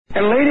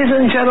And ladies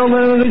and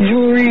gentlemen of the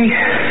jury,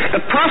 the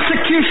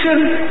prosecution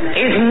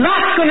is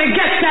not going to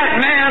get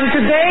that man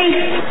today.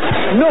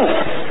 No,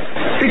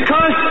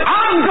 because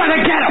I'm going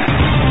to get him.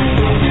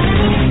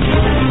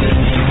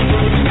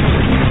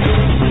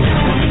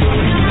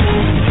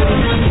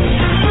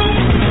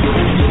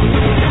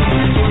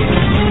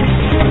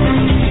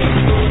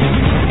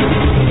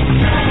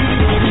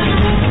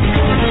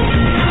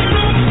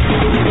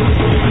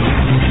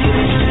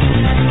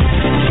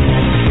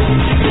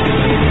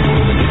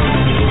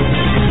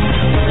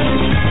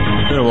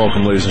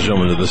 Welcome, ladies and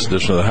gentlemen, to this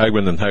edition of the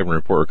Hagmann and Hagmann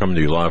Report. We're coming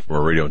to you live from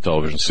our radio and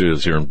television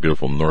studios here in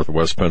beautiful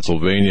Northwest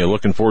Pennsylvania.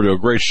 Looking forward to a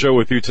great show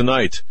with you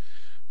tonight.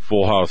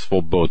 Full house,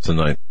 full boat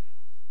tonight.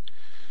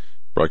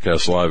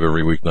 Broadcast live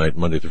every weeknight,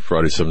 Monday through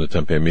Friday, 7 to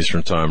 10 p.m.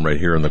 Eastern Time, right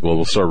here on the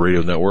Global Star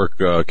Radio Network.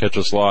 Catch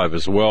us live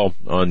as well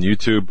on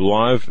YouTube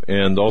Live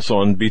and also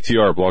on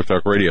BTR, Blog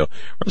Talk Radio.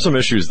 There's some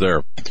issues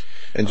there.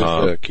 And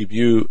just to keep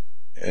you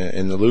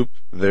in the loop,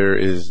 there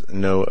is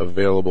no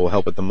available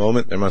help at the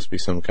moment. There must be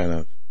some kind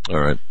of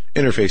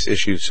interface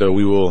issues, so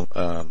we will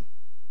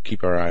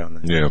keep our eye on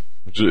that. Yeah,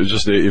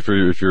 just if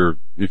you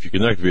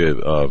connect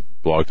via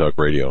Blog Talk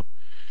Radio,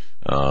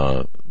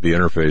 the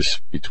interface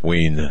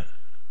between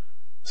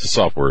it's a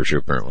software issue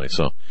apparently.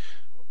 So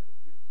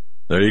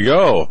there you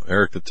go.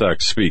 Eric the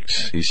Tech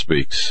speaks. He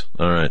speaks.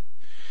 All right,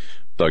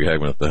 Doug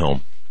Hagmann at the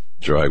helm.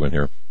 Joe Hagmann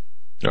here.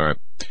 All right,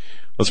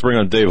 let's bring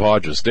on Dave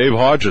Hodges. Dave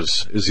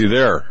Hodges, is he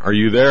there? Are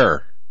you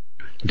there?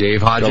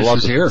 Dave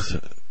Hodges is here.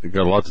 We've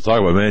got a lot to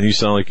talk about, man. You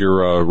sound like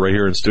you're right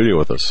here in studio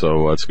with us,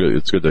 so it's good.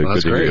 It's good to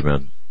hear you,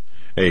 man.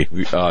 Hey,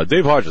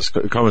 Dave Hodges,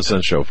 Common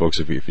Sense Show, folks.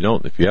 If you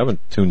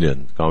haven't tuned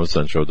in,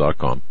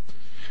 commonsenseshow.com.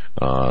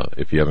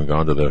 If you haven't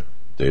gone to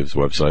Dave's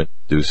website,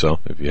 do so.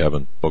 If you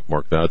haven't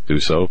bookmarked that, do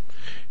so.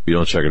 If you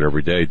don't check it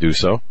every day, do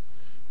so.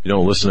 If you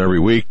don't listen every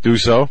week, do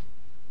so.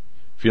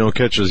 If you don't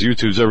catch his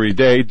YouTubes every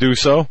day, do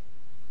so.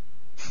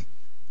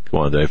 Come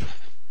on, Dave.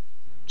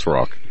 Let's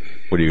rock.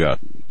 What do you got?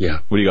 Yeah.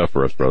 What do you got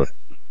for us, brother?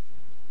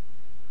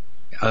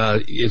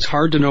 It's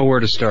hard to know where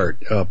to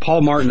start.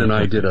 Paul Martin and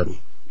I did a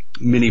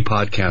mini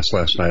podcast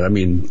last night.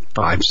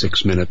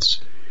 5-6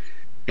 minutes.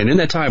 And in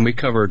that time, we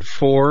covered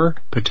 5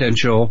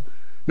 potential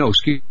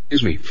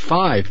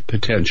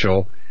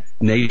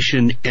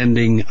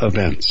nation-ending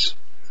events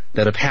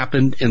that have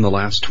happened in the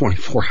last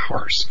 24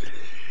 hours.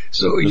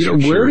 So,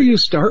 where do you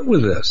start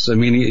with this?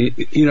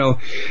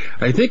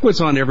 I think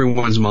what's on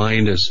everyone's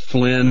mind is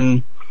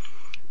Flynn,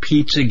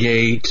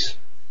 Pizzagate,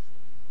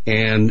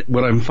 and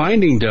what I'm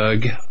finding,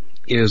 Doug,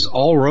 is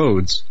all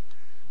roads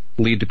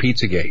lead to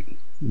Pizzagate.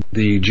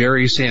 The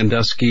Jerry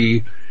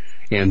Sandusky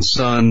and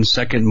Son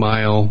second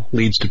mile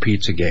leads to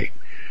Pizzagate.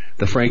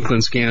 The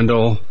Franklin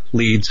scandal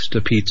leads to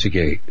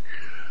Pizzagate.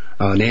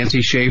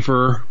 Nancy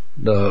Schaefer,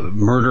 the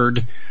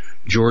murdered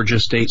Georgia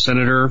state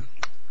senator,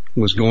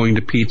 was going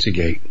to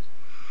Pizzagate.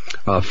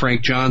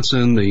 Frank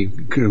Johnson, the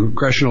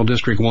Congressional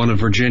District 1 of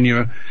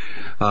Virginia,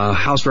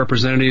 House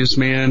Representatives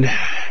man,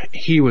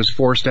 he was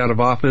forced out of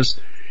office.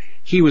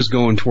 He was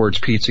going towards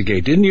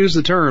Pizzagate. Didn't use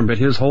the term, but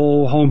his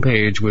whole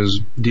homepage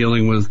was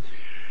dealing with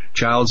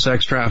child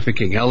sex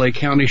trafficking. L.A.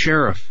 County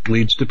Sheriff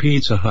leads to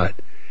Pizza Hut.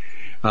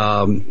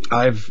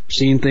 I've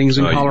seen things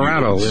in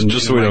Colorado.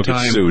 Just so we don't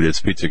get sued,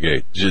 it's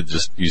Pizzagate.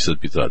 You said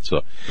Pizza Hut.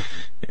 So.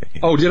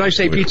 Oh, did I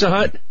say Pizza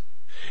Hut?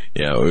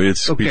 Yeah,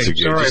 it's Pizzagate.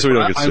 Sorry, just so we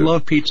don't get sued. I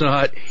love Pizza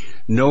Hut.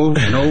 No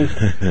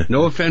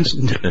offense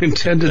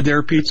intended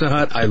there, Pizza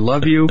Hut. I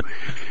love you.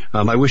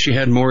 I wish you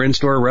had more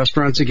in-store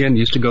restaurants again.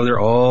 Used to go there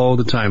all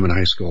the time in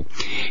high school.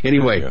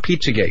 Anyway,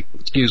 Pizzagate,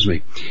 excuse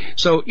me.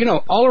 So,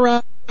 all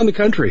around the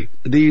country,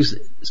 these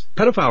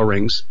pedophile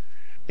rings,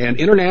 and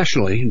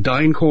internationally,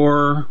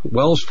 DynCorp,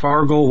 Wells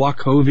Fargo,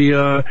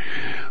 Wachovia,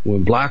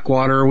 when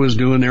Blackwater was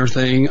doing their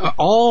thing,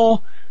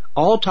 all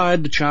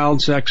tied to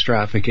child sex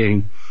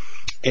trafficking.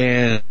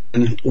 And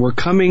we're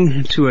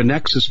coming to a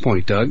nexus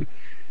point, Doug.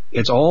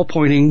 It's all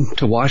pointing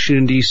to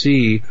Washington,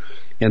 D.C.,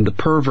 and the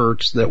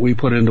perverts that we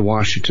put into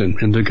Washington,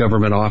 into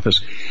government office.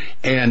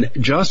 And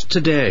just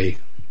today,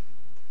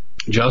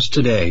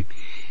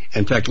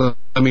 in fact, let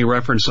me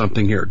reference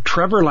something here.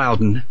 Trevor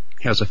Loudon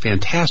has a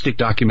fantastic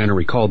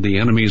documentary called The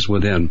Enemies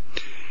Within.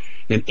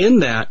 And in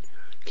that,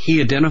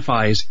 he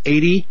identifies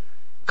 80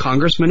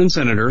 congressmen and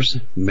senators,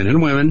 men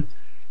and women,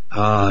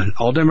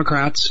 all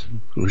Democrats,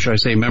 or should I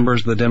say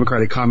members of the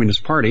Democratic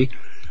Communist Party,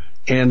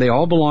 and they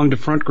all belong to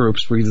front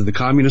groups for either the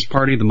Communist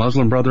Party, the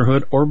Muslim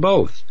Brotherhood, or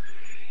both.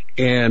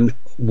 And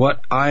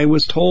what I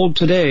was told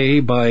today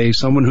by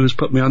someone who's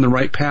put me on the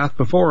right path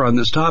before on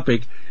this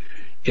topic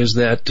is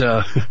that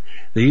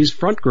these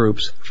front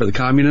groups for the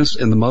Communists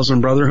and the Muslim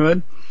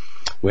Brotherhood,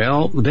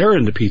 well, they're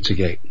into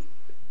Pizzagate.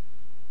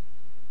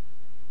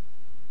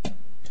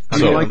 How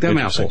do you like them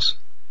apples?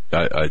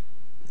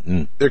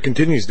 There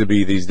continues to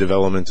be these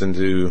developments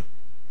into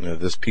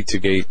this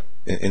Pizzagate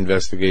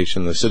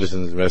investigation, the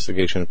citizens'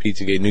 investigation of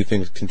Pizzagate. New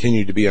things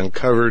continue to be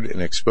uncovered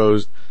and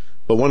exposed.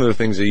 But one of the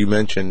things that you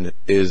mentioned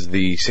is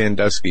the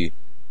Sandusky,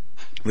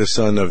 the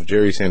son of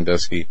Jerry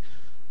Sandusky,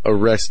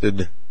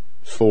 arrested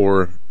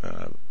for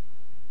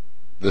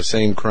the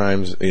same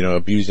crimes,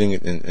 abusing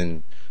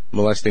and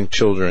molesting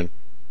children.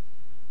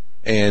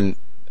 And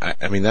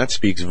I mean, that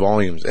speaks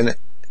volumes. And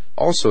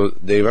also,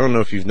 Dave, I don't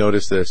know if you've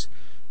noticed this,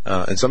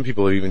 and some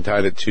people have even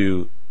tied it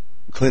to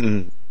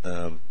Clinton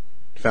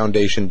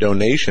Foundation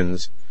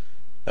donations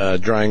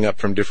drying up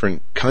from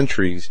different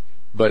countries.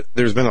 But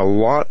there's been a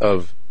lot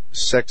of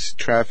sex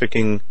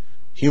trafficking,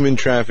 human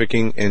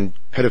trafficking, and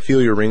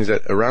pedophilia rings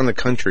around the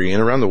country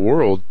and around the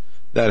world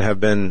that have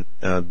been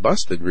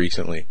busted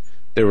recently.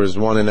 There was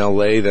one in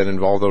L.A. that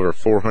involved over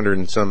 400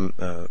 and some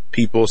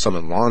people, some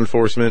in law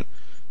enforcement.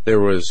 There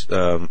was,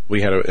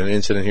 we had an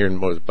incident here in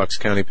Bucks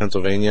County,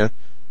 Pennsylvania,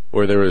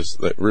 where there was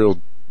like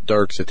real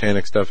dark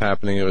satanic stuff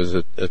happening. It was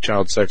a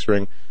child sex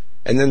ring.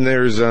 And then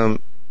there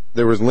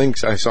was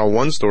links. I saw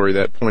one story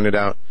that pointed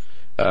out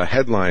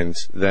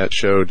headlines that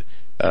showed,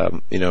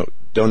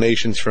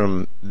 donations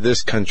from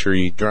this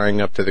country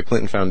drying up to the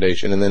Clinton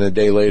Foundation. And then a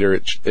day later,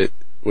 it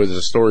was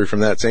a story from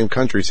that same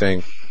country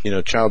saying,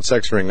 child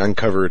sex ring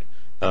uncovered,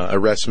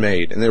 arrests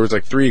made. And there was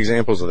like 3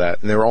 examples of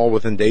that, and they were all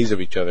within days of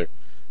each other.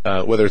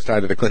 Whether it's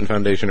tied to the Clinton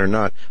Foundation or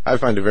not. I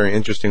find it very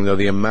interesting, though,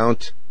 the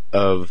amount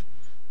of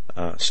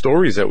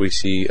stories that we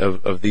see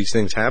of these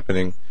things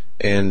happening,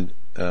 and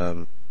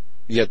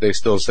yet they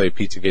still say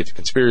Pizzagate's a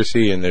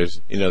conspiracy, and there's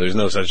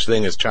no such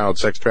thing as child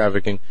sex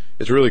trafficking.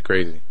 It's really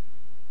crazy.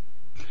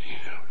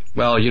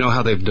 Well, you know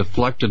how they've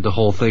deflected the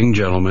whole thing,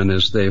 gentlemen,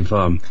 is they've,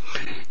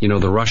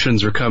 the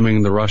Russians are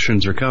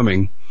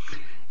coming,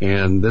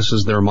 and this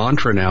is their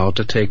mantra now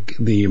to take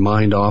the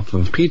mind off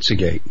of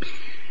Pizzagate.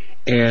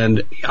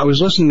 And I was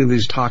listening to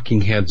these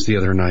talking heads the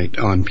other night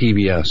on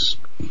PBS.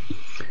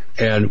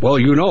 And,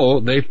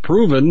 well, they've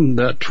proven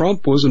that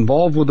Trump was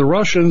involved with the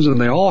Russians and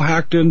they all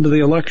hacked into the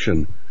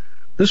election.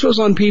 This was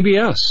on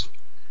PBS.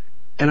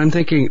 And I'm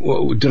thinking,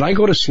 well, did I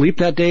go to sleep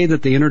that day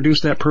that they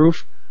introduced that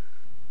proof?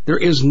 There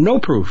is no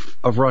proof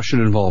of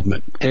Russian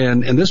involvement.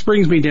 And this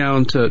brings me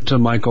down to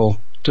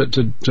Michael,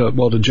 to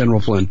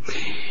General Flynn.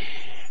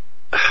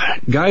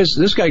 Guys,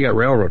 this guy got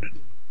railroaded.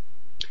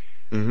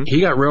 Mm-hmm.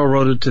 He got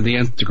railroaded to the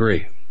nth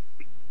degree.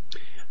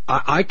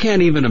 I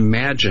can't even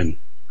imagine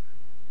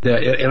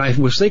that, and I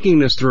was thinking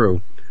this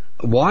through,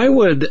 why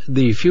would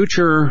the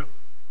future,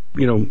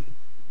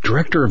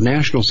 director of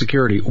national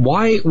security,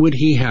 why would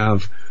he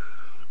have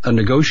a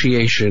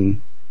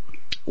negotiation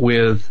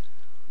with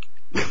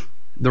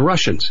the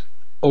Russians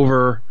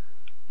over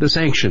the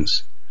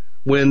sanctions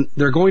when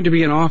they're going to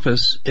be in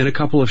office in a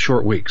couple of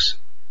short weeks?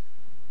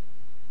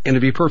 And to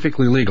be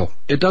perfectly legal.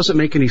 It doesn't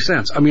make any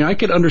sense. I mean, I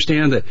could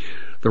understand that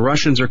the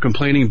Russians are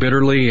complaining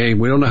bitterly, hey,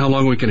 we don't know how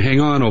long we can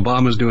hang on.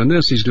 Obama's doing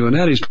this, he's doing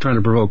that, he's trying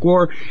to provoke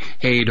war.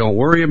 Hey, don't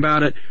worry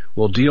about it.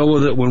 We'll deal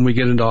with it when we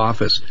get into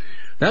office.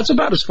 That's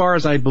about as far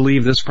as I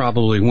believe this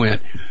probably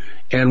went.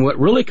 And what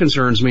really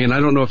concerns me, and I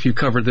don't know if you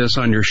covered this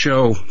on your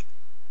show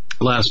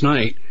last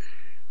night,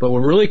 but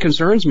what really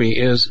concerns me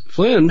is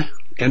Flynn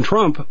and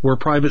Trump were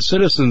private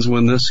citizens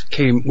when this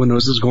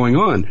was going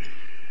on.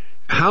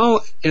 How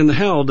in the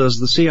hell does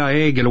the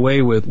CIA get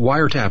away with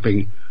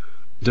wiretapping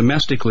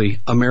domestically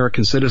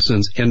American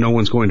citizens and no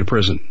one's going to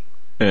prison?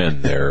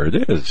 And there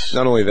it is.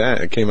 Not only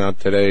that, it came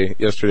out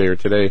yesterday or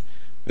today,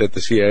 that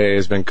the CIA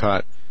has been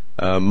caught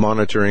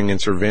monitoring and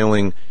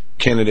surveilling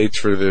candidates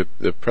for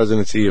the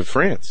presidency of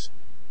France.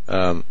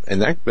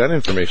 And that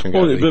information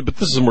got but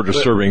this is more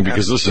disturbing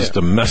because this is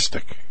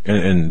domestic.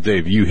 And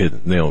Dave, you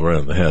hit the nail right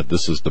on the head.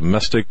 This is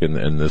domestic,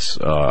 and this,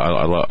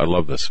 I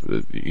love this.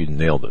 You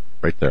nailed it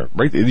right there.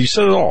 Right, you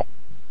said it all.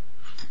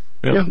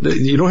 Yeah,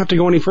 you don't have to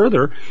go any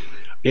further.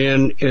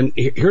 And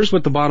here's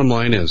what the bottom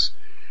line is.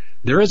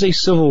 There is a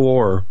civil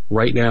war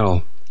right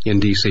now in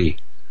D.C.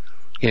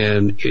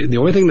 And the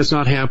only thing that's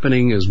not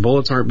happening is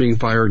bullets aren't being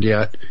fired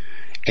yet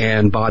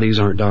and bodies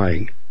aren't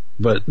dying.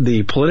 But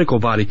the political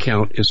body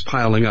count is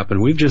piling up,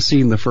 and we've just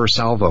seen the first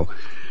salvo.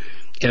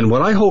 And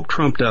what I hope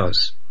Trump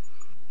does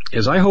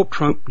is I hope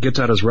Trump gets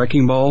out his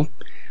wrecking ball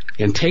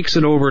and takes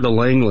it over to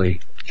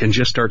Langley and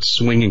just starts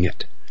swinging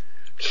it.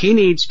 He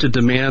needs to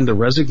demand the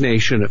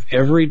resignation of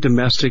every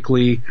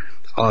domestically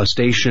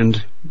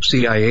stationed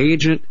CIA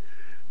agent,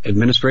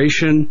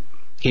 administration.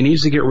 He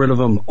needs to get rid of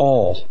them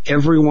all,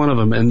 every one of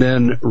them, and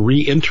then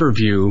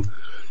re-interview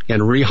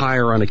and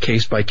rehire on a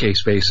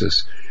case-by-case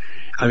basis.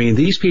 I mean,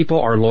 these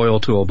people are loyal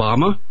to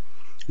Obama.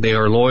 They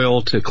are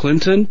loyal to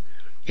Clinton,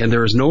 and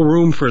there is no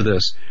room for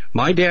this.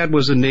 My dad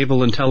was in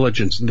naval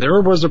intelligence.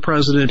 There was a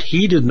president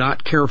he did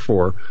not care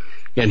for,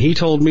 and he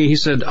told me, he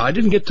said, I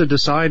didn't get to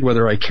decide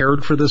whether I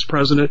cared for this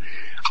president.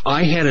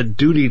 I had a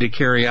duty to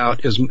carry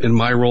out in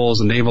my role as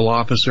a naval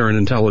officer in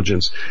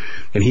intelligence.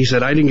 And he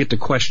said, I didn't get to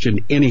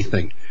question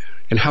anything.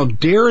 And how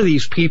dare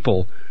these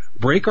people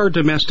break our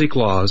domestic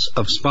laws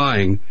of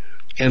spying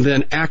and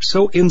then act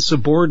so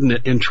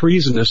insubordinate and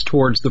treasonous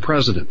towards the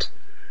president.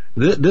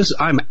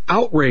 I'm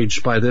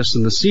outraged by this,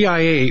 and the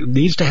CIA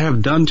needs to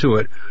have done to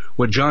it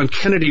what John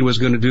Kennedy was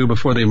going to do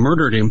before they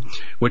murdered him,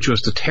 which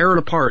was to tear it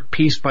apart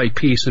piece by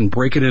piece and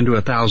break it into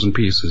 1,000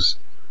 pieces.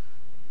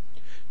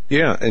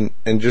 Yeah,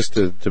 and just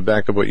to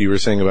back up what you were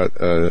saying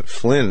about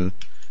Flynn,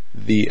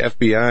 the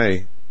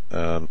FBI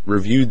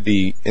reviewed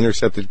the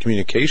intercepted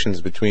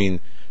communications between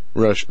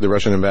the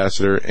Russian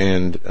ambassador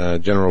and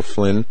General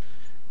Flynn,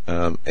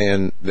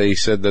 and they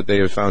said that they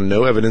have found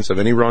no evidence of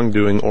any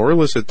wrongdoing or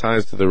illicit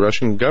ties to the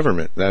Russian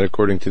government. That,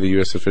 according to the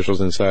U.S.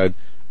 officials inside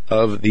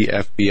of the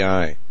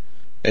FBI.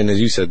 And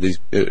as you said,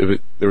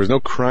 there was no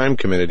crime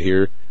committed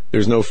here.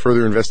 There's no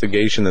further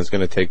investigation that's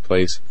going to take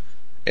place.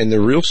 And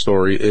the real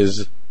story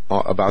is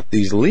about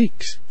these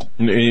leaks.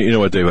 You know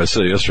what, Dave? I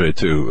said yesterday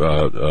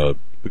too.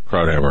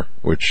 Krauthammer,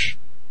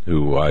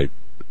 who I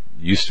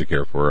used to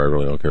care for, I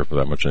really don't care for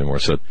that much anymore,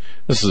 said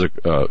this is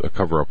a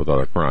cover-up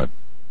without a crime.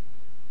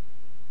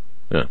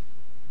 Yeah.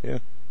 Yeah.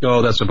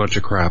 Oh, that's a bunch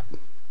of crap.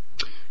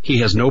 He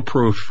has no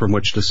proof from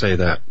which to say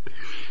that.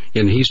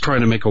 And he's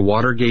trying to make a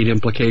Watergate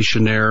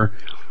implication there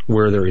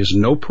where there is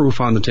no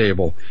proof on the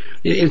table.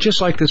 It's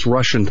just like this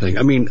Russian thing.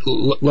 I mean,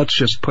 let's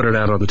just put it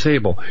out on the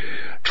table.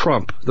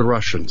 Trump, the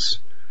Russians.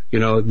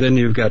 Then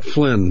you've got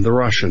Flynn, the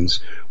Russians.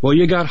 Well,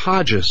 you got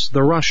Hodges,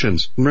 the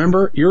Russians.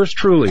 Remember, yours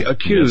truly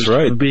accused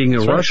of being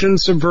a Russian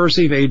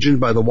subversive agent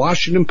by the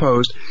Washington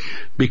Post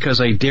because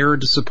I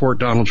dared to support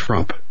Donald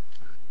Trump.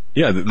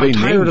 Yeah, I'm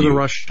tired of the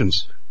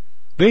Russians.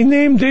 They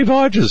named Dave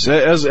Hodges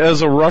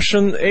as a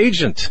Russian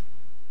agent.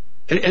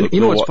 And you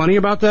know what's funny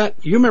about that?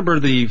 You remember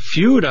the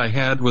feud I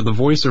had with the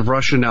voice of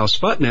Russia, now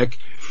Sputnik,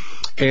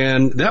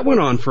 and that went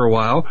on for a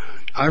while.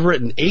 I've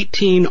written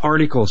 18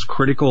 articles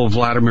critical of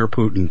Vladimir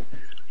Putin,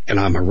 and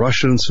I'm a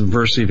Russian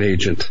subversive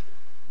agent.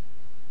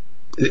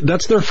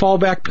 That's their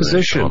fallback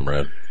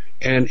position.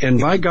 And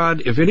by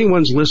God, if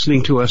anyone's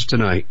listening to us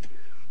tonight,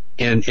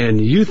 and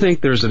you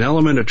think there's an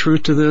element of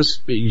truth to this,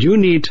 you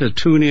need to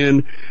tune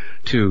in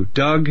to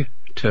Doug.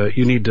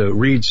 You need to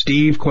read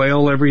Steve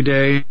Quayle every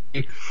day.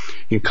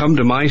 You come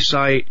to my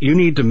site. You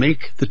need to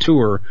make the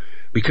tour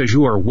because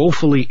you are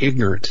woefully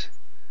ignorant.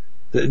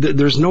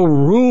 There's no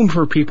room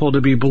for people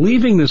to be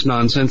believing this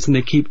nonsense, and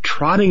they keep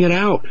trotting it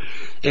out.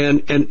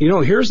 And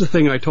here's the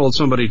thing I told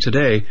somebody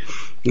today,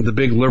 the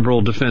big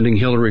liberal defending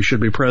Hillary should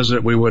be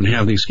president, we wouldn't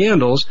have these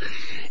scandals.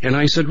 And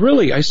I said,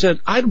 really? I said,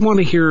 I'd want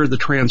to hear the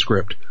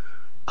transcript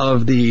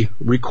of the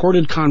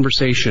recorded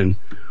conversation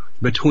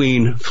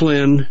between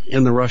Flynn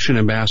and the Russian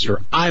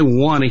ambassador. I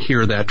want to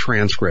hear that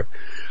transcript.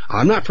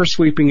 I'm not for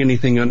sweeping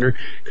anything under,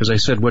 because I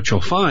said what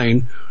you'll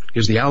find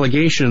is the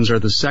allegations are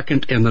the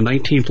second and the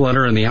 19th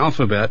letter in the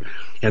alphabet,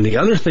 and the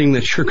other thing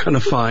that you're going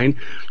to find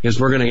is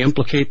we're going to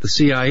implicate the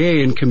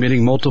CIA in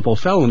committing multiple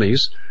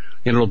felonies,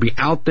 and it'll be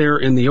out there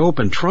in the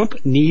open.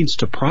 Trump needs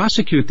to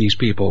prosecute these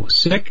people.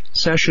 Sick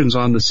Sessions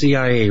on the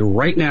CIA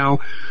right now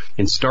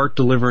and start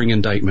delivering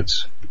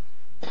indictments.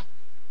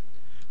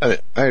 I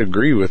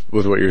agree with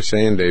what you're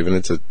saying, Dave, and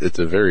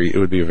it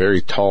would be a very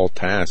tall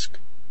task.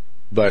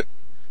 But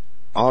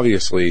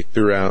obviously,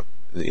 throughout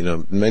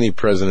many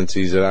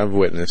presidencies that I've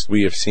witnessed,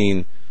 we have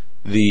seen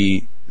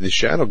the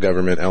shadow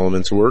government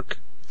elements work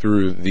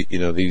through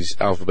these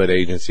alphabet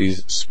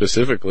agencies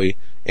specifically,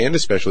 and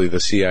especially the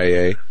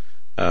CIA.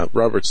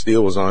 Robert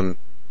Steele was on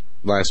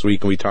last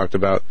week, and he talked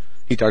about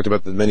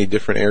the many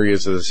different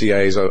areas of the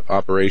CIA's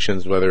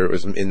operations, whether it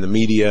was in the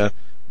media,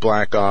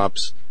 black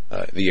ops,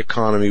 the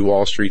economy,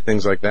 Wall Street,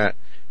 things like that,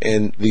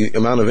 and the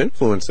amount of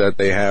influence that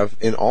they have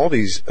in all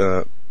these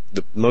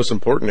the most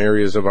important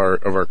areas of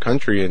our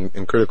country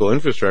and critical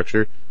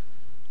infrastructure.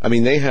 I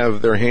mean, they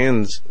have their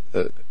hands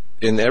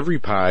in every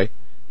pie,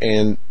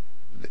 and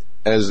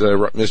as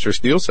Mr.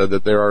 Steele said,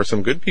 that there are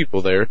some good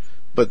people there,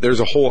 but there's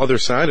a whole other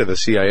side of the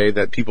CIA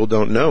that people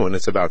don't know, and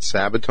it's about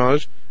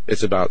sabotage,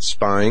 it's about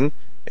spying,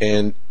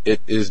 and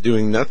it is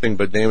doing nothing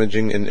but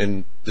damaging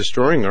and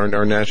destroying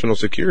our national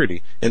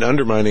security and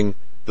undermining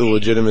the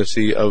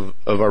legitimacy of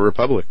our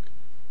republic.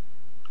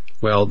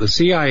 Well, the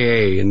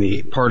CIA, and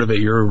the part of it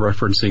you're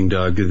referencing,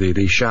 Doug,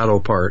 the shadow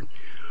part,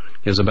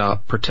 is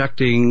about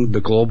protecting the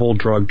global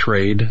drug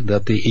trade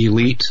that the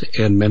elite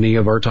and many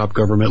of our top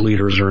government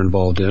leaders are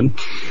involved in.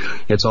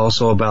 It's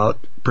also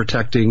about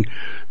protecting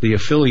the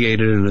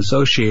affiliated and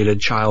associated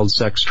child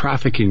sex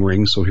trafficking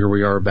rings, so here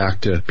we are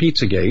back to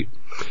Pizzagate.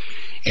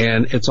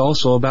 And it's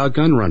also about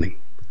gun running.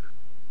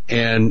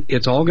 And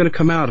it's all going to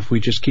come out if we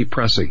just keep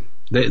pressing.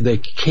 They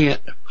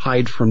can't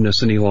hide from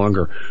this any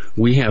longer.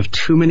 We have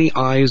too many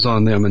eyes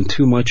on them, and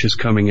too much is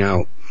coming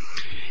out.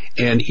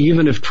 And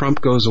even if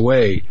Trump goes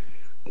away,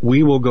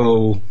 we will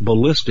go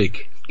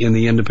ballistic in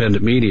the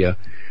independent media,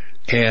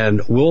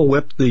 and we'll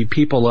whip the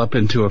people up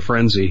into a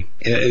frenzy.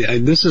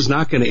 This is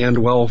not going to end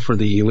well for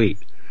the elite.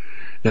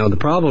 Now, the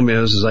problem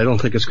is I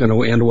don't think it's going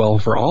to end well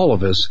for all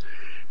of us,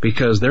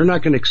 because they're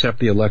not going to accept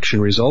the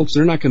election results.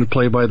 They're not going to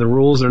play by the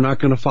rules. They're not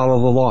going to follow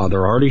the law.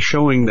 They're already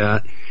showing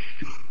that.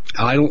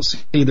 I don't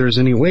see there's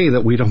any way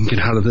that we don't get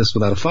out of this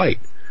without a fight.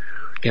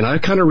 And I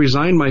kind of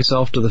resigned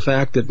myself to the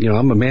fact that,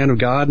 I'm a man of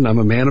God and I'm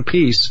a man of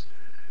peace.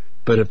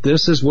 But if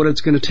this is what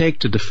it's going to take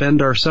to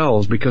defend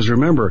ourselves, because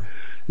remember,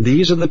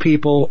 these are the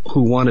people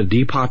who want to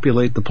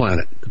depopulate the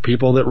planet. The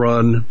people that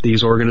run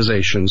these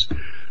organizations,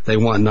 they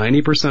want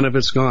 90% of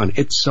it's gone.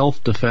 It's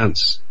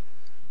self-defense.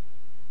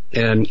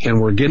 And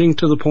we're getting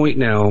to the point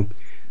now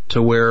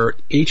to where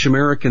each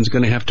American's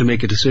going to have to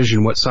make a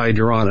decision what side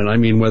you're on. And I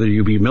mean whether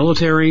you be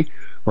military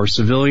or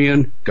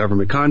civilian,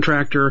 government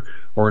contractor,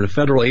 or in a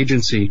federal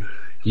agency,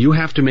 you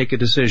have to make a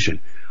decision.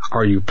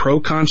 Are you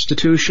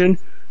pro-Constitution?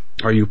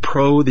 Are you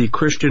pro the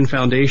Christian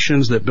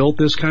foundations that built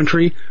this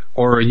country?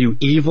 Or are you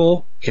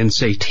evil and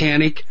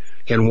satanic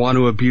and want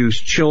to abuse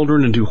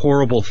children and do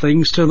horrible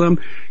things to them?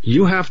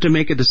 You have to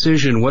make a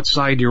decision what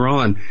side you're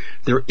on.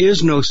 There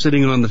is no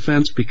sitting on the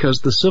fence because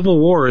the Civil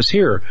War is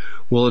here.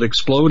 Will it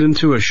explode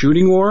into a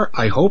shooting war?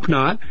 I hope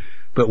not.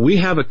 But we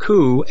have a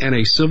coup and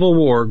a civil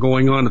war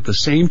going on at the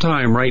same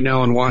time right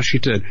now in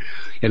Washington.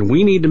 And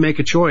we need to make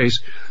a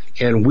choice.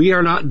 And we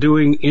are not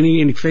doing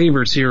any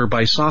favors here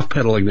by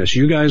soft-pedaling this.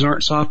 You guys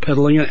aren't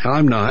soft-pedaling it.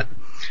 I'm not.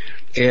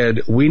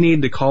 And we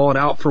need to call it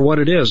out for what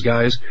it is,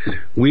 guys.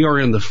 We are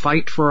in the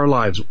fight for our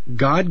lives.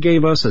 God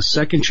gave us a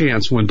second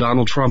chance when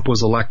Donald Trump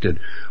was elected.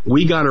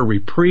 We got a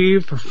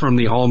reprieve from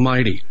the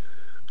Almighty.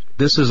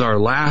 This is our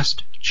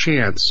last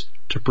chance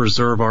to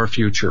preserve our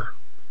future.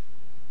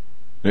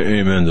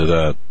 Amen to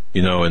that.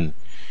 You know, and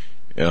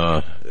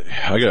I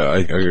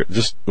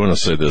just want to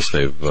say this,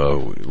 Dave.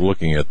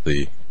 Looking at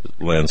the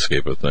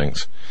landscape of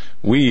things,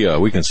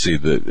 we can see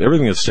that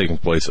everything that's taking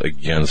place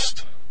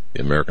against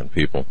the American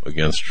people,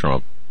 against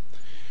Trump,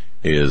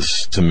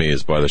 is, to me,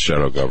 is by the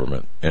shadow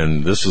government.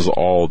 And this is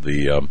all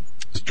the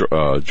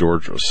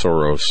George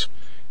Soros.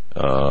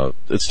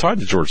 It's tied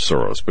to George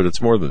Soros, but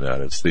it's more than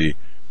that. It's the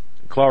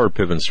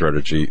Cloward-Piven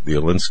strategy, the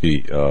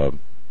Alinsky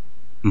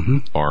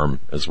arm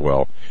as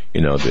well.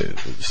 You know,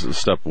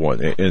 step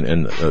one.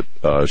 And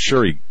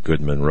Sherry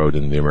Goodman wrote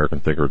in the American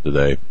Thinker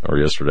today, or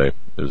yesterday,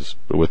 it was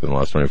within the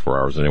last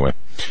 24 hours anyway.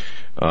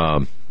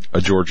 A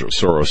George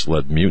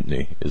Soros-led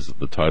mutiny is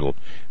the title.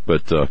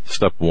 But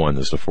step one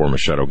is to form a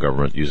shadow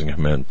government using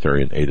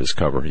humanitarian aid as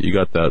cover. You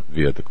got that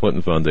via the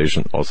Clinton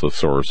Foundation, also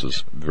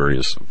Soros's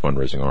various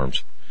fundraising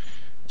arms.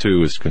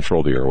 Two is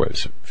control the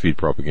airwaves, feed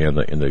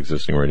propaganda into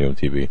existing radio and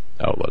TV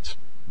outlets.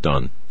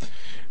 Done.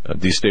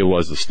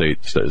 Destabilize the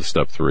state,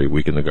 step three,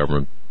 weaken the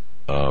government,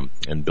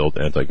 and build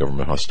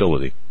anti-government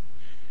hostility.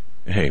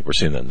 Hey, we're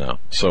seeing that now.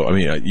 So, I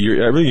mean,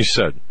 everything you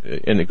said,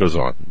 and it goes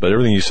on, but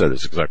everything you said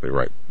is exactly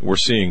right. We're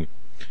seeing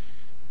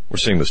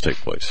this take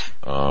place.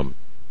 And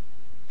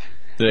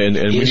we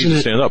need to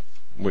stand up.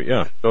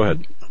 Yeah, go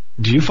ahead.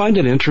 Do you find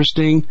it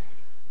interesting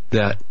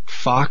that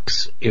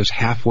Fox is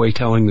halfway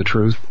telling the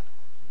truth,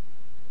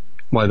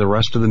 while the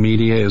rest of the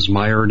media is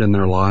mired in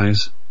their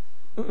lies?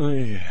 What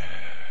do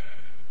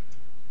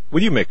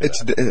you make of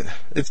that?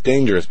 It's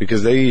dangerous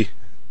because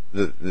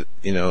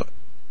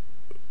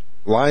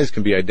lies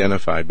can be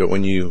identified, but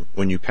when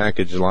you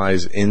package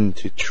lies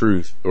into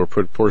truth or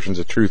put portions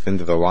of truth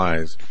into the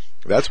lies,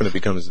 that's when it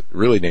becomes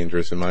really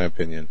dangerous, in my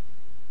opinion.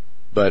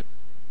 But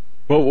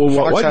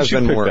Fox has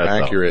been more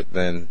accurate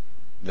than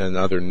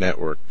other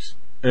networks.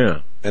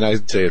 Yeah, and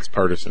I'd say it's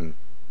partisan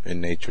in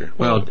nature.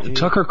 Well,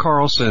 Tucker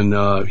Carlson,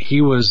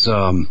 he was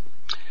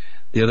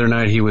the other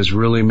night. He was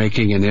really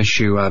making an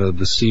issue out of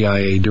the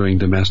CIA doing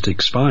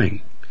domestic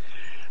spying,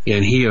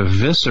 and he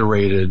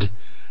eviscerated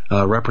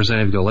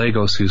Representative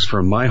Gallegos, who's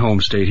from my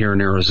home state here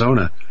in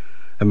Arizona.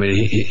 I mean,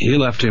 he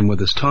left him with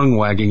his tongue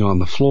wagging on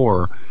the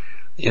floor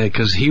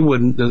because he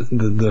wouldn't.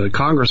 The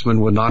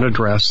congressman would not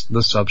address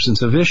the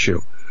substantive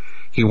issue.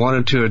 He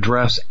wanted to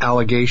address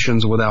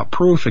allegations without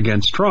proof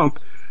against Trump,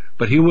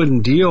 but he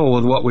wouldn't deal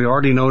with what we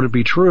already know to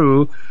be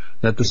true,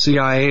 that the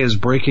CIA is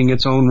breaking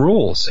its own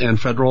rules and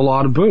federal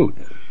law to boot.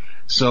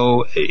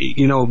 So,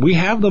 we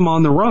have them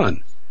on the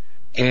run,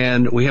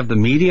 and we have the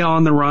media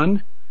on the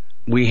run.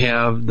 We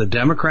have the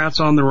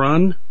Democrats on the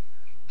run.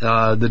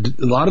 A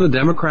lot of the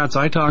Democrats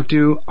I talk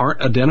to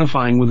aren't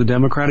identifying with the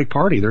Democratic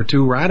Party. They're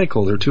too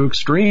radical. They're too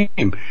extreme.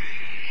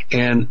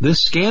 And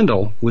this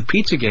scandal with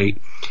Pizzagate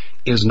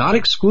is not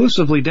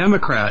exclusively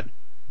Democrat,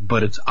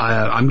 but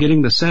I'm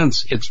getting the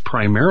sense it's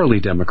primarily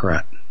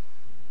Democrat.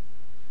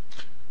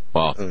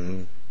 Well,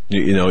 I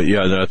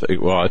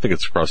think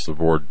it's across the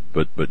board,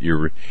 but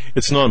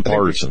it's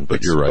nonpartisan,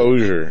 but you're right.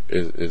 Exposure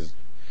is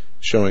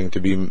showing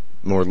to be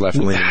more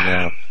left-leaning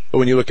now. But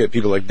when you look at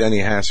people like Denny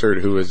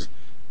Hassert, who is,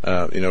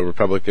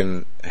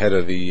 Republican head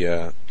of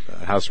the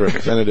House of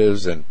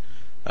Representatives, and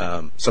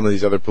some of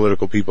these other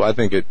political people, I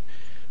think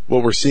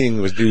what we're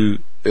seeing was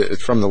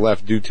from the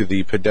left due to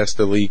the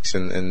Podesta leaks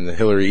and the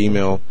Hillary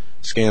email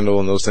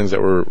scandal and those things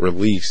that were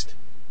released.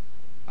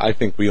 I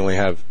think we only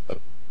have a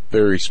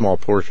very small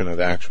portion of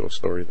the actual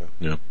story, though.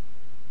 Yeah.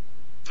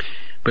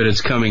 But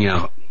it's coming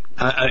out.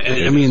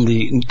 I mean,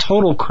 the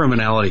total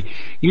criminality.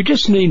 You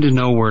just need to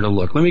know where to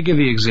look. Let me give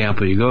you an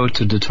example. You go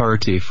to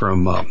Duterte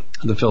from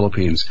the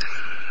Philippines.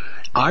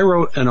 I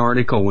wrote an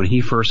article when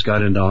he first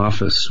got into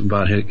office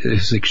about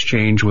his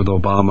exchange with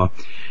Obama,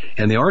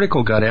 and the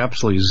article got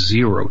absolutely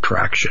zero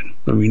traction.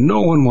 I mean,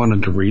 no one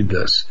wanted to read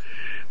this.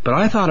 But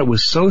I thought it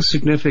was so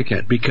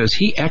significant because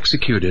he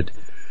executed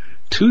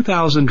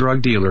 2,000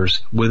 drug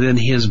dealers within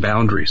his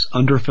boundaries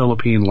under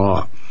Philippine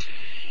law.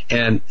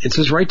 And it's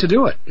his right to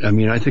do it. I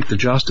mean, I think the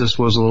justice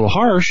was a little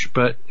harsh,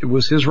 but it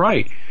was his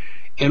right.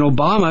 And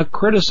Obama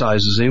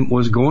criticizes him,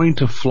 was going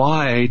to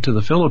fly to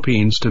the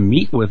Philippines to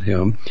meet with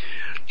him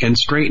and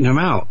straighten him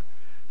out.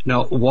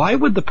 Now, why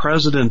would the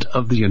President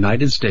of the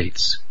United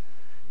States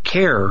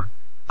care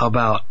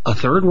about a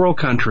third world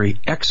country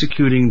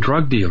executing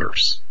drug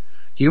dealers?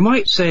 You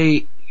might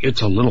say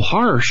it's a little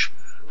harsh,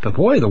 but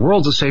boy, the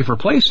world's a safer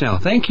place now.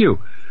 Thank you.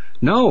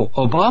 No,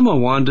 Obama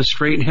wanted to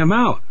straighten him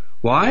out.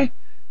 Why?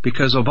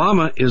 Because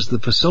Obama is the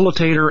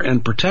facilitator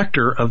and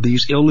protector of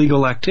these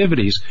illegal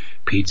activities.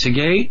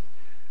 Pizzagate,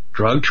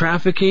 drug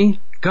trafficking,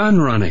 gun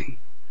running.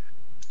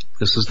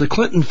 This is the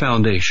Clinton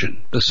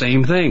Foundation, the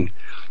same thing.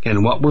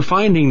 And what we're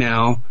finding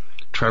now,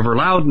 Trevor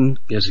Loudon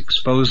is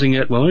exposing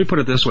it. Well, let me put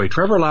it this way.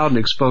 Trevor Loudon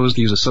exposed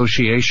these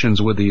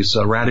associations with these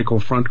radical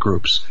front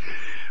groups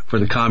for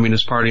the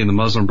Communist Party and the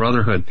Muslim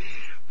Brotherhood.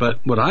 But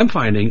what I'm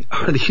finding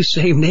are these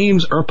same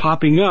names are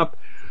popping up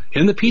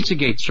in the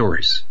Pizzagate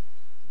stories.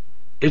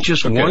 It's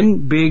just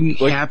one big,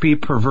 happy,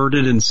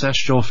 perverted,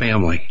 incestual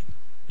family.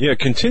 Yeah,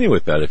 continue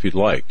with that if you'd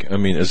like. I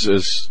mean,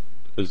 as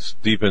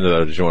deep into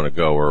that as you want to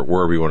go, or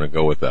wherever you want to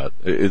go with that.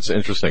 It's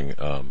interesting.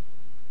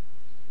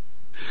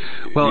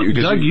 Well,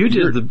 Doug, you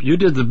did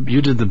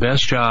the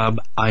best job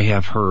I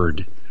have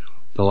heard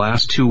the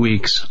last 2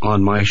 weeks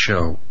on my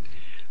show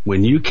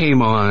when you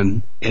came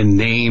on and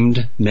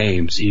named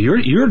names.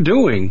 You're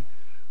doing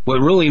what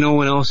really no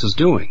one else is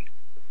doing.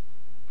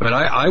 But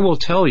I will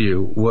tell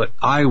you what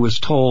I was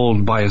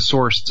told by a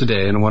source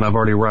today, and what I've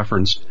already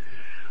referenced,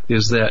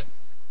 is that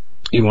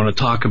you want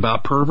to talk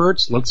about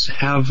perverts? Let's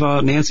have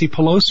Nancy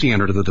Pelosi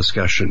enter the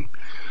discussion.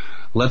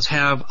 Let's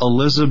have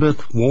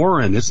Elizabeth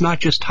Warren. It's not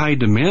just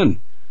tied to men.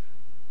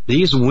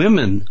 These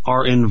women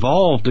are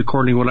involved,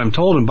 according to what I'm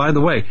told. And by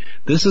the way,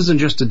 this isn't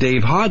just a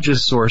Dave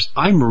Hodges source.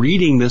 I'm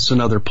reading this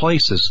in other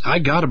places. I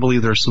got to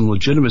believe there's some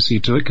legitimacy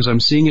to it because I'm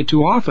seeing it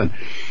too often.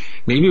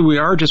 Maybe we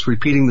are just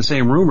repeating the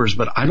same rumors,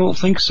 but I don't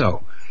think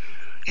so.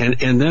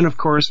 And then, of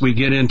course, we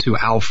get into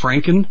Al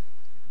Franken,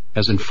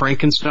 as in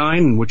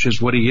Frankenstein, which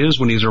is what he is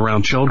when he's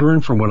around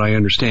children, from what I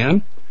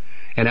understand.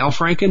 And Al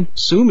Franken,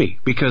 sue me,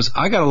 because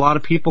I got a lot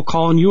of people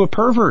calling you a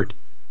pervert.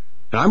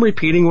 And I'm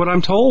repeating what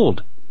I'm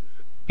told.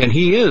 And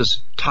he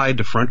is tied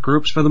to front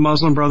groups for the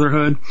Muslim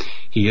Brotherhood.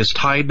 He is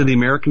tied to the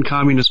American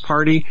Communist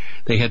Party.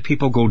 They had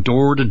people go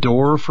door to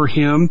door for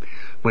him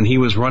when he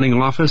was running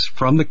office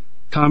from the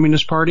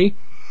Communist Party.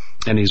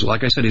 And he's,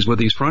 like I said, he's with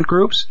these front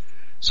groups.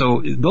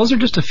 So those are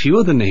just a few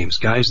of the names,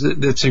 guys.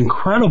 It's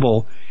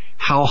incredible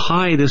how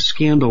high this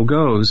scandal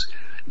goes.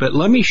 But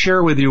let me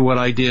share with you what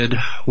I did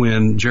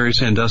when Jerry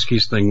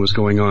Sandusky's thing was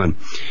going on.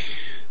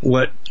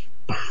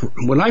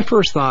 When I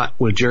first thought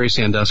with Jerry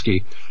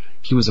Sandusky,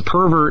 he was a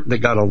pervert that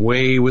got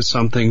away with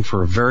something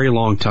for a very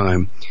long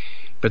time.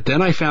 But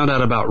then I found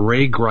out about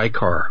Ray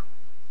Grykar,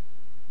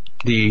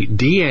 the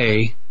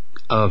DA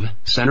of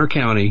Center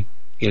County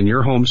in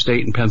your home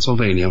state in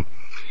Pennsylvania.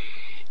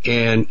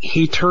 And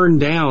he turned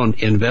down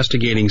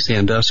investigating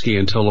Sandusky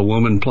until a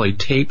woman played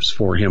tapes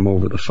for him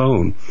over the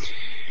phone.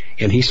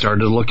 And he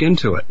started to look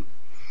into it.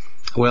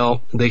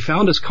 Well, they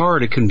found his car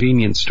at a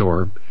convenience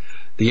store.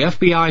 The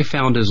FBI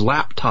found his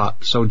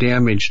laptop so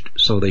damaged,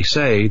 so they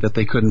say, that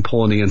they couldn't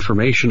pull any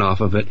information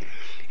off of it.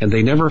 And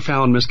they never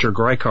found Mr.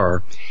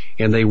 Grykar,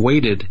 and they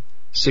waited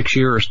 6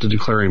 years to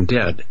declare him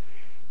dead.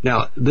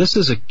 Now, this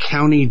is a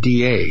county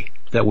DA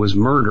that was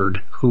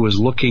murdered who was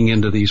looking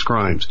into these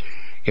crimes.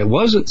 It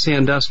wasn't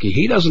Sandusky.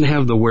 He doesn't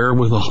have the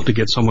wherewithal to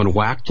get someone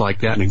whacked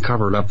like that and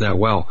cover it up that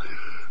well.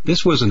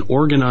 This was an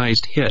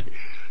organized hit.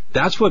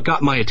 That's what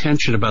got my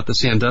attention about the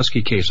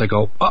Sandusky case. I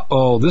go,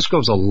 uh-oh, this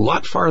goes a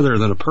lot farther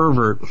than a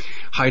pervert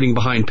hiding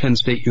behind Penn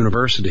State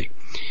University.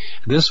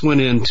 This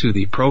went into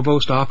the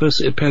provost office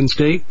at Penn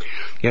State.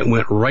 It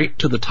went right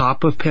to the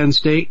top of Penn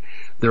State.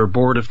 Their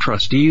board of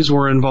trustees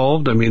were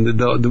involved. I mean,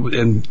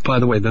 and by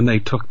the way, then they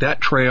took that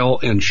trail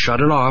and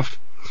shut it off.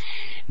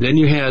 Then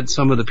you had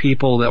some of the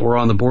people that were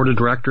on the board of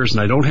directors,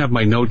 and I don't have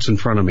my notes in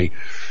front of me,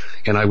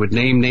 and I would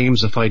name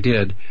names if I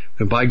did.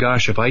 And by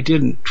gosh, if I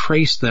didn't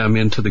trace them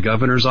into the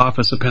governor's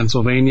office of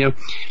Pennsylvania,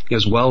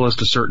 as well as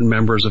to certain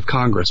members of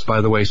Congress,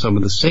 by the way, some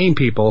of the same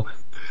people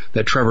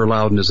that Trevor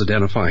Loudon is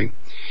identifying.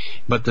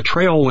 But the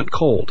trail went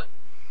cold.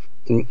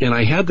 And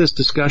I had this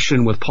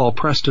discussion with Paul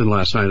Preston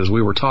last night as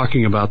we were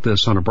talking about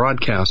this on a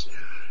broadcast.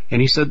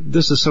 And he said,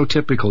 this is so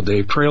typical,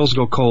 Dave. Trails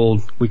go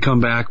cold. We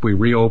come back. We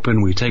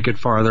reopen. We take it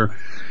farther.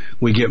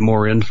 We get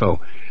more info.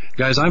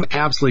 Guys, I'm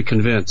absolutely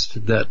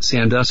convinced that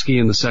Sandusky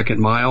and the Second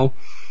Mile,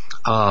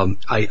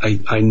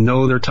 I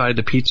know they're tied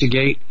to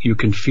Pizzagate. You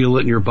can feel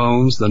it in your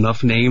bones.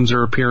 Enough names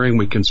are appearing.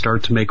 We can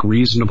start to make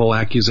reasonable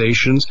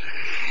accusations.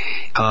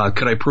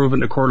 Could I prove it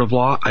in a court of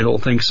law? I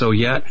don't think so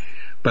yet.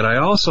 But I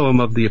also am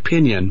of the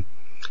opinion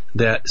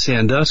that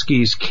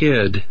Sandusky's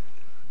kid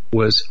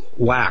was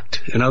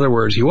whacked. In other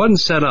words, he wasn't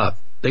set up.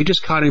 They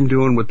just caught him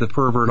doing what the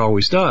pervert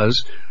always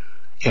does.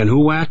 And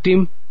who whacked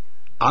him?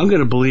 I'm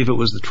going to believe it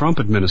was the Trump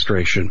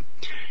administration.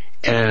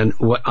 And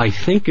what I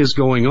think is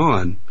going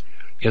on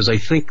is I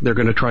think they're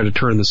going to try to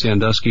turn the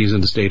Sanduskys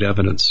into state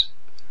evidence.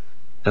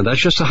 And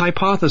that's just a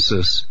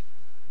hypothesis.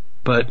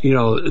 But, you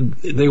know,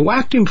 they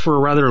whacked him for a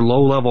rather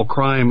low-level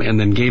crime and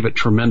then gave it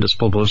tremendous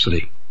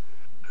publicity.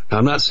 Now,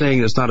 I'm not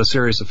saying it's not a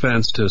serious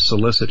offense to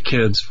solicit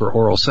kids for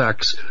oral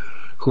sex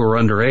who are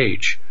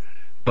underage,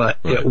 but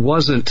right. it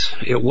wasn't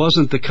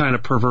the kind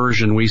of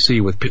perversion we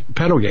see with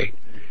pedogate.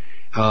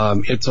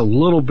 It's a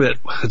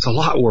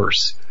lot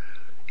worse.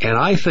 And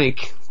I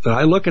think that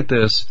I look at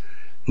this,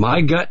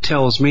 my gut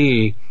tells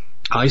me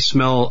I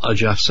smell a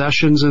Jeff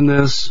Sessions in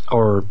this,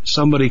 or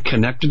somebody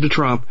connected to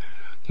Trump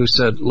who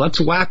said, let's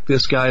whack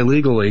this guy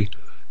legally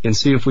and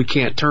see if we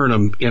can't turn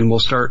him, and we'll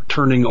start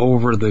turning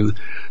over the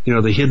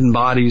hidden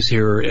bodies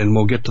here, and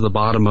we'll get to the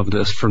bottom of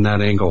this from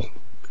that angle.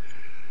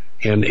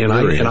 And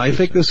I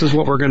think this is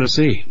what we're going to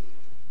see.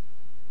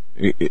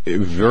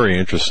 Very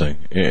interesting.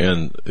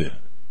 And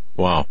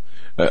wow.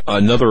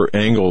 Another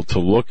angle to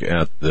look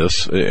at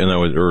this, and I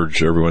would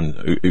urge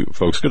everyone,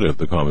 folks, go to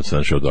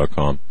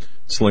thecommonsenseshow.com.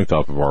 It's linked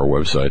off of our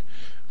website.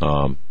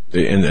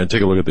 And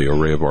take a look at the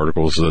array of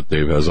articles that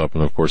Dave has up,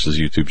 and of course his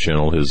YouTube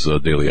channel, his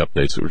daily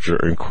updates, which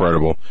are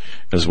incredible,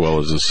 as well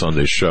as his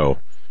Sunday show,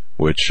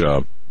 which,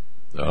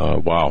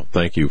 wow,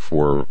 thank you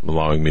for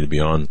allowing me to be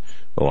on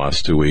the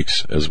last 2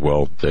 weeks as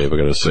well, Dave. I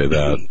got to say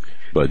that.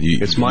 But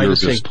it's my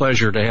distinct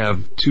pleasure to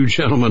have two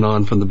gentlemen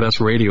on from the best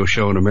radio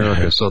show in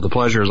America, so the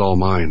pleasure is all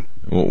mine.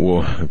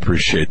 We'll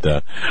appreciate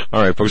that.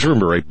 All right, folks, we're going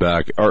to be right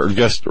back. Our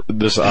guest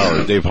this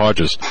hour, Dave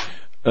Hodges,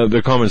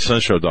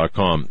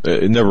 thecommonsenseshow.com.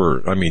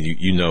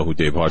 You know who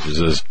Dave Hodges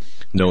is.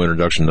 No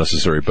introduction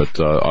necessary, but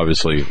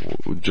obviously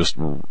just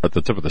at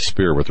the tip of the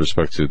spear with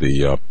respect to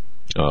the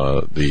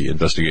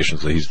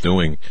investigations that he's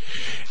doing.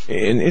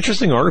 An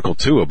interesting article,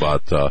 too,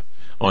 about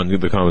on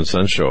the Common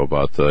Sense Show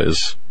about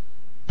is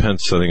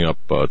Pence setting up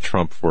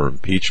Trump for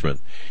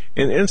impeachment.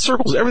 And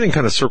circles, everything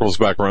kind of circles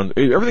back around.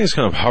 Everything's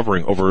kind of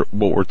hovering over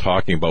what we're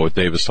talking about, what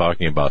Dave is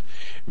talking about.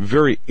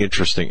 Very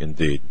interesting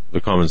indeed.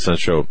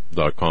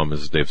 TheCommonSenseShow.com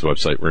is Dave's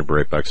website. We're going to be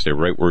right back. Stay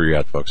right where you're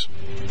at, folks.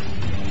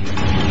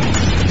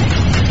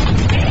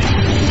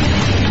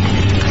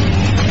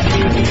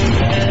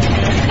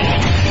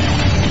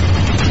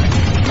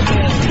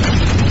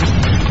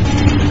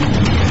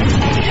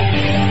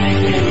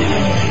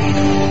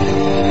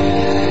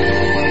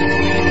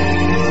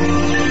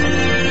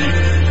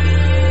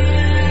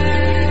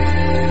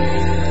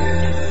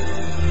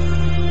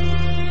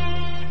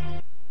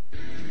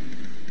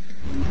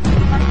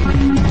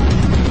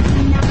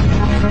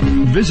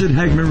 Visit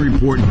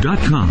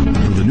HagmannReport.com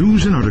for the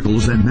news and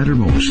articles that matter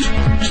most.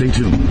 Stay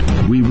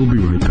tuned. We will be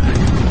right back.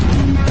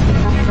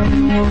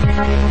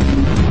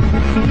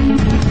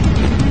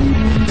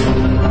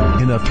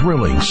 In a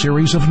thrilling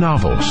series of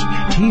novels,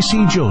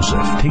 T.C.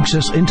 Joseph takes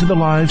us into the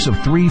lives of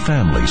three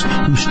families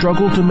who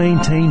struggle to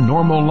maintain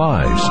normal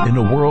lives in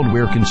a world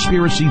where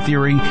conspiracy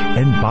theory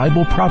and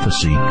Bible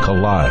prophecy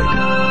collide.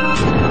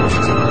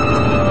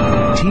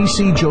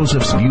 T.C.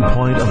 Joseph's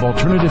viewpoint of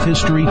alternative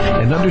history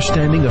and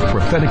understanding of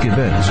prophetic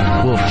events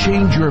will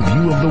change your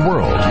view of the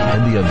world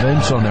and the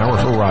events on our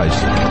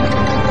horizon.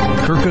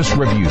 Kirkus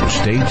Review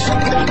states,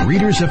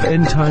 readers of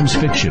end times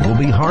fiction will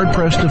be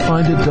hard-pressed to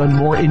find it done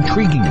more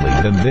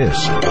intriguingly than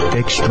this.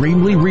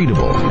 Extremely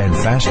readable and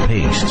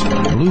fast-paced.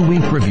 Blue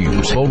Wink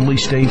Reviews boldly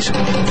states,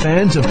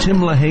 fans of Tim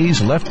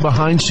LaHaye's Left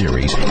Behind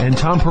series and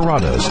Tom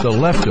Perrotta's The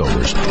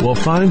Leftovers will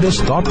find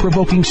this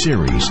thought-provoking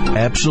series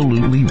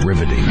absolutely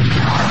riveting.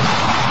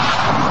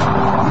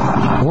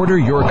 Order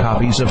your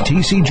copies of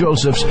T.C.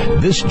 Joseph's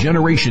This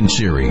Generation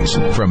series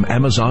from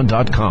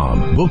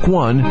Amazon.com. Book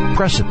 1,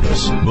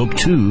 Precipice. Book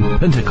 2,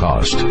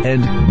 Pentecost.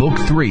 And Book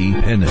 3,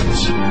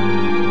 Penance.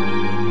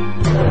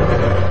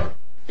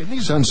 In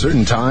these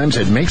uncertain times,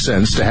 it makes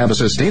sense to have a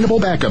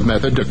sustainable backup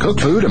method to cook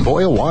food and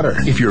boil water.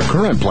 If your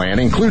current plan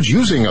includes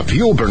using a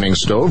fuel-burning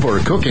stove or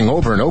cooking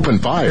over an open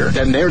fire,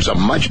 then there's a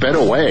much better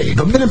way.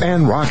 The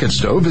Minuteman Rocket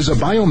Stove is a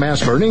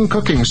biomass-burning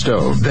cooking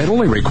stove that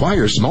only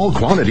requires small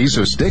quantities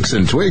of sticks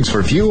and twigs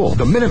for fuel.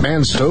 The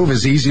Minuteman Stove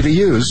is easy to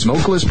use,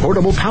 smokeless,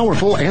 portable,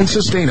 powerful, and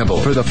sustainable.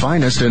 For the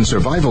finest in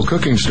survival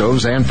cooking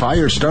stoves and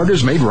fire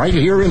starters made right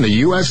here in the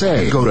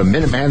USA, go to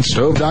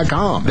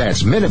MinutemanStove.com.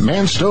 That's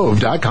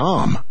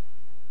MinutemanStove.com.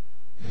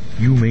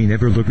 You may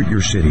never look at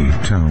your city,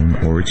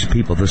 town, or its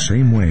people the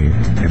same way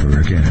ever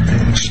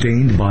again.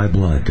 Stained by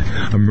Blood,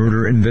 a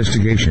murder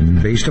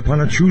investigation based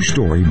upon a true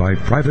story by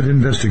private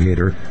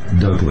investigator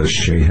Douglas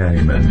J.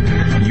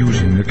 Hagmann.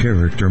 Using the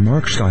character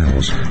Mark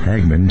Stiles,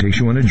 Hagmann takes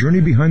you on a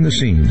journey behind the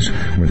scenes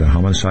where the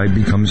homicide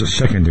becomes a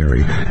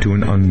secondary to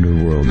an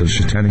underworld of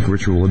satanic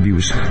ritual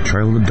abuse,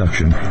 child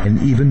abduction,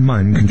 and even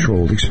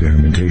mind-controlled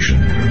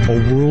experimentation.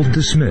 A world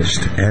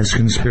dismissed as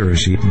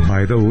conspiracy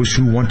by those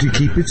who want to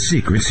keep its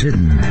secrets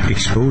hidden.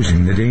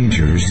 exposing the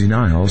dangers,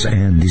 denials,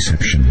 and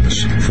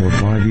deceptions. For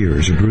 5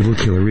 years, a brutal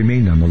killer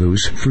remained on the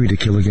loose, free to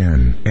kill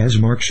again. As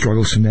Mark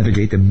struggles to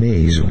navigate the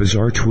maze of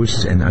bizarre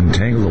twists and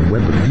untangle a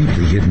web of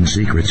deeply hidden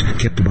secrets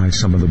kept by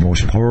some of the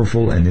most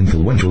powerful and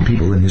influential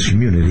people in his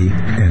community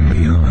and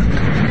beyond.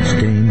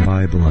 Stained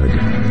by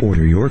Blood.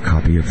 Order your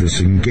copy of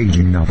this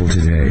engaging novel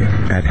today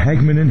at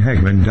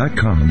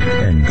HagmannandHagmann.com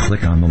and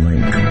click on the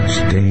link.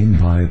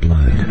 Stained by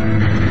Blood.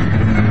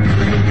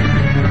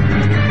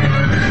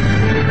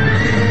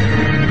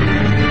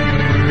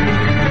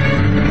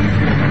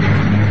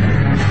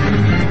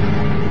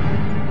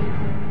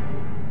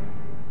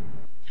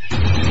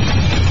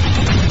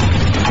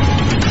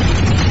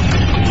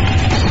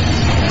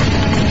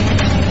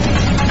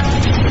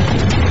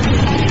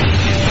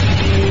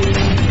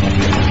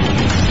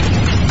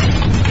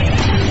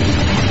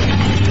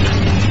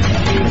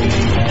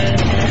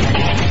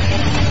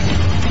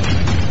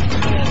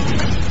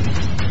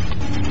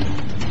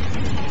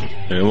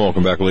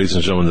 Welcome back, ladies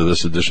and gentlemen, to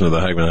this edition of the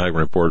Hagmann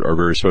Report. Our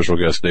very special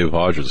guest, Dave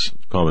Hodges,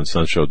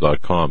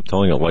 CommonSenseShow.com,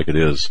 telling it like it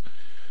is,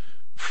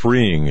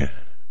 freeing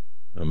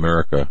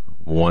America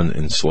one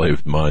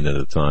enslaved mind at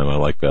a time. I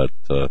like that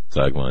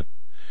tagline.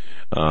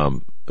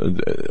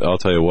 I'll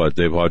tell you what,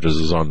 Dave Hodges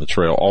is on the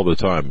trail all the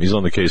time. He's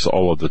on the case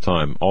all of the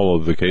time. All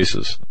of the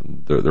cases,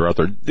 they're out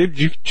there. Did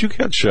you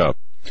catch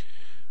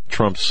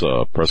Trump's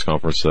press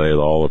conference today at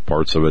all, or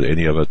parts of it,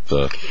 any of it?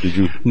 Did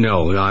you?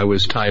 No, I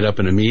was tied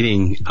up in a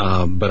meeting,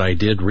 but I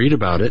did read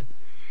about it.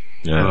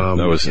 Yeah, I'm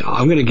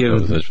going to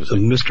give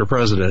Mr.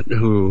 President,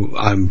 who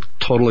I'm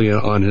totally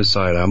on his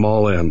side, I'm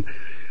all in,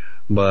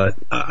 but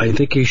I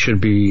think he should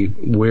be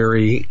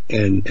wary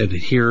and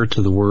adhere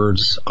to the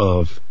words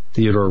of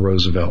Theodore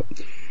Roosevelt.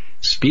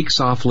 Speak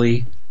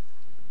softly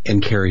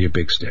and carry a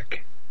big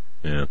stick.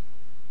 Yeah.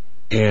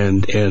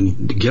 And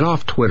get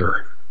off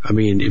Twitter. I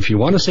mean, if you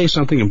want to say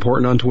something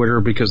important on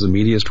Twitter because the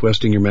media is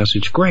twisting your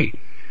message, great.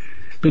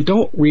 But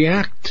don't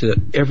react to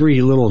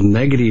every little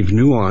negative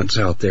nuance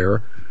out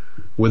there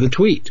with a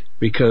tweet,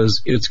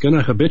 because it's going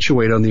to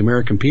habituate on the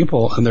American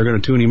people and they're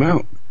going to tune him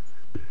out.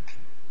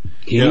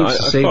 He needs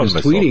to save his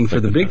tweeting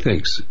for the big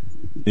things.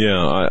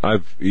 Yeah,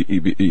 I've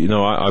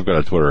got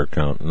a Twitter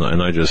account,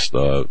 and I just,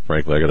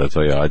 frankly, I got to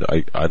tell you,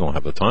 I don't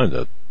have the time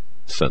to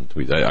send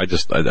tweets. I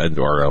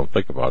don't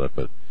think about it,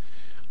 but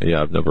yeah,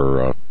 I've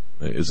never.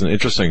 It's an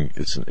interesting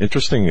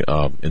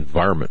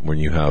environment when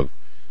you have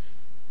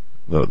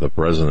the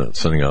president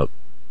sending out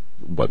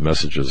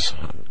messages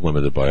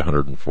limited by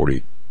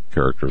 140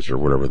 characters or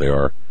whatever they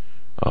are.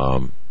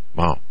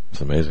 Wow, it's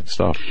amazing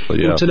stuff. But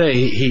yeah, well,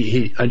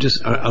 today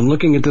I'm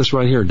looking at this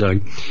right here,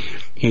 Doug.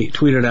 He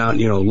tweeted out,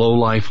 low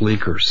life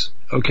leakers.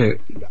 Okay,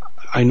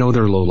 I know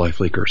they're low life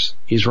leakers.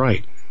 He's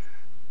right.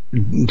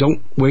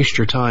 Don't waste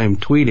your time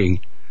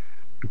tweeting.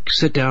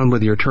 Sit down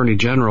with your attorney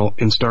general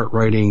and start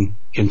writing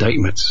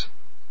indictments.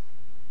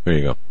 There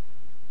you go.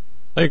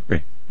 I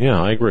agree.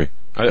 Yeah, I agree.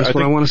 That's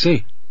what I want to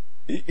see.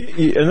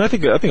 And I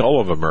think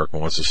all of America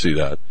wants to see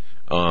that.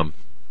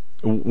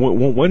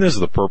 When is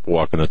the purple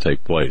walk going to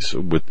take place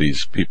with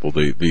these people,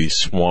 these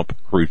swamp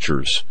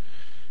creatures?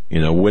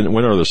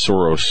 When are the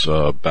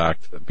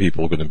Soros-backed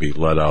people going to be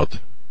let out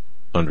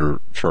under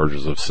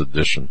charges of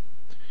sedition?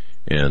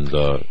 And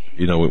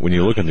when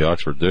you look in the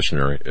Oxford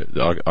Dictionary,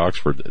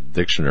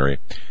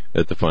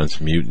 it defines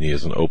mutiny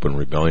as an open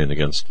rebellion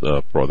against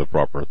the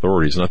proper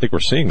authorities, and I think we're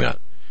seeing that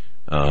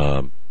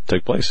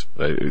take place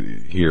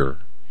here.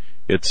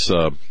 It's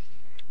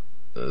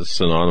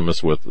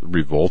synonymous with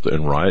revolt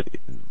and riot.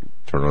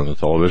 Turn on the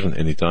television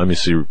anytime you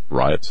see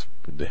riots.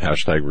 The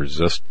hashtag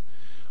resist.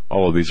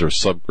 All of these are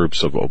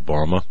subgroups of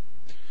Obama,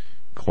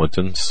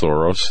 Clinton,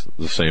 Soros,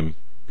 the same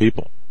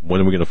people.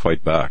 When are we going to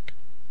fight back?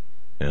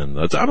 And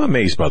I'm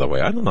amazed, by the way.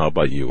 I don't know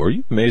about you. Are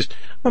you amazed?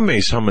 I'm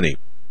amazed how many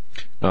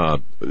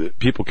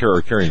people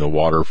are carrying the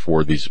water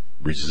for these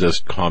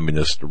resist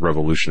communist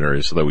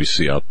revolutionaries that we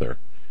see out there.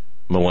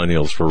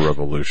 Millennials for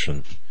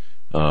revolution.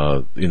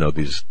 The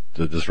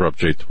Disrupt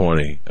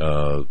J20,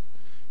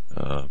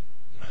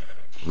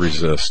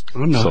 resist,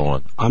 so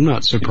on. I'm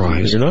not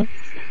surprised. You're not?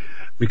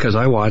 Because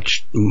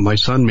my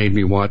son made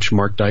me watch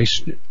Mark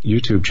Dice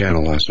YouTube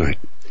channel last night.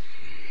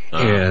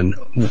 And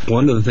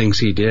one of the things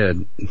he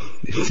did,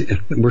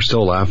 we're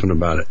still laughing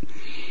about it.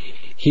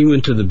 He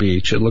went to the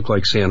beach. It looked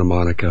like Santa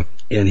Monica.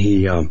 And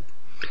he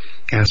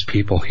asked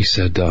people, he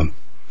said,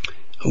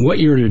 what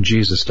year did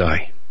Jesus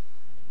die?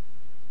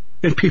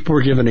 And people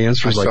were giving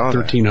answers like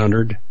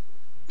 1300.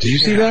 Did you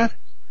see that?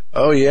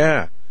 Oh,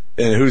 yeah.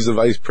 And who's the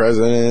vice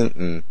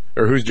president?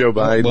 Or who's Joe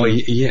Biden? Well,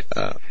 yeah.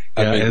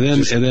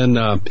 And then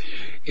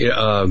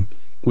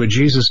would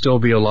Jesus still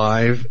be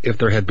alive if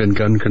there had been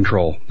gun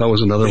control? That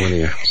was another one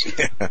he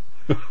asked.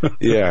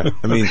 Yeah.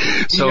 I mean,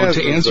 so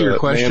to answer your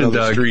question,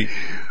 Doug,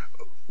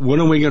 when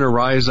are we going to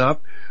rise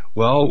up?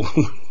 Well,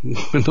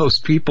 when those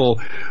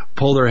people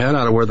pull their head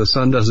out of where the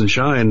sun doesn't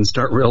shine and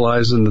start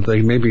realizing that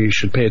they maybe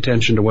should pay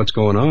attention to what's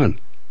going on.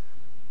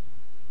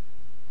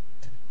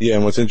 Yeah,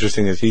 and what's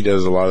interesting is he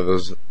does a lot of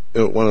those.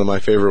 One of my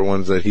favorite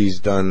ones that he's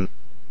done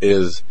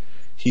is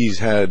he's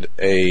had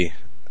a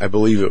I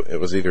believe it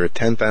was either a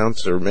 10th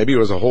ounce or maybe it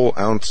was a whole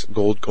ounce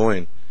gold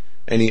coin.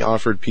 And he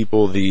offered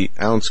people the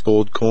ounce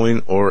gold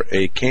coin or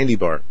a candy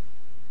bar.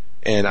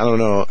 And I don't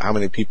know how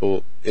many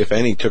people, if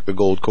any, took the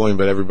gold coin,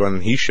 but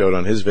everyone he showed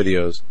on his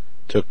videos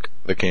took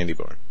the candy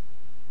bar.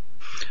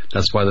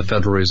 That's why the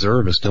Federal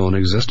Reserve is still in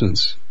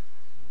existence.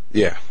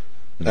 Yeah.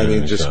 I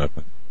mean, just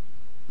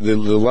the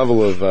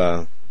level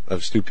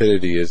of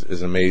stupidity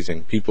is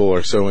amazing. People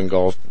are so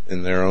engulfed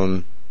in their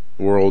own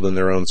world, in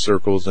their own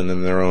circles, and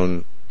in their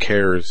own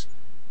cares.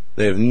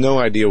 They have no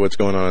idea what's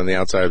going on in the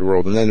outside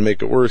world. And then to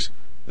make it worse,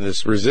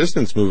 this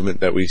resistance movement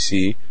that we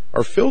see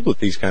are filled with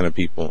these kind of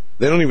people.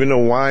 They don't even know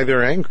why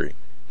they're angry.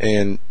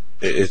 And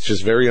it's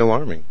just very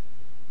alarming.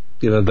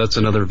 That's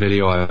another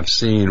video I've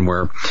seen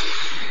where,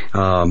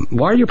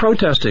 why are you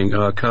protesting?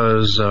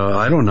 'Cause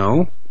I don't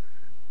know.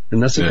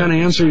 And that's the kind of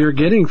answer you're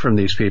getting from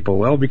these people.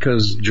 Well,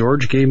 because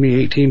George gave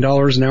me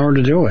 $18 an hour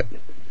to do it.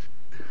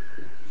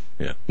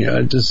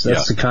 Yeah. That's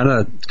the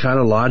kind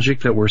of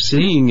logic that we're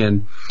seeing,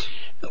 and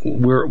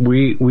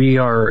we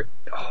are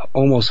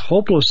almost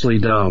hopelessly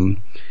dumb,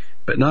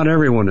 but not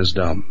everyone is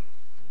dumb.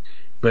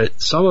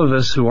 But some of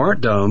us who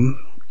aren't dumb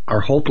are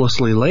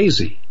hopelessly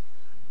lazy.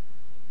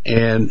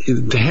 And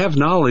to have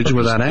knowledge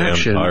without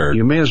action,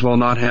 you may as well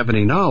not have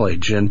any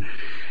knowledge. And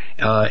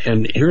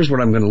here's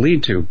what I'm going to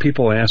lead to.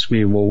 People ask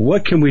me, well,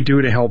 what can we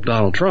do to help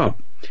Donald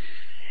Trump?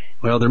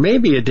 Well, there may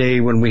be a day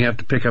when we have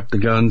to pick up the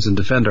guns and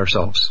defend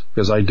ourselves,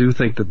 because I do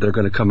think that they're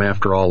going to come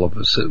after all of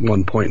us at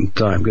one point in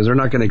time, because they're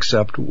not going to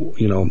accept,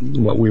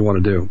 what we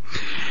want to do.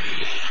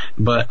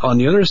 But on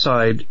the other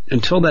side,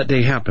 until that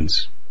day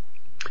happens,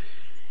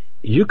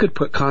 you could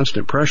put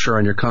constant pressure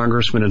on your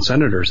congressmen and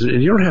senators,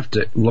 and you don't have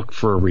to look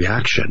for a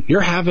reaction.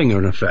 You're having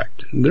an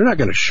effect. They're not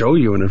going to show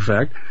you an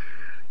effect.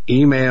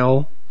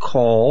 Email,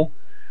 call,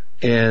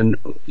 and,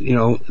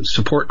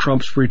 support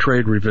Trump's free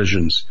trade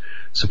revisions,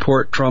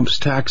 support Trump's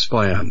tax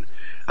plan,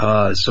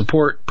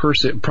 support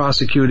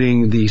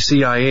prosecuting the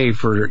CIA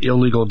for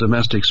illegal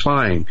domestic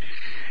spying.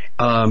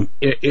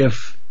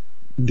 If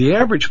the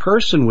average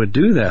person would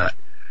do that,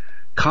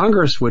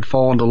 Congress would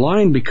fall into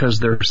line, because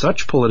they're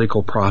such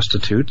political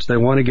prostitutes. They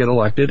want to get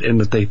elected, and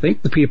if they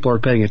think the people are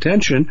paying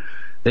attention,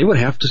 they would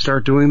have to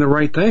start doing the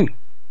right thing.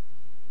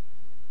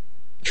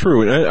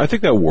 True, and I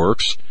think that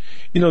works.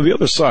 The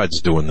other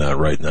side's doing that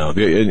right now,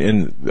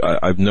 and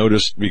I've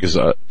noticed, because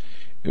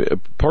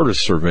part of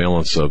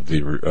surveillance of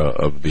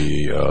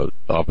the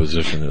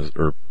opposition is,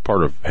 or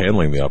part of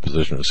handling the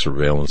opposition is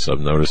surveillance.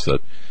 I've noticed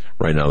that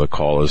right now the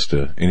call is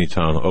to any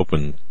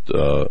open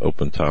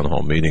town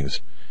hall meetings.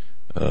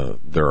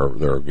 There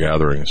are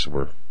gatherings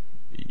where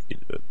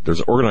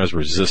there's organized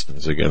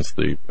resistance against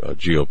the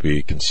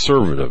GOP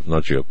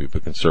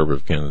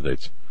conservative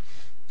candidates,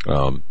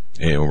 and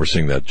we're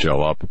seeing that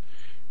gel up,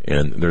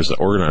 and there's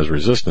organized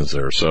resistance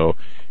there. So,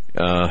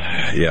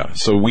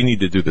 so we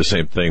need to do the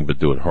same thing, but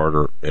do it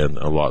harder and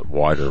a lot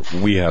wider.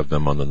 We have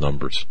them on the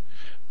numbers,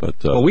 but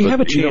we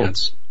have a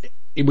chance.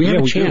 We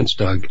have a chance,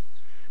 Doug.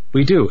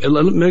 We do.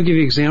 Let me give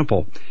you an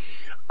example.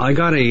 I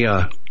got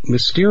a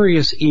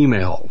mysterious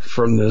email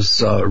from this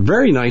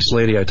very nice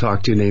lady I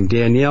talked to named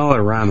Danielle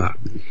Arama.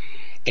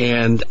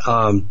 And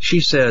she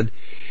said,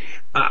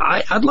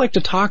 I'd like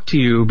to talk to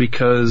you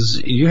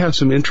because you have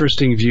some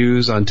interesting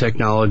views on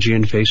technology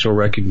and facial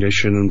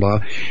recognition and blah.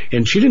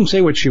 And she didn't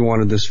say what she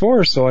wanted this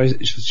for, so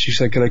she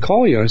said, can I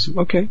call you? I said,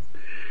 okay,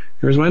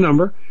 here's my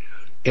number.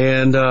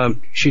 And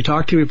she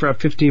talked to me for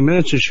about 15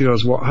 minutes, and she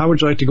goes, well, how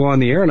would you like to go on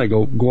the air? And I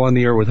go on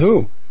the air with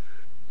who?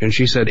 And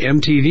she said,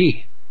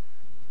 MTV.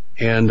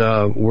 And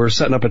we're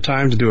setting up a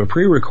time to do a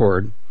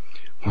pre-record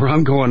where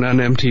I'm going on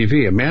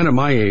MTV. A man of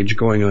my age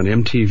going on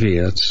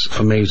MTV. That's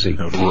amazing.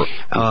 But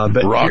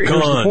here's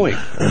the point.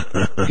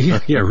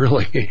 Yeah,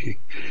 really.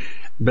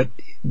 But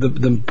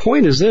the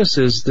point is this,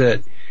 is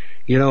that,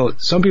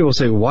 some people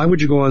say, why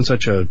would you go on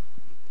such a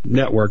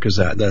network as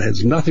that? That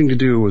has nothing to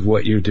do with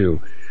what you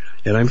do.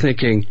 And I'm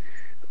thinking,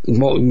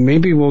 well,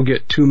 maybe we'll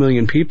get 2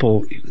 million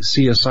people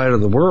see a side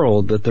of the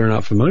world that they're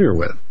not familiar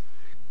with.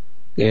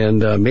 And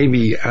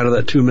maybe out of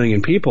that 2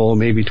 million people,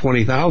 maybe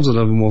 20,000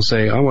 of them will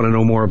say, I want to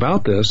know more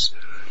about this.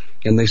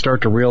 And they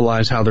start to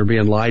realize how they're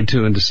being lied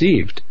to and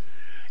deceived.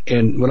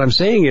 And what I'm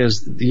saying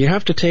is, you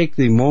have to take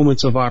the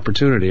moments of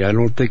opportunity. I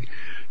don't think,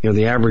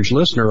 the average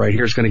listener right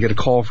here is going to get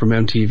a call from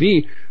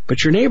MTV,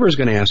 but your neighbor is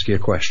going to ask you a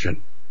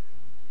question.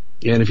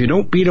 And if you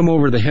don't beat them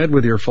over the head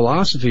with your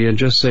philosophy and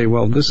just say,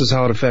 well, this is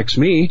how it affects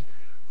me,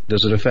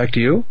 does it affect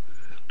you?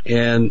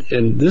 And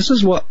this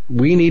is what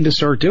we need to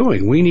start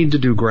doing. We need to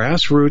do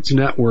grassroots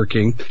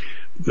networking,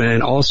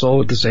 and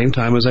also at the same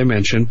time, as I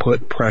mentioned,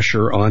 put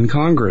pressure on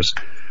Congress.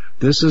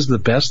 This is the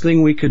best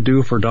thing we could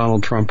do for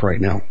Donald Trump right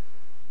now.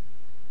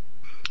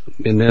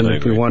 And then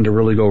if we wanted to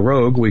really go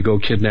rogue, we go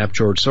kidnap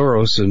George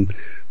Soros and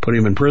put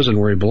him in prison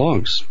where he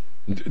belongs.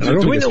 I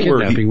don't think it's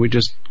kidnapping. We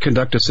just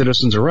conduct a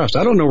citizen's arrest.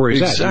 I don't know where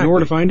he's at. You know where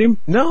to find him?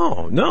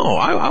 No.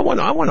 I want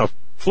to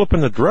flip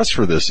an address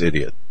for this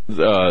idiot.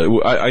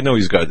 I know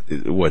he's got the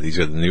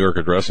New York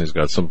address, and he's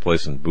got some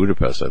place in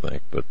Budapest, I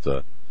think.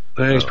 But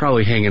he's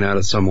probably hanging out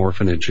at some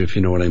orphanage, if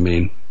you know what I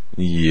mean.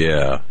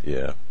 Yeah.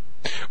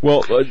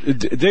 Well,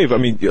 Dave, I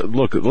mean,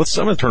 look, I'm going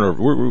to turn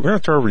over. We're going to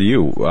turn over to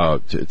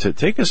you to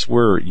take us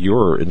where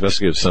your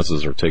investigative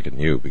senses are taking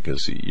you,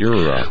 because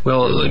you're.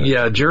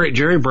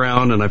 Jerry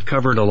Brown, and I've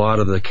covered a lot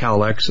of the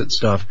Cal Exit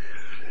stuff,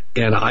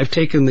 and I've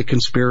taken the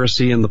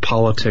conspiracy and the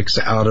politics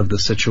out of the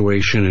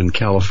situation in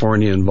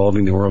California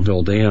involving the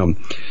Oroville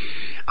Dam.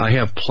 I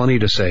have plenty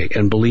to say,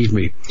 and believe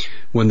me,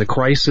 when the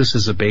crisis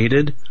is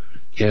abated,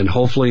 and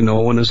hopefully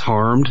no one is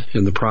harmed,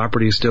 and the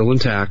property is still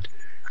intact,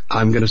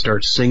 I'm going to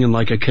start singing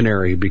like a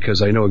canary,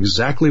 because I know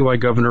exactly why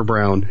Governor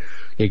Brown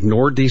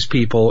ignored these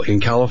people in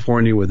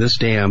California with this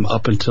dam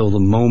up until the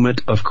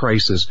moment of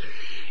crisis.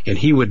 And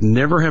he would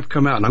never have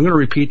come out. And I'm going to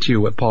repeat to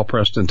you what Paul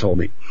Preston told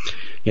me.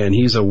 And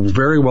he's a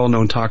very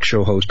well-known talk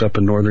show host up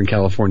in Northern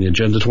California,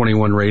 Agenda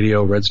 21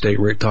 Radio, Red State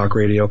Talk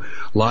Radio,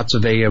 lots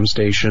of AM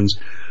stations.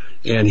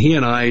 And he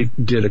and I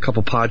did a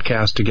couple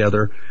podcasts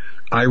together.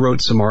 I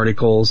wrote some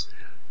articles,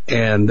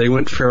 and they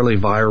went fairly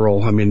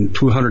viral. I mean,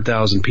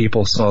 200,000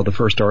 people saw the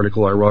first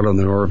article I wrote on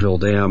the Oroville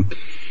Dam.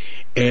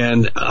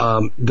 And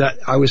that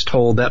I was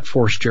told that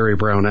forced Jerry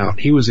Brown out.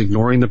 He was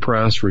ignoring the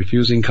press,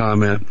 refusing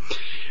comment.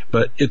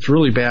 But it's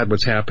really bad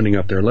what's happening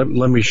up there. Let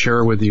me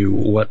share with you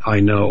what I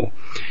know.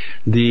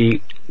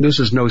 This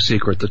is no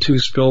secret. The two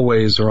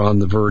spillways are on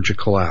the verge of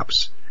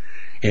collapse.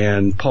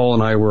 And Paul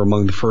and I were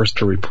among the first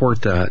to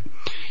report that.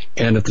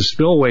 And if the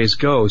spillways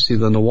go,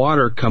 then the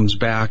water comes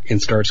back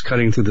and starts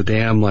cutting through the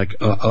dam like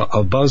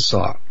a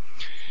buzzsaw.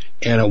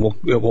 And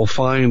it will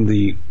find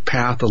the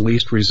path of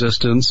least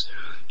resistance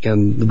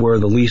and where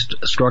the least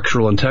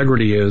structural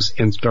integrity is,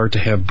 and start to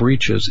have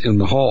breaches in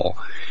the hull.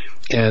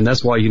 And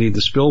that's why you need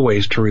the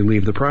spillways to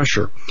relieve the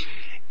pressure.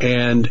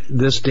 And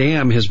this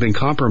dam has been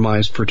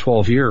compromised for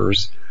 12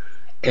 years.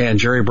 And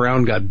Jerry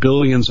Brown got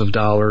billions of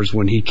dollars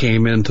when he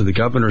came into the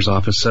governor's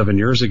office 7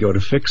 years ago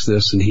to fix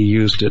this, and he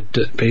used it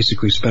to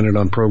basically spend it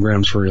on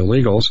programs for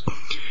illegals.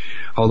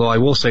 Although I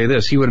will say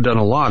this, he would have done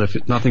a lot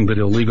if nothing but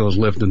illegals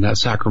lived in that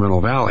Sacramento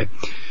Valley.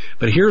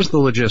 But here's the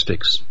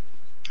logistics.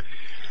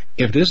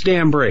 If this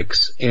dam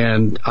breaks,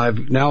 and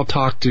I've now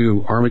talked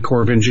to Army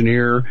Corps of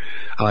Engineer,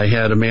 I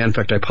had a man, in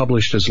fact, I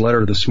published his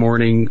letter this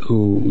morning,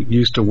 who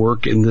used to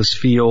work in this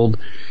field,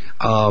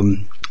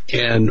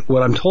 and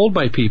what I'm told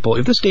by people,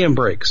 if this dam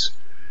breaks,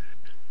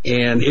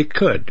 and it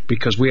could,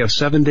 because we have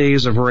 7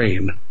 days of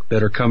rain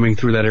that are coming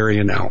through that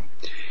area now,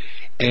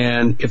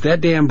 and if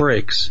that dam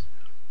breaks,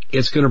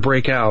 it's going to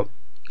break out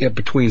at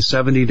between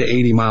 70 to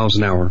 80 miles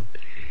an hour.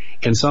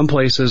 In some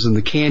places in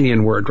the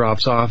canyon where it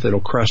drops off, it'll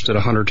crest at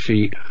 100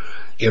 feet.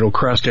 It'll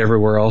crest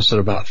everywhere else at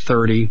about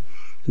 30.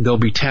 There'll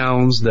be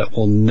towns that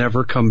will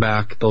never come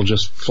back. They'll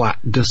just flat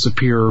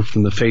disappear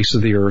from the face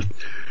of the earth.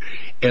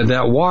 And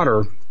that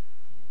water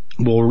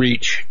will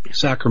reach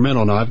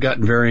Sacramento. Now, I've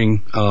gotten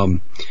varying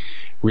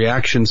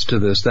reactions to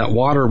this. That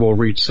water will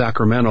reach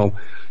Sacramento,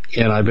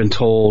 and I've been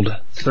told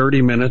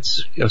 30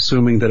 minutes,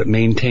 assuming that it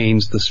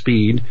maintains the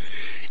speed,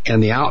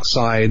 and the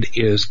outside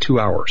is 2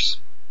 hours.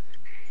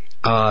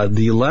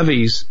 The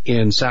levees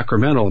in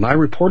Sacramento, and I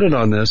reported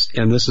on this,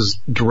 and this is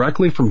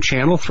directly from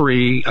Channel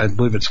 3, I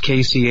believe it's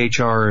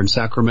KCHR in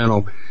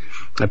Sacramento.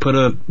 I put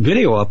a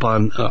video up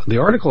on the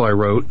article I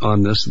wrote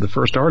on this, the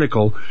first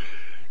article,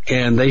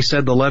 and they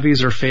said the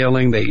levees are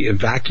failing. They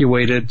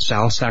evacuated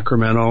South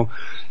Sacramento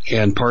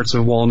and parts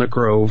of Walnut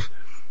Grove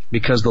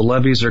because the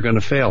levees are going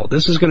to fail.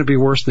 This is going to be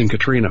worse than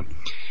Katrina,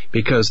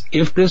 because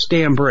if this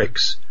dam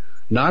breaks,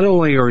 not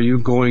only are you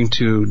going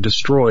to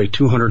destroy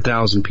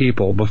 200,000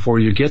 people before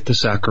you get to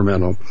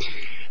Sacramento,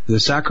 the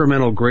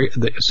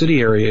the city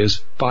area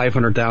is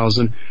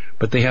 500,000,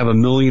 but they have 1.5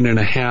 million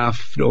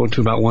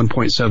to about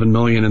 1.7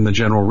 million in the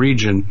general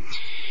region.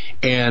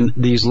 And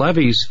these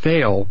levees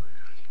fail.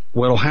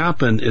 What'll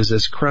happen is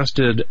this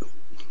crested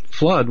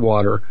flood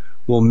water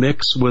will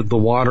mix with the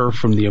water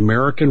from the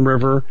American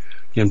River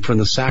and from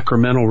the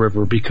Sacramento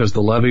River because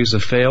the levees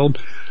have failed.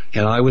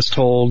 And I was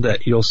told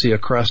that you'll see a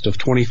crest of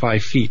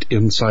 25 feet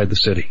inside the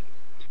city.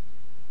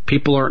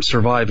 People aren't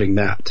surviving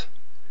that.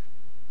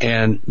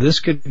 And this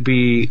could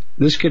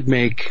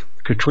make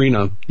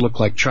Katrina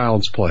look like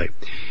child's play.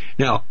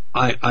 Now,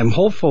 I'm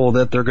hopeful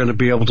that they're going to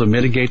be able to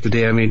mitigate the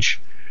damage,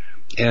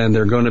 and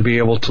they're going to be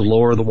able to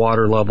lower the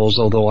water levels,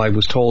 although I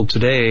was told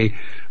today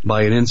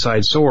by an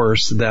inside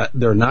source that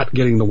they're not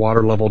getting the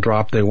water level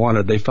drop they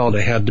wanted. They felt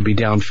it had to be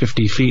down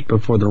 50 feet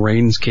before the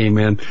rains came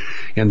in,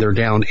 and they're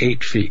down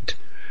 8 feet.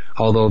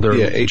 Although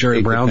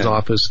Jerry Brown's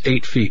office,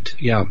 8 feet,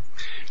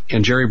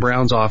 and Jerry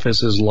Brown's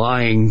office is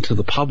lying to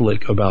the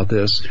public about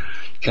this,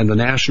 and the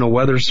National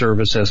Weather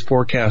Service has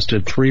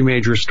forecasted 3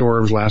 major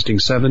storms lasting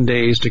 7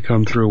 days to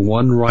come through,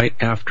 one right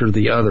after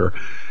the other.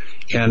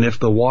 And if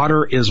the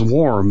water is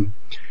warm,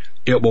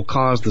 it will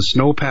cause the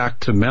snowpack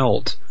to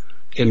melt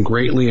and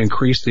greatly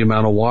increase the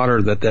amount of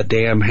water that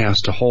dam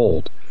has to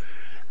hold.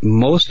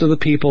 Most of the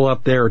people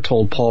up there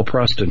told Paul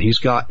Preston, he's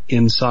got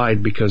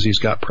inside because he's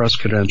got press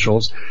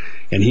credentials,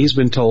 and he's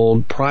been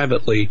told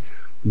privately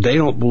they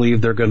don't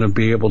believe they're going to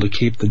be able to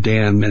keep the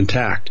dam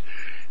intact.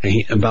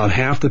 And about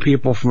half the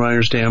people, from what I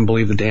understand,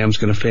 believe the dam's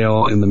going to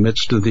fail in the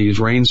midst of these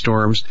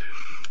rainstorms.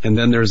 And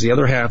then there's the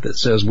other half that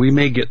says we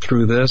may get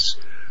through this,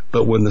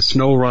 but when the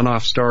snow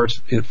runoff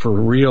starts for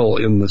real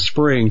in the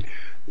spring,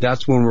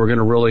 that's when we're going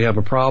to really have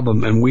a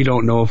problem, and we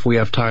don't know if we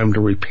have time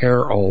to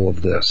repair all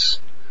of this.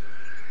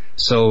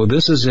 So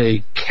this is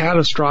a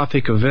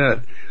catastrophic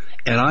event,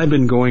 and I've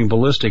been going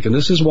ballistic, and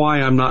this is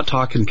why I'm not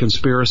talking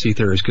conspiracy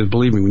theories, because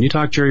believe me, when you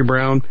talk Jerry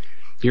Brown,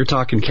 you're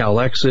talking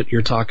Cal-Exit,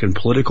 you're talking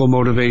political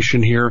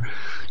motivation here,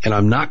 and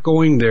I'm not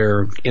going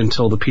there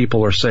until the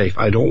people are safe.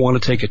 I don't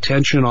want to take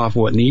attention off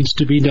what needs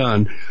to be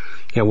done,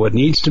 and what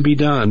needs to be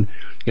done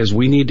is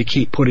we need to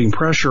keep putting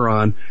pressure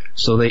on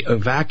so they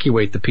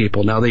evacuate the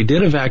people. Now, they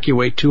did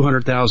evacuate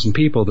 200,000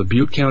 people. The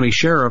Butte County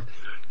Sheriff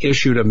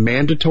issued a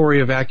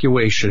mandatory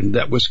evacuation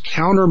that was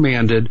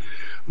countermanded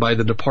by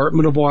the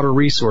Department of Water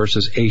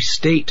Resources, a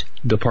state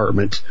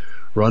department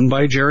run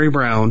by Jerry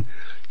Brown,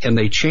 and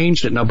they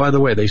changed it. Now, by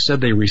the way, they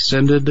said they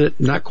rescinded it.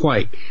 Not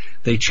quite.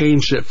 They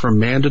changed it from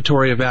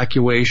mandatory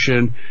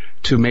evacuation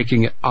to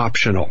making it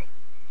optional.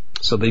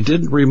 So they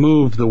didn't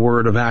remove the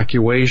word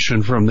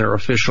evacuation from their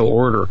official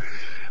order,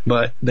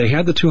 but they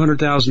had the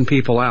 200,000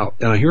 people out.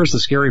 Now, here's the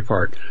scary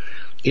part.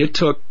 It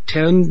took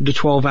 10 to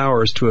 12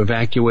 hours to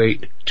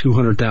evacuate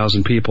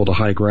 200,000 people to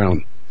high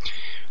ground.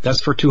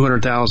 That's for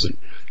 200,000.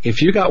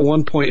 If you got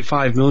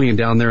 1.5 million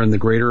down there in the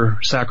greater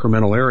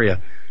Sacramento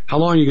area, how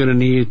long are you going to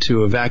need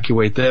to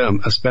evacuate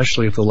them,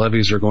 especially if the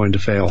levees are going to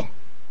fail?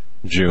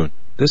 June.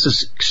 This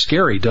is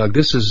scary, Doug.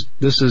 This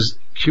is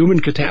human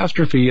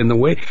catastrophe in the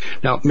way.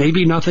 Now,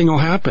 maybe nothing will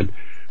happen,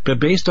 but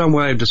based on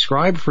what I've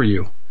described for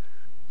you,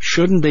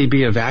 shouldn't they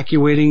be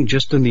evacuating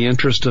just in the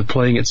interest of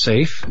playing it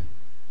safe?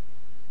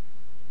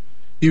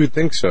 You would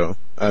think so.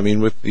 I mean,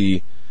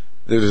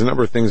 there's a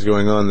number of things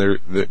going on there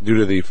due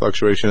to the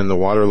fluctuation in the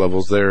water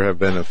levels. There have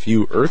been a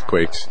few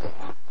earthquakes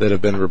that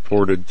have been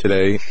reported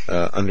today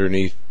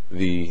underneath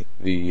the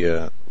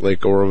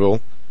Lake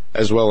Oroville,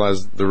 as well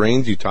as the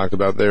rains you talked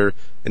about there.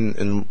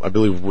 And I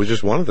believe was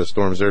just one of the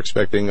storms. They're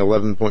expecting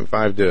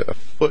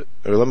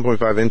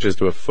 11.5 inches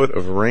to a foot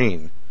of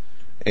rain,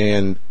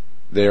 and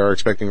they are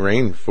expecting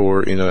rain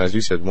for, as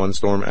you said, one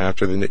storm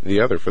after the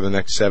other for the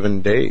next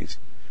 7 days,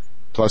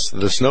 plus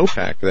the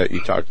snowpack that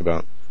you talked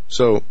about.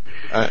 So,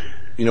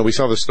 we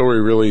saw the story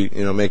really,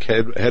 make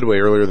headway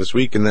earlier this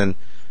week, and then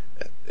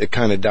it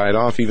kind of died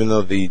off, even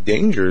though the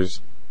dangers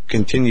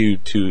continue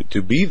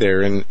to be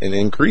there and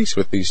increase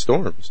with these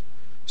storms.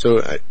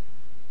 So,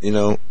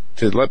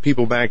 to let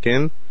people back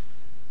in,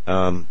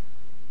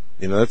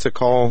 that's a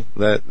call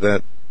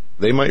that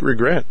they might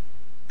regret.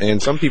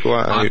 And some people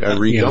I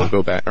read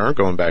aren't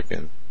going back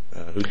in.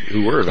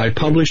 Who were evacuated. I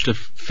published a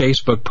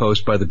Facebook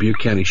post by the Butte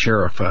County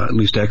Sheriff, at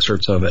least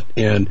excerpts of it,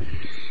 and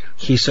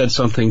he said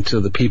something to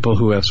the people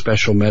who have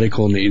special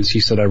medical needs. He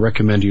said, I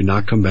recommend you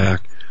not come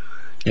back.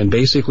 And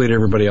basically to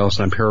everybody else,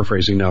 and I'm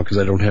paraphrasing now because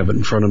I don't have it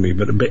in front of me,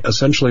 but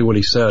essentially what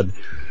he said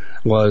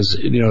was,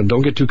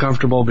 don't get too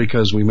comfortable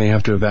because we may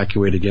have to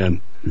evacuate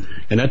again.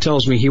 And that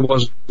tells me he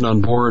wasn't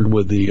on board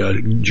with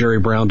the Jerry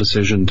Brown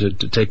decision to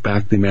take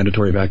back the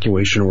mandatory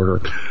evacuation order.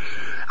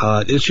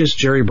 It's just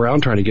Jerry Brown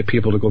trying to get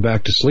people to go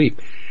back to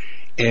sleep.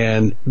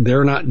 And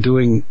they're not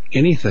doing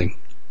anything.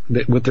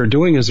 What they're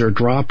doing is they're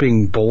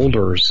dropping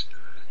boulders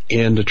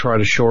in to try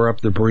to shore up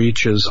the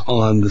breaches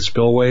on the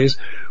spillways.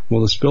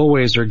 Well, the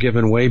spillways are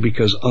given way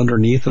because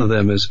underneath of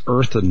them is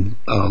earth and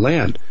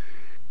land.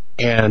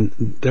 And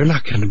they're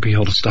not going to be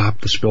able to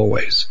stop the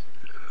spillways.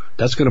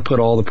 That's going to put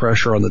all the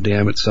pressure on the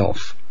dam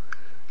itself.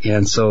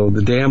 And so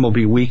the dam will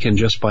be weakened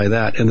just by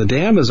that. And the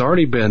dam has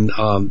already been,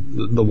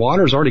 the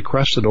water's already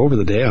crested over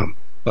the dam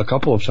a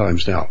couple of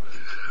times now.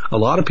 A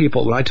lot of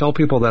people, when I tell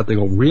people that, they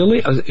go,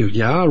 really?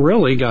 Yeah,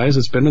 really, guys,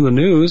 it's been in the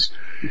news.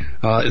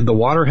 The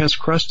water has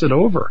crested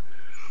over.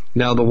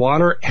 Now, the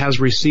water has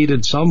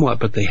receded somewhat,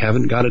 but they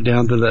haven't got it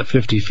down to that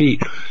 50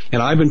 feet.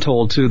 And I've been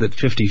told, too, that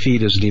 50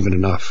 feet isn't even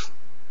enough.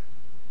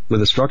 With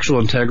the structural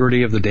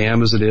integrity of the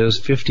dam as it is,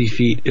 50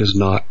 feet is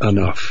not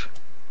enough.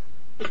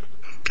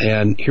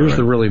 And here's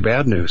the really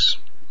bad news.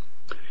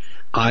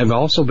 I've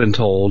also been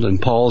told,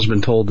 and Paul's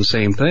been told the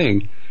same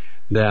thing,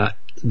 that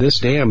this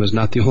dam is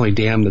not the only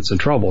dam that's in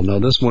trouble. Now,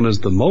 this one is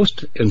the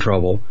most in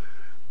trouble,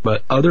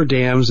 but other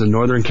dams in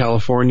Northern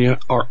California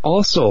are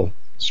also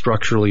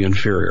structurally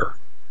inferior.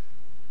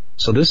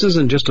 So this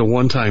isn't just a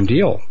one-time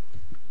deal.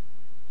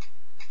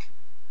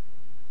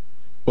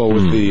 Well,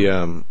 with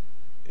the,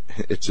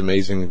 it's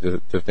amazing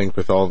to think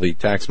with all the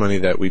tax money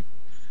that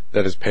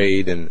is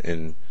paid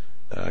and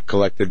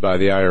collected by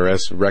the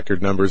IRS,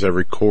 record numbers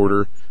every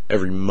quarter,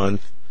 every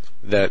month,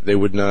 that they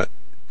would not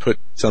put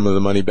some of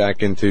the money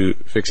back into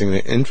fixing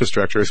the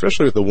infrastructure,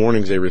 especially with the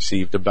warnings they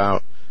received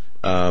about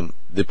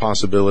the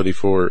possibility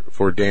for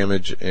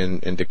damage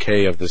and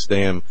decay of this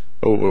dam.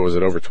 What was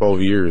it, over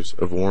 12 years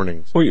of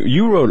warnings? Well,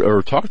 you wrote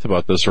or talked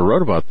about this or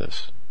wrote about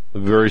this, the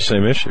very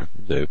same issue,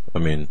 Dave. I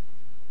mean,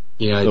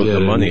 yeah, I did. The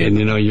money and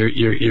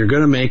you're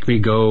going to make me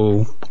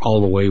go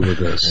all the way with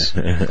this,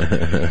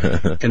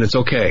 and it's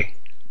okay.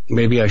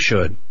 Maybe I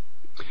should.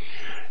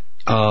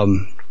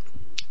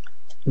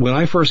 when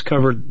I first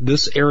covered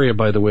this area,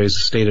 by the way, is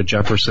the state of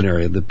Jefferson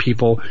area. The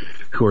people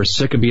who are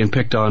sick of being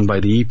picked on by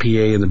the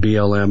EPA and the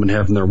BLM and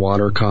having their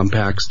water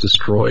compacts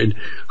destroyed.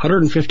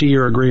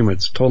 150-year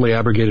agreements, totally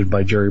abrogated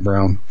by Jerry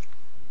Brown.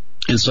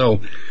 And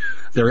so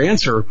their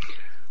answer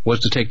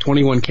was to take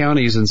 21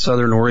 counties in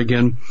southern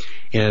Oregon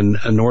and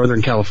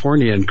northern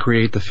California and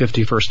create the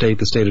 51st state,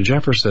 the state of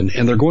Jefferson.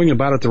 And they're going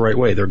about it the right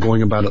way. They're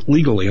going about it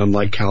legally,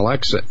 unlike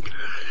CalExit.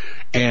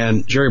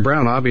 And Jerry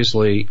Brown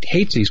obviously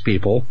hates these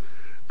people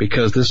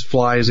because this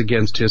flies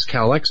against his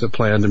CalExit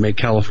plan to make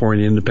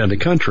California an independent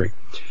country.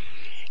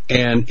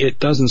 And it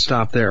doesn't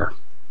stop there.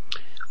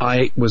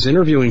 I was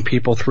interviewing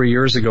people 3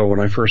 years ago when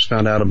I first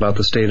found out about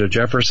the state of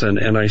Jefferson,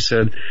 and I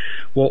said,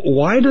 well,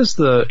 why does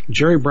the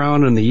Jerry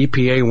Brown and the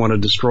EPA want to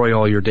destroy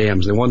all your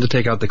dams? They wanted to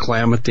take out the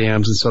Klamath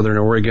dams in southern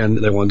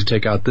Oregon. They wanted to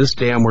take out this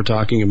dam we're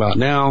talking about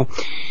now.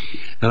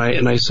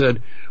 And I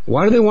said,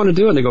 why do they want to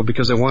do it? And they go,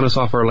 because they want us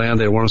off our land.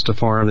 They want us to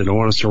farm. They don't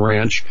want us to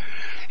ranch.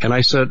 And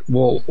I said,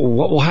 well,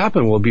 what will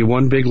happen? Will it be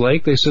one big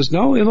lake? They says,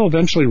 no, it'll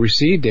eventually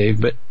recede,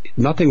 Dave, but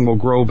nothing will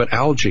grow but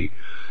algae.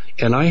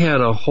 And I had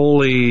a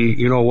holy,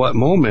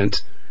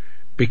 moment,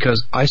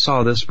 because I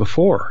saw this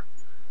before.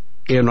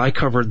 And I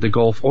covered the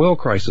Gulf oil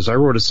crisis. I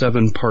wrote a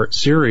 7-part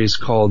series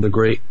called The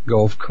Great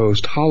Gulf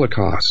Coast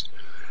Holocaust.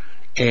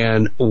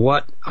 And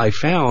what I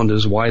found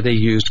is why they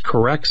used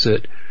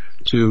Corexit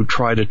to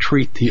try to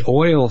treat the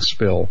oil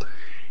spill.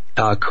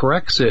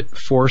 Corexit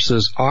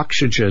forces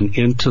oxygen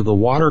into the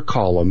water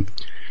column,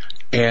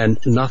 and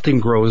nothing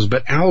grows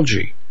but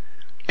algae.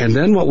 And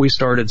then what we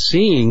started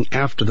seeing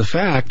after the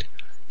fact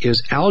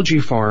is algae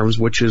farms,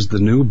 which is the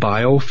new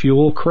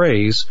biofuel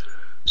craze,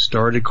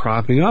 started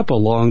cropping up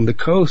along the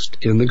coast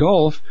in the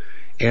Gulf,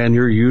 and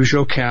your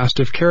usual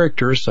cast of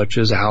characters such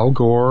as Al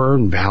Gore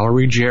and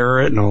Valerie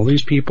Jarrett and all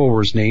these people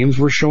whose names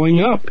were showing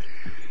up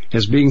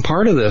as being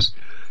part of this.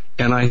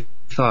 And I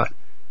thought,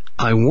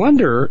 I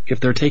wonder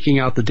if they're taking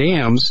out the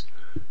dams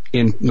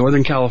in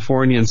Northern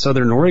California and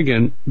Southern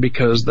Oregon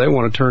because they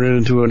want to turn it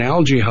into an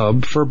algae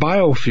hub for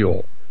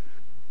biofuel.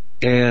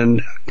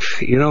 And,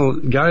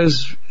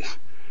 guys,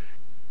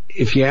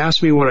 if you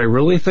ask me what I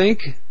really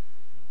think,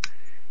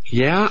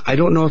 I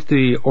don't know if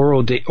the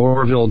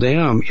Oroville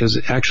Dam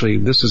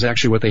this is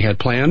actually what they had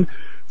planned,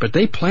 but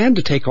they planned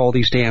to take all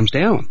these dams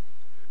down.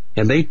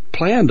 And they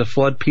planned to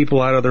flood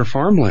people out of their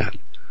farmland.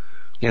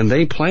 And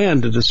they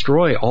planned to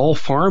destroy all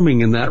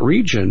farming in that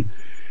region,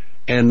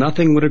 and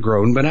nothing would have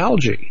grown but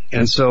algae.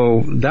 And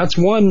so that's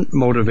one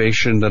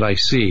motivation that I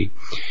see.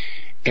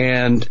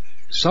 And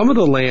some of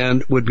the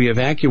land would be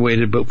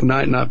evacuated but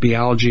not be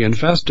algae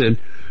infested.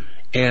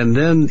 And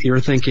then your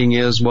thinking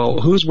is,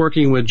 well, who's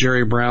working with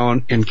Jerry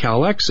Brown and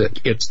CalExit?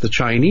 It's the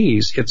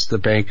Chinese. It's the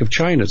Bank of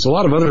China. It's a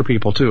lot of other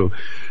people, too.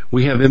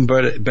 We have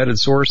embedded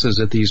sources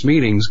at these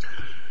meetings.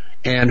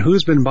 And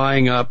who's been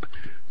buying up,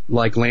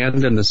 like,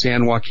 land in the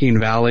San Joaquin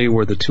Valley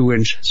where the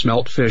 2-inch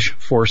smelt fish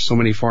forced so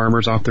many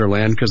farmers off their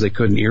land because they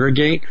couldn't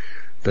irrigate?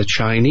 The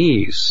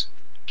Chinese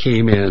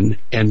came in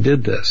and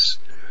did this.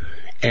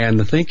 And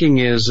the thinking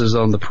is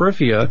on the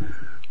periphery,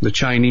 the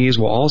Chinese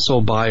will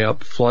also buy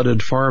up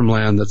flooded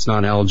farmland that's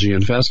not algae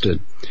infested.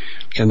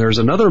 And there's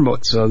another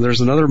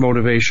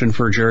motivation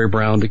for Jerry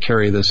Brown to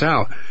carry this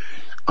out.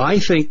 I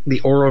think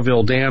the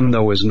Oroville Dam,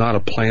 though, is not a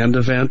planned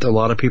event. A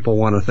lot of people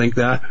want to think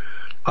that.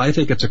 I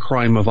think it's a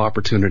crime of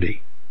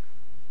opportunity.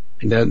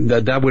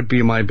 That would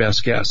be my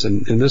best guess.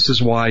 And this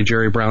is why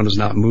Jerry Brown has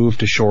not moved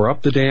to shore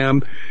up the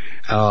dam.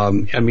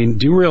 Do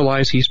you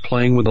realize he's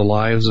playing with the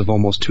lives of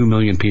almost 2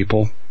 million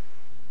people?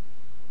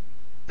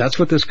 That's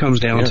what this comes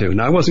down to.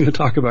 Now, I wasn't going to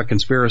talk about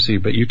conspiracy,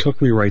 but you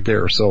took me right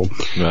there. So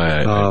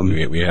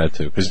we had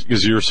to,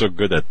 because you're so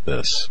good at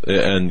this,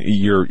 and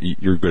you're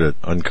good at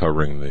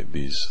uncovering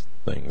these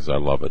things. I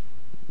love it.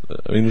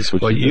 I mean, this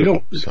is what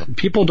you do.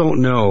 People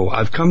don't know.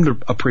 I've come to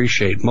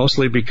appreciate,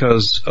 mostly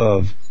because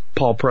of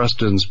Paul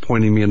Preston's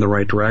pointing me in the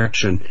right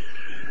direction,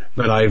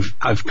 but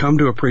I've come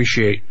to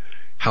appreciate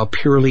how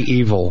purely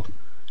evil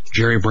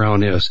Jerry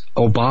Brown is.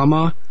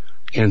 Obama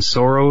and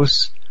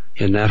Soros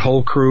and that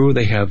whole crew,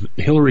 they have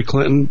Hillary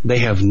Clinton, they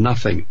have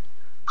nothing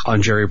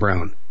on Jerry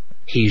Brown.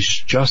 He's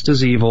just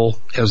as evil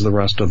as the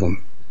rest of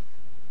them.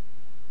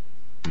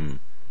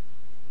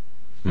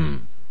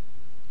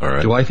 All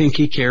right. Do I think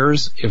he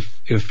cares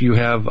if you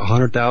have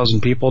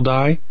 100,000 people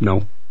die?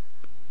 No.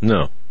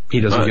 He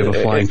doesn't give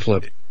a flying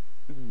flip.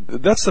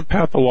 That's the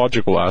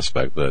pathological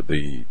aspect,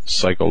 the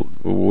psycho,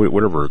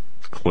 whatever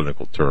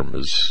clinical term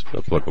is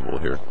applicable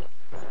here.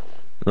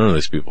 None of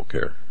these people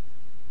care.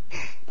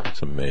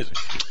 It's amazing.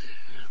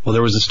 Well,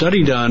 there was a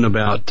study done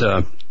about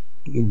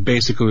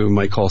basically what we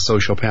might call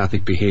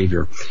sociopathic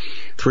behavior.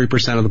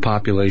 3% of the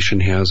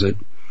population has it.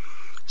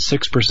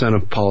 6%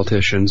 of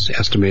politicians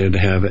estimated to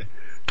have it.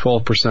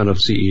 12% of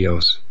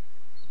CEOs.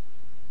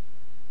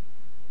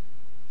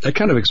 That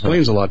kind of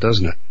explains a lot,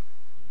 doesn't it?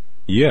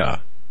 Yeah.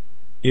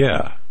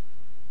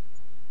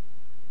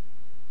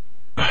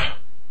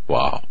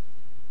 Wow.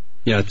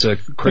 Yeah, it's a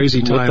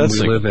crazy time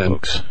we live in.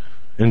 Folks.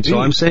 Indeed. So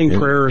I'm saying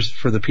prayers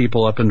for the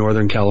people up in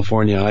Northern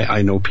California.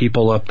 I know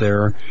people up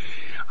there.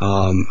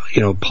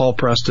 Paul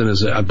Preston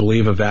is, I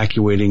believe,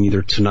 evacuating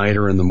either tonight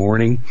or in the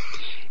morning,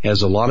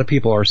 as a lot of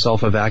people are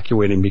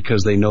self-evacuating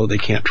because they know they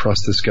can't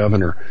trust this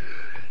governor.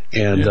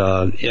 And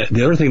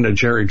the other thing that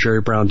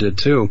Jerry Brown did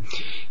too,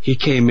 he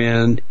came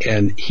in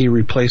and he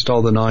replaced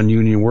all the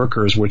non-union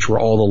workers, which were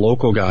all the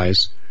local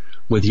guys,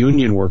 with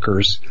union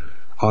workers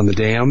on the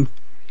dam.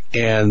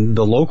 And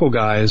the local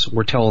guys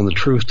were telling the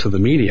truth to the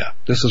media.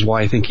 This is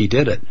why I think he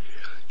did it.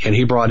 And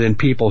he brought in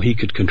people he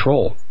could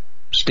control,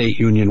 state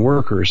union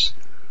workers,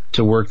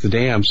 to work the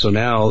dam. So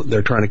now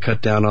they're trying to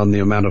cut down on the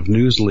amount of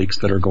news leaks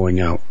that are going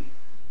out.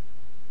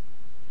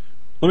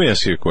 Let me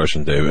ask you a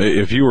question, Dave.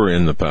 If you were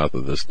in the path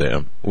of this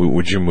dam,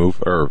 would you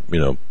move or,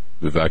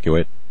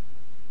 evacuate?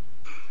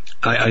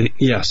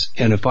 Yes.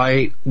 And if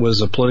I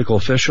was a political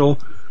official,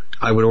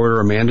 I would order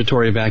a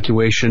mandatory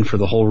evacuation for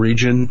the whole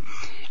region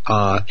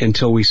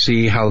until we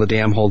see how the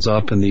dam holds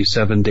up in these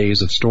 7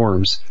 days of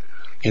storms.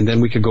 And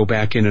then we could go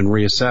back in and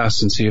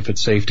reassess and see if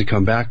it's safe to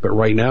come back. But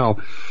right now,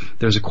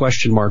 there's a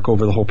question mark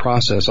over the whole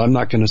process. I'm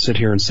not going to sit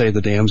here and say the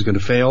dam's going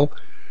to fail,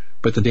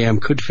 but the dam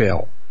could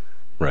fail.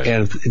 Right.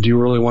 And do you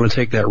really want to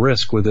take that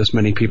risk with this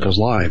many people's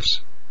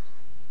lives?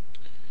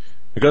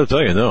 I got to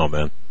tell you, no,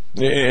 man.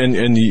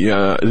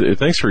 And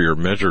thanks for your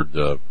measured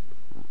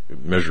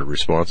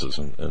responses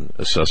and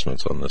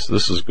assessments on this.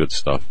 This is good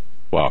stuff.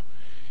 Wow,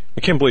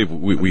 I can't believe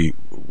we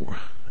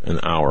an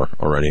hour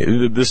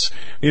already. This,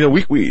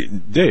 we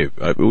Dave,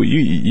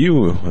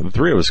 you, the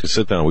three of us could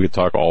sit down. We could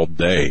talk all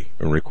day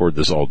and record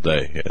this all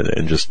day,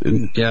 and just.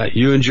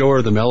 You and Joe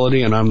are the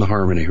melody, and I'm the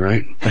harmony,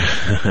 right?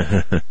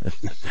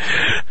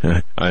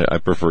 I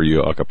prefer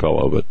you a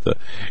cappella, but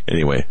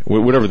anyway,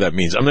 whatever that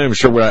means. I'm not even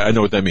sure I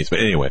know what that means, but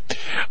anyway.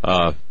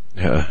 Well,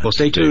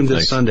 stay tuned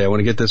this Sunday. I want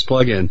to get this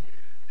plug in.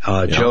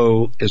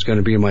 Joe is going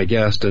to be my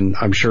guest, and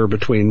I'm sure we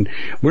don't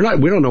know what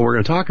we're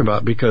going to talk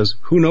about, because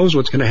who knows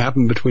what's going to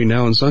happen between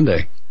now and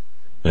Sunday.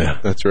 Yeah,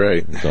 that's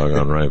right.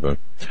 Doggone right, but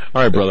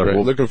all right, brother. Right.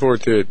 Well, looking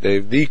forward to it,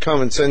 Dave. The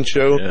Common Sense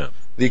Show,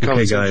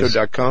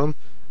 thecommonsenseshow.com.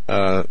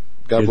 God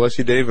bless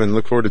you, Dave, and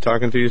look forward to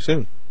talking to you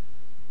soon.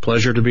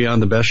 Pleasure to be on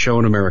the best show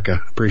in America.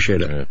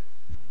 Appreciate it. Right.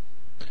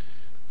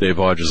 Dave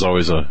Hodges is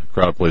always a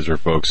crowd pleaser,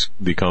 folks.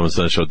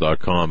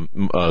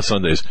 thecommonsenseshow.com,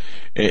 Sundays,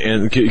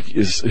 and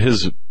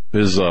his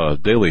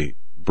daily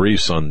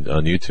briefs on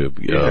YouTube.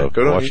 Go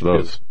to watch YouTube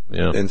those.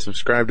 Yeah. And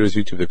subscribe to his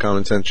YouTube, The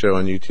Common Sense Show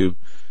on YouTube.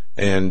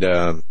 And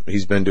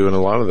he's been doing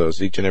a lot of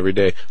those each and every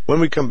day.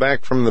 When we come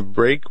back from the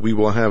break, we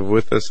will have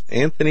with us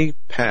Anthony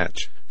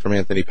Patch from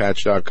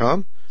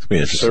AnthonyPatch.com. It's going to be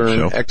an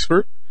interesting show.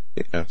 Expert.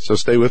 Yeah. So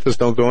stay with us.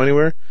 Don't go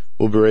anywhere.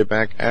 We'll be right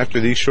back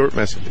after these short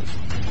messages.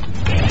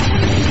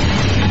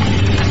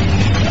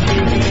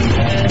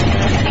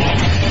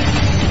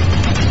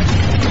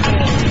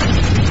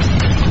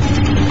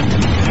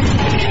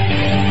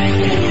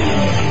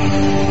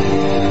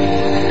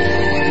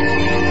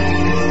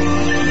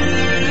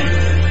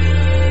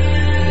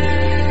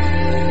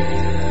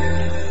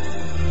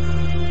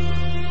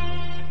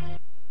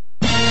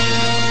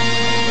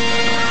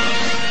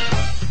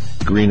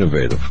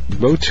 Greennovative.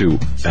 Go to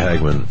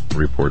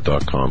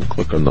HagmannReport.com.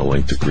 Click on the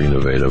link to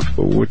Greennovative.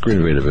 What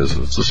Greennovative is,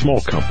 it's a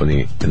small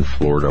company in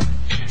Florida.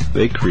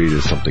 They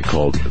created something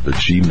called the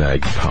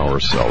GMAG Power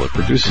Cell. It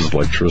produces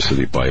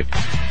electricity by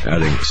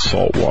adding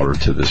salt water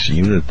to this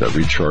unit that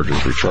recharges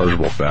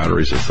rechargeable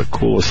batteries. It's the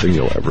coolest thing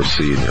you'll ever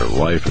see in your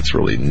life. It's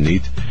really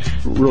neat.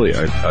 Really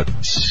a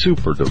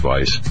super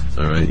device.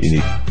 All right, you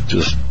need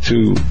just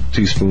 2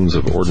 teaspoons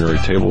of ordinary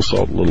table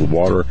salt, a little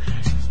water.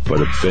 But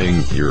a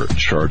bang, you're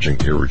charging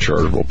your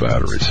rechargeable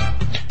batteries.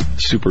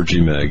 Super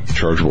GMAG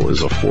chargeable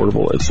is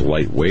affordable, it's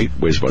lightweight,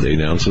 weighs about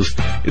 8 ounces,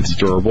 it's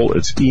durable,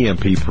 it's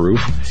EMP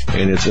proof,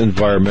 and it's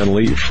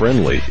environmentally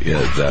friendly,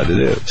 that it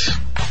is.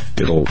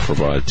 It'll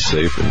provide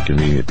safe and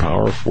convenient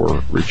power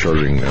for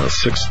recharging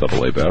 6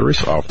 AA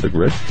batteries off the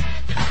grid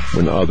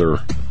when other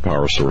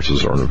power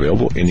sources aren't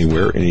available,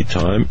 anywhere,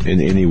 anytime,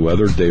 in any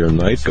weather, day or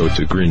night. Go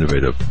to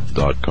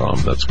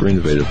greennovative.com. That's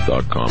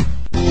greennovative.com.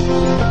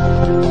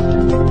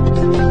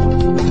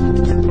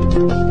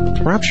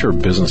 Perhaps you're a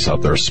business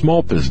out there, a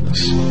small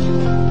business.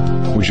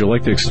 Would you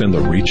like to extend the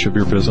reach of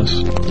your business?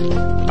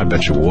 I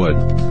bet you would.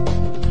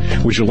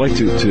 Would you like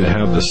to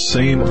have the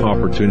same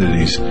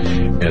opportunities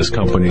as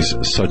companies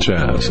such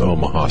as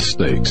Omaha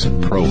Steaks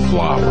and Pro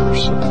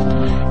Flowers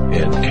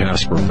and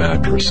Casper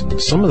Mattress,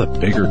 some of the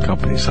bigger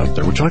companies out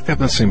there? Would you like to have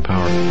that same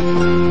power?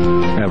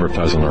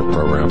 Advertise on our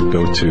program.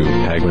 Go to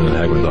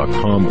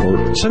Hagmann@Hagmann.com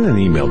or send an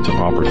email to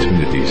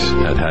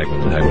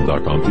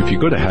opportunities@Hagmann@Hagmann.com. If you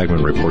go to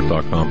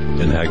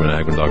Hagmann.Report.com and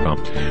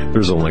Hagmann@Hagmann.com,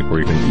 there's a link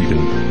where you can.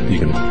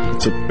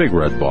 It's a big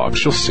red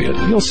box. You'll see it.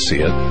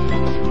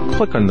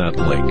 Click on that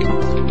link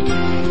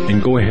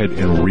and go ahead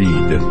and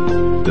read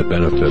the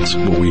benefits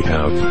that we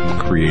have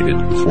created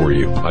for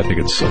you. I think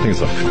it's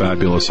a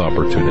fabulous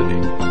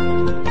opportunity.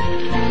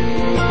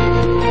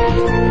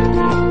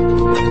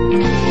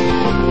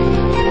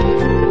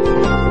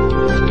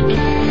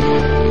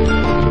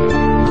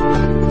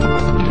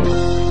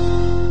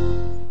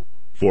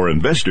 For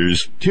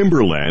investors,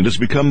 timberland has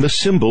become the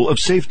symbol of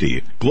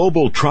safety.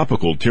 Global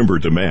tropical timber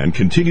demand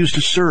continues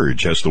to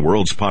surge as the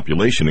world's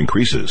population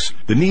increases.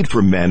 The need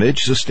for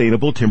managed,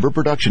 sustainable timber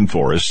production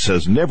forests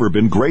has never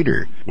been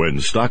greater. When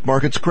stock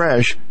markets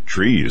crash,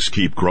 trees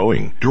keep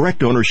growing.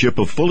 Direct ownership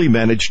of fully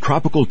managed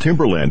tropical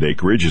timberland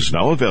acreage is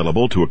now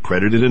available to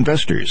accredited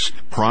investors.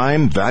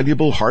 Prime,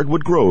 valuable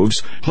hardwood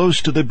groves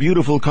close to the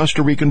beautiful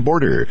Costa Rican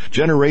border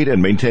generate and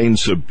maintain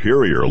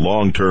superior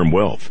long-term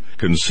wealth.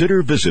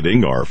 Consider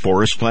visiting our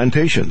forest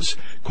plantations.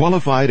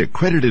 Qualified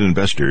accredited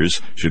investors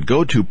should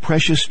go to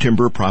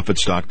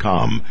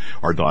PreciousTimberProfits.com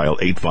or dial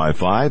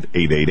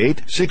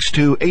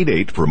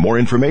 855-888-6288 for more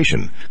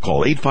information.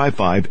 Call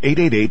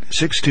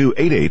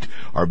 855-888-6288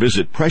 or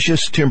visit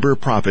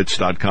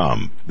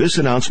PreciousTimberProfits.com. This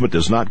announcement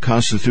does not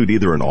constitute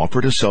either an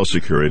offer to sell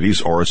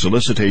securities or a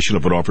solicitation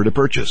of an offer to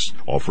purchase.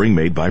 Offering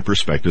made by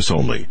prospectus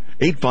only.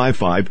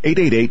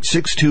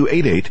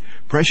 855-888-6288,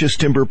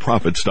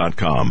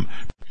 PreciousTimberProfits.com.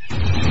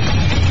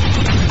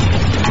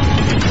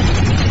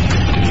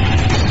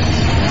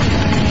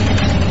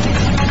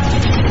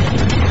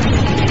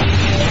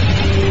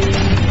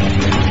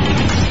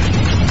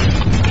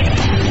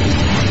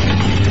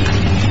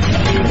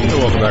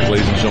 Welcome back,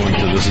 ladies and gentlemen,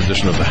 to this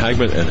edition of the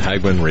Hagmann and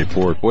Hagmann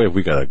Report. Boy, have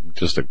we got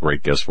just a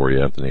great guest for you,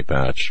 Anthony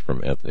Patch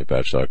from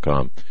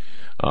AnthonyPatch.com.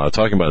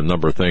 Talking about a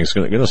number of things.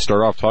 Going to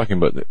start off talking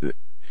about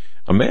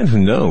a man who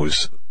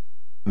knows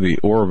the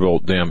Oroville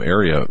Dam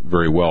area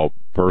very well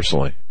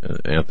personally,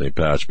 Anthony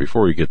Patch.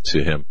 Before we get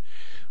to him,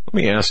 let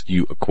me ask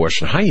you a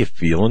question. How you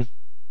feeling?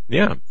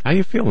 Yeah, how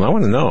you feeling? I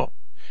want to know.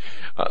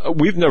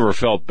 We've never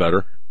felt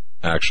better,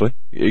 actually.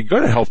 You go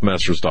to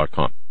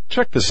healthmasters.com.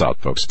 Check this out,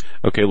 folks.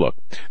 Okay, look,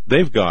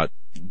 they've got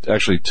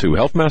actually two.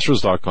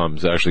 Healthmasters.com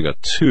has actually got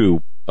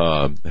two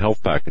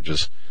health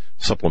packages,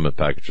 supplement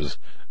packages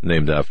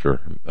named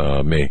after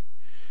me.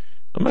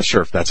 I'm not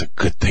sure if that's a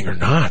good thing or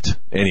not.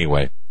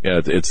 Anyway, yeah,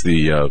 it's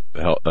the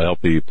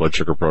healthy blood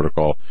sugar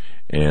protocol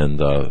and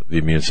the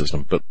immune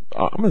system. But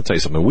I'm going to tell you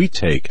something. We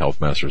take Health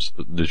Masters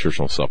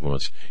nutritional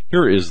supplements.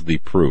 Here is the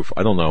proof.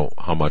 I don't know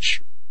how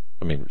much.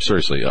 I mean,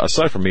 seriously,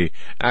 aside from me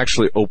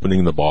actually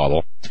opening the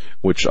bottle,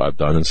 which I've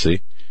done and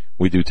see,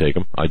 we do take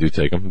them. I do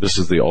take them. This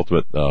is the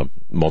ultimate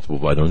multiple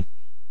vitamin.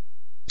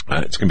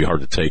 It's going to be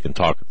hard to take and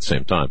talk at the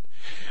same time.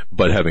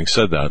 But having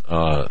said that,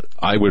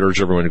 I would urge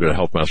everyone to go to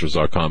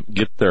healthmasters.com.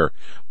 Get their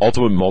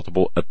ultimate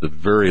multiple at the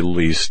very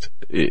least,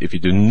 if you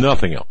do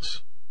nothing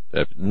else.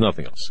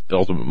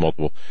 Ultimate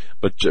multiple.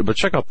 But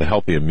check out the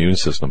healthy immune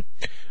system,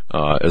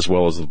 as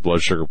well as the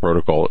blood sugar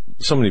protocol.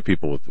 So many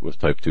people with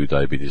type 2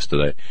 diabetes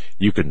today,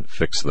 you can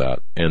fix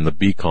that. And the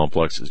B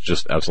complex is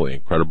just absolutely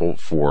incredible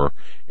for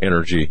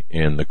energy.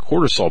 And the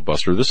cortisol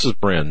buster, this is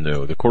brand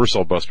new. The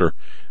cortisol buster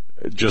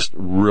just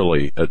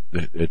really,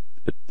 it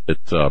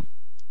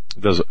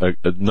does a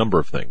number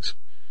of things.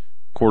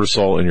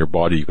 Cortisol in your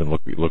body, you can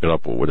look it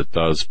up what it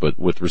does, but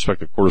with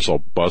respect to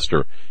cortisol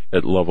buster,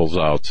 it levels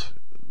out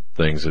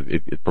things.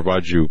 It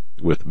provides you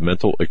with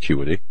mental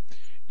acuity,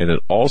 and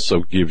it also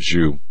gives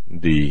you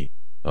the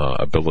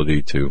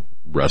ability to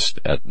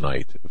rest at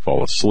night,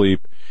 fall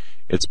asleep.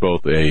 It's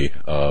both a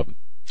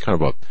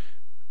kind of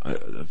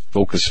a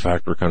focus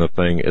factor kind of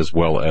thing, as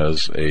well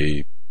as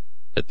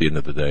at the end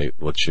of the day,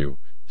 lets you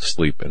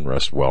sleep and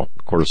rest well.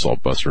 Cortisol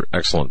buster,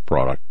 excellent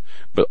product.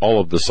 But all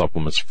of the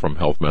supplements from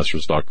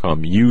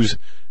healthmasters.com, use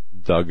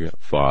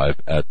Doug5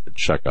 at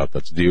checkout.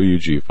 That's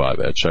DOUG5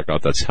 at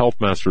checkout. That's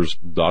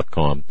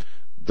healthmasters.com,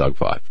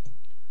 Doug5.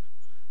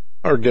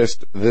 Our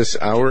guest this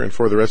hour and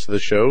for the rest of the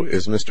show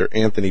is Mr.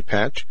 Anthony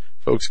Patch.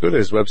 Folks, go to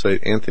his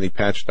website,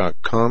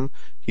 anthonypatch.com.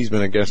 He's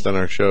been a guest on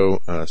our show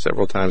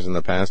several times in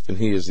the past, and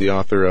he is the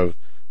author of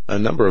a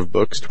number of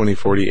books,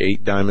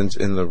 2048 Diamonds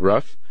in the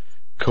Rough.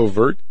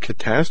 Covert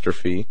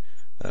Catastrophe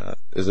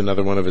is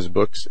another one of his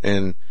books,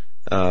 and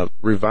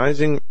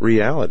Revising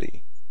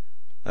Reality.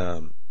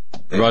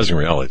 Revising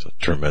Reality is a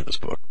tremendous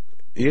book.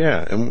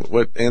 Yeah, and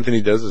what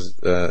Anthony does is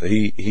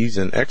he's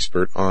an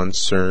expert on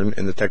CERN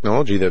and the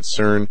technology that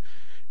CERN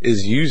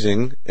is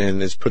using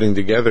and is putting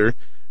together,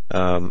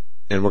 and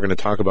we're going to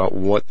talk about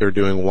what they're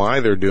doing, why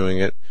they're doing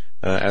it,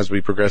 as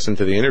we progress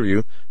into the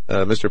interview.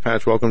 Mr.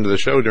 Patch, welcome to the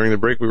show. During the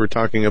break, we were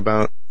talking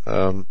about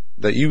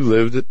that you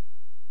lived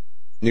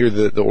near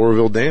the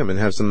Oroville Dam and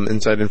have some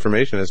inside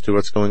information as to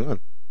what's going on.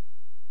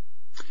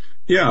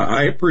 Yeah,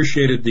 I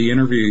appreciated the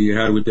interview you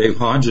had with Dave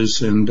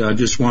Hodges, and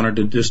just wanted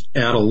to just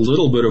add a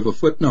little bit of a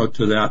footnote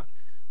to that.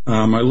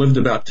 I lived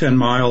about 10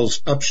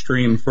 miles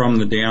upstream from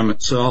the dam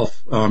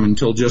itself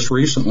until just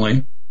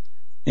recently,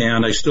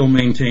 and I still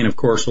maintain, of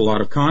course, a lot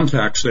of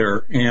contacts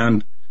there.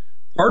 And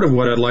part of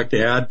what I'd like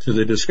to add to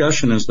the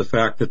discussion is the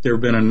fact that there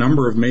have been a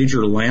number of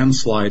major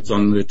landslides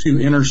on the two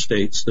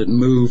interstates that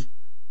move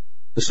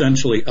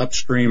essentially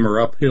upstream or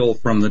uphill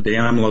from the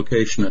dam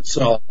location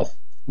itself,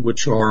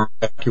 which are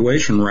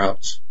evacuation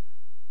routes.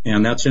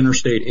 And that's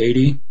Interstate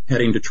 80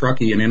 heading to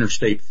Truckee and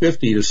Interstate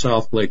 50 to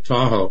South Lake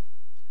Tahoe.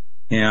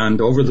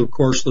 And over the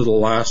course of the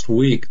last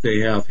week, they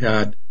have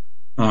had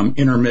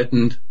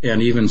intermittent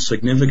and even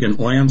significant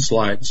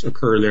landslides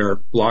occur there,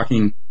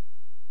 blocking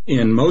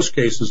in most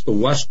cases, the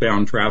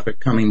westbound traffic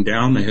coming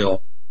down the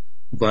hill,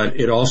 but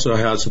it also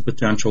has the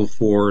potential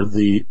for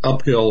the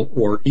uphill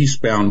or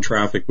eastbound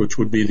traffic, which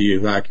would be the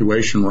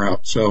evacuation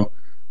route. So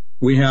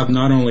we have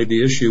not only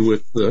the issue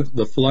with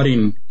the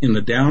flooding in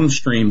the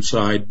downstream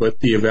side, but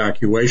the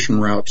evacuation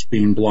routes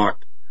being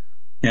blocked.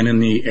 And in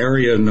the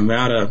area of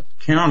Nevada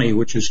County,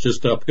 which is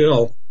just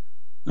uphill,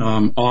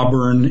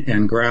 Auburn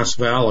and Grass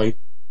Valley,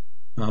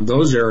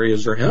 those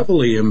areas are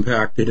heavily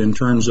impacted in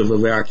terms of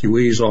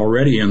evacuees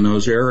already in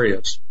those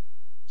areas.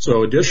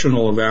 So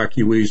additional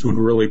evacuees would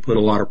really put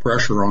a lot of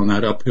pressure on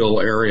that uphill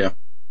area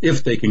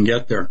if they can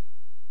get there.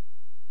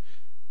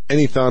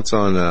 Any thoughts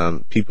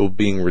on people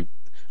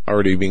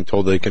already being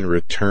told they can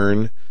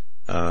return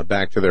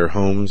back to their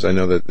homes? I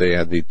know that they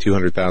had the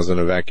 200,000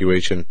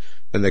 evacuation,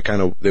 and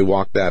they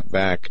walked that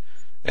back,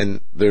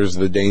 and there's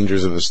the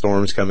dangers of the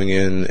storms coming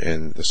in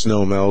and the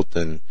snow melt,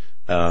 and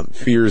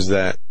fears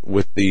that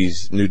with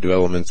these new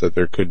developments that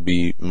there could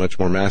be much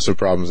more massive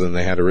problems than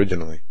they had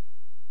originally.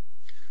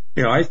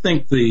 Yeah, I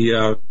think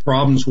the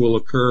problems will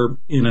occur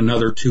in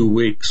another 2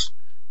 weeks.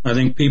 I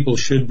think people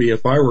should be,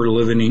 if I were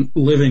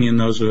living in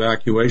those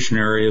evacuation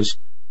areas,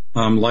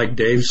 like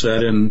Dave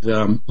said and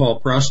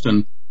Paul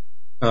Preston,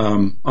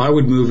 I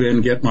would move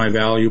in, get my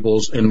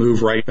valuables, and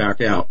move right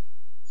back out.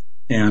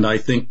 And I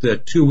think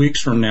that 2 weeks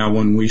from now,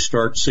 when we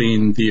start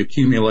seeing the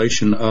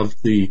accumulation of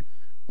the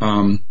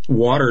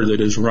water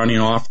that is running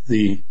off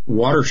the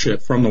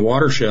watershed, from the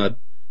watershed,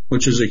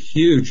 which is a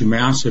huge,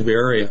 massive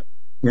area,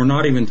 we're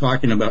not even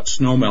talking about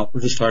snowmelt.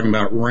 We're just talking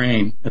about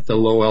rain at the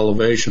low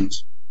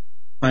elevations.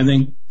 I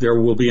think there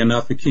will be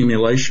enough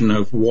accumulation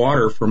of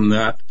water from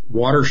that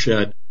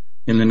watershed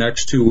in the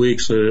next 2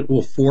 weeks that it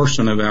will force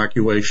an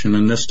evacuation,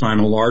 and this time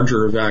a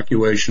larger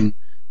evacuation.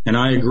 And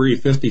I agree,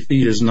 50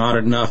 feet is not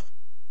enough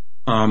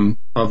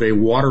of a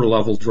water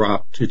level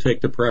drop to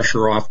take the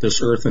pressure off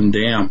this earthen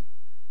dam.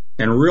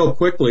 And real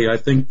quickly, I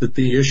think that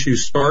the issue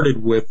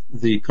started with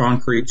the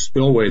concrete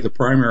spillway, the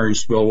primary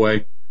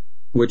spillway,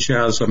 which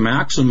has a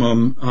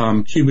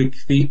maximum cubic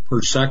feet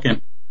per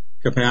second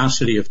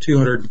capacity of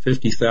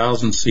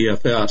 250,000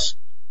 CFS.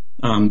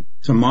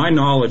 To my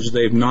knowledge,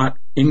 they've not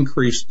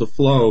increased the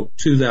flow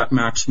to that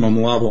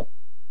maximum level.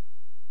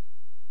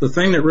 The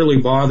thing that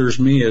really bothers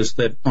me is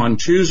that on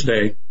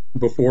Tuesday,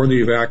 before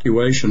the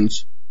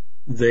evacuations,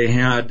 they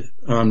had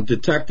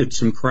detected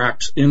some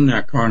cracks in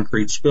that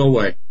concrete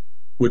spillway,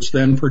 which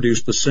then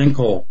produced a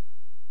sinkhole.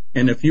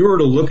 And if you were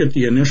to look at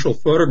the initial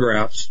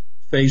photographs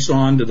face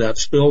on to that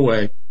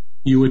spillway,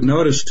 you would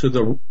notice to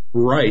the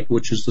right,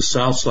 which is the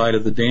south side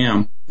of the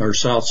dam, or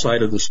south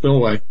side of the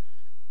spillway,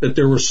 that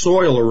there was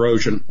soil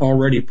erosion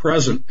already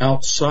present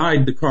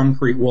outside the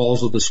concrete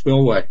walls of the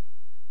spillway.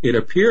 It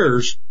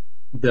appears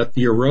that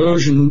the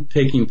erosion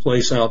taking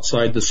place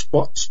outside the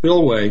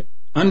spillway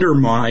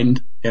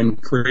undermined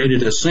and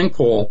created a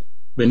sinkhole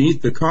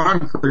beneath the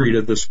concrete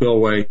of the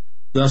spillway,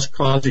 thus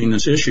causing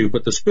this issue.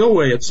 But the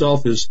spillway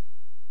itself is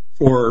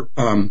for,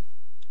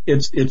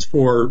 it's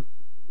for,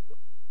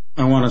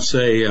 I want to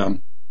say,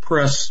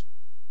 press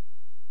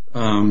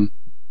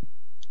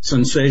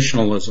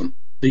sensationalism.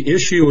 The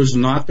issue is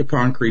not the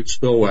concrete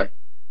spillway.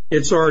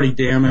 It's already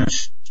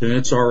damaged and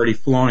it's already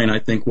flowing, I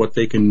think, what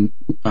they can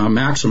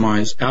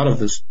maximize out of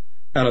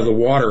the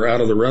water,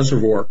 out of the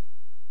reservoir.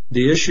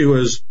 The issue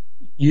is,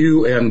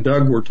 you and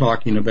Doug were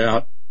talking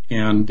about,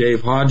 and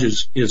Dave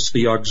Hodges, is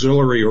the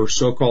auxiliary or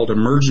so-called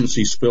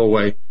emergency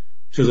spillway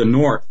to the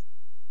north.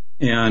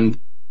 And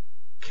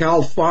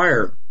CAL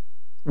FIRE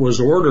was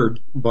ordered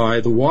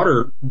by the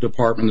water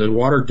department, the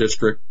water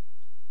district,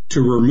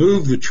 to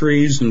remove the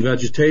trees and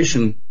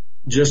vegetation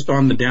just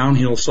on the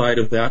downhill side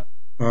of that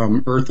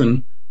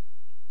earthen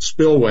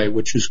spillway,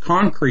 which is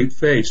concrete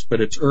faced,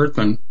 but it's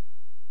earthen.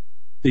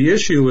 The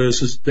issue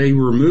is they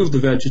removed the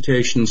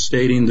vegetation,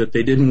 stating that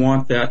they didn't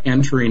want that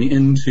entering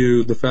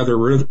into the Feather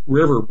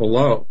River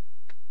below.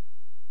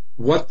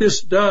 What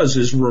this does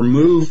is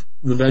remove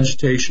the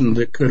vegetation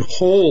that could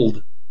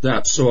hold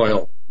that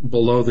soil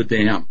below the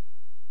dam.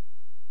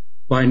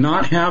 By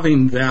not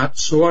having that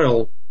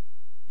soil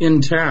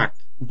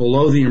intact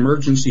below the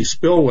emergency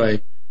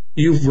spillway,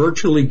 you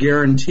virtually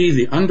guarantee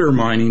the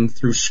undermining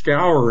through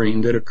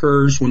scouring that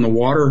occurs when the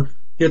water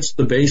hits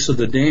the base of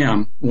the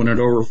dam. When it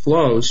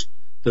overflows,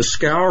 the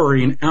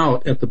scouring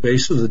out at the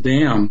base of the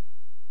dam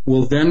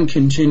will then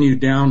continue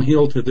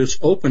downhill to this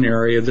open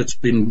area that's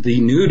been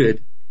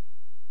denuded,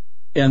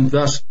 and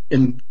thus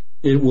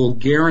it will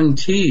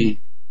guarantee,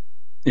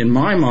 in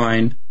my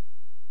mind,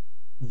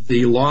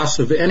 the loss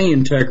of any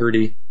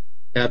integrity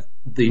at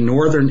the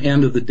northern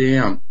end of the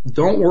dam.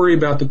 Don't worry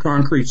about the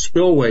concrete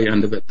spillway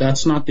end of it.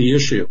 That's not the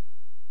issue.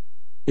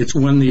 It's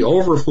when the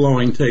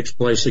overflowing takes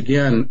place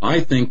again,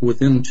 I think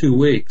within 2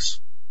 weeks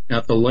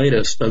at the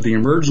latest of the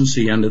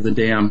emergency end of the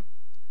dam,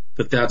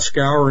 that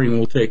scouring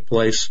will take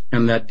place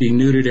and that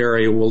denuded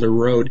area will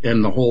erode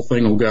and the whole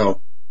thing will go.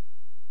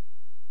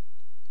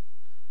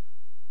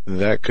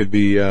 That could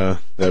be,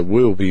 that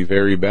will be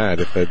very bad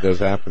if that does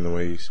happen the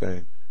way you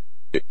say.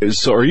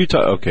 So are you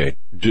okay,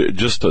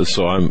 just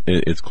so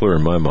it's clear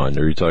in my mind,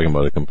 are you talking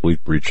about a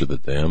complete breach of the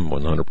dam,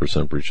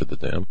 100% breach of the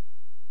dam?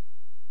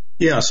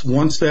 Yes,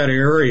 once that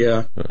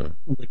area,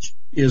 which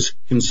is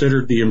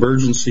considered the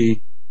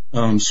emergency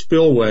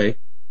spillway,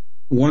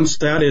 once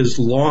that is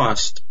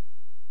lost,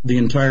 the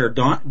entire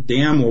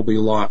dam will be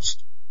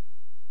lost.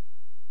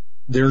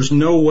 There's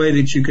no way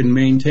that you can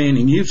maintain,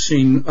 and you've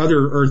seen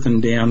other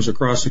earthen dams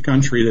across the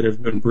country that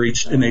have been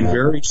breached in a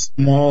very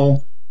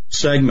small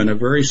segment, a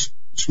very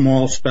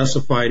small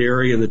specified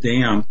area of the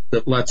dam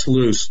that lets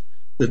loose,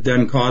 that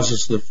then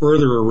causes the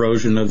further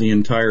erosion of the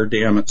entire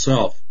dam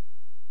itself.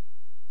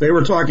 They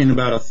were talking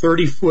about a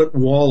 30-foot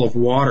wall of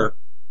water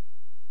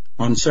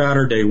on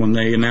Saturday when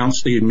they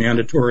announced the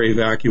mandatory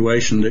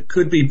evacuation that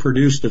could be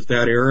produced if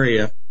that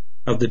area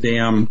of the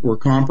dam were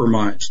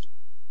compromised.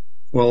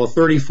 Well, a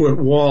 30-foot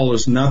wall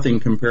is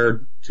nothing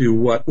compared to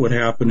what would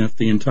happen if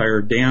the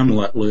entire dam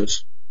let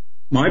loose.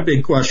 My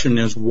big question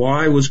is,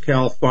 why was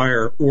CAL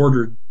FIRE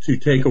ordered to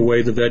take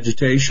away the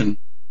vegetation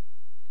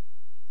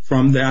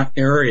from that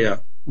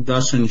area,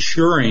 thus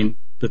ensuring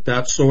that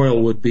that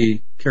soil would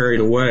be carried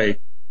away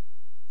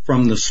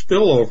from the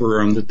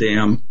spillover on the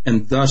dam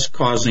and thus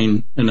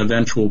causing an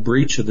eventual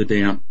breach of the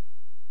dam?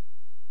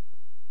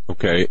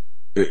 Okay.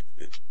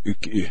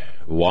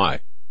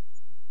 Why?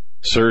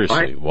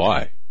 Seriously,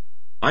 why?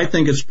 I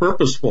think it's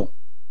purposeful.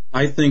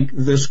 I think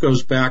this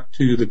goes back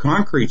to the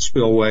concrete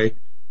spillway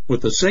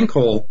with the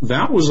sinkhole.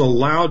 That was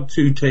allowed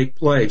to take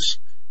place.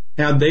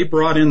 Had they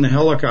brought in the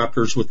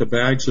helicopters with the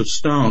bags of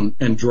stone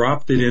and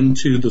dropped it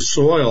into the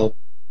soil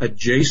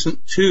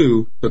adjacent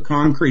to the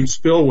concrete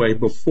spillway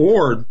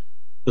before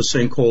the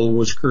sinkhole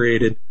was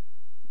created,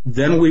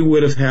 then we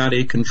would have had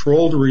a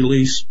controlled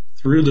release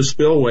through the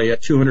spillway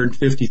at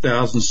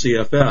 250,000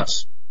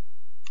 CFS.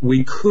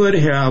 We could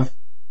have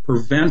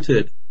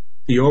prevented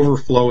the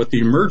overflow at the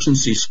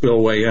emergency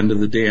spillway end of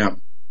the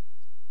dam.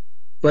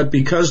 But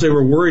because they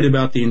were worried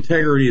about the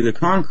integrity of the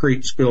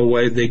concrete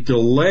spillway, they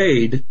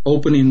delayed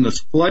opening the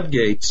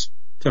floodgates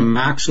to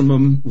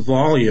maximum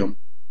volume,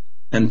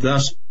 and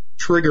thus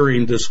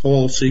triggering this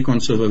whole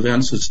sequence of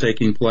events that's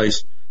taking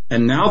place.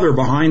 And now they're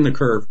behind the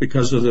curve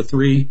because of the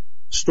 3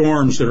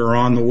 storms that are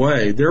on the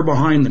way. They're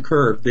behind the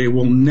curve. They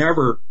will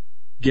never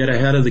get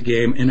ahead of the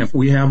game. And if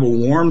we have a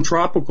warm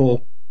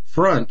tropical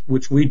front,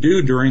 which we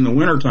do during the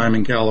wintertime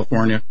in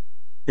California,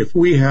 if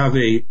we have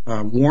a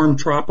warm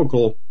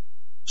tropical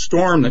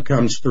storm that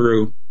comes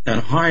through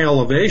at high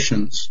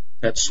elevations,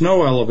 at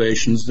snow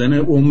elevations, then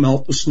it will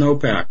melt the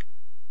snowpack.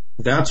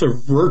 That's a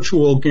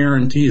virtual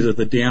guarantee that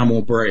the dam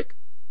will break.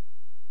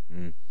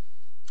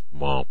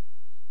 Wow.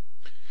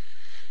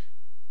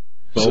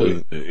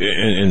 So,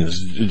 and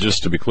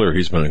just to be clear,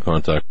 he's been in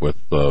contact with,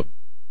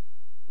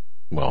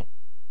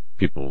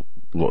 people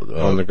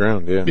on the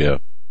ground. Yeah.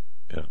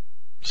 Yeah.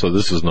 So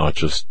this is not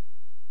just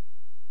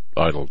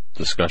idle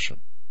discussion.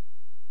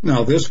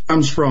 No, this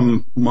comes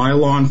from my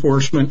law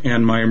enforcement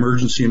and my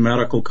emergency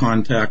medical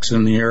contacts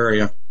in the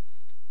area.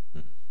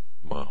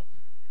 Wow.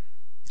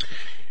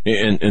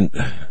 And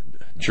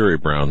Jerry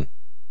Brown,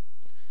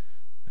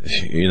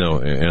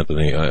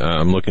 Anthony,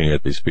 I'm looking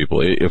at these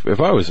people. If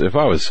I was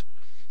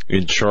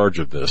in charge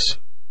of this,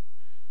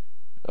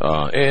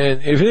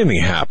 and if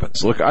anything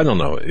happens, look, I don't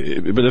know,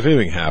 but if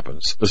anything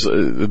happens,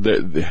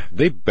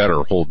 they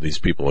better hold these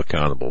people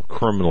accountable,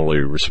 criminally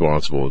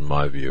responsible, in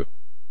my view,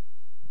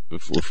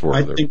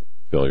 for their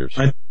failures.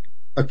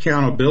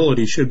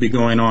 Accountability should be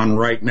going on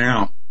right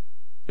now.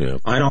 Yeah.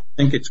 I don't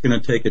think it's going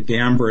to take a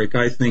dam break.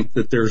 I think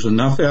that there's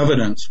enough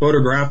evidence,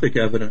 photographic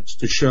evidence,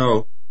 to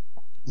show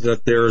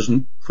that there's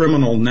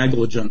criminal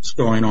negligence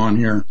going on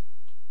here.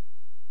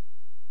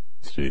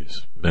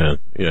 Jeez, man.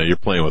 Yeah, you're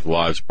playing with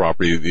lives,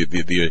 property.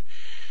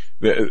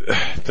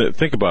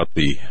 Think about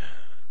the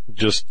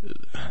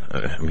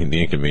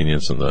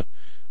inconvenience and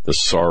the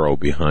sorrow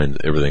behind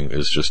everything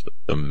is just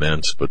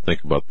immense. But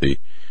think about the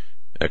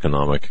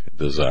economic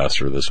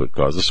disaster this would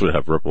cause. This would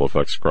have ripple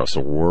effects across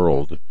the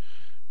world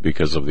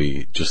because of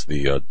the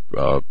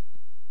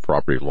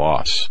property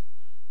loss.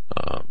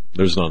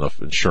 There's not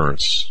enough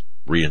insurance,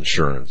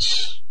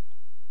 reinsurance,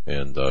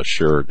 and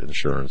shared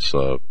insurance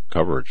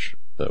coverage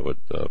that would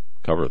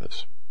cover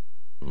this.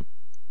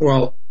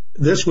 Well,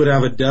 this would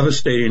have a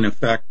devastating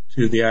effect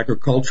to the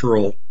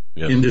agricultural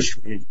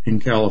industry in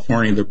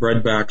California, the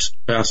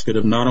breadbasket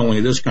of not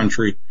only this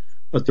country,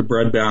 but the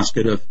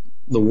breadbasket of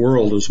the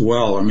world as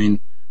well. I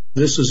mean,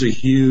 this is a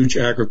huge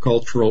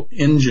agricultural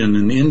engine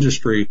and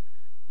industry,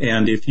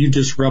 and if you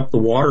disrupt the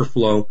water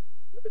flow,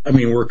 I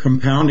mean, we're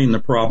compounding the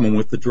problem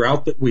with the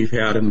drought that we've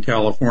had in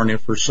California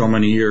for so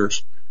many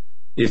years.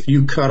 If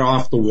you cut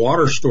off the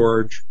water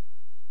storage,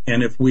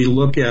 and if we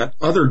look at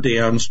other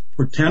dams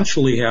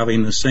potentially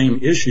having the same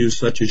issues,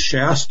 such as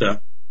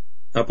Shasta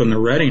up in the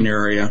Redding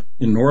area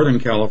in Northern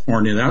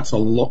California, that's a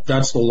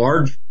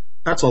larger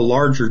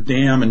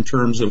dam in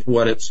terms of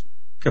what its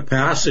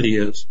capacity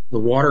is, the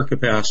water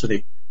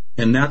capacity,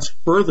 and that's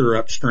further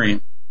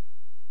upstream.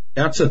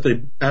 That's at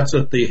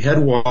the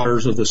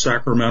headwaters of the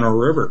Sacramento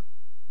River.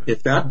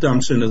 If that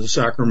dumps into the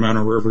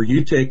Sacramento River,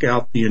 you take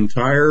out the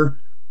entire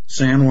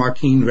San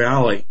Joaquin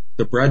Valley,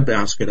 the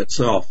breadbasket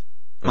itself.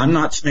 I'm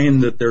not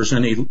saying that there's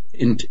any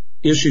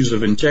issues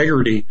of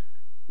integrity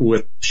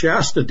with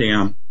Shasta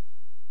Dam,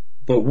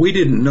 but we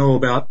didn't know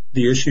about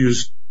the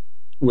issues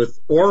with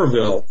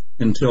Oroville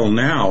until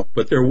now.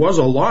 But there was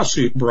a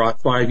lawsuit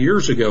brought 5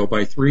 years ago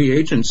by 3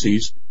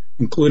 agencies,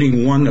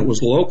 including one that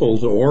was local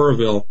to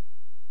Oroville,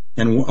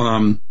 and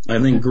I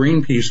think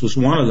Greenpeace was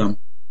one of them.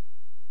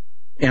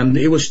 And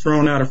it was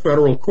thrown out of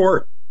federal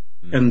court.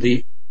 And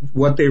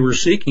what they were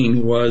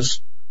seeking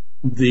was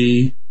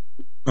the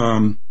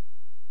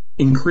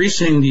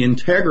increasing the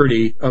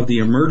integrity of the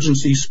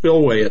emergency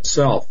spillway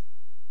itself.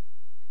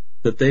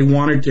 That they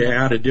wanted to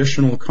add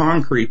additional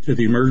concrete to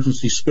the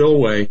emergency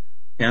spillway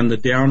and the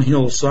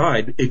downhill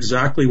side,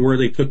 exactly where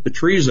they took the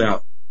trees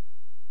out.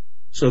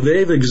 So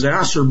they've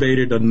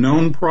exacerbated a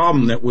known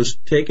problem that was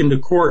taken to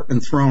court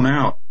and thrown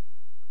out.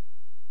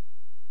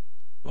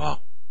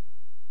 Wow.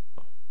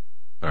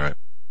 All right.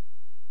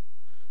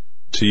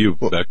 To you,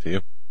 back to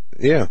you.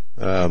 Yeah.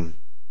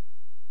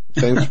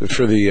 Thanks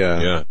for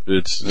the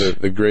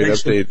the great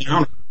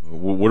update.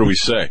 What do we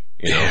say?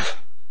 You know?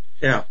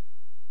 Yeah.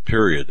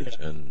 Period.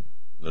 And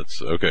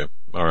that's okay.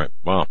 All right.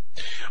 Wow.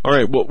 All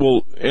right.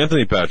 Well,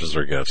 Anthony Patch is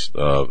our guest.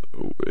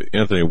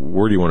 Anthony,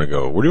 where do you want to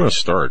go? Where do you want to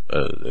start?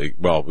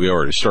 Well, we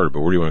already started,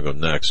 but where do you want to go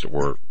next,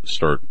 or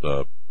start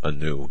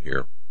anew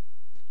here?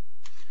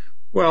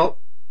 Well,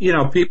 you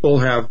know, people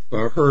have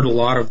heard a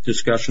lot of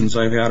discussions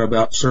I've had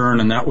about CERN,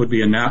 and that would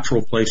be a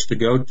natural place to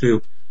go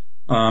to.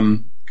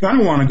 Kind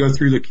of want to go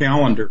through the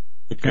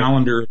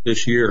calendar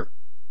this year.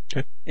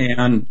 Okay.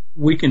 And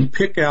we can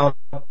pick out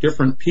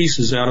different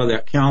pieces out of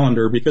that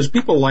calendar because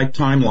people like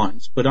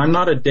timelines, but I'm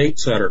not a date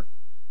setter.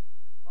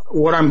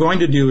 What I'm going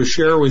to do is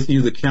share with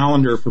you the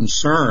calendar from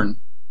CERN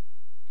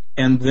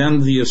and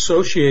then the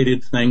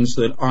associated things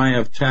that I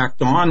have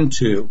tacked on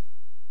to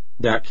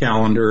that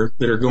calendar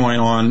that are going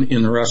on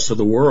in the rest of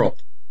the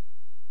world.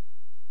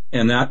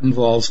 And that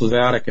involves the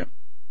Vatican.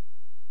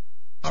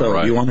 So all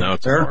right, you want now to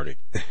it's a party.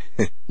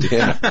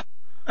 Yeah.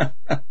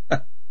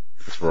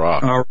 It's raw.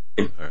 All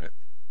right.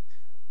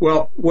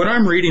 Well, what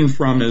I'm reading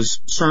from is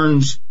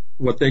CERN's,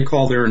 what they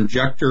call their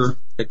injector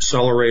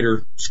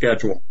accelerator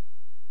schedule.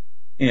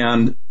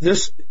 And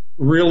this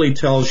really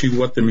tells you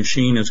what the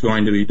machine is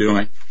going to be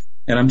doing.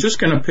 And I'm just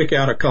going to pick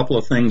out a couple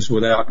of things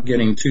without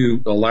getting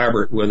too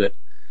elaborate with it.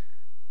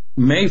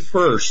 May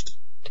 1st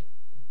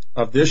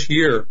of this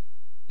year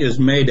is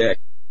May Day.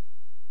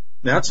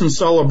 That's in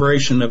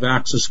celebration of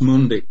Axis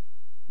Mundi.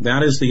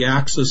 That is the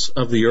axis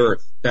of the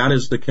earth. That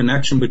is the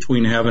connection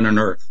between heaven and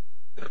earth.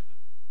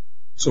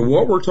 So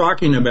what we're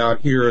talking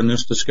about here in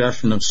this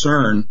discussion of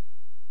CERN,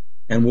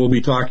 and we'll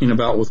be talking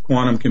about with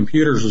quantum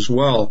computers as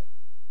well,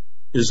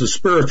 is the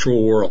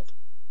spiritual world,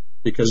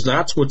 because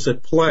that's what's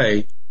at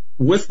play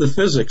with the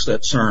physics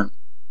at CERN.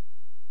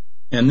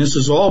 And this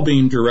is all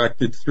being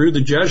directed through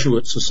the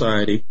Jesuit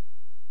Society,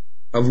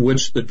 of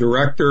which the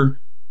director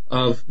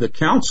of the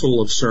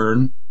Council of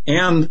CERN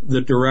and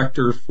the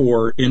director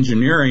for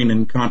engineering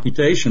and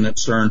computation at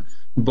CERN,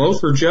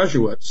 both are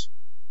Jesuits.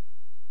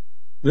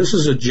 This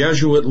is a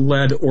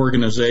Jesuit-led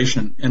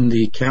organization, and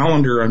the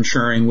calendar I'm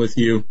sharing with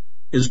you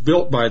is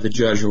built by the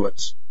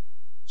Jesuits.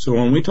 So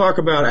when we talk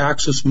about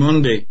Axis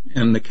Mundi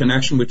and the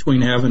connection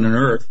between heaven and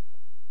earth,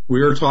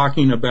 we are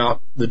talking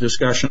about the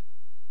discussion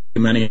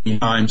many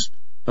times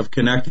of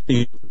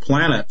connecting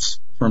planets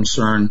from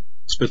CERN,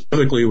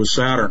 specifically with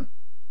Saturn.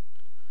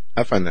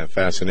 I find that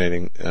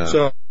fascinating.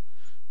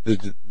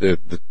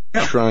 The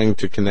trying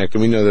to connect,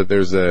 and we know that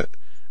there's a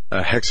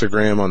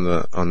hexagram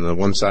on the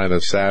one side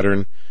of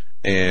Saturn,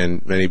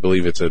 and many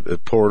believe it's a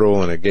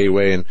portal and a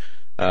gateway. And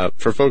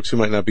for folks who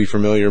might not be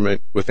familiar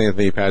with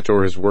Anthony Patch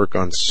or his work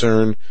on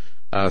CERN,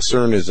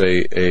 CERN is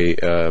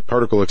a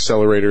particle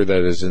accelerator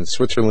that is in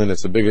Switzerland.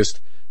 It's the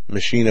biggest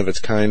machine of its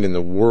kind in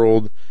the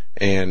world,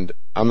 and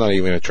I'm not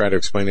even going to try to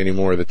explain any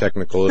more of the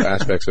technical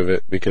aspects of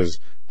it because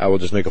I will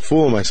just make a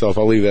fool of myself.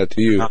 I'll leave that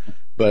to you.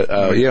 But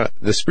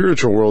the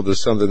spiritual world is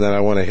something that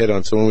I want to hit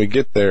on. So when we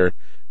get there,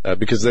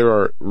 because there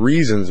are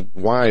reasons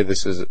why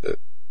this is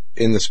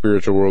in the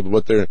spiritual world,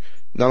 what they're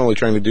not only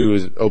trying to do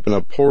is open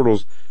up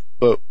portals,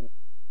 but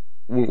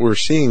what we're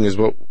seeing is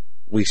what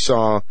we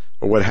saw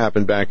or what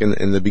happened back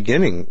in the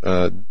beginning,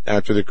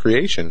 after the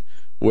creation,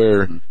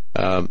 where,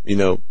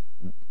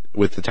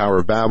 with the Tower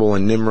of Babel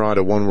and Nimrod,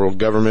 a one world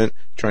government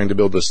trying to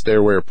build a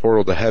stairway or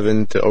portal to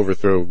heaven to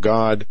overthrow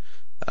God.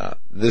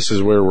 This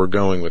is where we're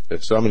going with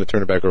this. So I'm going to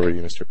turn it back over to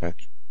you, Mr.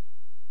 Patch.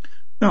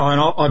 No,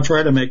 and I'll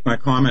try to make my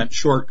comment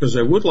short because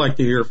I would like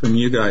to hear from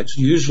you guys.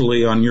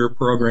 Usually on your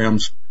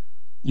programs,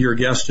 your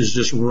guest is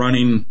just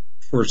running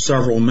for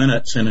several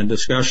minutes in a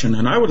discussion,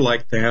 and I would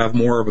like to have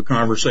more of a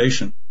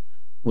conversation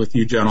with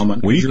you gentlemen.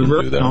 We can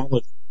do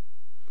that.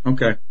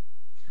 Okay.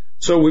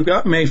 So we've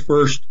got May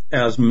 1st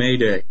as May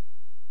Day.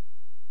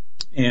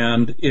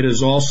 And it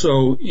is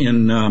also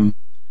in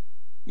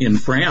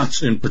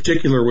France, in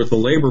particular with the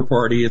Labour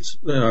Party,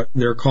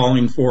 they're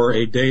calling for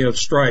a day of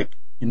strike.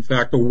 In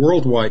fact, a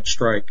worldwide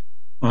strike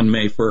on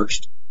May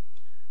 1st.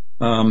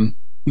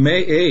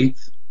 May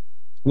 8th,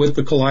 with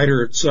the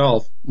collider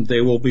itself,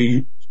 they will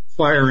be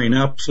firing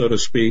up, so to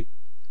speak,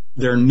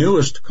 their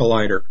newest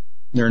collider,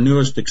 their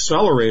newest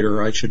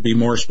accelerator, I should be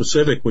more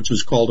specific, which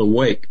is called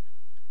Awake.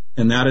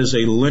 And that is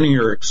a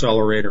linear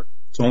accelerator.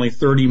 It's only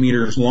 30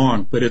 meters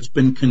long, but it's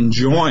been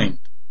conjoined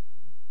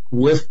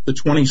with the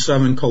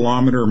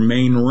 27-kilometer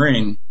main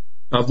ring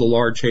of the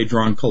Large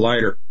Hadron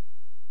Collider.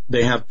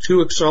 They have two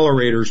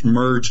accelerators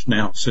merged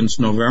now since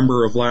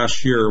November of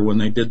last year when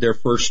they did their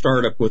first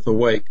startup with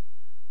Awake.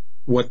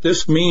 What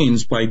this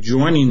means by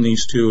joining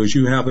these two is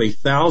you have a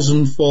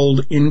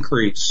 1,000-fold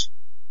increase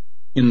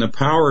in the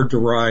power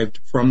derived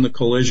from the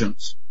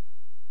collisions.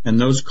 And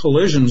those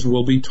collisions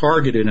will be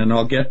targeted, and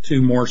I'll get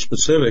to more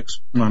specifics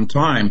on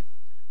time,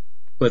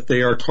 but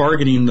they are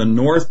targeting the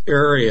north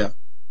area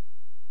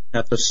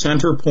at the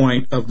center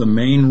point of the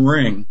main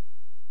ring,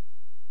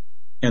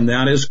 and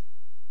that is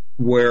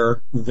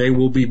where they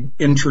will be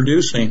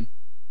introducing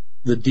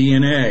the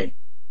DNA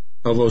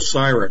of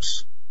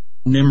Osiris,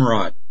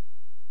 Nimrod,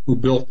 who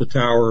built the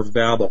Tower of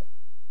Babel.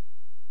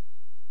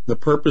 The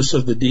purpose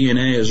of the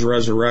DNA is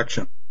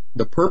resurrection.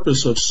 The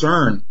purpose of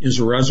CERN is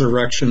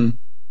resurrection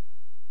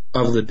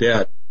of the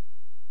dead.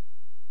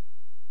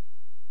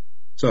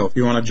 So if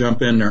you want to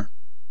jump in there.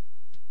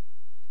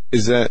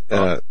 Is that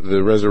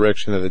the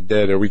resurrection of the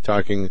dead? Are we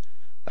talking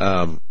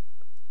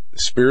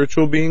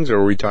spiritual beings, or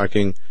are we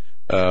talking,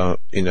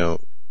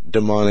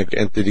 demonic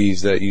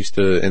entities that used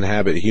to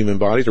inhabit human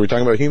bodies? Are we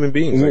talking about human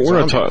beings? We're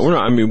not talking.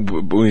 I mean,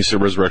 when you say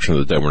resurrection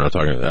of the dead, we're not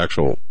talking the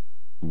actual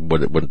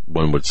what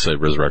one would say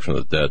resurrection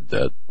of the dead.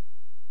 Dead.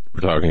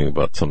 We're talking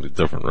about something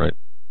different, right?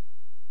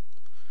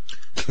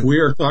 We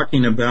are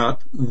talking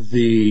about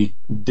the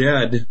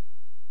dead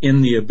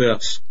in the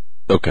abyss.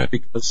 Okay.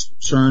 Because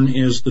CERN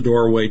is the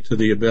doorway to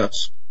the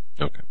abyss.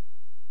 Okay.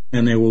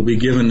 And they will be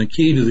given the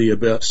key to the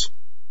abyss.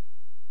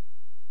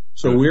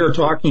 So we are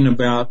talking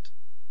about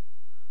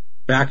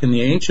back in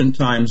the ancient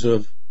times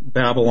of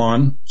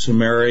Babylon,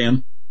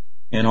 Sumerian,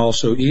 and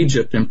also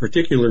Egypt, in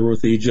particular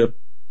with Egypt.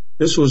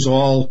 This was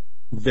all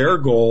their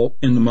goal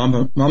in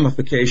the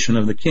mummification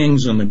of the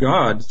kings and the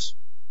gods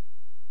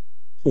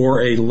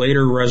for a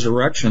later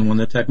resurrection when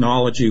the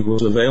technology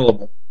was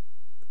available.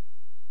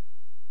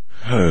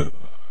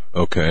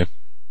 Okay.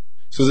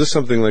 So is this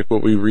something like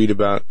what we read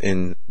about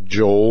in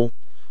Joel,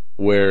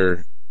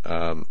 where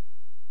there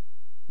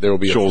will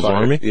be Joel's a fire?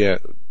 army? Yeah,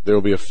 there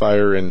will be a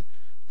fire, and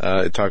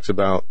it talks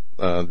about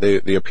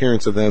the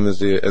appearance of them as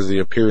the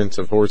appearance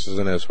of horses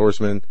and as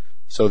horsemen.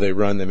 So they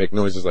run, they make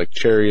noises like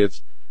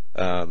chariots.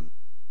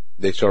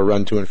 They shall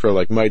run to and fro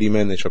like mighty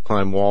men. They shall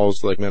climb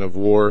walls like men of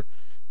war.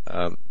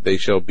 They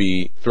shall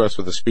be thrust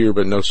with a spear,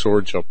 but no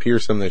sword shall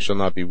pierce them. They shall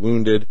not be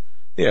wounded.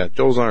 Yeah,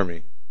 Joel's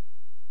army.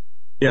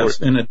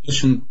 Yes, in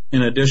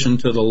addition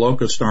to the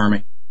locust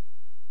army.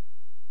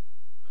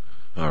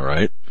 All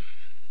right.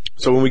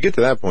 So when we get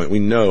to that point, we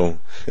know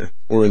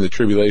we're in the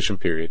tribulation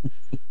period.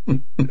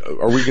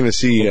 Are we going to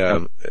see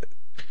a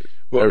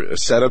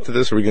setup to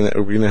this? Are we going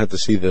to have to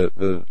see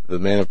the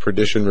man of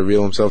perdition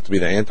reveal himself to be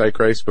the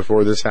Antichrist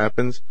before this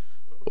happens,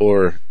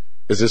 or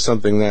is this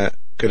something that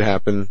could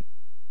happen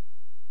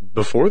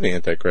before the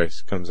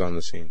Antichrist comes on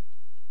the scene?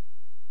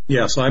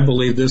 Yes, I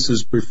believe this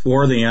is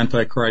before the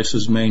Antichrist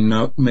is made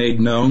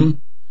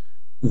known,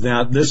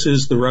 that this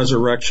is the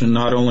resurrection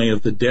not only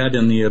of the dead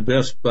in the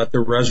abyss, but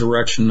the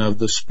resurrection of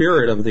the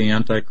spirit of the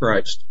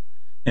Antichrist.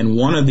 And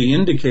one of the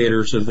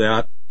indicators of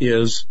that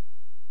is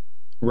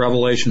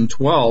Revelation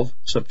 12,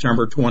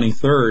 September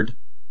 23rd,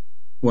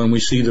 when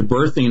we see the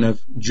birthing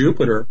of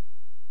Jupiter,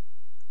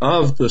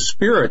 of the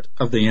spirit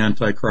of the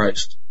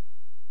Antichrist.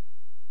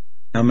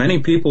 Now, many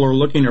people are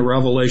looking at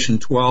Revelation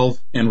 12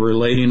 and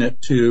relating it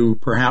to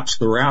perhaps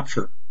the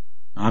rapture.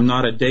 I'm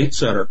not a date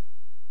setter.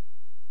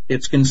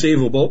 It's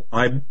conceivable.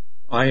 I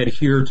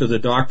adhere to the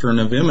doctrine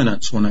of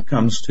imminence when it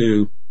comes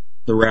to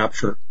the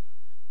rapture.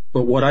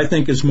 But what I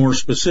think is more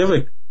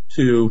specific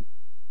to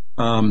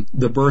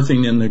the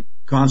birthing in the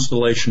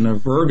constellation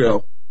of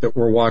Virgo that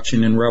we're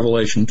watching in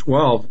Revelation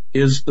 12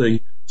 is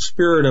the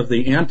spirit of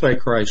the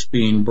Antichrist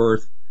being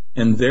birthed,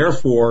 and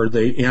therefore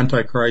the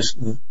Antichrist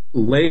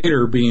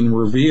later being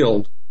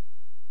revealed,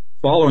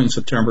 following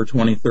September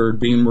 23rd,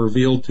 being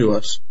revealed to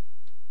us.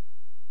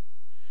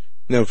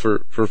 Now, for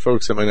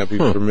folks that might not be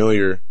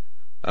familiar,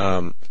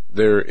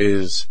 there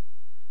is,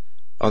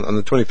 on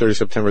the 23rd of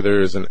September,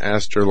 there is an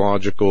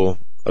astrological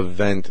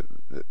event.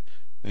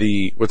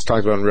 What's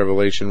talked about in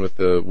Revelation with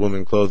the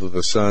woman clothed with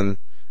the sun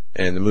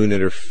and the moon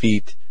at her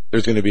feet,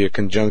 there's going to be a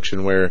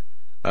conjunction where,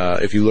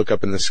 if you look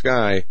up in the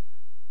sky,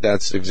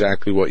 that's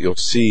exactly what you'll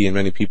see. And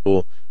many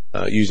people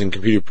using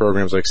computer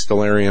programs like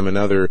Stellarium and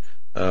other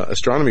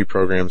astronomy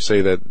programs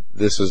say that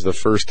this is the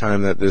first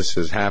time that this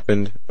has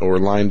happened or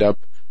lined up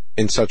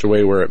in such a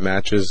way where it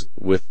matches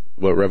with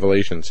what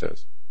Revelation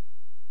says.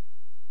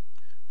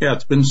 Yeah,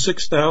 it's been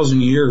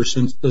 6,000 years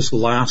since this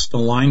last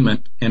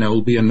alignment, and it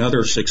will be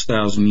another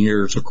 6,000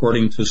 years,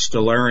 according to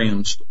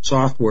Stellarium's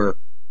software,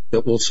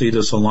 that we'll see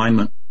this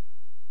alignment.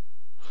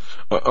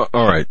 All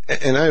right.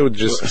 And I would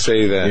just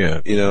say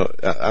that,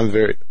 I'm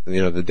very,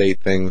 the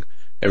date thing,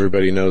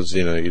 everybody knows,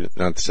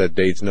 not to set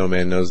dates, no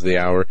man knows the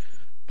hour.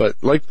 But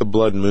like the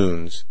blood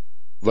moons,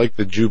 like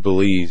the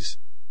jubilees,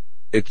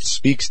 it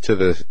speaks to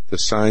the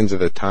signs of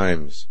the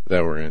times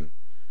that we're in.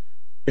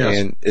 Yes.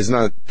 And it's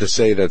not to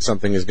say that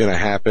something is going to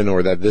happen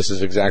or that this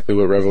is exactly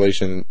what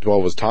Revelation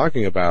 12 was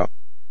talking about,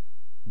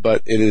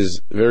 but it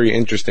is very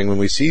interesting when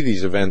we see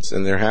these events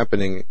and they're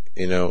happening,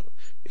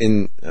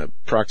 in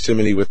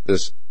proximity with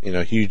this,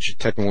 huge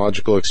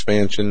technological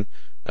expansion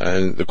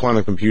and the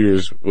quantum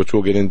computers, which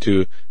we'll get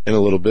into in a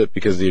little bit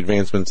because the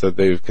advancements that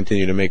they've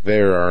continued to make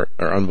there are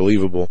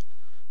unbelievable.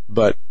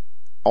 But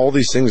all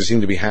these things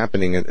seem to be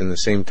happening in the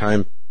same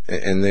time,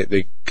 and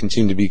they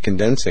continue to be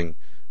condensing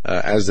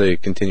as they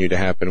continue to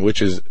happen,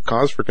 which is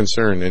cause for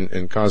concern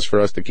and cause for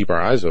us to keep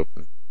our eyes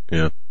open.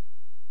 Yeah.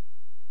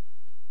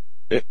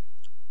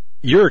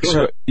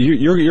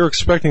 You're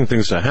expecting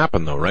things to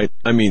happen, though, right?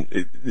 I mean,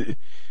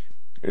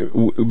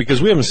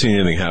 because we haven't seen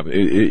anything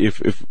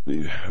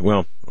happen.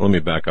 Well, let me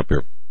back up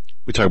here.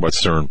 We talk about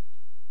CERN.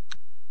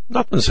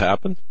 Nothing's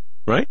happened,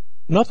 right?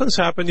 Nothing's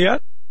happened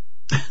yet.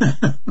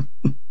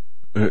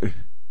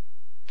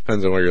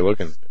 Depends on where you're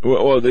looking.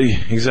 Well,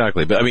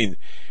 exactly. But I mean,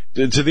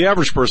 to the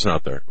average person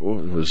out there,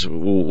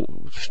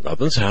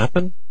 nothing's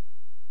happened.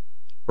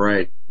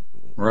 Right.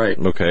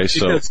 Okay,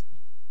 so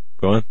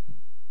go on.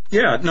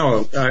 Yeah,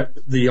 no,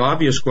 the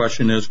obvious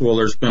question is, well,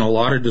 there's been a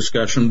lot of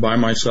discussion by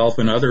myself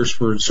and others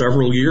for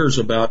several years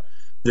about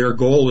their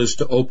goal is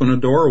to open a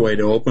doorway,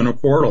 to open a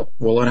portal.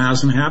 Well, it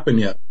hasn't happened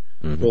yet.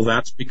 Mm-hmm. Well,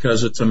 that's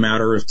because it's a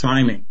matter of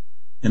timing.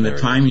 And the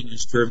timing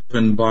is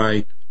driven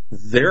by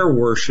their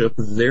worship,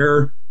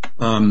 their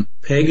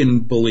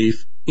pagan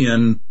belief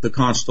in the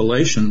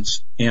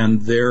constellations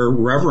and their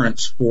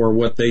reverence for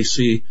what they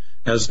see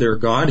as their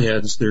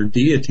godheads, their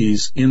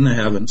deities in the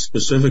heavens,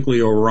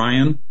 specifically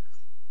Orion.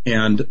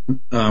 And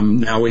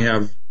now we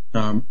have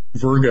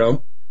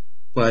Virgo,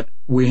 but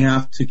we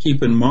have to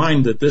keep in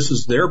mind that this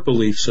is their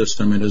belief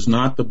system. It is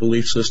not the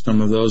belief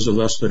system of those of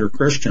us that are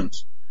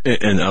Christians.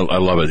 And I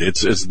love it.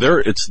 It's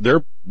their.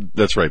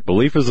 That's right.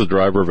 Belief is the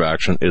driver of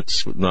action.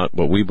 It's not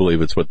what we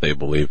believe. It's what they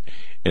believe,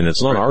 and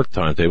it's not our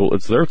timetable.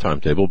 It's their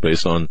timetable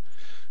based on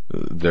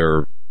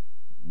their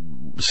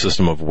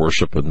system of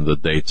worship and the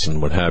dates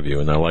and what have you.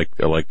 And I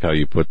like how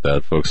you put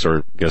that, folks.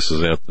 Our guest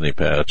is Anthony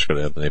Patch. Go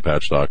to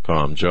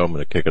AnthonyPatch.com. Joe, I'm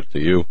going to kick it to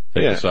you.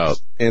 Take us out.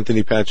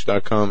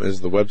 AnthonyPatch.com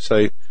is the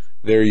website.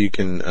 There you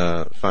can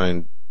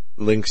find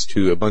links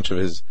to a bunch of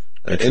his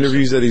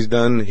interviews that he's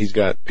done. He's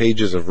got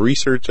pages of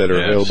research that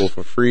are available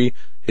for free.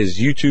 His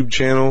YouTube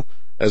channel,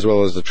 as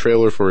well as the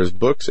trailer for his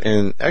books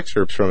and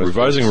excerpts from his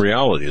Revising books.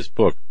 Reality, his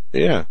book.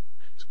 Yeah.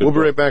 We'll be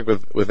right back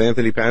with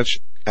Anthony Patch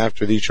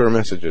after these short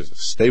messages.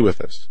 Stay with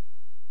us.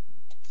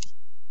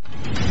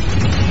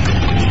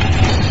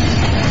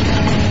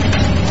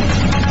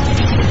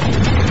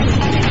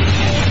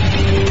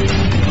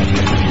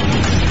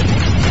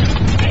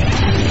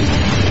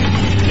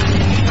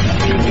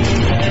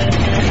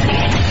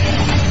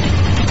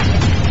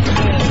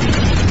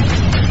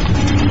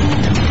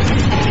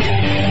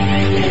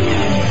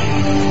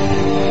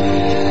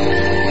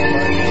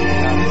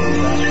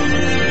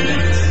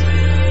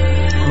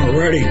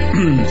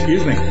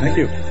 Excuse me. Thank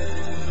you.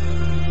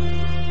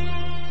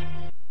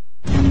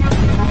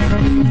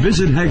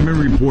 Visit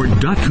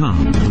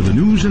HagmannReport.com for the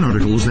news and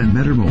articles that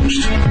matter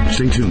most.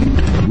 Stay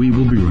tuned. We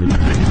will be right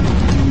back.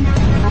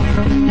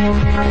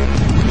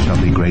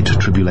 Shall be great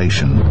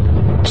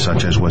tribulation,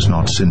 such as was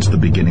not since the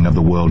beginning of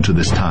the world to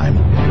this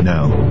time,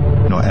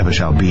 no, nor ever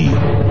shall be.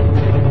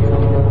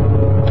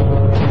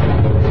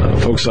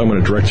 Folks, I'm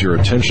going to direct your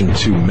attention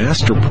to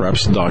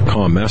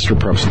masterpreps.com.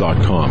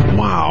 Masterpreps.com.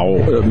 Wow.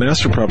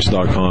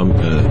 Masterpreps.com,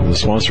 the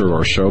sponsor of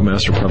our show,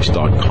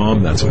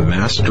 masterpreps.com. That's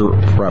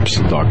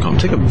masterpreps.com.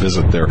 Take a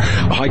visit there.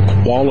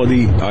 High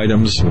quality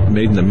items,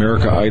 made in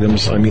America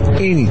items. I mean,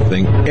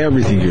 anything,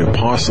 everything you could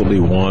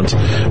possibly want,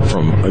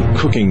 from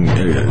cooking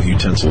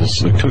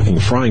utensils, cooking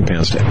frying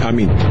pans to, I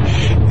mean,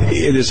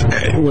 it is,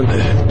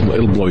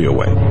 it'll blow you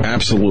away.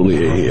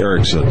 Absolutely.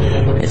 Eric said,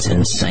 it's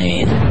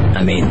insane.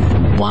 I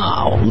mean,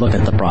 wow. Look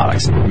at the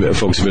products.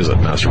 Folks, visit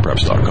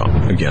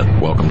masterpreps.com.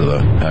 Again, welcome to the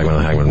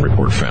Hagmann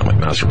Report family.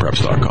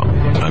 Masterpreps.com.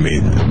 I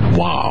mean,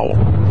 wow.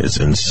 It's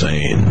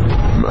insane.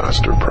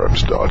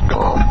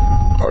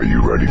 Masterpreps.com. Are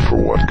you ready for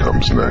what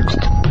comes next?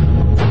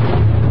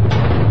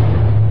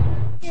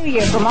 New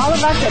Year from all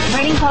of us at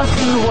Trading Post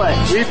in the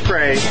Woods. We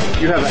pray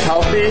you have a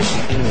healthy,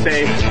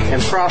 safe,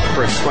 and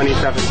prosperous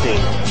 2017.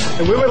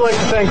 And we would like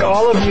to thank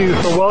all of you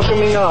for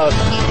welcoming us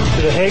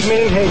to the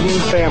Hagmann and Hagmann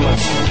family.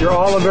 You're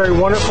all a very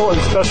wonderful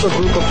and special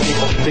group of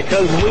people.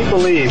 Because we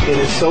believe it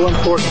is so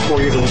important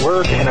for you to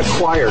work and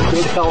acquire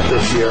good health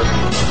this year,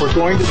 we're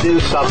going to do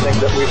something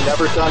that we've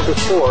never done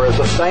before as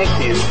a thank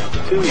you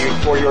to you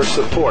for your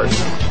support.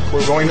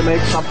 we're going to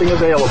make something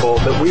available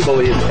that we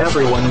believe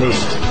everyone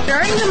needs.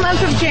 During the month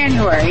of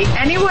January,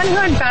 anyone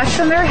who invests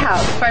in their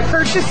health by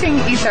purchasing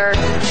either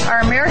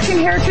our American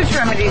Heritage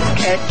Remedies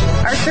Kit,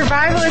 our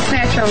Survivalist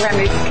Natural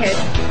Remedies Kit,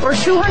 or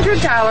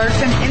 $200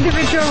 in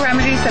individual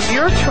remedies of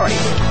your choice,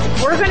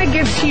 we're going to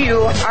give to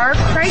you our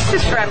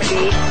crisis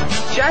remedy,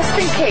 just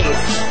in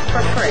case,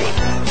 for free.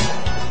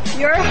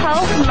 Your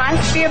health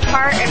must be a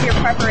part of your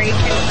preparation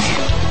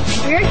plan.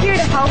 We're here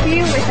to help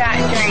you with that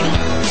journey.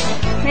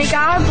 May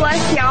God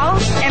bless y'all,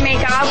 and may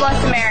God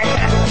bless America.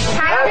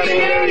 Happy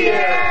New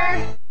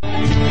Year!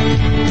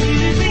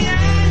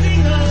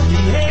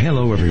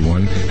 Hello,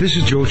 everyone. This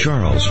is Joe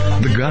Charles,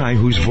 the guy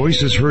whose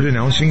voice is heard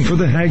announcing for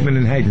the Hagmann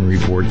and Hagmann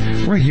Report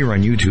right here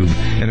on YouTube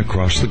and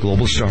across the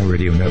Global Star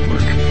Radio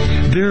Network.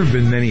 There have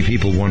been many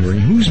people wondering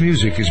whose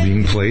music is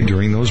being played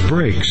during those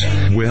breaks.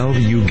 Well,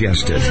 you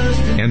guessed it.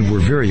 And we're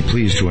very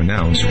pleased to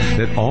announce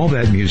that all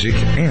that music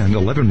and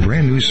 11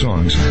 brand new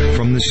songs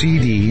from the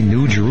CD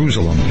New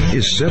Jerusalem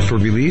is set for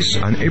release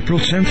on April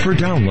 10th for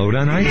download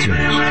on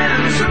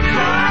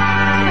iTunes.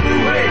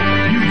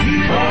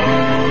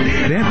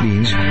 That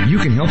means you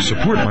can help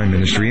support my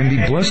ministry and be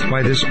blessed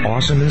by this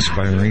awesome,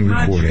 inspiring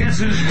recording.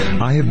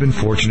 I have been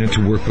fortunate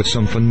to work with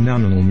some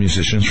phenomenal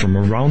musicians from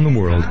around the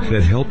world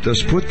that helped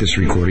us put this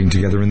recording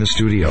together in the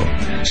studio.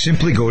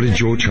 Simply go to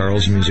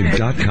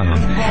joecharlesmusic.com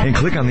and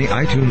click on the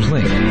iTunes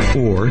link.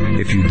 Or,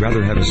 if you'd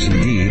rather have a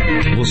CD,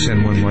 we'll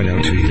send one right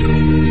out to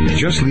you.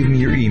 Just leave me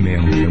your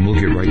email and we'll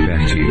get right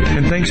back to you.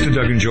 And thanks to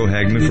Doug and Joe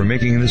Hagmann for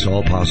making this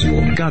all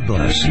possible. God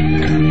bless.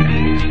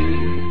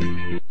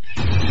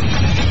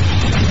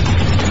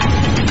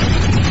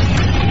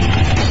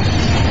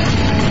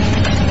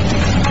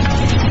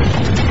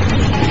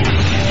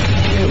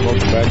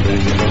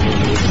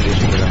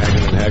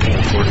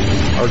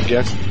 Our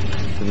guest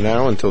from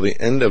now until the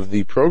end of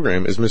the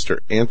program is Mr.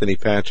 Anthony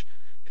Patch.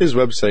 His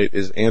website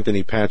is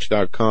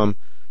anthonypatch.com.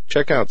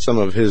 Check out some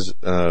of his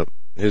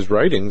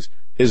writings.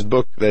 His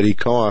book that he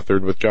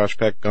co-authored with Josh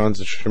Peck,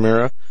 Gonza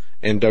Shimera,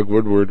 and Doug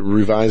Woodward,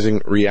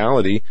 Revising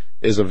Reality,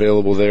 is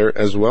available there,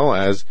 as well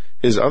as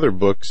his other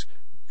books,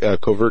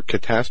 Covert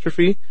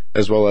Catastrophe,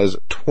 as well as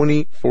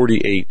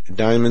 2048,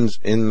 Diamonds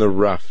in the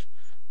Rough.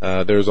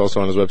 There's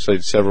also on his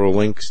website several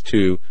links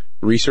to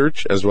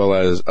research as well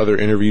as other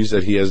interviews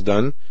that he has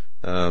done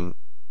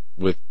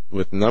with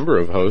a number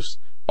of hosts,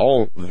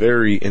 all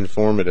very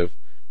informative.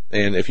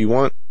 And if you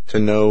want to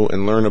know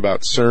and learn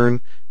about CERN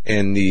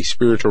and the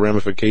spiritual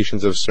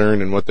ramifications of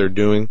CERN and what they're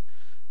doing,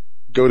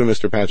 go to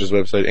Mr. Patch's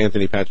website,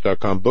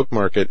 anthonypatch.com,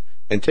 bookmark it,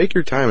 and take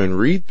your time and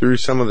read through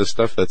some of the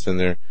stuff that's in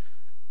there.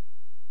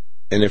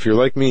 And if you're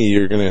like me,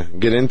 you're going to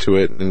get into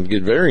it and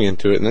get very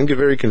into it and then get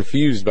very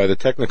confused by the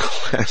technical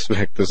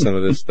aspect of some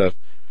of this stuff.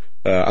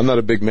 I'm not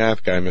a big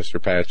math guy,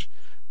 Mr. Patch,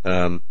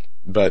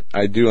 but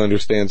I do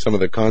understand some of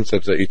the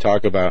concepts that you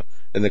talk about,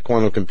 and the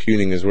quantum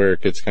computing is where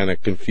it gets kind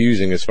of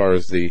confusing as far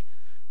as the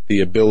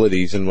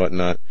abilities and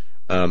whatnot.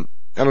 I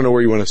don't know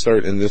where you want to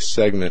start in this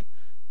segment,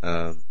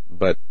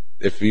 but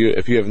if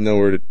you have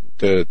nowhere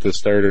to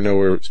start or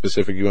nowhere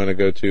specific you want to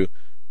go to,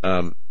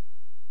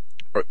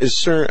 is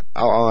CERN?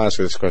 I'll ask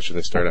this question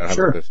to start out. How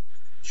about this?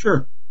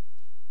 Sure.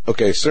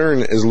 Okay,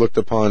 CERN is looked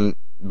upon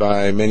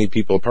by many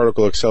people, a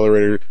particle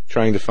accelerator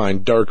trying to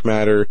find dark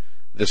matter,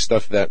 the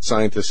stuff that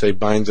scientists say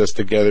binds us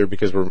together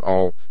because we're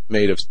all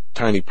made of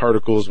tiny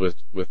particles with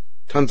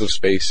tons of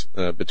space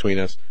between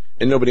us,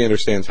 and nobody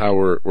understands how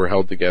we're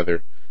held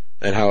together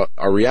and how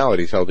our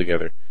reality is held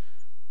together.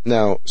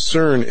 Now,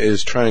 CERN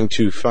is trying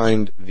to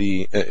find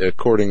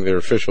according to their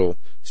official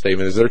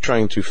statement, is they're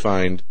trying to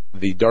find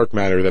the dark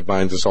matter that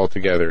binds us all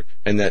together,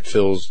 and that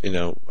fills,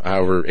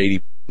 however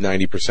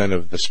 80-90%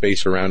 of the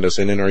space around us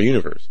and in our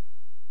universe.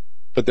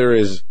 But there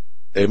is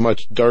a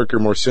much darker,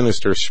 more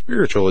sinister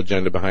spiritual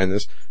agenda behind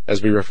this,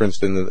 as we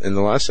referenced in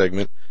the last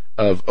segment,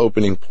 of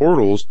opening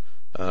portals,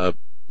 not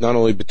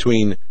only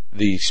between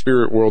the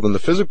spirit world and the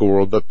physical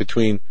world, but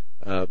between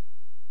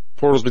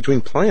portals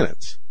between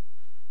planets.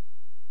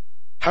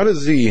 How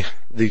does the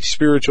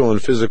spiritual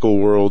and physical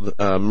world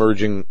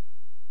merging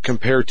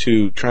compare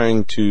to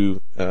trying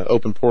to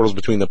open portals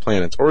between the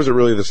planets, or is it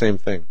really the same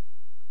thing?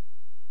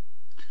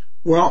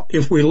 Well,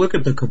 if we look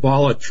at the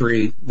Kabbalah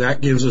tree, that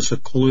gives us a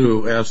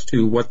clue as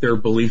to what their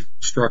belief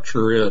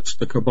structure is.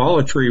 The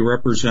Kabbalah tree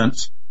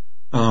represents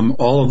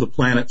all of the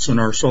planets in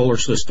our solar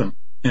system,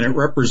 and it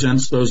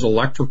represents those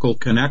electrical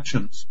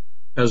connections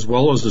as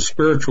well as the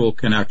spiritual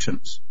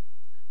connections.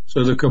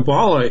 So the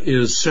Kabbalah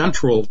is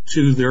central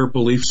to their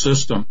belief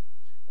system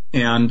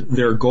and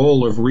their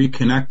goal of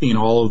reconnecting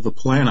all of the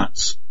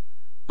planets,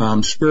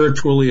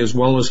 spiritually as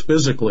well as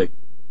physically.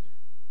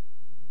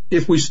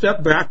 If we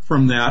step back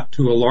from that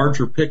to a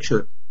larger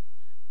picture,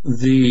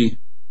 the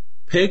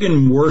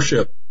pagan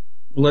worship,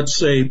 let's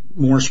say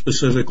more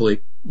specifically,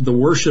 the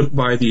worship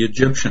by the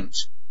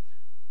Egyptians,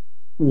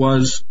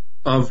 was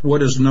of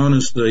what is known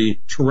as the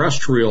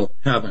terrestrial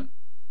heaven.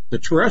 The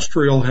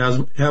terrestrial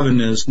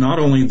heaven is not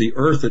only the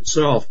Earth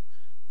itself,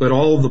 but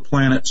all of the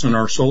planets in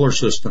our solar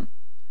system.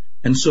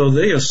 And so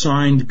they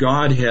assigned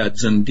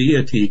godheads and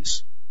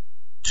deities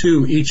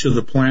to each of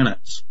the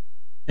planets.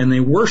 And they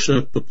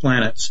worshiped the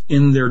planets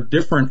in their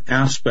different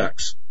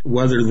aspects,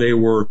 whether they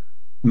were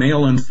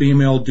male and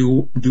female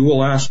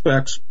dual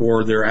aspects,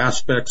 or their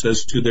aspects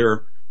as to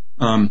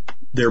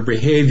their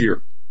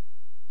behavior,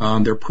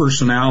 their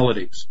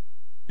personalities.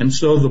 And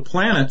so the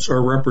planets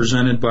are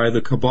represented by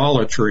the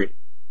Kabbalah tree,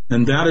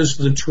 and that is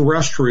the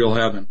terrestrial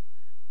heaven.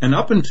 And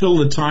up until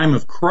the time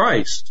of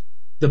Christ,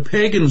 the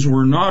pagans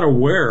were not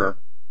aware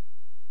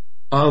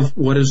of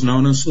what is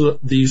known as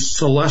the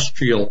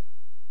celestial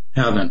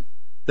heaven,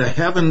 the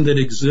heaven that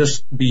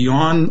exists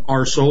beyond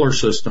our solar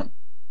system.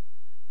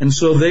 And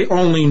so they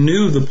only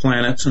knew the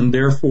planets and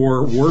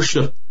therefore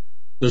worshiped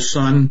the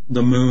sun,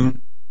 the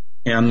moon,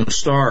 and the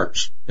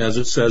stars, as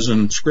it says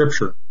in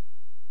Scripture,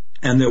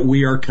 and that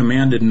we are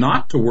commanded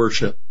not to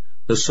worship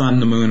the sun,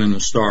 the moon, and the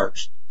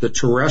stars, the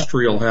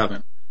terrestrial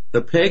heaven.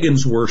 The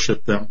pagans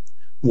worshiped them.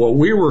 What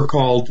we were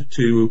called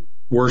to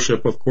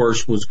worship, of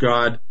course, was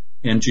God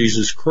and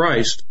Jesus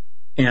Christ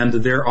and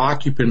their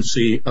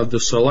occupancy of the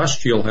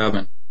celestial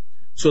heaven.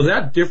 So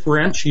that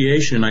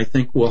differentiation, I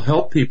think, will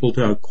help people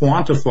to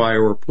quantify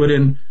or put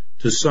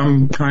into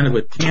some kind of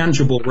a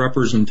tangible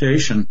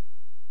representation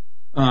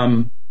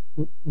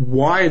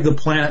why the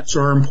planets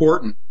are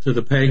important to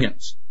the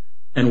pagans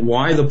and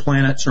why the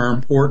planets are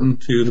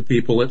important to the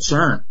people at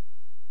CERN,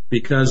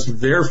 because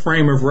their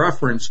frame of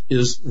reference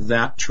is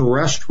that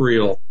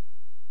terrestrial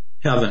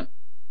heaven.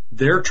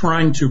 They're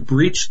trying to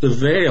breach the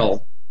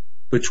veil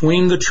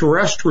between the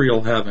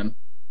terrestrial heaven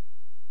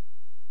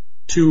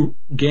to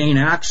gain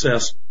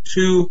access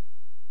to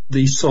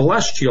the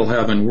celestial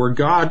heaven where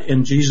God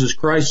and Jesus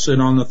Christ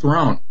sit on the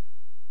throne.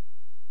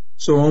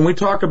 So when we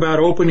talk about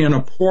opening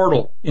a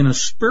portal in a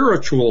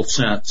spiritual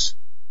sense,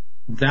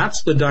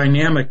 that's the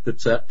dynamic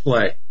that's at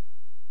play.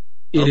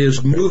 It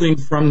is moving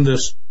from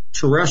this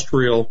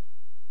terrestrial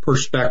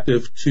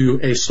perspective to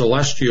a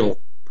celestial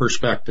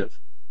perspective.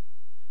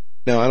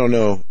 Now, I don't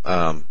know,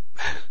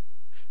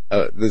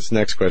 this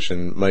next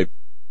question might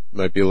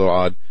be a little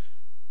odd.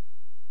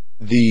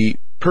 The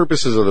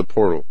purposes of the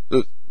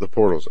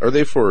portals, are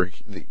they for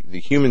the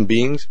human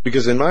beings?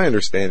 Because in my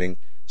understanding,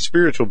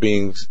 spiritual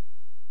beings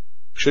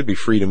should be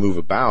free to move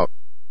about,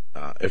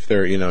 if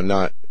they're,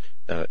 not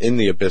in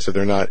the abyss, if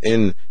they're not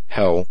in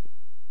hell,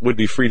 would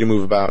be free to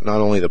move about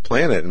not only the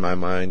planet, in my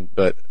mind,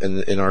 but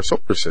in our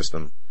solar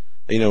system.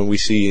 We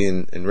see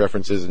in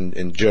references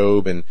in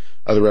Job and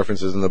other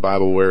references in the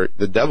Bible where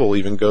the devil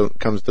even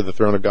comes to the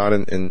throne of God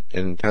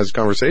and has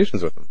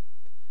conversations with him.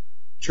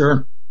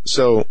 Sure.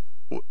 So,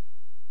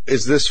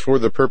 is this for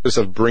the purpose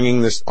of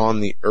bringing this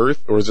on the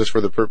earth, or is this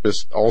for the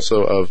purpose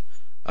also of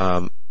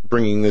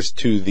bringing this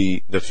to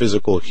the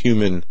physical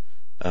human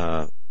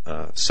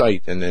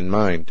sight and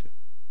mind?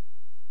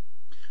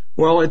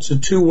 Well, it's a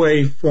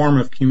two-way form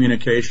of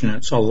communication.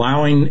 It's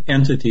allowing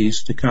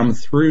entities to come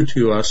through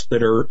to us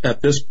that are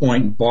at this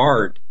point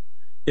barred.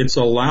 It's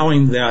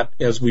allowing that,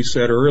 as we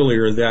said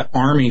earlier, that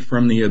army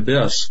from the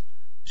abyss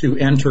to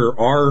enter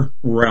our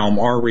realm,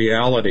 our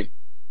reality.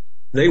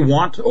 They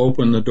want to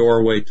open the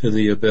doorway to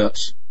the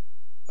abyss.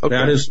 Okay.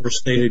 That is their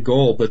stated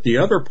goal. But the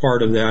other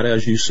part of that,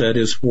 as you said,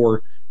 is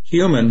for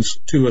humans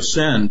to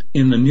ascend.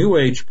 In the New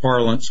Age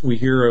parlance, we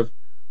hear of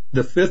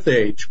the fifth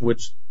age,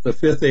 which the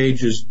fifth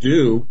age is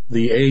due,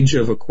 the age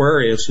of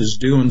Aquarius is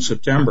due in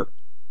September.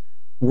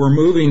 We're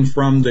moving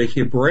from the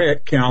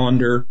Hebraic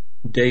calendar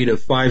date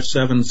of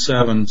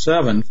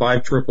 5777,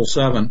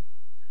 5777,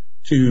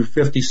 to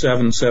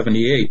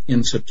 5778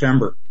 in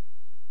September.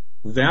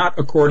 That,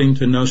 according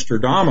to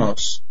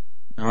Nostradamus,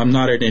 now I'm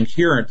not an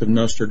adherent of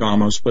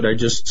Nostradamus, but I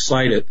just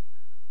cite it,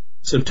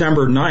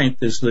 September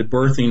 9th is the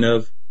birthing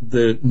of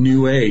the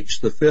new age,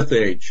 the fifth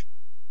age.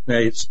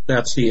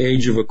 That's the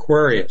age of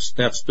Aquarius.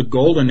 That's the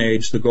golden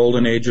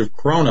age of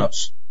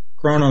Kronos.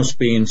 Kronos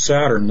being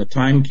Saturn, the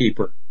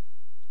timekeeper.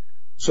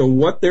 So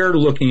what they're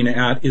looking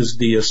at is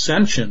the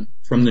ascension,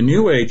 from the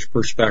New Age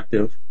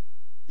perspective,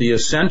 the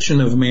ascension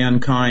of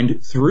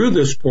mankind through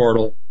this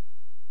portal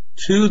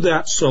to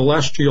that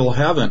celestial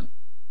heaven,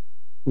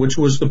 which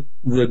was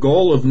the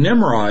goal of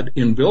Nimrod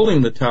in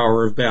building the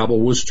Tower of Babel,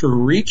 was to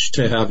reach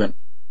to heaven.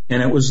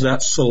 And it was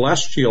that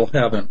celestial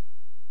heaven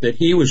that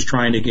he was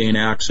trying to gain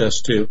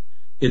access to.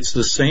 It's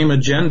the same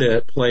agenda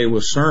at play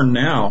with CERN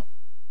now,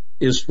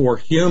 is for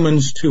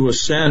humans to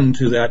ascend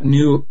to that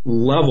new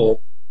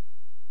level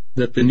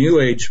that the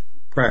New Age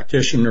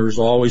practitioners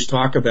always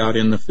talk about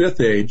in the fifth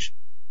age,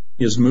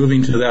 is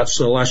moving to that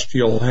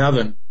celestial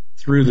heaven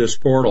through this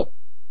portal.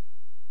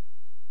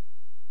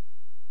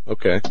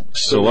 Okay.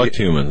 Select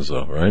humans,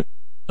 though, right?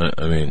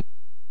 I mean,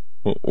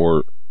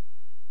 or...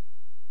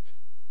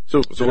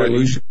 So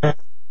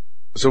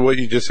what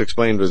you just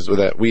explained was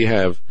that we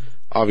have...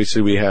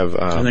 Obviously, we have...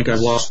 I think I've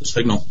lost the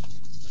signal.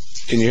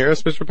 Can you hear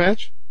us, Mr.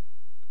 Patch?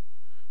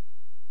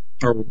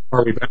 Are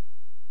we back?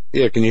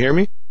 Yeah, can you hear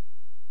me?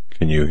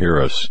 Can you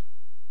hear us?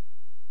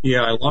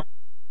 Yeah, I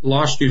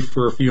lost you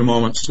for a few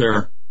moments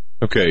there.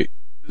 Okay.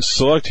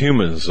 Select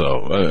humans,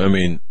 though. I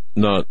mean,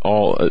 not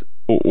all...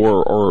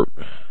 Or...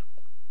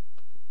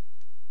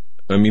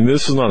 I mean,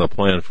 this is not a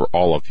plan for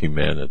all of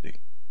humanity.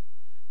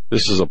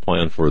 This is a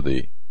plan for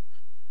the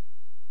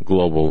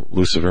global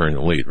Luciferian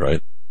elite,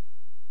 right?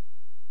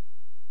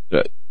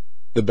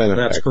 The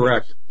benefactors. That's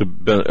correct.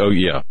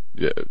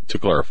 To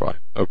clarify.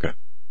 Okay.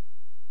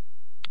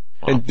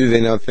 And do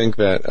they not think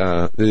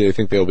that, do they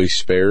think they'll be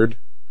spared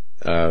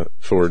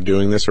for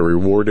doing this, or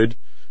rewarded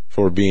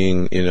for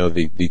being,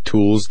 the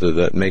tools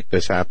that make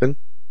this happen?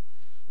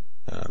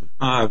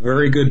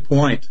 Very good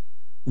point.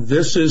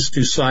 This is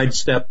to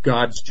sidestep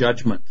God's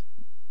judgment.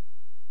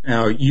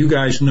 Now, you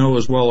guys know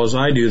as well as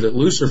I do that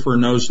Lucifer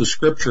knows the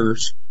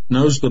scriptures,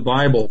 knows the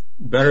Bible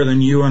better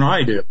than you and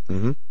I do.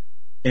 Mm-hmm.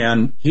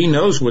 And he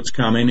knows what's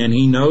coming, and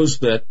he knows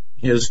that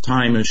his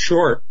time is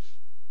short.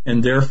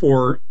 And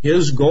therefore,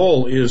 his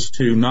goal is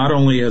to not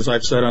only, as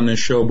I've said on this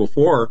show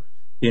before,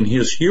 in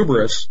his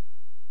hubris,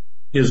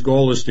 his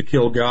goal is to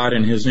kill God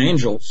and his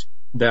angels.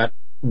 That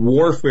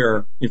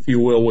warfare, if you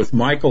will, with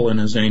Michael and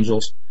his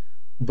angels,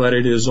 but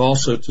it is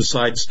also to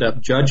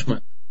sidestep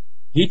judgment.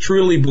 He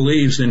truly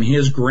believes in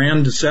his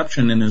grand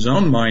deception in his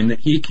own mind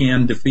that he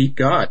can defeat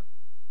God.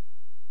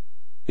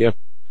 Yeah.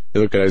 You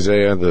look at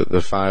Isaiah,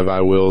 the 5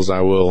 I wills. I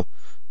will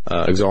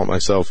exalt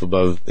myself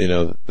above,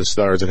 the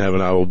stars in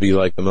heaven. I will be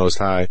like the Most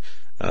High.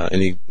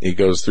 And he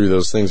goes through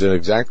those things, and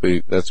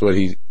exactly that's what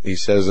he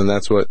says, and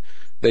that's what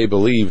they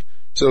believe.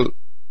 So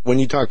when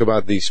you talk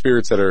about the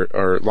spirits that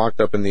are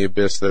locked up in the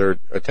abyss that are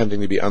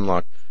attempting to be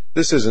unlocked,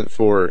 this isn't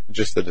for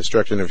just the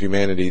destruction of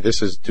humanity.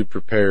 This is to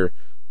prepare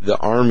the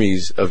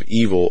armies of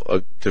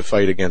evil to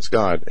fight against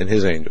God and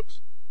his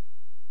angels.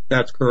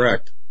 That's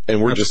correct.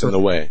 And we're just in the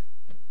way.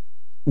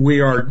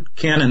 We are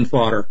cannon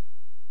fodder.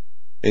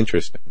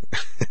 Interesting.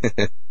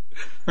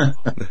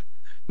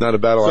 Not a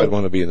battle I'd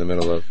want to be in the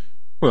middle of.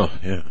 Well,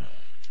 yeah.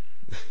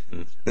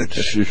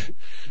 Okay.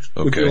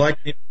 Would you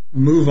like to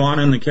move on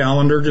in the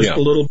calendar just a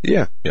little?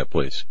 Yeah,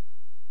 please.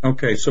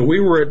 Okay, so we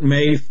were at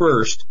May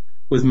 1st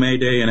with May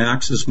Day and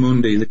Axis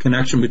Mundi, the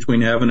connection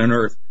between heaven and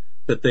earth,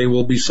 that they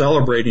will be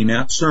celebrating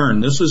at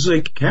CERN. This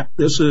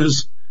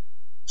is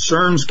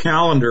CERN's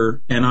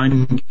calendar, and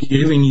I'm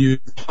giving you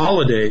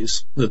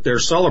holidays that they're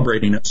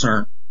celebrating at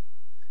CERN.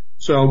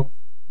 So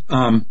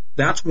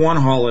that's one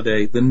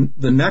holiday.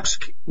 The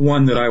next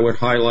one that I would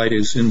highlight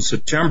is in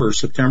September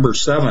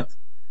 7th.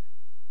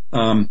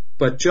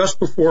 But just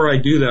before I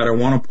do that, I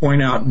want to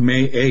point out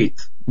May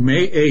 8th.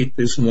 May 8th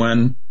is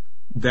when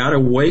that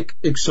awake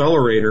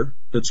accelerator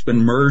that's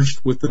been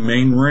merged with the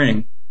main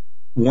ring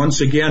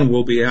once again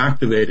will be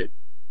activated.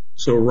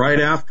 So right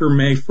after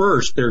May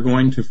 1st, they're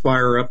going to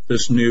fire up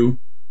this new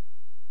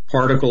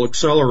particle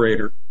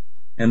accelerator,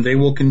 and they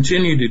will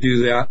continue to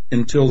do that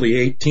until the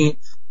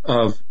 18th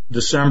of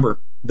December.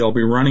 They'll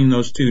be running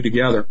those two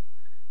together,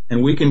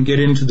 and we can get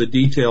into the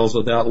details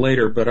of that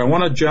later, but I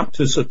want to jump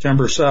to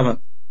September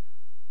 7th.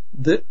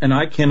 And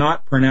I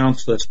cannot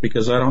pronounce this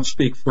because I don't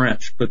speak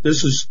French, but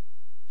this is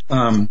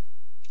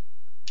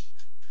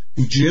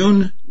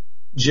June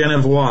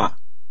Genevois.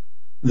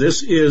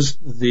 This is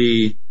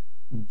the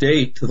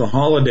date, the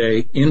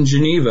holiday in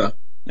Geneva,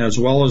 as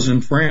well as in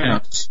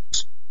France,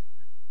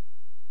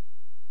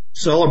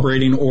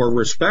 celebrating or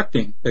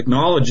respecting,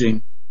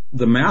 acknowledging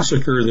the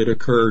massacre that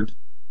occurred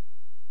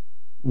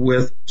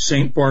with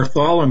Saint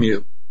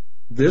Bartholomew.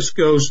 This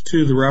goes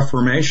to the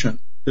Reformation.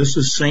 This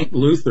is Saint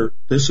Luther.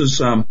 This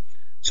is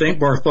Saint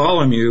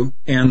Bartholomew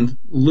and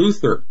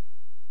Luther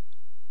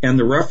and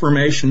the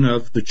Reformation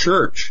of the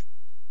Church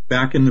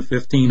back in the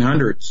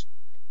 1500s.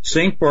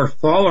 Saint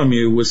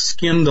Bartholomew was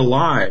skinned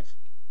alive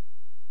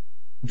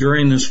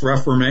during this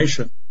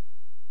Reformation.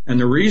 And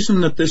the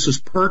reason that this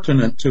is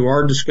pertinent to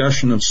our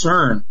discussion of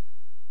CERN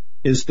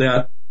is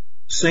that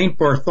Saint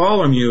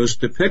Bartholomew is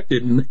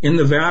depicted in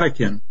the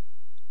Vatican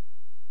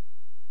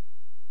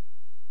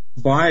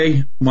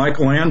by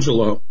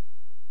Michelangelo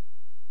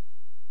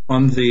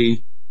on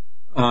the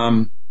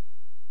let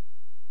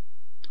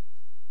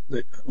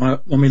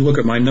me look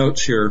at my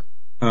notes here.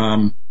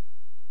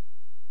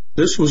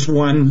 This was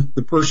when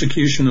the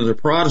persecution of the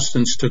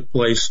Protestants took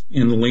place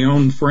in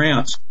Lyon,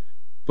 France,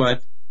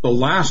 but the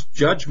Last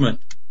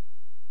Judgment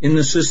in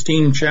the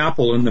Sistine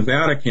Chapel in the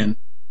Vatican,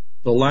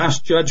 the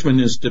Last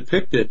Judgment is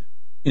depicted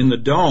in the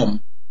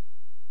dome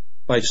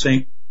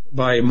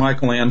by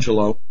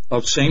Michelangelo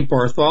of Saint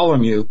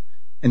Bartholomew,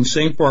 and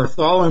Saint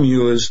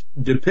Bartholomew is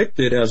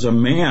depicted as a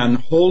man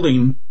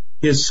holding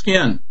his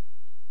skin.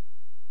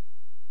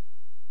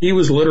 He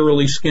was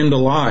literally skinned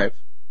alive.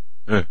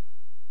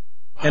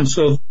 And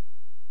so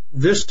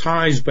this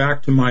ties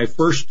back to my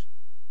first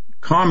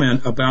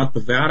comment about the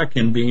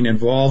Vatican being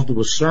involved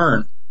with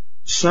CERN.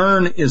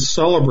 CERN is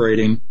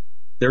celebrating,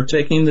 they're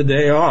taking the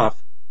day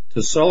off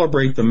to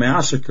celebrate the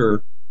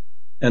massacre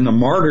and the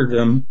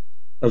martyrdom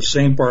of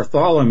Saint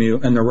Bartholomew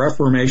and the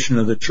Reformation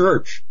of the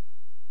Church.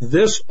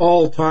 This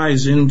all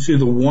ties into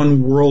the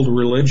one world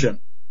religion.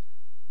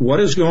 What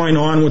is going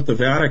on with the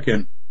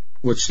Vatican,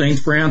 with Saint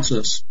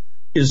Francis,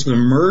 is the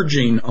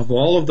merging of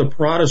all of the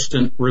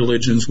Protestant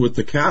religions with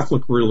the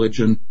Catholic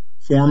religion,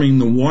 forming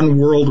the one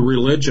world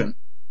religion.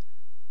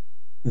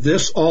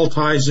 This all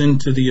ties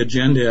into the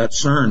agenda at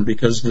CERN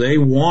because they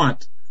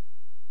want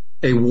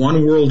a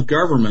one world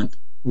government,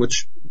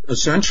 which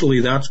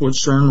essentially that's what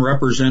CERN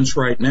represents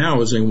right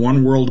now, is a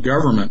one world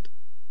government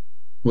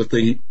with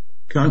the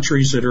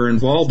countries that are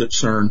involved at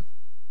CERN,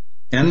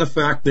 and the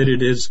fact that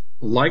it is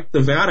like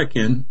the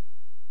Vatican,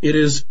 it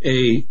is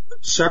a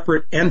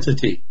separate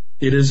entity.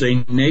 It is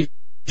a nation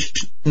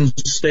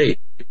state.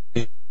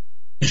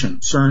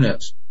 CERN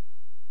is.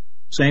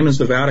 Same as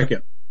the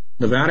Vatican.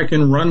 The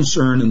Vatican runs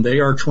CERN, and they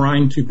are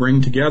trying to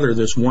bring together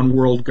this one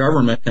world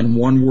government and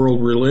one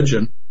world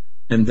religion,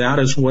 and that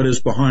is what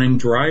is behind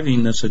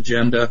driving this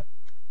agenda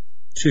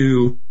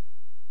to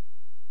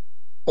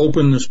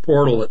open this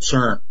portal at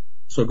CERN.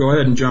 So go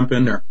ahead and jump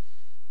in there.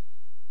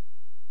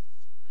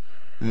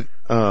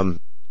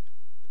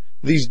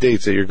 These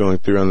dates that you're going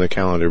through on the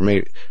calendar,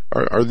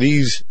 are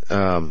these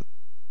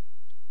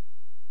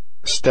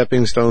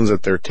stepping stones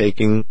that they're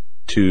taking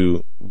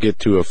to get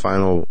to a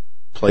final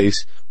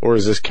place, or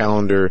is this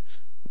calendar,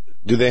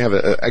 do they have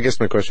I guess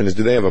my question is,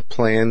 do they have a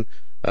plan,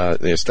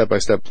 a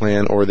step-by-step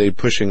plan, or are they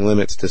pushing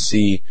limits to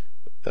see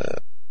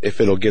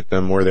if it'll get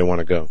them where they want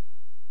to go?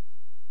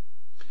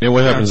 And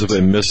what happens if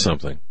they miss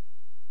something?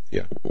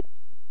 Yeah.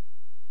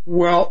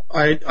 Well,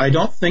 I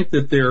don't think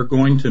that they're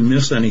going to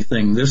miss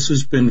anything. This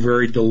has been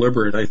very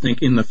deliberate. I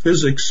think in the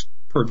physics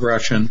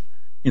progression,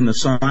 in the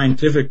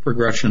scientific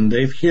progression,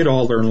 they've hit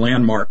all their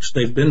landmarks.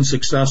 They've been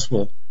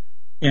successful.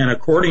 And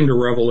according to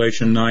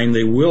Revelation 9,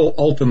 they will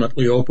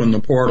ultimately open the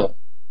portal.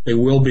 They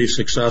will be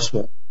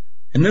successful.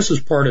 And this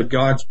is part of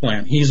God's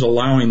plan. He's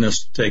allowing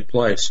this to take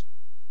place.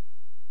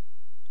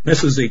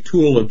 This is a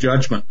tool of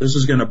judgment. This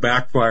is going to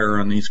backfire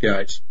on these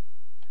guys.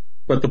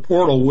 But the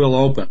portal will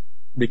open,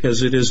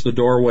 because it is the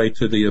doorway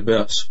to the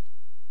abyss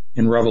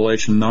in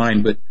Revelation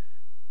 9. But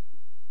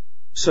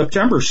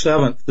September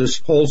 7th, this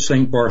whole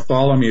St.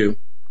 Bartholomew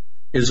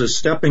is a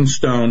stepping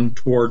stone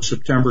towards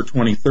September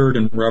 23rd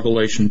in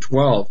Revelation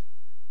 12.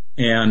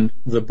 And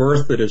the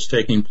birth that is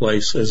taking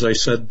place, as I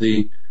said,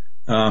 the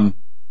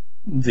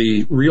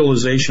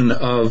realization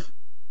of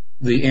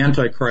the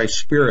Antichrist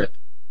spirit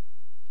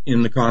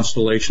in the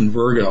constellation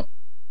Virgo.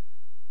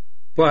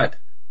 But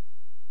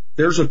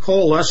there's a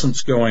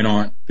coalescence going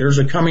on. There's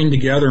a coming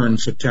together in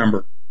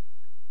September.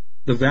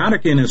 The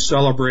Vatican is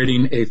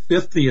celebrating a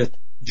 50th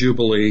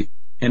Jubilee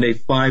and a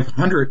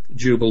 500th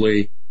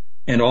Jubilee,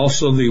 and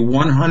also the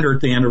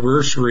 100th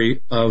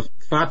anniversary of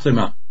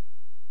Fatima.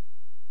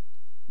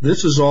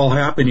 This is all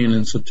happening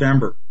in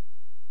September.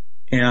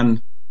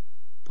 And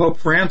Pope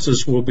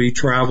Francis will be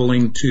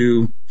traveling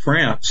to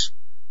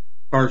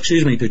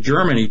to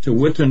Germany, to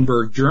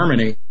Wittenberg,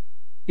 Germany,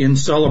 in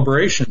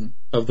celebration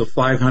of the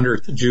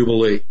 500th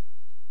Jubilee.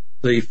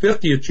 The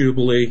 50th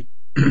Jubilee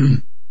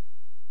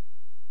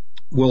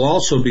will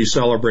also be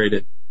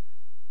celebrated,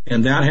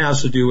 and that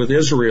has to do with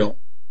Israel.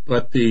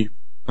 But the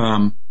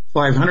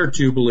 500th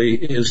Jubilee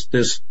is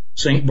this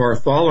St.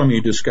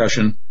 Bartholomew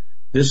discussion.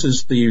 This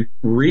is the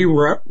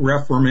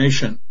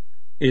Reformation.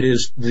 It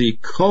is the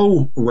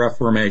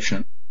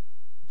co-Reformation.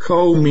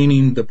 Co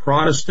meaning the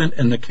Protestant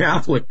and the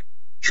Catholic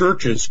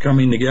churches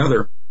coming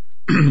together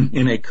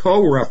in a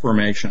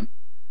co-Reformation.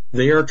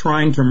 They are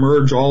trying to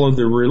merge all of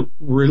the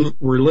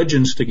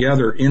religions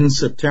together in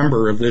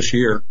September of this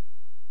year.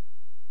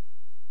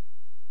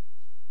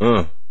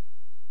 Now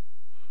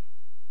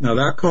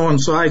that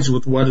coincides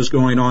with what is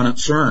going on at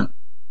CERN.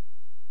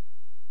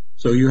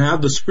 So you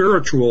have the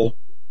spiritual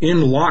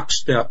in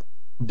lockstep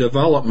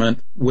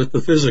development with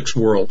the physics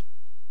world.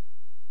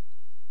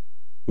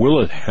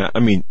 Will it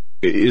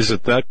is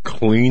it that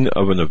clean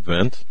of an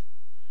event?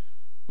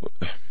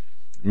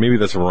 Maybe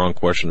that's a wrong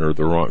question, or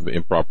the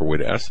improper way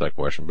to ask that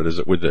question, but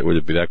would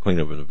it be that clean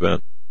of an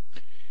event?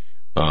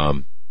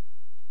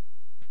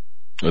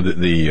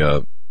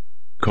 The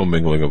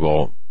commingling of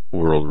all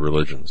world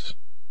religions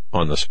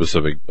on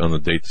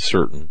the date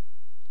certain.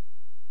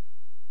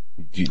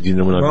 Do you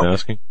know what I'm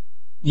asking?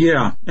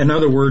 Yeah. In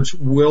other words,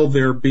 will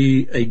there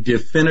be a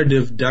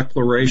definitive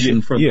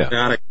declaration from the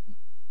Vatican?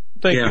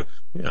 Thank you.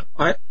 Yeah.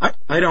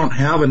 I don't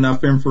have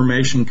enough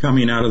information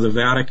coming out of the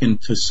Vatican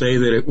to say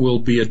that it will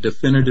be a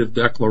definitive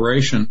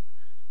declaration,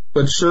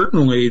 but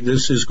certainly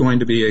this is going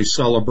to be a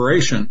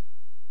celebration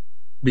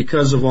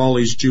because of all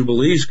these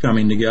jubilees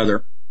coming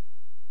together.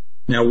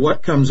 Now,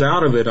 what comes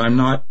out of it, I'm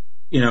not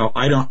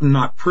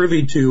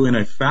privy to in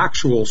a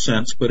factual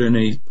sense, but in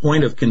a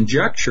point of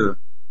conjecture,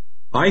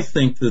 I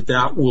think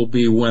that will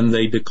be when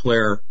they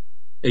declare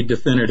a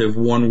definitive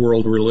one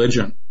world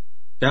religion.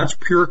 That's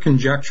pure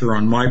conjecture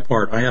on my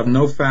part. I have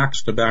no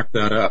facts to back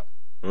that up.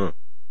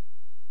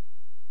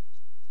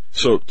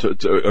 So,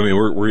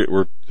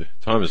 we're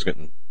time is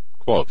getting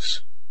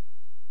close.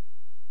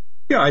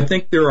 Yeah, I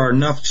think there are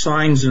enough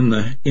signs in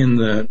the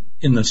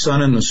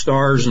sun and the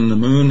stars and the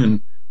moon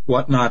and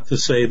whatnot to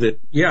say that,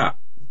 yeah,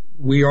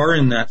 we are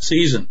in that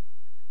season.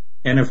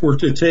 And if we're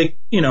to take,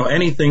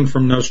 anything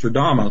from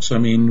Nostradamus,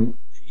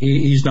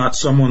 he's not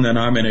someone that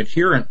I'm an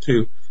adherent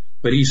to,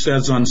 but he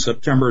says on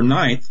September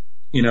 9th,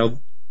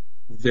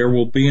 there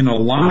will be an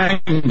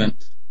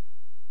alignment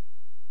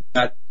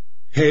that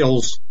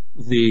hails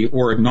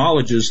or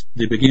acknowledges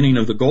the beginning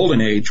of the Golden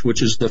Age,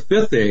 which is the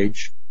fifth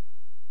age,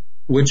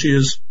 which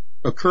is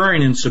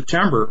occurring in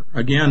September.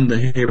 Again, the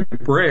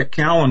Hebraic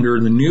calendar,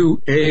 the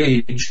new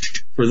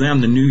age for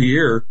them, the new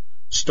year,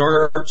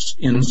 starts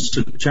in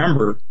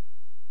September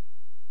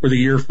for the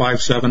year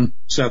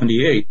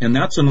 5778. And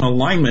that's an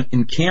alignment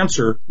in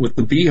Cancer with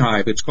the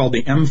Beehive. It's called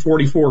the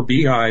M44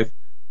 Beehive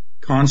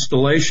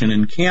constellation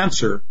in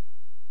Cancer.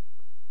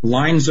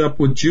 Lines up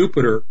with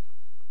Jupiter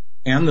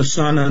and the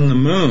Sun and the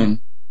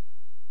Moon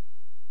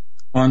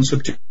on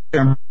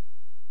September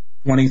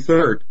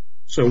 23rd.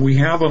 So we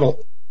have,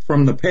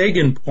 from the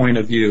pagan point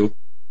of view,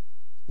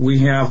 we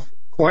have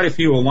quite a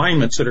few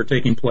alignments that are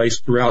taking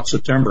place throughout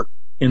September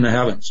in the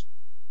heavens.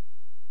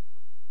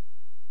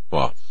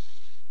 Wow.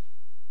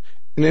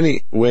 In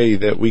any way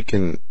that we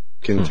can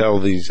tell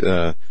these,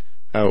 how,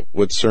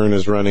 what CERN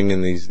is running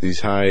in these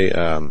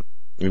high,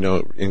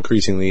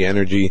 increasing the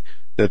energy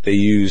that they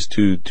use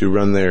to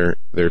run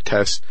their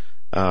tests.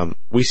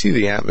 We see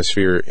the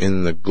atmosphere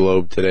in the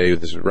globe today,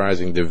 this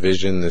rising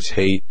division, this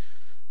hate.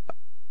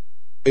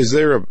 Is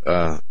there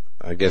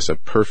I guess a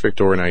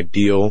perfect or an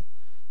ideal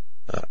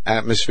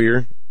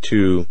atmosphere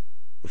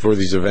for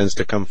these events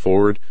to come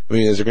forward? I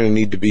mean, is there going to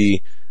need to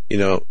be,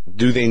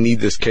 do they need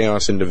this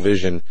chaos and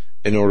division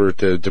in order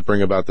to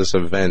bring about this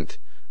event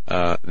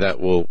that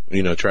will,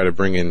 try to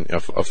bring in a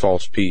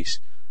false peace?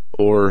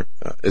 Or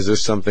is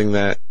this something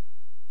that,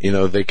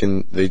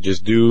 they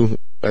just do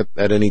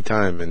at any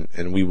time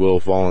and we will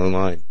fall in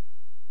line?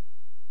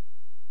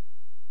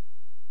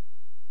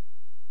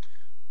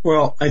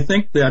 Well, I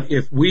think that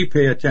if we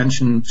pay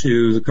attention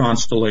to the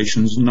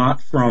constellations, not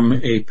from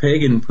a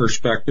pagan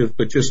perspective,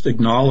 but just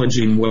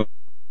acknowledging what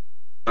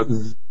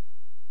is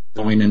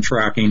going and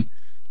tracking,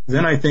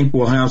 then I think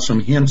we'll have some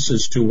hints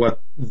as to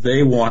what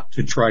they want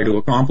to try to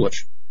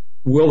accomplish.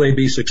 Will they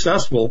be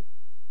successful?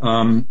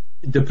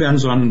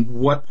 Depends on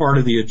what part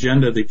of the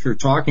agenda that you're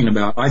talking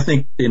about. I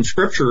think in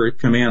Scripture it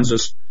commands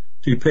us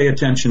to pay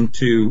attention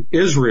to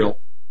Israel,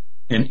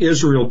 and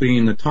Israel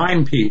being the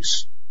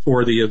timepiece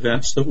for the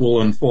events that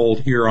will unfold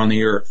here on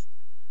the earth.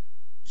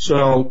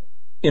 So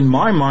in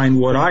my mind,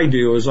 what I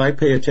do is I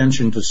pay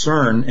attention to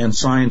CERN and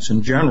science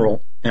in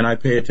general, and I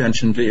pay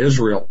attention to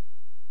Israel.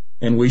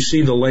 And we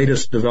see the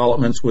latest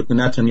developments with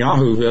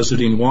Netanyahu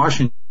visiting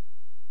Washington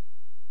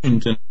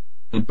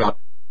about,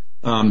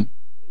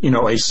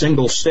 a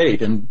single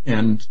state,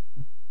 and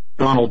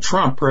Donald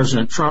Trump,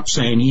 President Trump,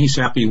 saying he's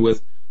happy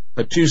with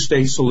a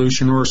two-state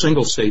solution or a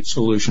single-state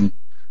solution.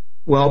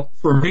 Well,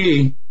 for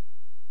me,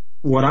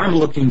 what I'm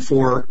looking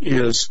for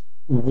is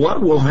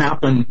what will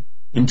happen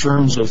in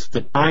terms of the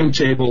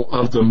timetable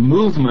of the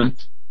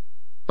movement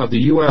of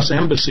the U.S.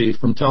 Embassy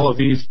from Tel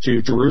Aviv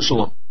to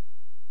Jerusalem.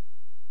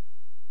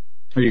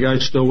 Are you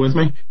guys still with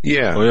me?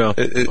 Yeah. Oh, yeah.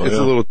 It's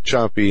a little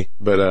choppy,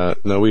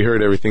 but no, we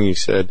heard everything you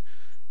said.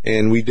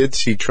 And we did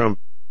see Trump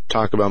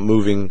talk about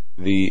moving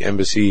the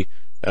embassy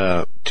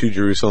to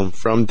Jerusalem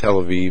from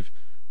Tel Aviv.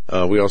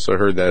 We also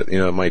heard that,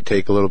 it might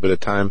take a little bit of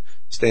time.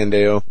 Stan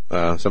Deo,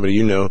 somebody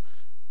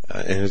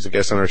and who's a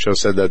guest on our show,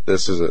 said that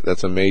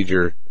that's a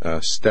major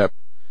step,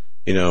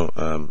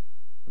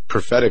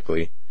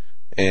 prophetically,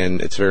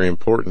 and it's very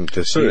important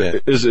to see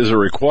that. Is it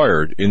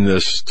required in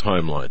this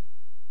timeline?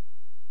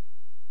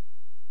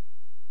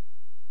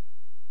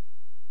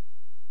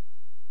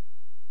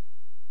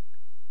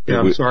 Yeah,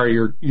 I'm sorry,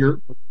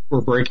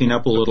 we're breaking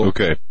up a little.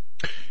 Okay.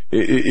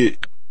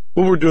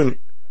 What we're doing,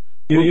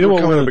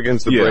 we're coming up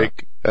against the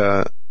break,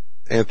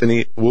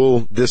 Anthony.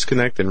 We'll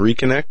disconnect and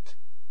reconnect.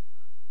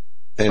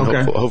 And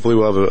hopefully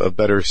we'll have a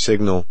better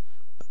signal,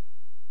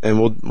 and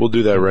we'll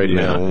do that right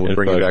now, and we'll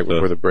bring you back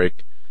before the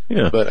break.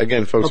 Yeah. But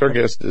again, folks, our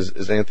guest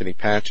is Anthony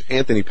Patch,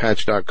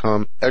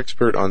 AnthonyPatch.com,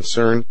 expert on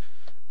CERN.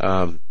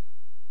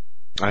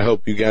 I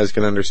hope you guys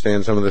can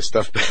understand some of this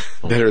stuff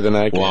better than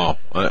I can. Wow.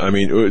 I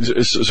mean,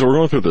 so we're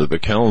going through the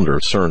calendar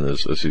of CERN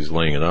as he's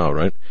laying it out,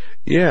 right?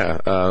 Yeah.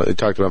 It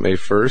talked about May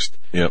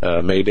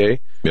 1st, May Day.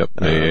 Yep,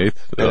 May 8th.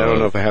 And I don't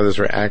know if I have this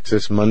right,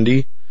 Axis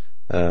Mundi,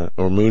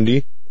 or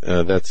Mundi.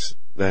 That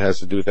has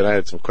to do with that. I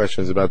had some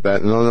questions about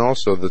that. And then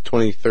also the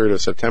 23rd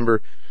of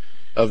September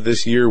of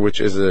this year,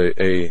 which is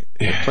a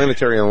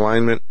planetary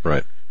alignment.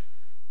 Right.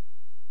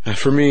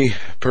 For me,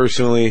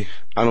 personally,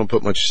 I don't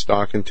put much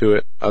stock into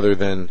it other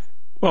than,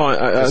 well,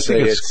 I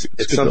think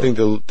it's something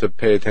to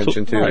pay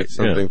attention to. Right, it's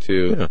something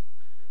to... Yeah.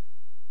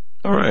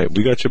 All right,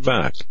 we got you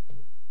back.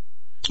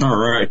 All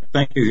right.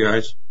 Thank you,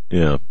 guys.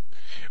 Yeah.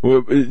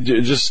 Well,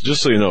 just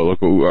so you know,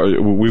 look,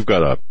 we've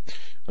got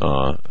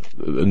a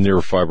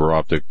near fiber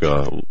optic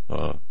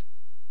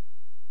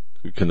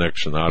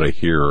connection out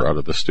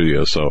of the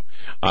studio. So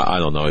I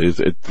don't know.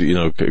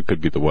 It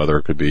could be the weather.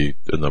 It could be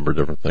a number of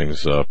different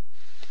things.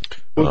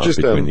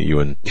 Between you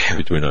and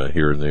between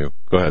here and you.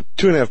 Go ahead.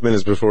 2.5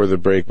 minutes before the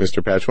break,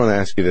 Mr. Patch, I want to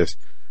ask you this: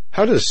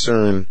 how does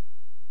CERN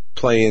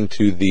play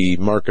into the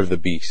mark of the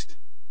beast?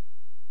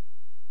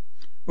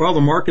 Well,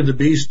 the mark of the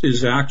beast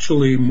is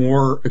actually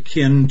more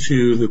akin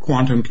to the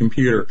quantum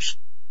computers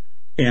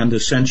and the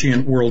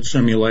sentient world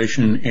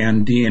simulation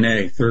and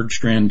DNA, third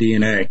strand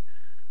DNA.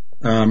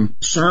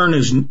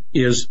 CERN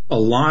is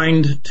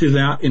aligned to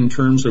that in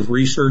terms of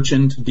research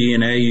into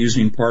DNA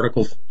using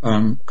particle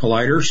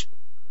colliders.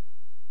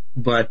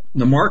 But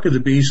the mark of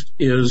the beast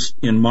is,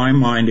 in my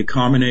mind, a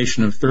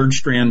combination of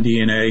third-strand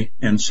DNA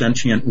and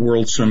sentient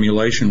world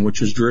simulation,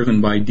 which is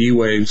driven by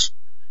D-Wave's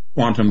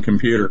quantum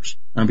computers.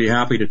 I'd be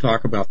happy to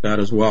talk about that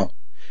as well.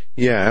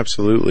 Yeah,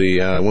 absolutely.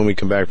 When we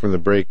come back from the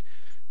break,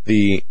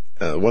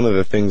 one of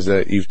the things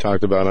that you've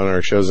talked about on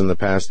our shows in the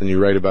past and you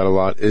write about a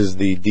lot is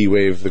the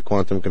D-Wave, the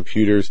quantum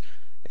computers.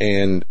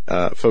 And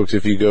folks,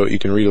 if you go, you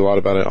can read a lot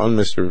about it on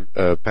Mr.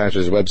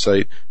 Patch's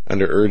website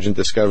under Urgent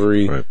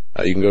Discovery. Right.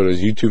 You can go to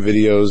his YouTube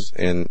videos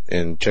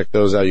and check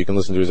those out. You can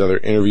listen to his other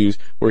interviews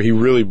where he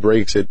really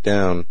breaks it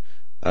down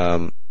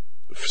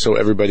so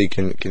everybody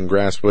can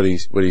grasp what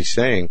he's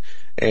saying.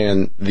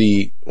 And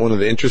one of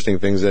the interesting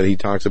things that he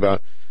talks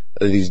about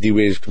these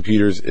D-Wave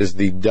computers is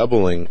the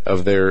doubling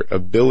of their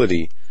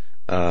ability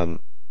and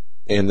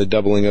the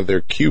doubling of their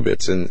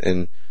qubits.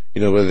 And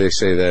you know, whether they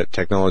say that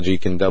technology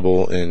can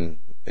double in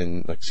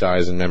like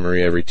size and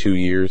memory every 2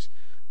 years.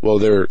 Well,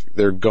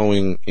 they're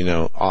going, you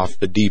know, off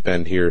the deep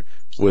end here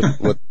with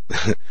what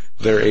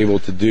they're able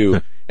to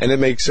do. And it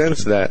makes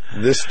sense that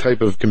this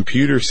type of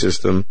computer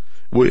system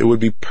would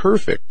be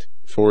perfect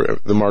for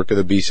the mark of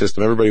the beast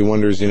system. Everybody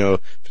wonders, you know,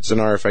 if it's an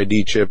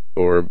RFID chip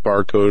or a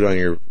barcode on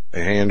your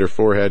hand or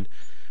forehead,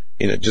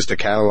 you know, just to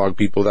catalog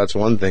people, that's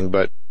one thing.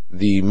 But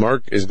the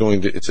mark is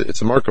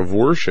it's a mark of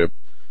worship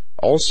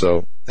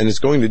also, and it's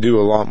going to do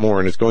a lot more,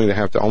 and it's going to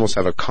have to almost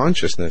have a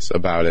consciousness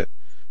about it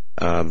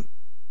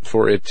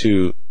for it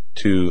to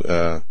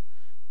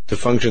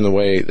function the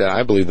way that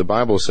I believe the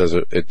Bible says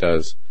it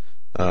does,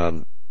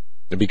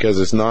 because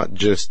it's not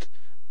just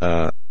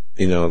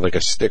you know, like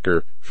a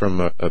sticker from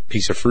a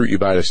piece of fruit you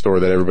buy at a store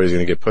that everybody's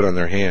going to get put on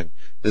their hand.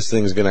 This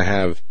thing's going to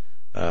have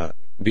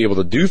be able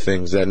to do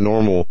things that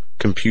normal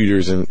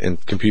computers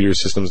and computer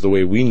systems the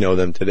way we know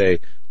them today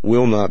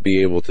will not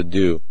be able to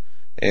do.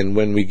 And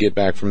when we get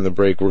back from the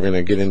break, we're going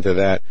to get into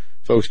that.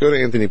 Folks, go to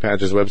Anthony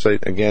Patch's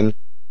website. Again,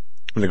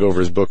 I'm going to go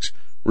over his books.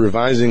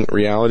 Revising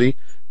Reality,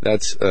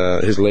 that's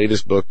his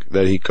latest book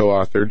that he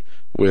co-authored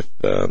with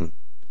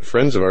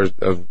friends of ours,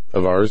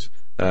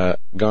 Gonzo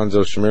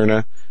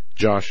Shmirna,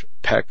 Josh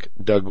Peck,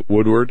 Doug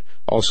Woodward.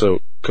 Also,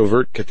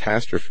 Covert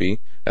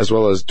Catastrophe, as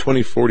well as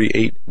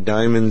 2048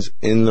 Diamonds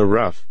in the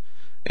Rough.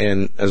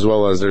 And as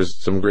well as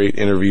there's some great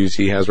interviews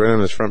he has right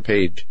on his front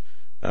page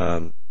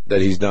that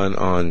he's done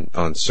on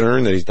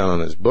CERN, that he's done on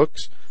his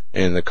books,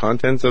 and the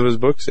contents of his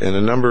books, and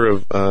a number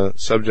of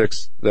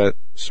subjects that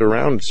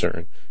surround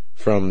CERN,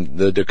 from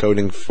the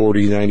decoding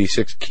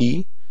 4096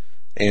 key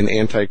and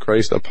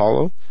Antichrist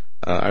Apollo.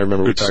 I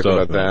remember we talked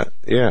about that.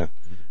 Yeah.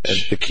 And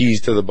the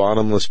keys to the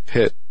bottomless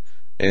pit.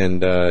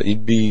 And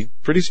you'd be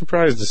pretty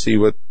surprised to see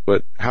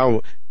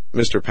how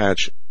Mr.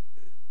 Patch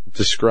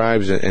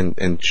describes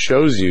and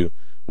shows you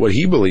what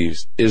he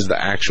believes is the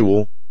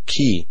actual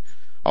key.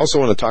 Also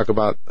want to talk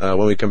about,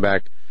 when we come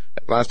back,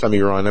 last time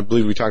you were on, I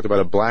believe we talked about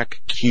a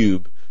black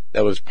cube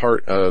that was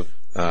part of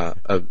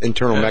an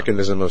internal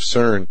mechanism of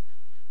CERN,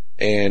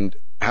 and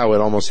how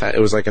it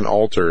was like an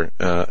altar,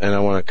 and I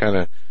want to kind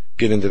of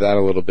get into that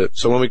a little bit.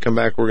 So when we come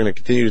back, we're going to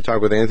continue to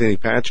talk with Anthony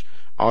Patch,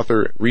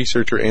 author,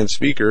 researcher, and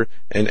speaker,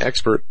 and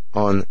expert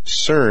on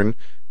CERN,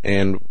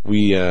 and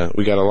we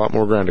got a lot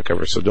more ground to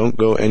cover, so don't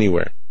go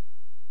anywhere.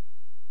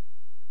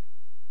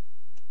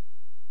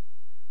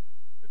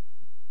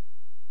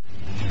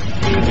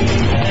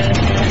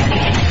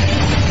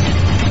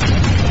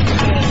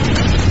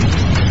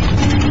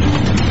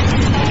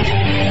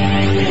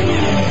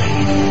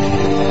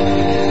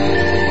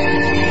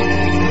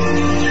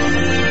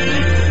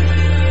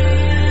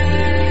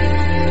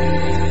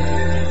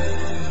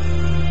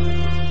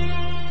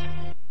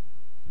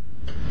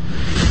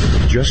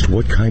 Just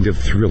what kind of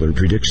thriller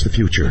predicts the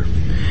future?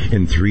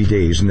 In 3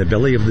 days in the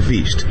belly of the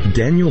beast,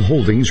 Daniel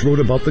Holdings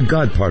wrote about the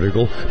God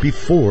particle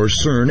before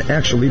CERN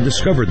actually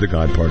discovered the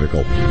God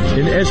particle.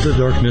 In As the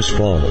Darkness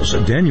Falls,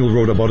 Daniel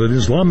wrote about an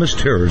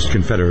Islamist terrorist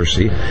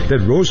confederacy that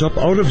rose up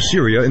out of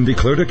Syria and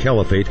declared a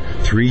caliphate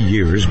 3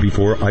 years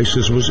before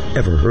ISIS was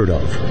ever heard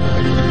of.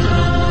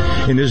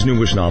 In his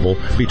newest novel,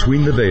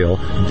 Between the Veil,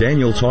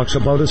 Daniel talks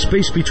about a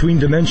space between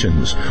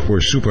dimensions where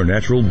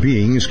supernatural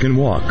beings can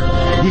walk.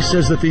 He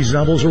says that these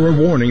novels are a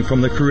warning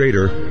from the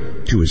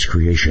Creator to his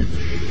creation.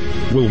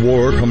 Will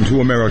war come to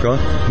America?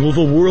 Will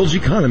the world's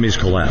economies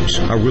collapse?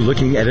 Are we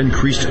looking at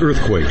increased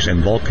earthquakes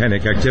and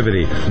volcanic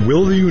activity?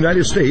 Will the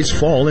United States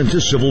fall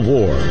into civil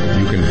war?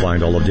 You can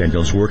find all of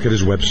Daniel's work at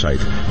his website,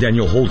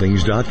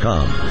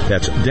 DanielHoldings.com.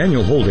 That's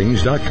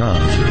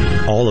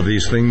DanielHoldings.com. All of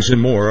these things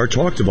and more are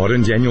talked about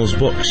in Daniel's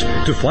books.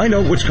 To find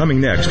out what's coming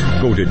next,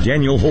 go to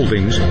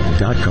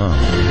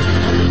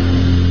DanielHoldings.com.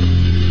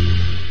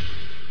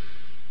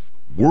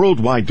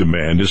 Worldwide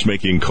demand is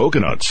making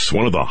coconuts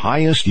one of the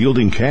highest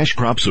yielding cash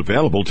crops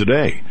available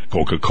today.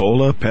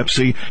 Coca-Cola,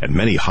 Pepsi, and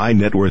many high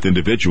net worth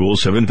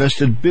individuals have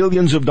invested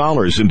billions of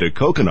dollars into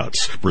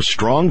coconuts for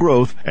strong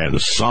growth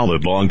and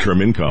solid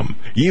long-term income.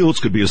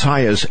 Yields could be as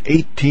high as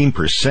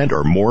 18%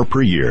 or more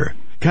per year.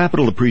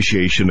 Capital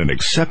appreciation and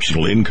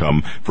exceptional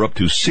income for up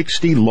to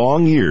 60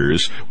 long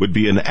years would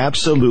be an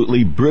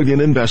absolutely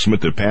brilliant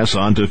investment to pass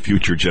on to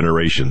future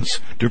generations.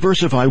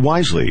 Diversify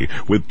wisely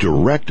with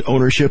direct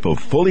ownership of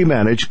fully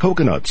managed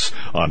coconuts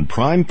on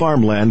prime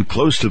farmland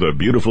close to the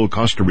beautiful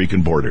Costa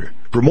Rican border.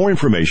 For more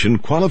information,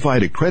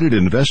 qualified accredited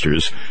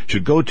investors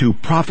should go to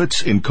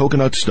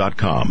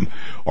profitsincoconuts.com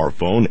or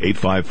phone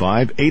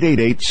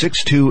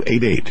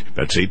 855-888-6288.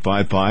 That's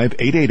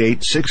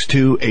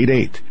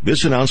 855-888-6288.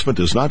 This announcement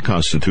does not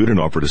constitute an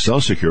offer to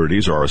sell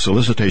securities or a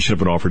solicitation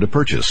of an offer to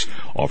purchase.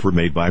 Offer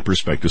made by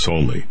prospectus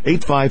only.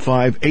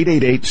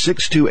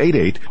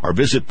 855-888-6288 or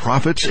visit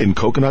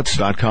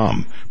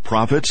profitsincoconuts.com.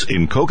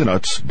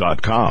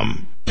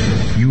 profitsincoconuts.com.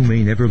 You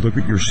may never look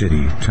at your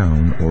city,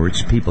 town, or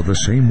its people the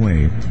same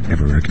way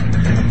ever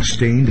again.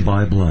 Stained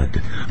by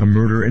Blood, a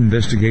murder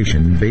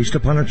investigation based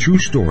upon a true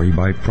story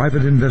by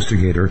private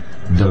investigator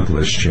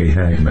Douglas J.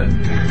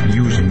 Hagmann.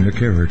 Using the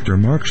character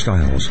Mark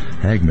Stiles,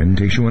 Hagmann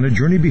takes you on a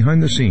journey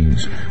behind the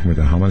scenes where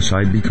the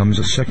homicide becomes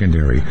a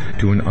secondary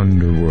to an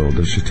underworld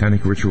of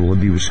satanic ritual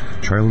abuse,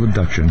 child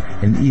abduction,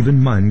 and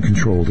even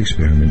mind-controlled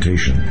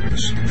experimentation.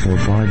 For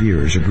 5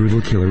 years, a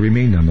brutal killer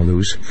remained on the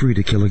loose, free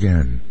to kill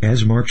again.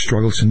 As Mark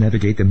struggles to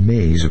navigate the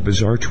maze of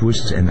bizarre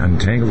twists and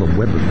untangle a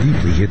web of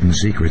deeply hidden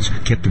secrets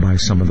kept by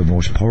some of the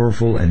most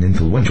powerful and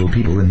influential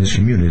people in this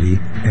community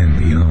and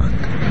beyond.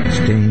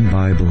 Stained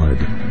by Blood.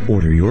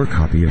 Order your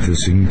copy of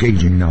this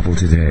engaging novel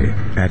today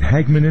at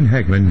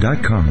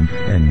HagmannandHagmann.com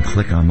and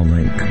click on the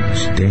link.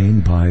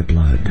 Stained by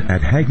Blood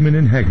at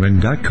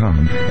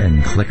HagmannandHagmann.com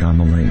and click on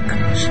the link.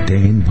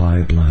 Stained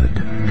by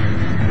Blood.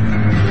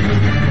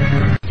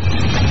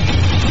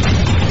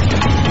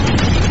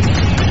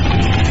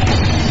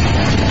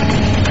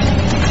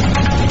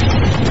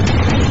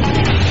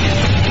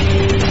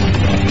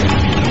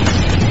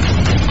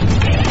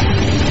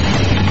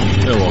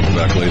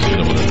 Ladies and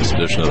gentlemen, in this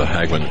edition of the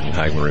Hagmann and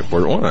Hagmann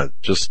Report, I want to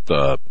just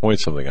point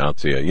something out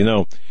to you. You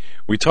know,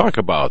 we talk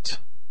about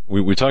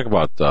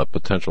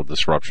potential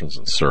disruptions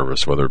in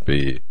service, whether it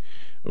be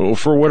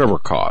for whatever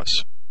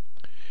cause.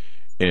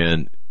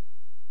 And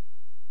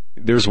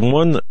there's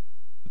one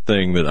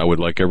thing that I would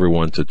like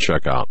everyone to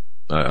check out.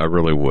 I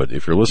really would.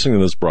 If you're listening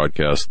to this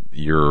broadcast,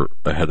 you're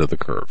ahead of the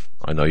curve.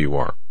 I know you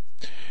are.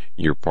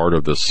 You're part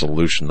of the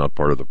solution, not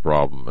part of the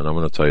problem. And I'm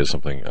going to tell you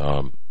something.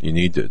 You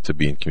need to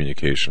be in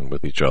communication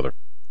with each other.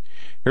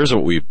 Here's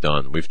what we've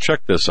done. We've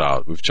checked this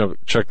out. We've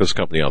checked this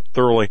company out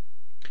thoroughly.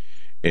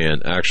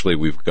 And actually,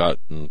 we've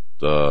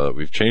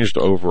changed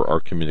over our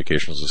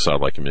communications to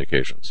satellite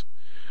communications.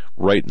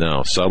 Right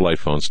now,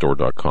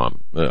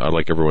 satellitephonestore.com. I'd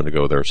like everyone to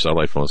go there,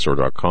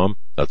 satellitephonestore.com.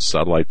 That's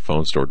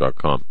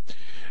satellitephonestore.com.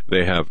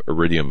 They have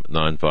Iridium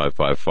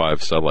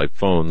 9555 satellite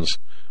phones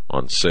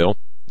on sale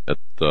at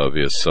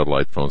via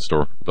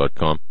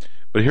satellitephonestore.com.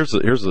 But here's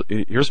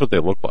what they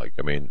look like.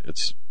 I mean,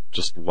 it's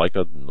just like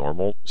a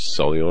normal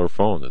cellular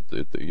phone.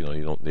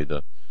 You don't need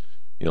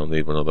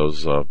one of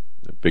those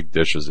big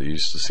dishes that you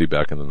used to see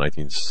back in the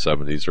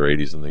 1970s or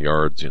 80s in the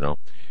yards.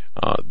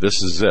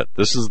 This is it.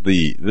 This is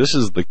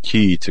the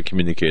key to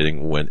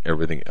communicating when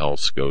everything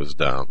else goes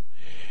down.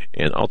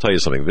 And I'll tell you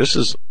something. This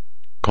is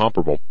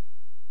comparable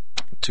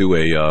to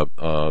a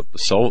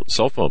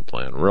cell phone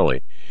plan,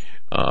 really.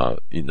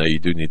 You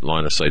do need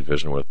line of sight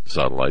vision with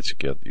satellites. You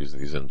can't use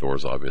these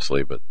indoors,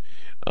 obviously, but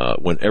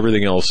when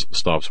everything else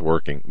stops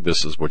working,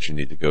 this is what you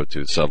need to go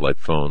to, satellite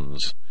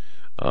phones,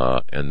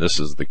 and this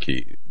is the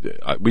key.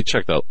 We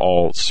checked out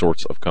all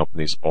sorts of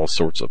companies, all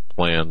sorts of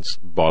plans.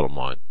 Bottom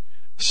line,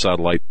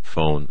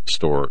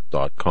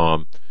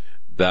 satellitephonestore.com.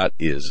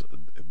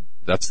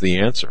 That's the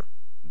answer.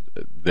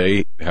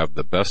 They have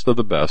the best of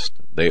the best.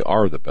 They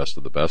are the best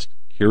of the best.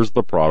 Here's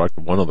the product,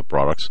 one of the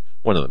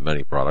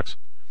many products.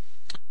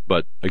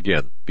 But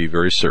again, be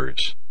very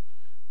serious.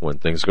 When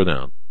things go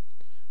down,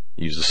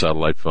 use a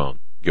satellite phone.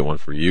 Get one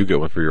for you, get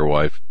one for your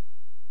wife.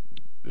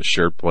 A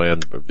shared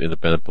plan,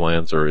 independent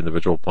plans or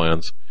individual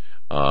plans.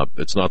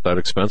 It's not that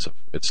expensive.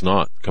 It's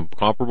not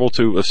comparable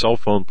to a cell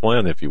phone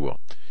plan, if you will.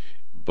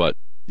 But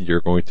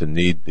you're going to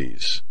need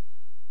these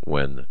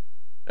when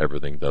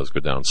everything does go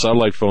down.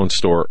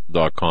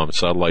 SatellitePhoneStore.com,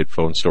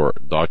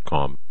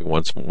 SatellitePhoneStore.com.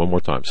 One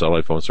more time,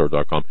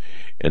 SatellitePhoneStore.com.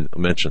 And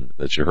mention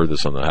that you heard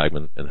this on the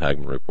Hagmann and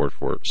Hagmann Report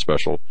for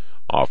special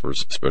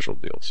offers, special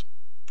deals.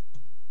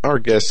 Our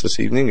guest this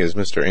evening is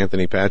Mr.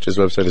 Anthony Patch. His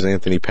website is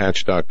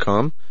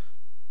anthonypatch.com.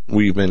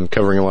 We've been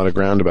covering a lot of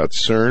ground about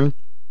CERN.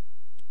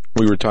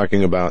 We were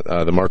talking about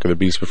the mark of the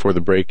beast before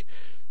the break,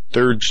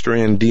 third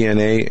strand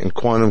DNA and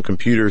quantum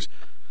computers.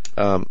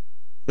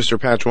 Mr.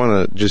 Patch, I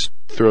want to just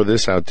throw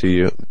this out to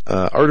you.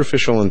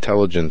 Artificial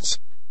intelligence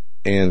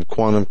and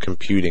quantum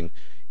computing.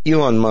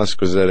 Elon Musk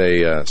was at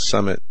a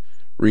summit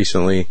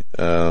recently.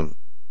 Where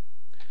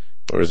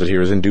is it? He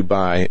was in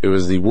Dubai. It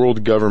was the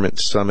World Government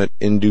Summit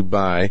in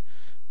Dubai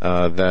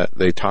that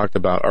they talked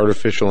about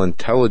artificial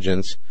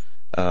intelligence.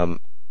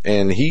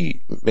 And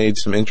he made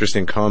some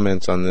interesting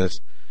comments on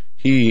this.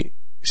 He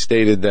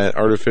stated that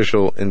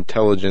artificial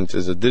intelligence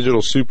is a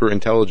digital super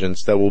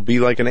intelligence that will be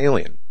like an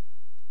alien.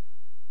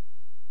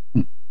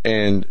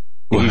 And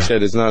he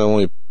said it's not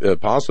only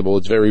possible,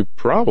 it's very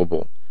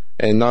probable.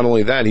 And not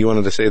only that, he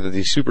wanted to say that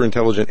these super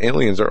intelligent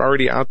aliens are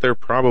already out there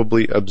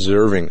probably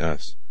observing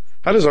us.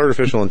 How does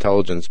artificial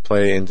intelligence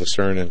play into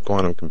CERN and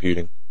quantum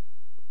computing?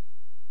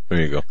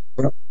 There you go.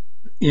 Well,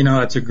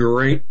 it's a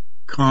great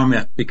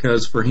comment,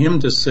 because for him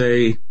to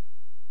say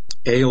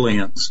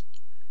aliens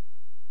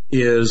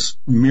is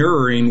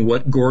mirroring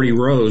what Gordy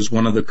Rose,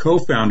 one of the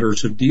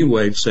co-founders of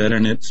D-Wave, said,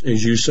 and it's,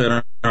 as you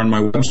said on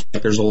my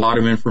website, there's a lot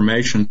of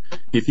information.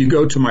 If you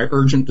go to my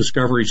Urgent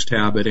Discoveries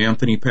tab at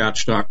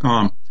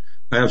anthonypatch.com,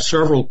 I have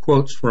several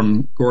quotes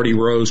from Gordy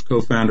Rose,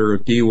 co-founder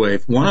of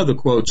D-Wave. One of the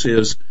quotes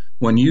is,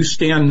 when you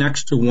stand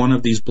next to one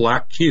of these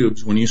black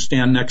cubes, when you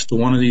stand next to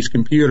one of these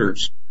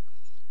computers,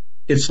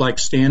 it's like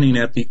standing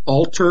at the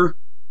altar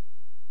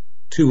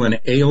to an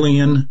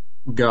alien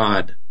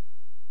god.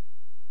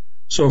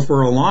 So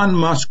for Elon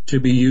Musk to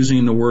be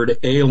using the word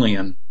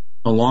alien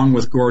along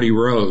with Gordy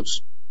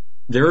Rose,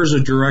 there's a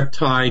direct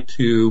tie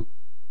to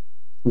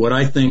what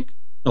I think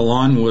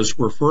Elon was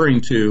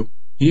referring to.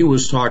 He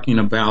was talking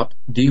about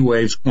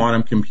D-Wave's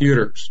quantum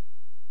computers,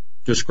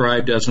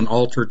 described as an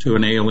altar to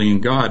an alien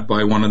god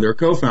by one of their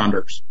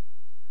co-founders.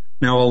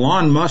 Now,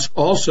 Elon Musk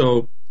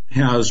also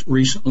has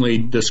recently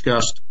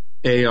discussed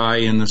AI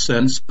in the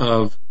sense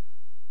of,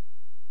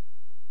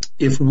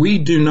 if we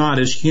do not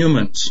as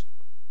humans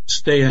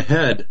stay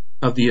ahead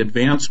of the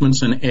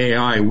advancements in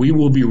AI, we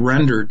will be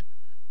rendered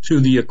to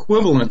the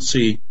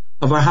equivalency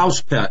of a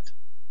house pet,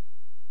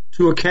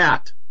 to a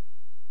cat.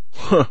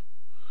 Huh.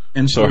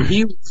 And so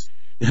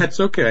that's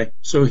okay.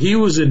 So he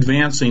was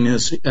advancing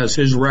as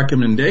his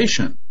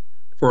recommendation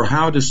for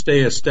how to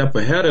stay a step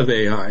ahead of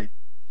AI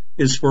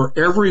is for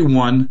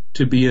everyone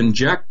to be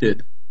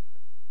injected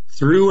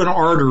through an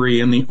artery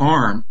in the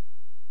arm,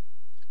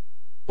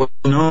 what's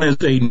known as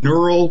a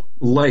neural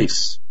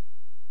lace.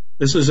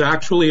 This is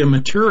actually a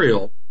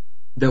material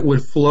that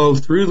would flow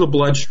through the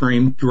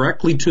bloodstream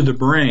directly to the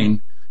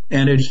brain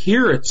and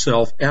adhere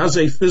itself as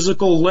a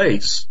physical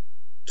lace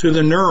to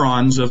the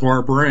neurons of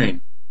our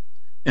brain,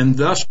 and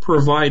thus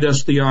provide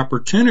us the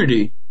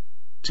opportunity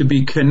to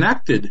be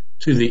connected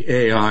to the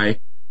AI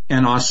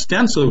and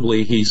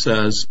ostensibly, he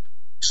says,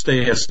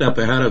 stay a step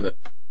ahead of it.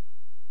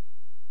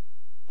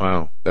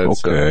 Wow.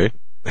 That's okay.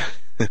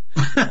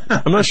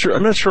 I'm not sure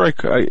I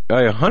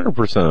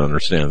 100%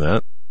 understand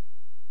that.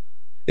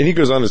 And he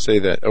goes on to say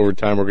that over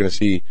time we're going to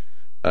see,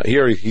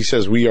 he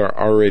says we are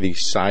already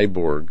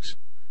cyborgs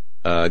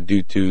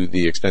due to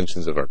the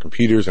extensions of our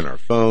computers and our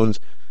phones.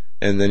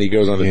 And then he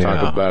goes on to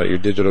talk about your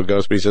digital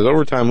ghost. But he says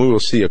over time we will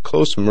see a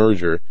close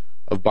merger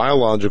of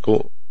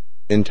biological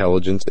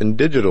intelligence and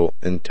digital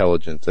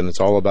intelligence. And it's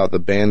all about the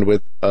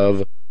bandwidth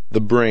of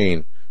the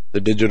brain,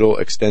 the digital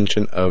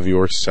extension of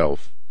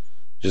yourself.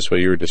 Just what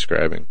you were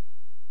describing.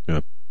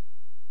 Yeah.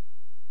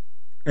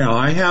 Now,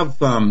 I have,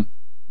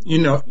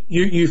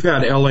 you've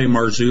had L.A.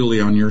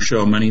 Marzulli on your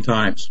show many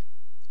times.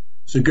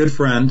 He's a good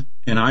friend,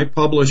 and I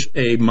publish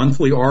a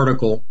monthly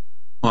article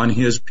on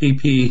his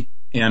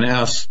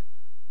PP&S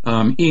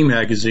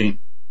e-magazine.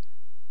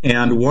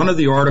 And one of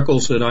the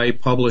articles that I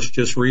published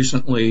just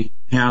recently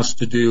has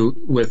to do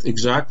with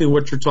exactly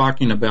what you're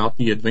talking about,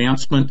 the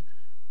advancement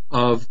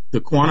of the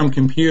quantum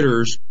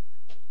computers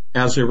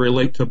as they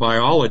relate to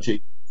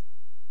biology.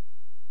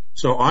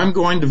 So I'm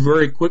going to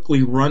very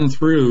quickly run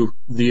through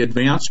the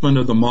advancement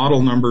of the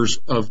model numbers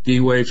of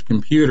D-Wave's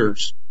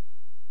computers,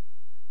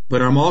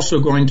 but I'm also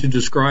going to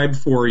describe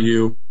for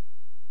you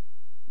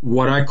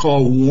what I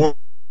call warm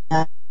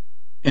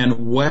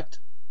and wet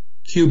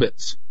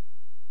qubits.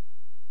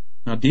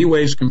 Now,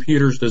 D-Wave's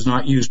computers does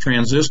not use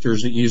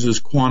transistors, it uses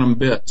quantum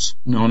bits,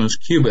 known as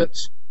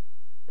qubits.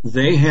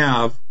 They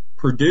have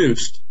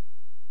produced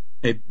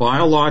a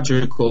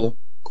biological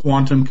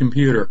quantum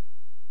computer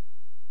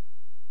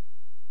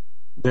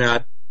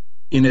that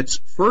in its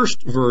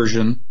first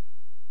version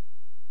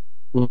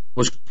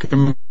was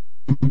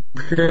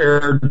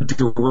compared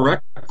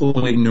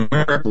directly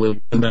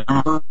numerically to the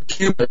number of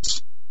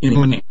qubits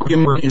in a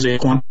human is a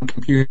quantum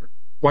computer,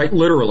 quite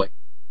literally.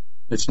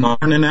 It's not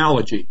an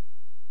analogy.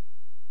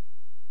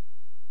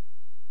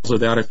 So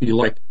that, if you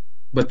like.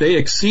 But they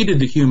exceeded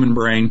the human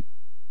brain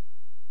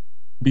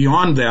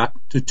beyond that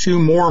to two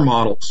more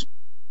models.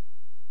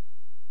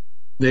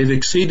 They've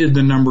exceeded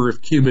the number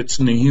of qubits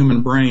in the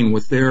human brain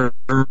with their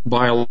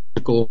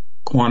biological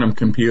quantum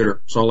computer.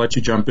 So I'll let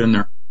you jump in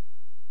there.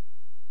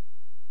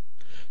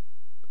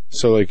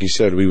 So like you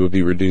said, we would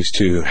be reduced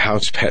to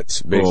house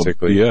pets,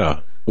 basically. Well,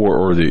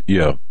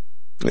 yeah.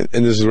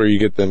 And this is where you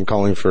get them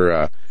calling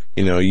for,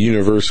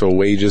 universal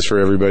wages for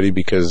everybody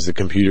because the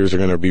computers are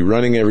going to be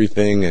running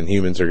everything and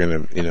humans are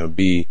going to,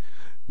 be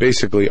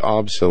basically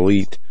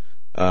obsolete.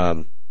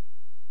 There's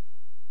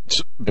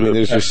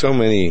just so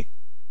many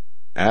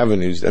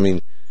avenues.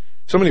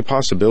 So many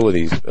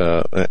possibilities.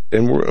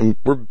 And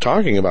we're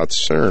talking about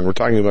CERN. We're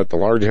talking about the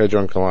Large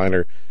Hadron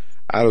Collider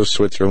out of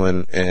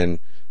Switzerland and,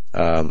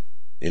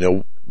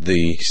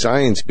 the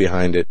science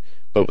behind it.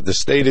 But the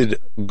stated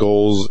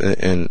goals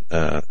and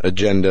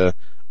agenda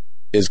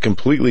is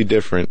completely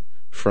different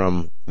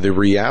from the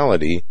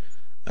reality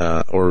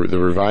or the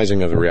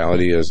revising of the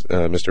reality, as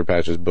Mr.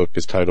 Patch's book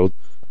is titled,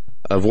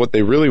 of what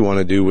they really want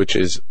to do, which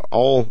is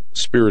all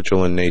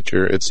spiritual in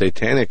nature. It's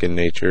satanic in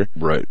nature.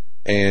 Right.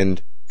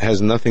 And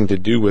has nothing to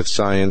do with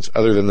science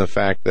other than the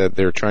fact that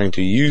they're trying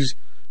to use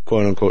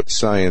quote-unquote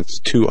science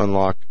to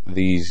unlock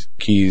these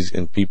keys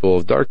in people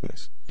of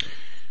darkness.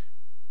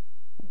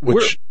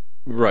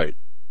 Right.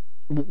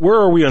 Where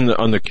are we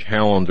on the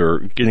calendar?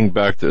 Getting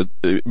back to,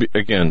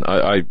 again,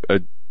 I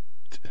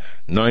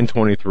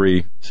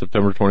 9/23,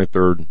 September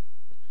 23rd,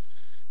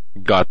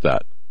 got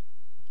that.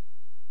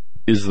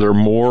 Is there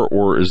more,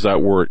 or is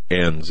that where it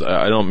ends?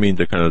 I don't mean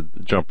to kind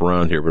of jump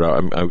around here, but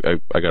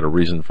I got a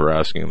reason for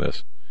asking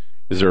this.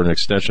 Is there an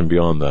extension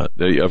beyond that?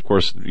 Of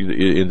course,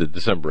 in the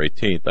December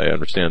 18th, I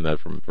understand that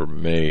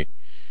from May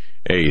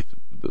 8th,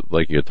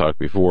 like you had talked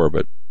before,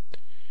 but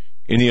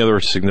any other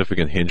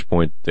significant hinge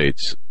point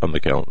dates on the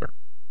calendar?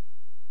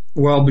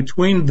 Well,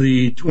 between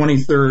the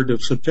 23rd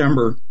of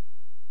September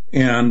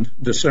and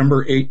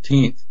December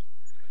 18th,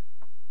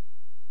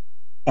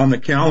 on the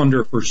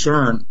calendar for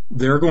CERN,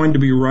 they're going to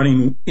be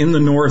running in the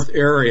north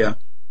area,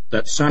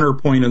 that center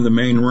point of the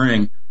main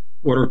ring,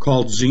 what are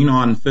called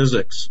xenon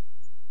physics.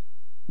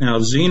 Now,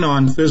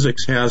 xenon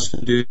physics has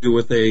to do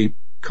with a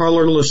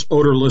colorless,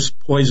 odorless,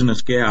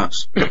 poisonous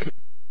gas.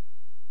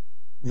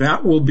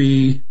 That will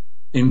be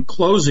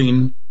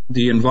enclosing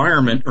the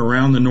environment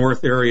around the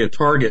north area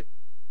target,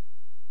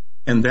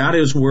 and that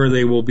is where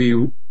they will be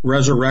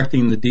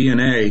resurrecting the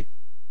DNA.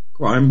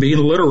 I'm being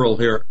literal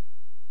here.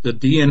 The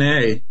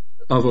DNA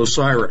of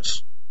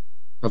Osiris,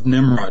 of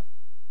Nimrod.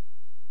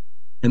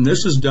 And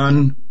this is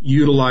done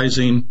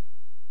utilizing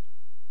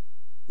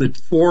the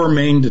 4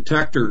 main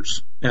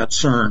detectors at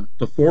CERN.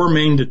 The 4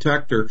 main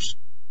detectors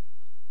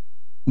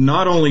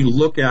not only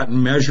look at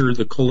and measure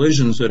the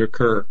collisions that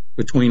occur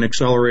between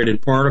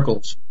accelerated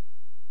particles,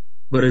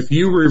 but if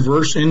you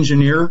reverse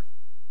engineer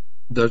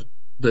the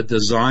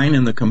design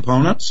and the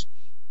components,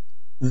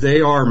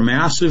 they are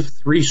massive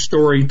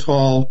 3-story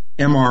tall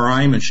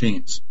MRI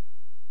machines,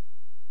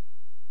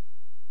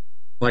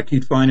 like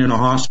you'd find in a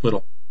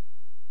hospital.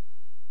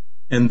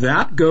 And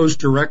that goes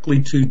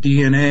directly to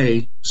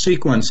DNA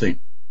sequencing.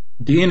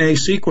 DNA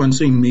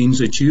sequencing means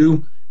that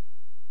you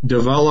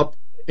develop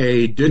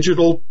a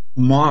digital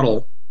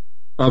model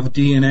of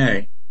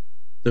DNA,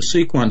 the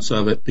sequence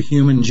of it, the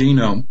human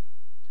genome,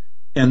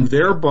 and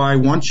thereby,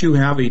 once you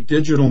have a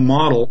digital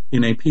model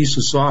in a piece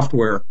of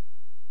software,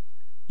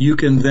 you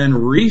can then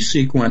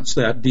resequence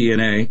that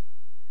DNA,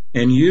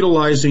 and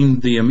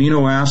utilizing the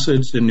amino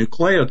acids and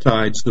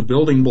nucleotides, the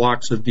building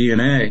blocks of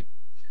DNA,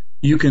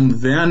 you can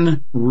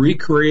then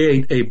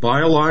recreate a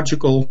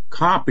biological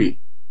copy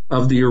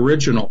of the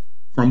original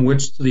from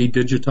which the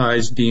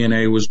digitized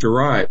DNA was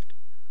derived.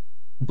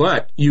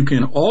 But you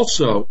can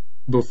also,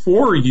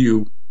 before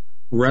you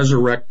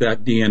resurrect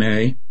that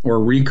DNA or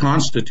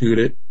reconstitute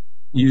it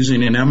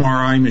using an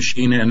MRI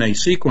machine and a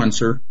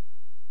sequencer,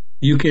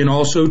 you can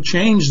also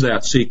change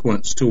that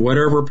sequence to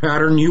whatever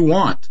pattern you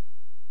want.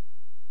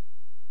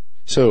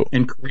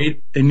 And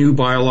create a new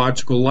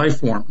biological life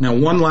form. Now,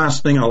 one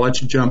last thing, I'll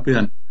let you jump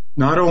in.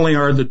 Not only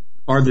are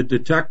the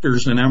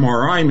detectors an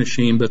MRI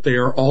machine, but they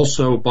are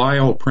also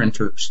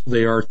bioprinters.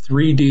 They are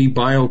 3D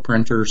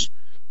bioprinters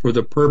for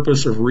the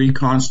purpose of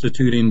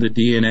reconstituting the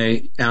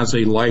DNA as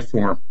a life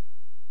form.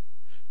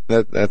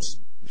 That's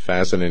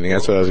fascinating.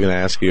 That's what I was going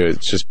to ask you.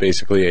 It's just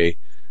basically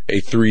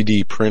a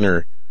 3D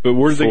printer. But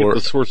where do they get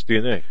the source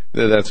DNA?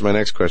 That's my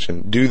next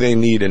question. Do they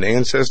need an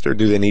ancestor?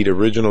 Do they need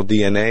original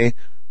DNA?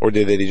 Or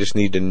do they just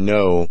need to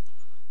know,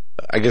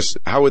 I guess,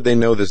 how would they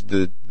know this,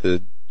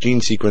 the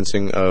gene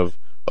sequencing of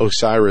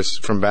Osiris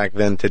from back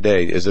then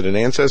today? Is it an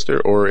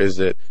ancestor or is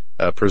it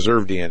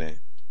preserved DNA?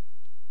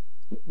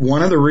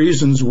 One of the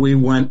reasons we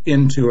went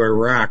into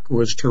Iraq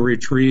was to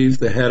retrieve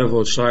the head of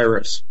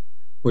Osiris,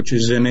 which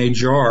is in a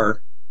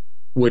jar,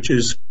 which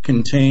is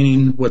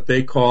containing what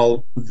they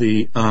call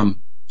the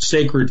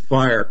sacred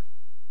fire.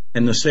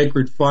 And the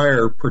sacred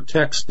fire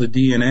protects the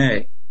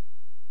DNA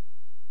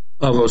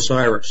of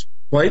Osiris.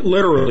 Quite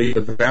literally, the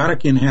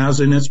Vatican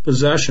has in its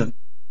possession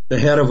the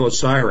head of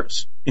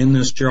Osiris in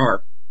this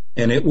jar,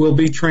 and it will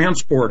be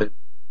transported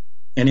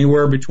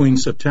anywhere between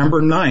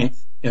September 9th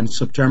and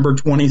September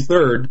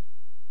 23rd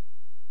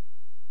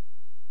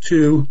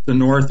to the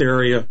North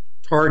Area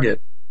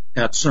target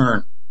at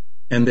CERN,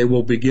 and they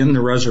will begin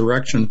the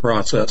resurrection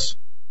process.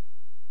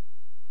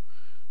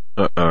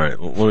 All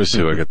right, let me see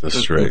if I get this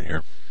straight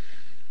here.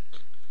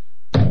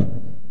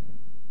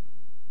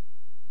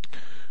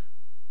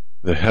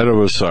 The head of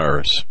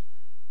Osiris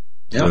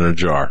is in a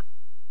jar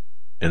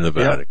in the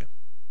Vatican.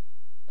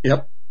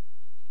 Yep.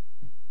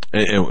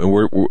 And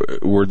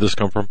where'd this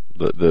come from?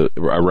 The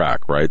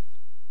Iraq, right?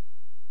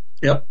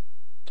 Yep.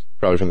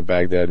 Probably from the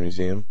Baghdad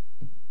Museum.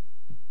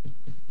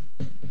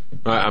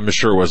 I'm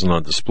sure it wasn't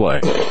on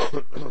display.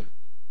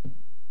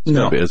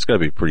 It's got to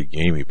be pretty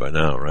gamey by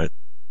now, right?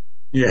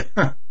 Yeah.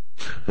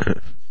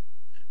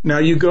 Now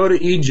you go to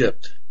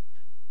Egypt,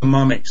 the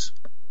mummies,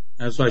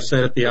 as I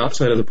said at the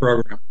outset of the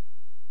program.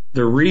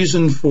 the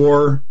reason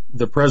for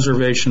the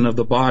preservation of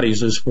the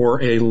bodies is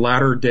for a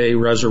latter-day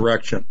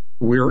resurrection.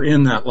 We're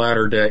in that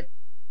latter day.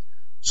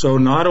 So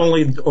not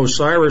only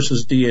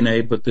Osiris's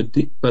DNA, but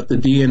the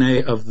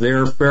DNA of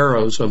their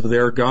pharaohs, of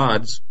their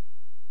gods,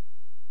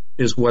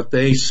 is what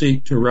they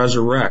seek to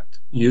resurrect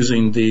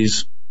using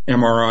these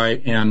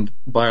MRI and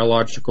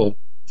biological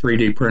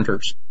 3D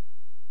printers.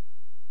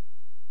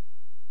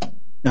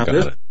 Now,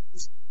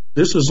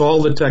 this is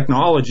all the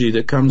technology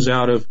that comes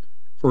out of,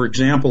 for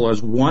example,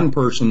 as one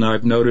person that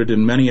I've noted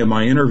in many of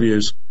my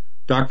interviews,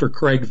 Dr.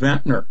 Craig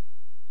Ventnor.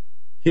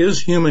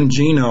 His human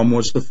genome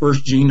was the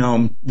first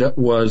genome that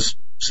was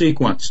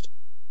sequenced,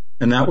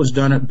 and that was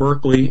done at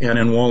Berkeley and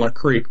in Walnut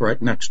Creek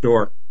right next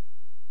door.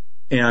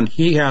 And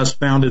he has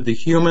founded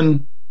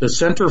the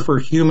Center for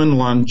Human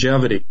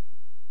Longevity.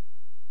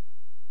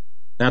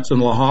 That's in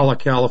La Jolla,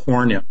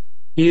 California.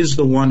 He's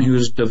the one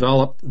who's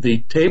developed the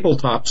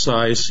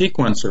tabletop-size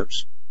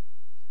sequencers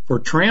for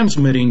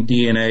transmitting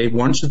DNA.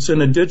 Once it's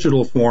in a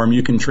digital form,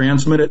 you can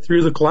transmit it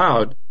through the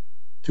cloud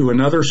to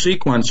another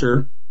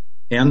sequencer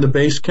and the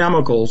base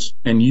chemicals,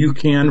 and you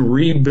can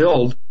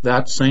rebuild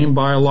that same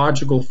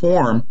biological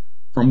form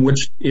from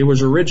which it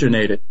was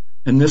originated.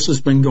 And this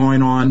has been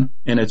going on,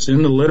 and it's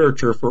in the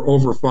literature for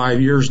over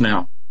 5 years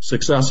now,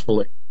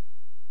 successfully.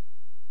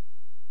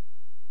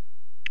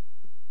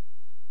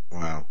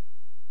 Wow.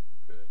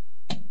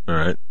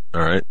 All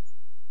right.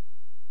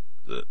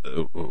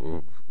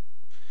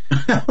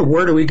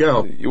 Where do we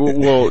go?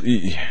 Well,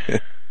 yeah.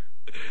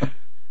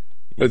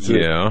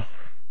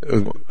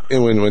 And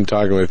when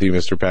talking with you,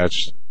 Mr.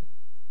 Patch,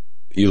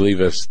 you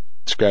leave us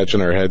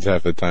scratching our heads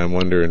half the time,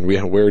 wondering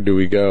where do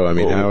we go? I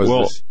mean, how is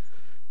this?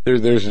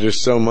 There's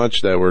just so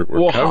much that we're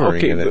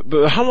covering in it.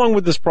 But how long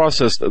would this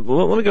process? Let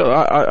me go.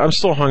 I'm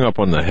still hung up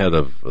on the head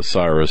of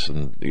Osiris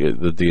and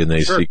the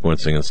DNA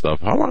sequencing and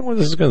stuff. How long would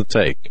this going to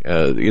take?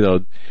 In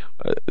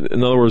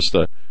other words,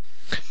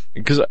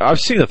 because I've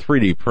seen a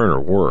 3D printer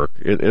work.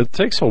 It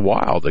takes a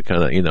while to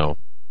kind of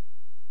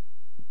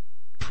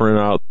print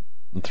out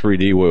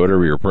 3D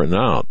whatever you're printing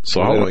out.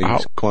 So I don't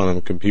use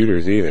quantum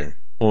computers either.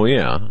 Well,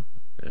 yeah.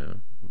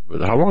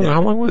 But how long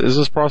is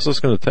this process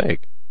going to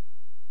take?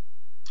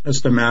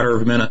 Just a matter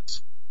of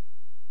minutes.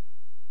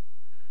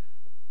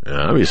 Yeah,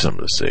 that'll be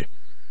something to see.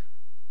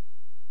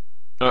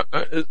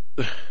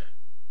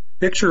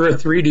 Picture a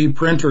 3D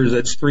printer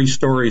that's 3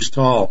 stories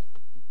tall,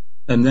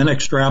 and then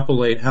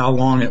extrapolate how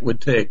long it would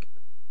take.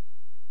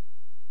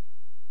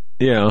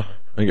 Yeah,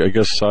 I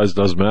guess size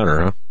does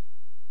matter, huh?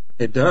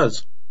 It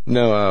does.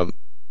 No,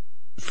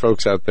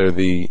 folks out there,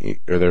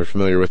 they're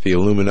familiar with the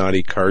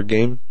Illuminati card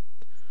game.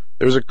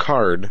 There's a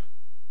card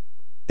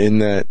in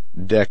that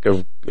deck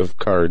of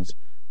cards.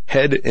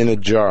 Head in a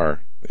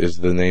Jar is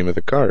the name of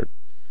the card.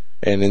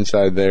 And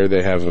inside there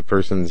they have a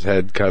person's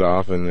head cut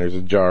off, and there's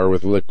a jar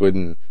with liquid,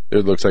 and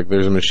it looks like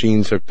there's a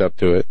machine hooked up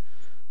to it.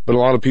 But a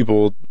lot of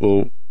people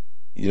will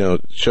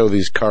show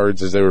these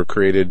cards as they were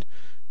created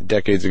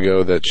decades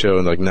ago that show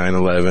like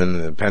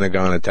 9/11, the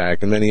Pentagon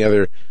attack, and many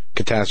other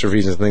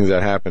catastrophes and things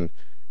that happened.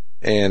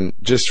 And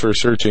just for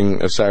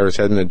searching Osiris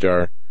Head in a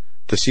Jar,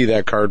 to see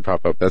that card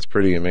pop up, that's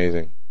pretty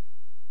amazing.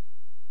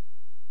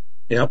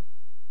 Yep.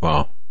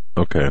 Wow.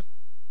 Okay.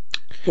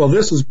 Well,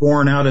 this is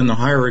born out in the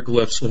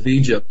hieroglyphs of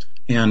Egypt.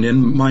 And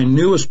in my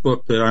newest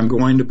book that I'm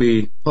going to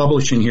be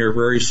publishing here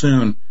very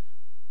soon,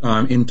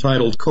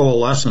 entitled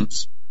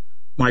Coalescence,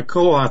 my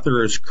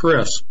co-author is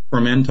Chris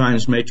from End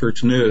Times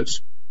Matrix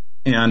News.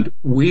 And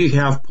we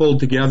have pulled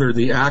together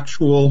the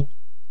actual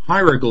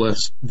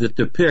hieroglyphs that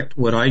depict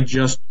what I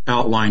just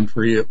outlined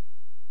for you.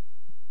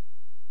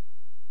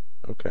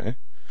 Okay.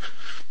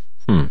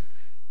 No,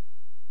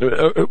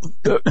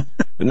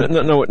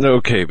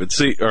 okay, but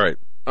see, all right,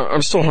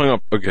 I'm still hung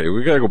up. Okay,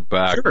 we gotta go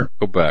back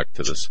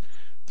to this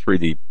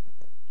 3D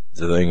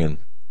thing and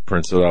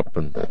prints it up,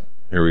 and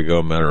here we go.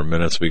 A matter of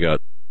minutes, we got,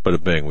 bada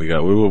bing, what do we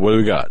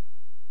got?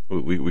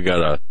 We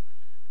got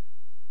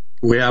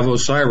we have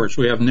Osiris,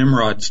 we have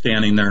Nimrod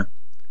standing there.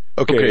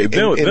 Okay, in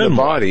the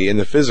body, in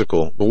the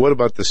physical, but what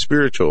about the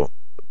spiritual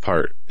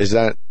part?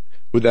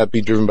 Would that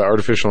be driven by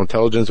artificial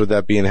intelligence? Would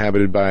that be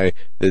inhabited by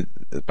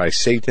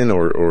Satan,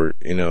 or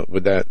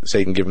would that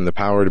Satan give him the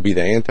power to be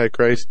the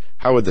Antichrist?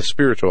 How would the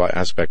spiritual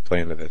aspect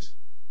play into this?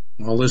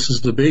 Well, this is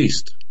the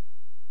beast.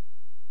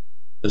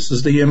 This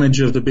is the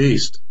image of the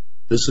beast.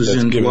 This is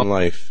in given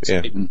life.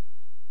 Satan.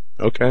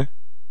 Yeah. Okay,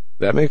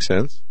 that makes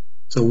sense.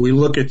 So we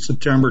look at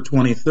September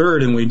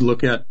 23rd, and we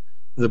look at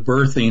the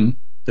birthing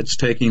that's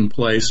taking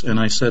place, and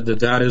I said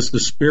that is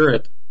the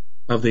spirit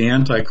of the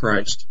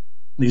Antichrist.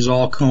 These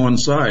all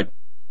coincide.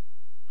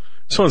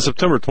 So on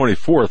September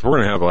 24th, we're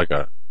going to have like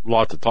a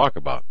lot to talk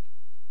about.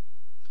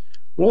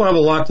 We'll have a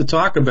lot to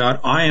talk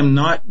about. I am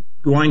not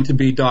going to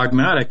be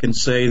dogmatic and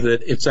say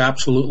that it's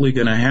absolutely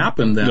going to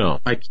happen then. No.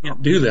 I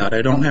can't do that.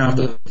 I don't have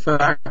the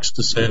facts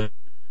to say it.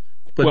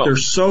 But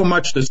there's so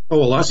much that's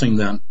coalescing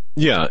then.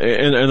 Yeah,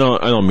 and I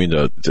don't mean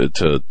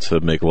to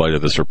make light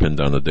of this or pin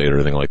down the date or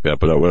anything like that,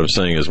 but what I'm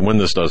saying is when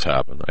this does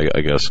happen,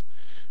 I guess,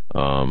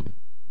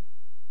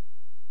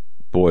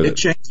 it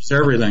changes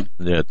everything.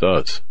 Yeah, it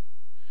does.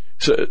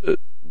 So,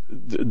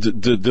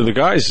 do the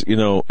guys, in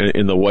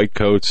the white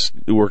coats,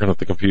 working at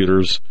the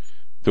computers,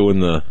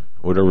 doing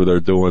whatever they're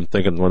doing,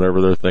 thinking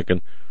whatever they're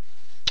thinking,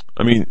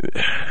 I mean,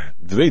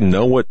 do they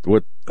know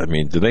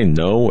do they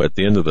know at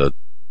the end of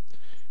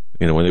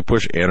when they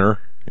push enter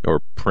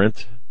or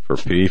print for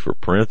P for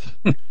print,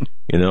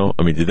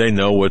 do they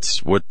know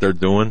what they're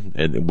doing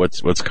and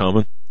what's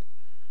coming?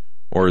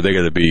 Or are they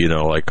going to be,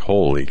 like,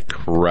 holy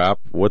crap,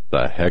 what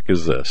the heck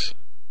is this?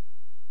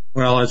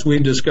 Well, as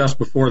we've discussed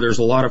before, there's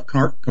a lot of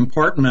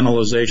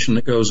compartmentalization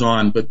that goes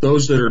on, but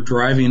those that are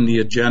driving the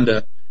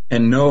agenda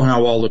and know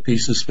how all the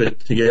pieces fit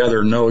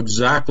together know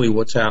exactly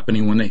what's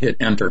happening when they hit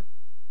enter.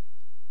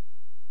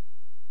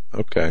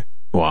 Okay.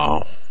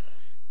 Wow.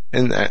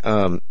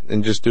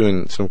 And just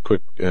doing some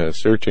quick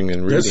searching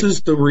and reading. This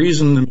is the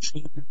reason the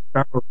machine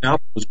power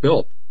Apple was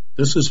built.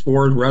 This is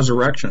for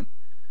resurrection.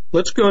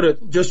 Let's go to,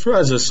 just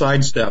as a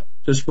sidestep,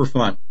 just for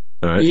fun.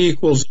 All right. E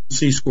equals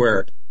MC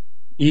squared.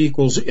 E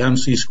equals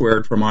MC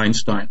squared from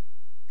Einstein.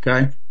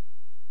 Okay?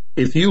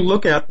 If you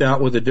look at that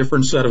with a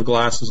different set of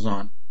glasses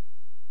on,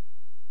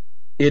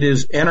 it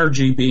is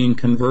energy being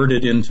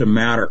converted into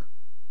matter.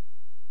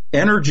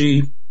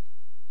 Energy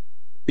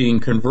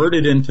being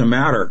converted into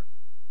matter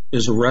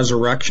is a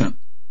resurrection.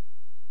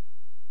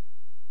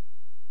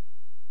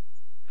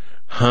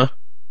 Huh?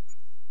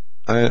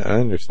 I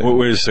understand.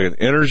 Wait a second.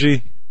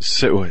 Energy,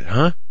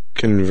 huh?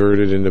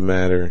 Converted into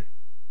matter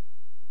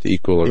to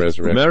equal a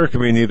resurrection. Matter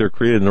can be neither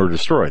created nor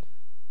destroyed.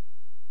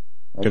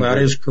 Well, that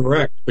is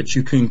correct, but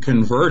you can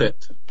convert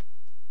it.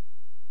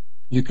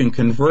 You can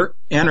convert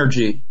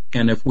energy,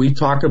 and if we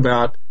talk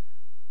about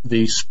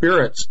the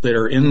spirits that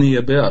are in the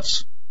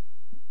abyss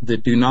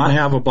that do not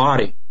have a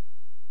body,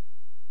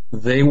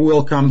 they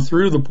will come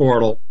through the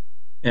portal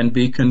and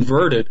be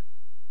converted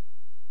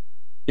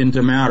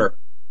into matter.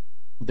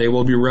 They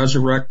will be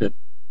resurrected.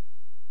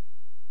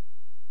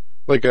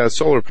 Like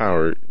solar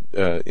power,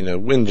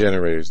 wind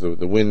generators. The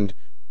wind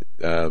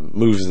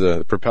moves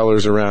the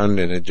propellers around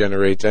and it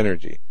generates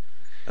energy.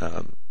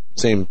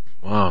 Same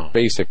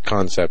basic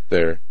concept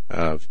there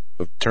of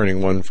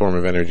turning one form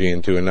of energy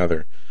into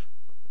another.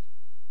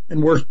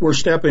 And we're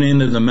stepping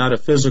into the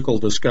metaphysical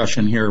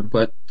discussion here,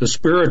 but the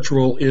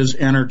spiritual is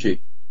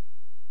energy.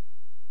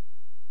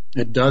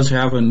 It does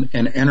have an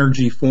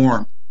energy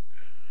form.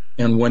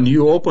 And when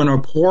you open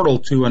a portal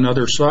to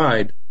another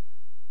side,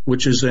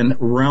 which is a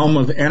realm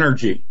of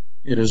energy,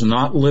 it is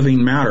not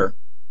living matter,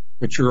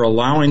 but you're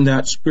allowing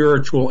that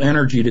spiritual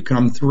energy to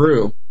come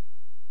through,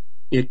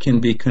 it can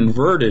be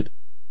converted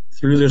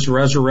through this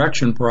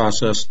resurrection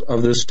process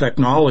of this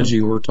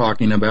technology we're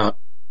talking about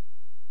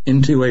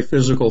into a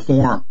physical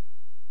form.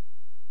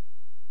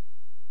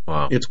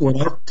 Wow. It's what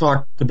I've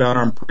talked about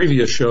on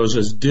previous shows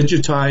as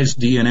digitized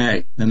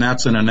DNA, and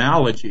that's an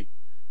analogy.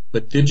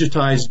 But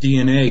digitized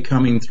DNA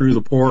coming through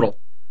the portal,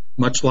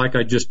 much like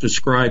I just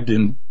described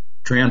in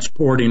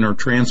transporting or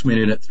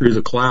transmitting it through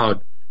the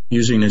cloud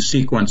using a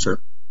sequencer.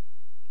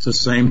 It's the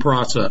same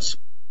process.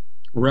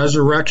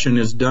 Resurrection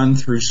is done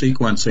through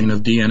sequencing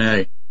of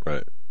DNA.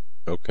 Right.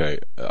 Okay.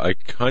 I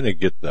kind of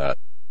get that,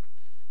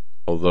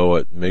 although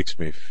it makes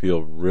me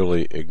feel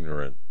really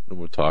ignorant when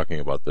we're talking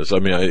about this. I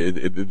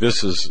mean,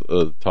 this is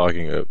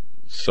talking at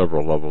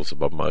several levels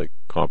above my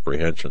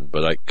comprehension,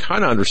 but I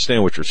kind of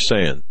understand what you're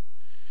saying.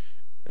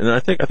 And I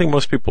think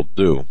most people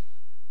do,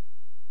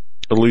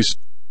 at least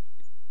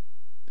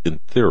in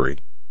theory.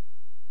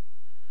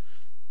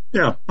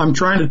 Yeah, I'm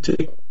trying to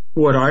take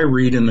what I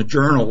read in the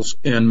journals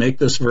and make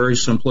this very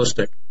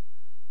simplistic.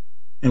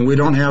 And we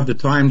don't have the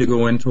time to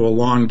go into a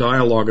long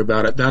dialogue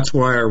about it. That's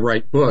why I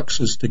write books,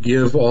 is to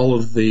give all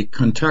of the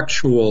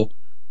contextual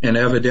and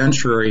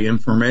evidentiary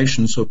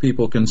information so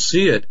people can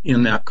see it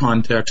in that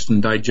context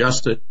and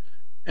digest it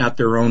at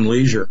their own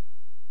leisure.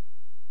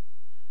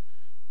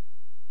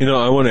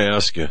 I want to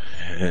ask you,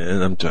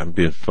 and I'm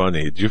being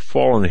funny, did you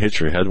fall and hit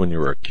your head when you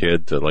were a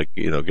kid to,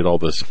 get all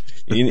this?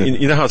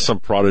 You know how some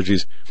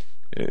prodigies,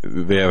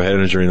 they have head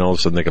injury and all of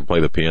a sudden they can play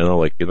the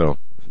piano,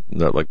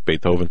 not like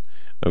Beethoven,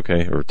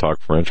 okay, or talk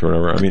French or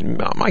whatever. I mean,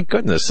 my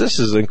goodness, this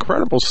is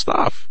incredible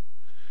stuff.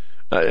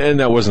 And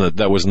that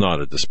was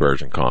not a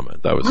disparaging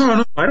comment. That was.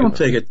 No, I don't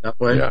take it that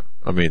way. Yeah,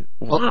 I mean,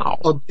 wow.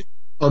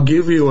 I'll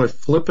give you a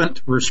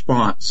flippant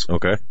response.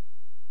 Okay.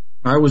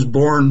 I was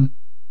born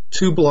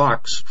 2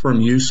 blocks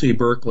from UC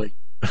Berkeley,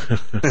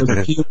 where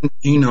the Human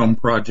Genome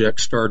Project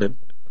started.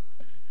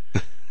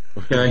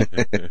 Okay,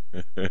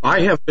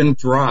 I have been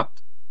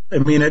dropped. I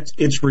mean,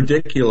 it's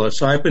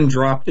ridiculous. I've been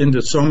dropped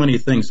into so many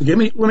things. Let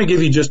me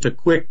give you just a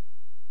quick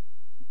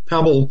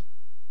pebbles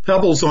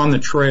on the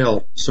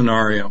trail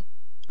scenario.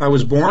 I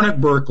was born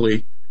at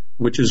Berkeley,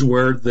 which is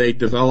where they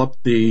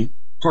developed the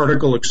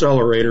particle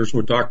accelerators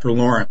with Dr.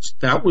 Lawrence.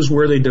 That was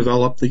where they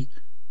developed the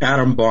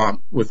atom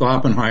bomb with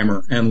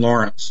Oppenheimer and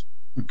Lawrence,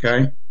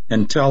 okay,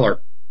 and Teller.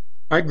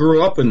 I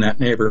grew up in that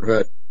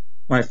neighborhood.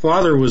 My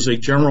father was a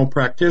general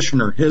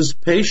practitioner. His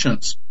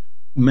patients,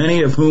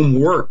 many of whom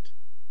worked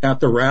at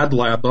the Rad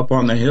Lab up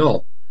on the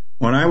hill.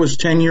 When I was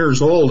 10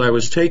 years old, I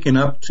was taken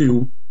up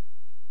to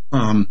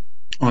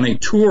on a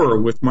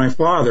tour with my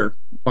father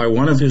by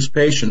one of his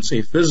patients,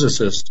 a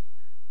physicist,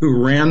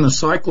 who ran the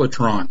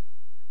cyclotron.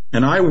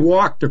 And I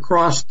walked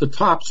across the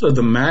tops of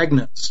the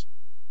magnets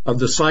of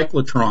the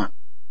cyclotron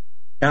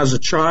as a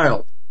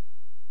child.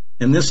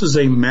 And this is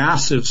a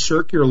massive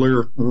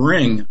circular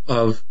ring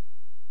of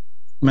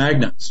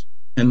magnets.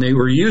 And they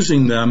were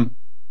using them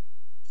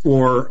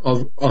for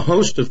a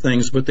host of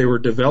things, but they were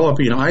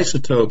developing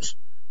isotopes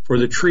for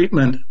the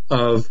treatment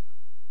of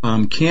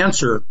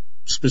cancer,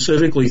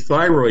 specifically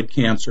thyroid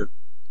cancer.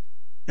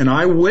 And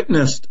I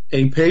witnessed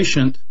a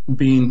patient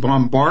being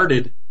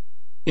bombarded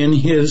in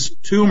his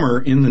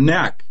tumor in the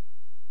neck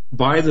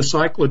by the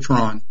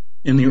cyclotron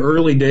in the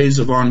early days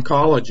of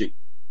oncology.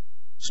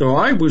 So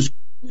I was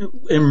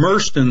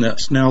immersed in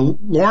this. Now,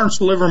 Lawrence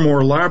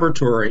Livermore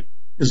Laboratory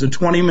is a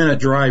 20-minute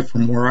drive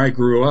from where I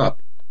grew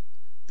up.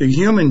 The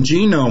human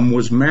genome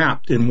was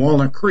mapped in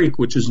Walnut Creek,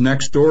 which is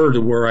next door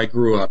to where I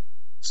grew up.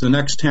 It's the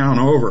next town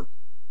over.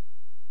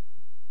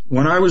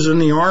 When I was in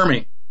the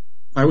Army,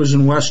 I was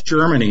in West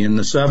Germany in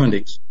the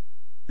 70s,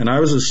 and I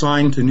was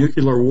assigned to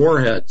nuclear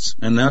warheads,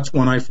 and that's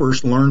when I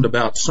first learned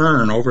about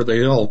CERN over the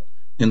hill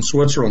in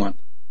Switzerland.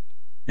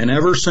 And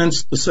ever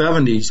since the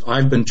 70s,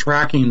 I've been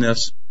tracking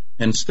this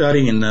and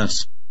studying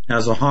this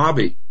as a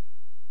hobby.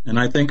 And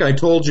I think I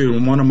told you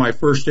in one of my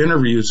first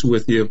interviews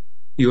with you,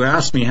 you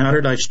asked me, how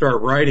did I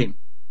start writing?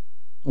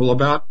 Well,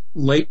 about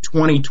late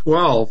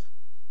 2012,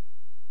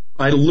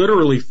 I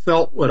literally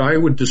felt what I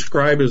would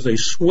describe as a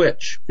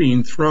switch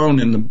being thrown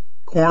in the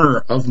corner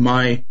of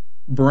my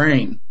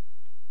brain.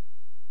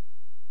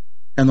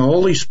 And the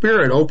Holy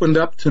Spirit opened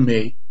up to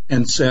me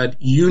and said,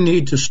 you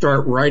need to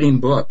start writing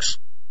books.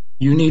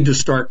 You need to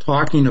start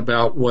talking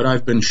about what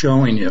I've been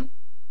showing you.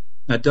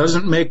 That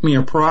doesn't make me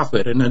a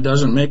prophet, and it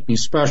doesn't make me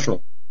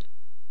special.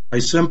 I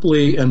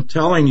simply am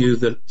telling you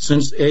that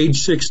since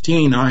age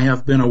 16, I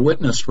have been a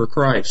witness for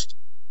Christ.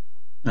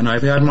 And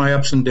I've had my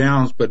ups and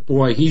downs, but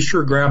boy, he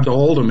sure grabbed a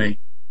hold of me.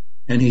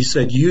 And he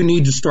said, you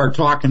need to start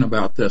talking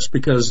about this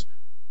because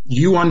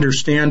you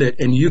understand it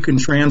and you can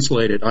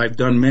translate it. I've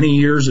done many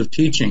years of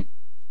teaching.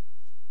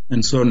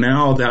 And so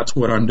now that's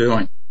what I'm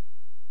doing.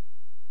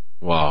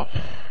 Wow.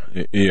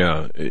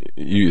 Yeah,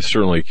 you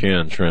certainly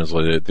can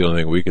translate it. The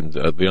only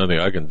thing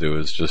I can do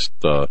is just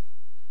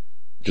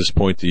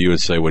point to you and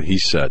say what he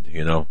said,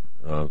 you know.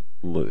 I'm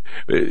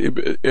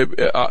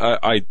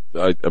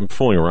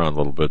fooling around a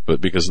little bit,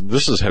 but because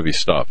this is heavy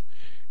stuff,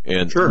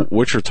 and sure.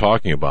 What you're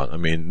talking about, I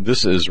mean,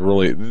 this is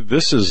really,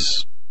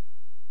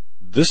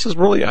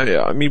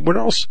 I mean, what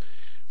else?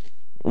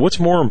 What's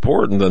more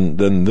important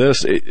than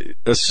this?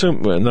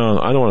 No,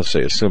 I don't want to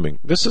say assuming.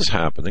 This is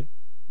happening,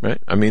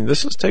 right? I mean,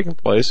 this is taking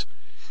place.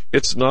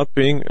 It's not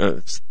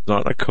it's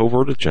not a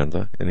covert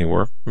agenda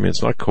anywhere. I mean,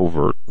 it's not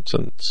covert.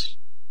 It's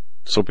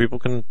so people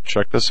can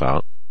check this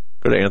out.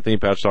 Go to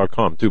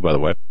anthonypatch.com too, by the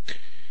way.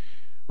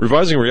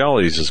 Revising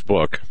Reality is his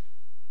book.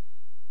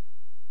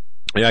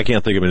 Yeah, I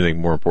can't think of anything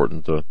more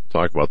important to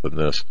talk about than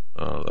this.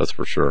 That's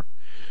for sure.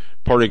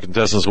 Party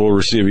contestants will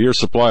receive a year's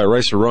supply of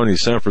rice-a-roni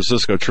San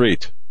Francisco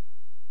treat.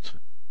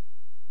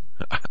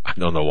 I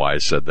don't know why I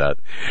said that.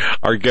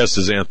 Our guest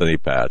is Anthony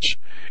Patch.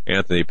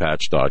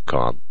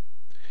 anthonypatch.com.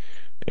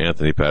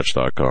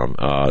 anthonypatch.com.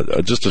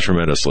 Just a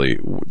tremendous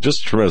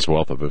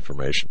wealth of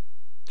information.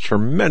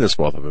 Tremendous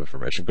wealth of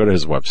information. Go to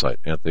his website,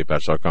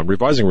 anthonypatch.com.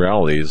 Revising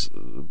Reality is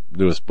the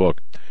newest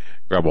book.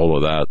 Grab a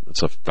hold of that.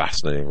 It's a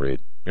fascinating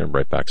read. You're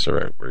right back,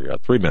 sir. We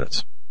got 3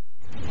 minutes.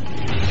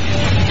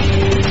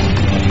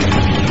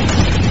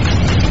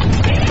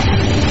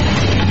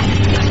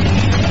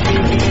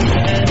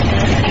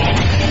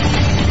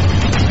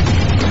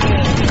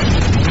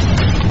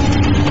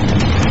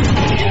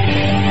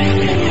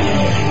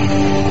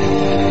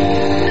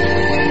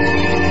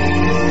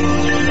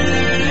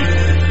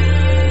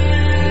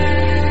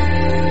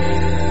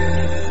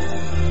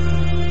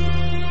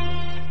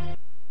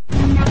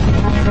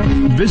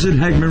 Visit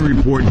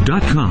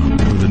HagmannReport.com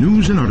for the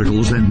news and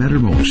articles that matter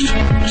most.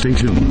 Stay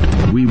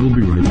tuned. We will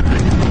be right back.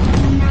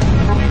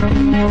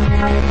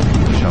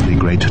 There shall be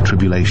great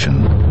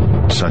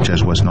tribulation, such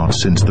as was not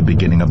since the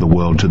beginning of the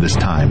world to this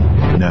time,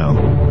 no,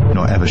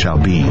 nor ever shall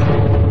be.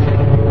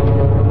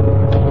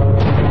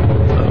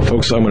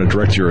 Folks, I'm going to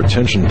direct your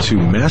attention to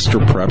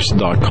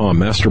masterpreps.com.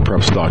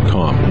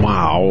 Masterpreps.com.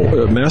 Wow.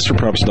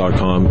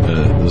 Masterpreps.com,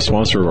 the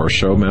sponsor of our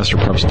show,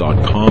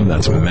 masterpreps.com.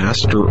 That's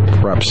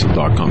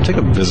masterpreps.com. Take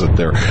a visit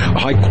there.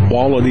 High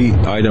quality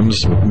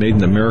items, made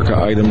in America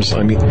items.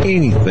 I mean,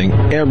 anything,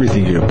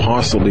 everything you could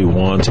possibly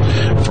want,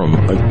 from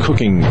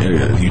cooking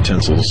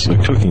utensils,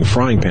 cooking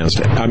frying pans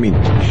to, I mean,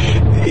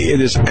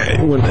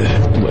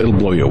 it'll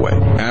blow you away.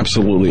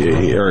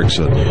 Absolutely. Eric's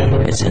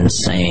it's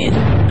insane.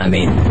 I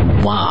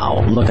mean,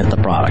 wow. Look at the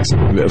products.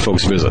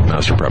 Folks, visit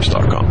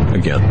masterpreps.com.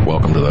 Again,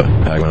 welcome to the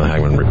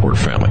Hagmann Report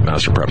family.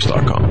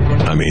 Masterpreps.com.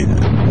 I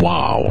mean,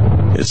 wow.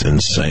 It's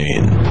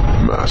insane.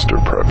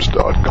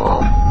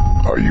 Masterpreps.com.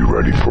 Are you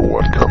ready for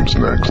what comes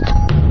next?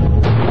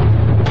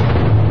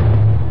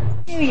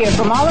 New Year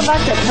from all of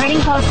us at Trading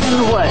Post in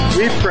the Woods.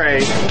 We pray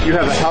you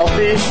have a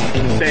healthy,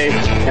 safe,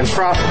 and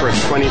prosperous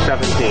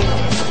 2017.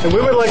 And we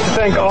would like to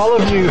thank all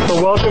of you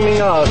for welcoming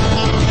us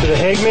to the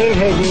Hagmann and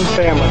Hagmann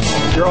family.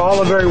 You're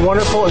all a very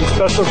wonderful and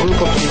special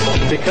group of people.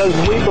 Because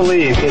we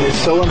believe it is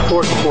so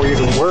important for you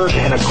to work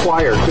and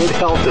acquire good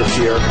health this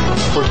year,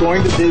 we're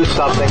going to do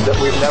something that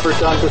we've never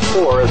done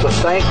before as a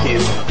thank you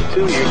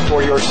to you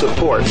for your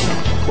support.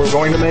 We're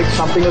going to make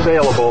something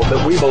available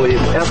that we believe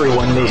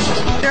everyone needs.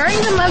 During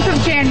the month of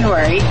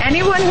January,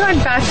 anyone who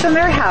invests in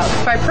their house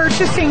by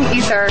purchasing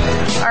either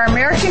our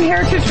American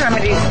Heritage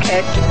Remedies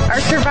Kit,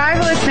 our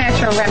Survivalist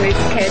Natural Remedies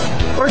Kit,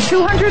 or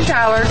 $200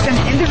 in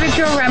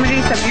individual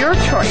remedies of your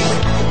choice,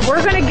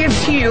 we're going to give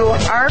to you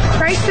our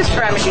crisis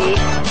remedy,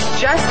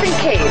 just in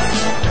case,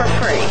 for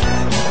free.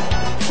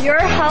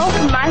 Your health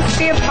must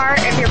be a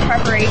part of your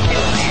preparation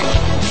plan.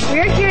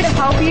 We're here to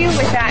help you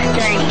with that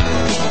journey.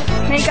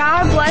 May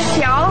God bless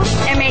y'all,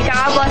 and may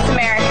God bless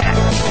America.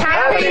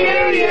 Happy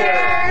New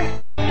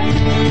Year!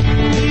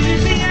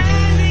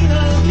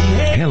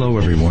 Hello,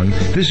 everyone.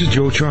 This is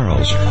Joe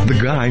Charles, the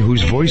guy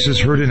whose voice is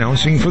heard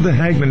announcing for the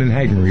Hagmann and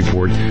Hagmann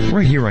Report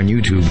right here on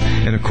YouTube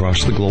and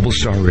across the Global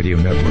Star Radio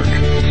Network.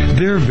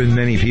 There have been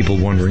many people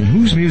wondering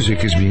whose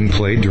music is being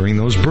played during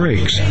those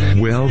breaks.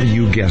 Well,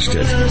 you guessed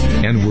it.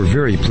 And we're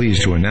very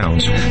pleased to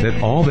announce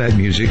that all that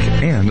music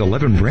and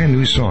 11 brand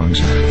new songs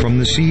from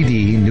the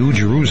CD New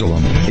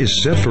Jerusalem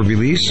is set for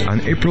release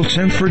on April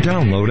 10th for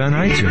download on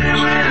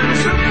iTunes.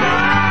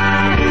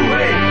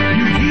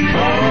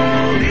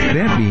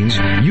 That means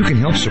you can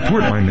help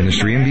support my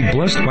ministry and be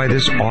blessed by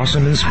this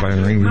awesome,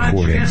 inspiring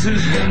recording.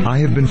 I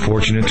have been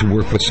fortunate to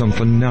work with some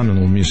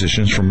phenomenal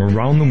musicians from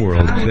around the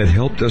world that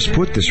helped us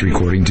put this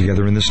recording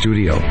together in the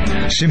studio.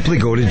 Simply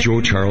go to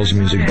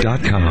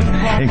joecharlesmusic.com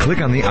and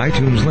click on the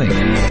iTunes link.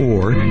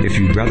 Or, if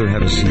you'd rather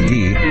have a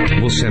CD,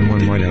 we'll send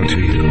one right out to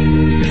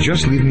you.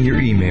 Just leave me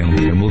your email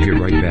and we'll get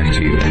right back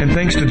to you. And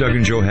thanks to Doug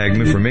and Joe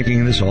Hagmann for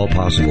making this all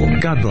possible.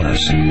 God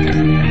bless.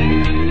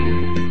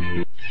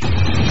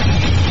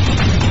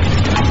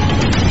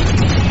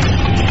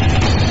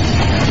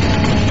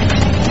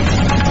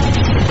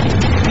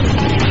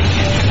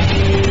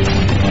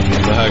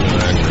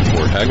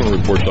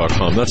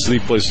 HagmannReport.com. That's the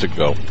place to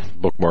go.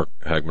 Bookmark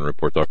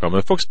HagmannReport.com.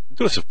 And folks,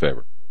 do us a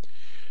favor.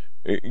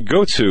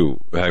 Go to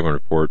Hagmann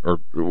Report or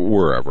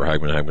wherever,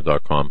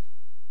 HagmannHagmann.com.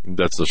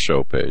 That's the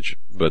show page.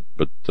 But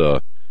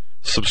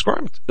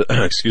subscribe.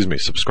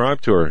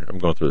 Subscribe to our. I'm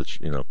going through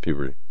the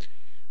puberty.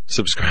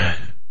 Subscribe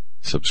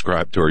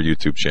to our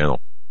YouTube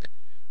channel.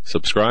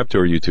 Subscribe to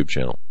our YouTube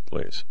channel,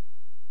 please.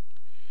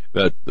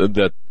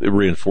 That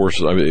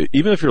reinforces. I mean,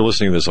 even if you're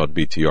listening to this on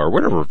BTR,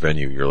 whatever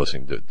venue you're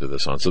listening to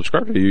this on,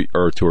 subscribe to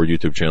our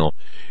YouTube channel.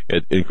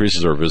 It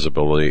increases our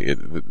visibility.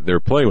 They're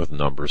playing with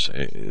numbers.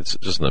 It's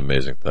just an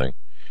amazing thing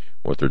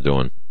what they're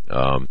doing.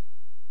 But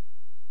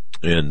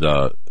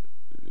that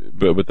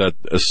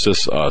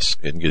assists us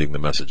in getting the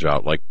message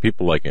out. Like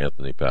people like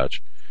Anthony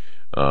Patch,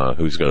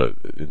 who's got an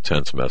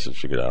intense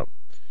message to get out.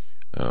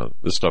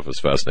 This stuff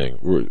is fascinating.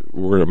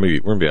 We're going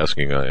to be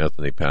asking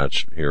Anthony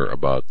Patch here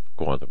about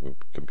quantum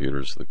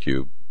computers, the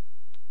cube,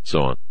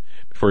 so on.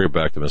 Before we get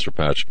back to Mr.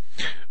 Patch,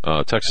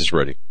 Texas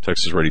Ready,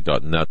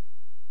 TexasReady.net.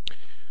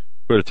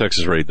 Go to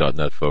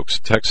TexasReady.net, folks.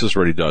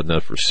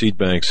 TexasReady.net for seed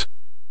banks.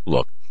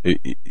 Look, if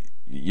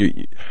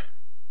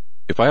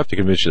I have to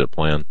convince you to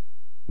plan,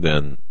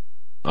 then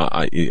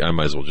I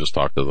might as well just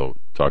talk to the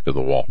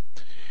wall.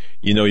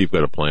 You know you've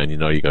got a plan. You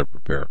know you got to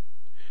prepare.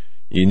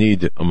 You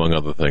need, among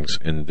other things,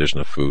 in addition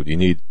to food, you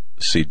need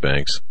seed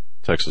banks.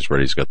 Texas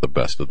Ready's got the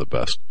best of the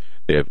best.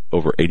 They have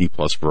over 80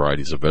 plus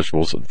varieties of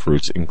vegetables and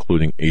fruits,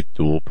 including 8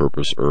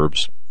 dual-purpose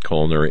herbs,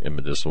 culinary and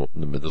medicinal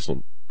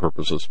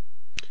purposes.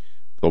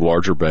 The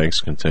larger banks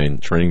contain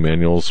training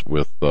manuals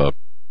with, that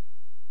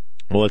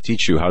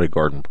teach you how to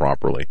garden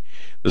properly.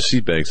 The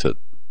seed banks that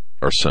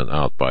are sent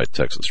out by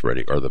Texas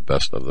Ready are the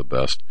best of the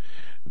best.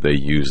 They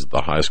use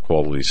the highest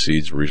quality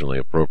seeds, regionally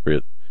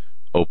appropriate,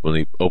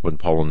 open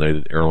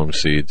pollinated heirloom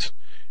seeds.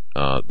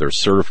 They're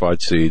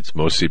certified seeds.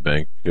 Most seed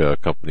bank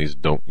companies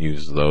don't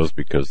use those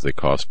because they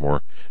cost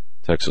more.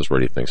 Texas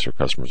Ready thinks their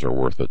customers are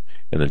worth it,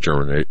 and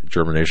the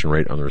germination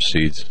rate on their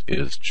seeds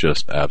is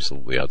just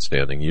absolutely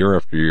outstanding. Year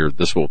after year,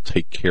 this will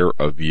take care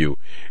of you.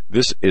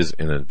 This is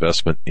an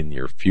investment in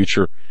your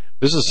future.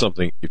 This is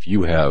something, if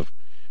you have,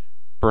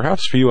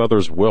 perhaps few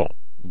others will,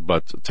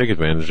 but take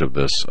advantage of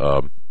this.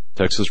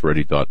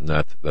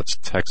 TexasReady.net. That's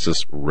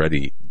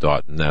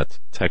TexasReady.net.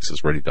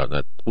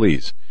 TexasReady.net.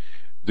 Please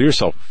do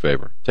yourself a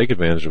favor. Take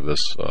advantage of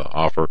this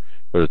offer.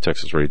 Go to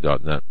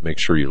TexasReady.net. Make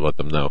sure you let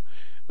them know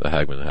the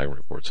Hagmann and Hagmann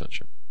Report sent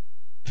you.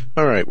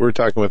 All right, we're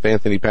talking with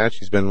Anthony Patch.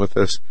 He's been with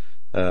us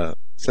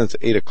since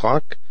 8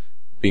 o'clock,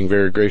 being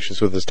very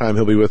gracious with his time.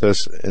 He'll be with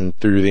us and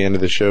through the end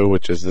of the show,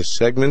 which is this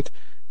segment.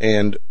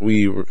 And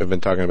we have been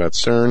talking about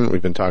CERN.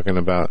 We've been talking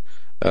about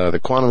the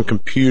quantum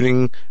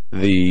computing,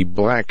 the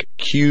black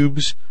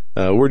cubes.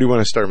 Where do you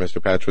want to start,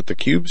 Mr. Patch, with the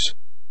cubes?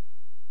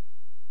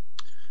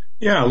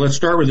 Yeah, let's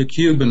start with the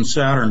cube and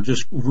Saturn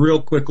just real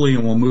quickly,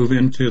 and we'll move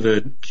into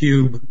the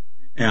cube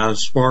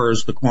as far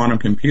as the quantum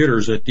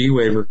computers at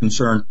D-Wave are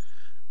concerned.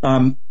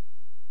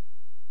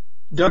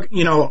 Doug,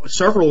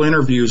 several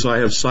interviews I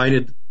have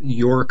cited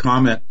your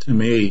comment to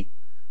me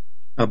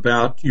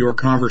about your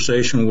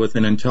conversation with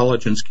an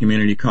intelligence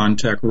community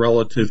contact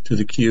relative to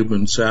the cube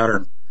and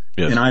Saturn.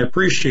 Yes. And I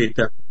appreciate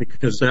that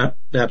because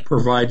that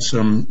provides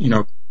some,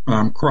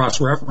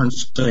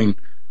 cross-referencing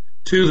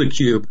to the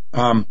cube.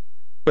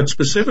 But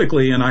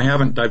specifically, and I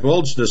haven't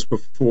divulged this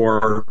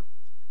before,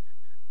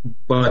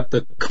 but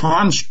the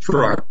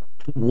construct,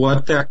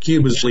 what that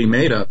cube is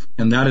made of,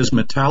 and that is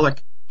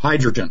metallic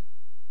hydrogen.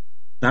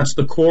 That's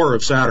the core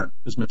of Saturn,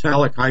 is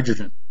metallic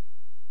hydrogen.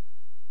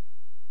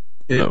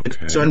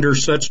 It's under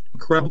such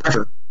incredible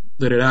pressure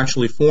that it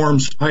actually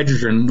forms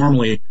hydrogen,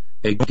 normally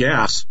a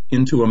gas,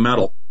 into a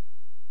metal.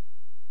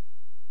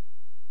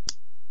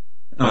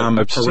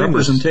 A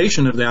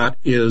representation of that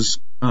is...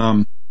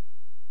 I've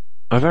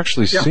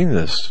actually seen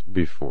this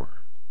before.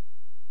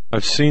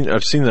 I've seen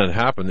that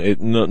happen.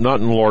 Not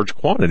in large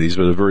quantities,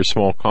 but a very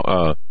small,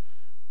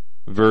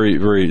 very,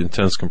 very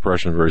intense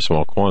compression, very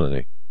small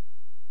quantity.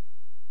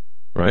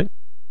 Right?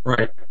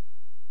 Right.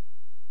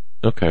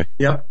 Okay.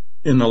 Yep.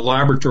 In the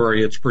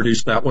laboratory, it's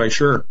produced that way,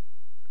 sure.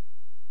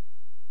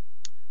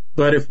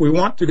 But if we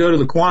want to go to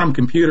the quantum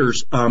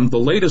computers, the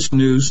latest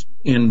news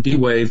in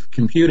D-Wave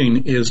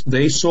computing is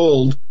they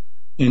sold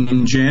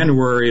in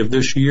January of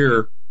this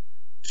year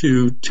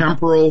to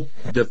Temporal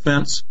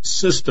Defense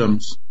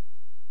Systems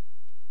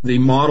the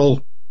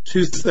model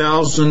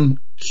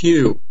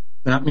 2000Q.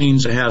 That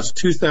means it has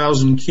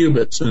 2,000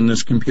 qubits in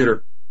this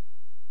computer.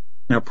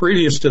 Now,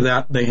 previous to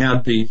that, they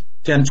had the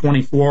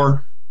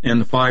 1024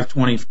 and the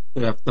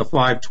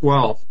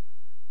 512.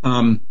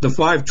 The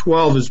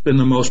 512 has been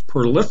the most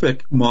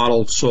prolific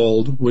model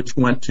sold, which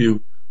went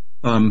to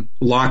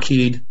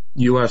Lockheed,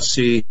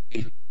 UFC,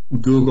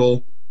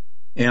 Google,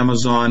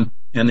 Amazon,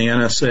 and the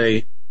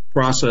NSA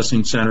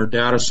Processing Center,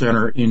 data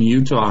center in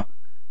Utah.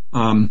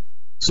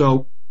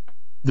 So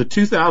the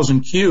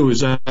 2000Q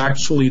is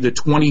actually the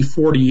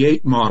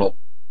 2048 model.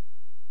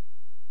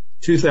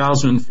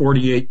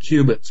 2048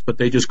 qubits, but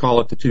they just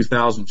call it the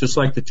 2000, just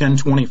like the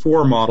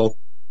 1024 model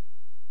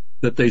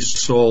that they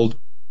sold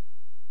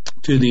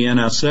to the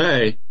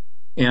NSA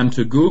and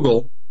to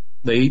Google.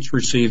 They each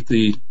received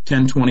the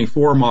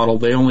 1024 model.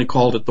 They only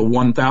called it the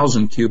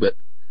 1000 qubit.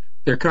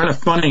 They're kind of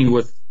funny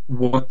with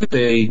what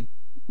they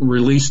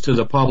release to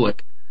the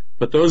public,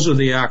 but those are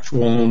the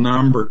actual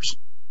numbers.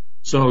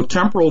 So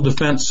Temporal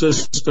Defense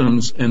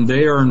Systems, and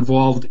they are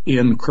involved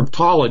in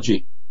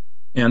cryptology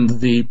and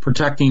the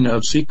protecting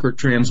of secret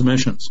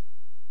transmissions.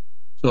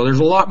 So there's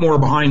a lot more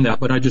behind that,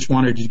 but I just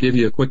wanted to give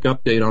you a quick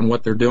update on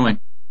what they're doing.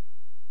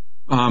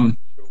 I'm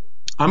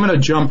going to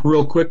jump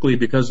real quickly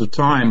because of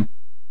time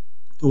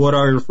to what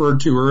I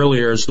referred to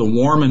earlier as the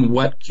warm and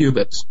wet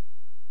qubits.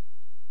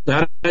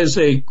 That is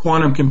a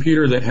quantum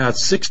computer that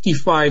has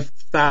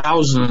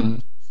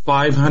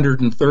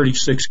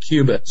 65,536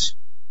 qubits.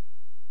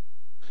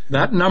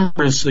 That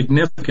number is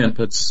significant,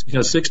 but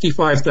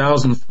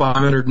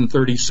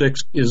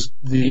 65,536 is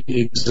the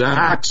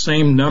exact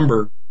same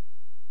number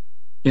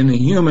in the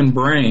human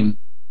brain,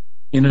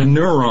 in a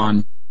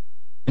neuron,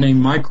 in a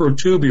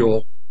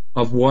microtubule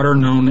of what are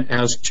known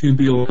as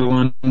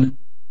tubulin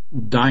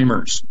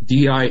dimers,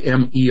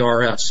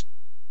 D-I-M-E-R-S.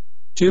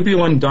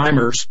 Tubulin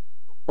dimers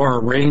are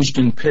arranged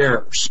in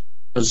pairs,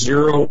 a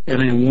 0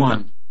 and a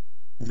 1.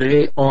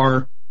 They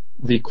are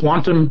the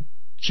quantum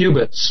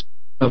qubits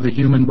of the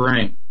human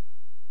brain,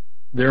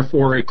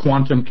 therefore a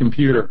quantum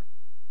computer.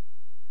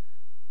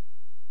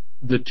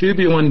 The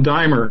tubulin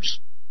dimers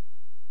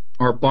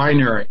are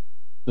binary,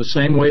 the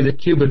same way that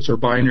qubits are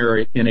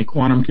binary in a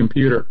quantum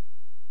computer.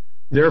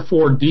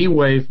 Therefore,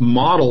 D-Wave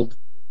modeled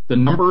the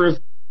number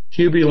of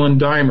tubulin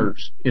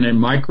dimers in a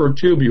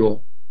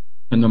microtubule,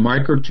 and the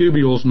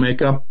microtubules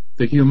make up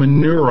the human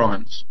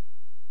neurons.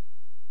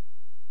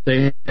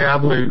 They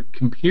have a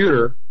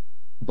computer,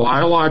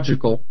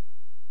 biological,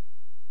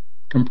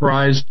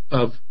 comprised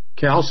of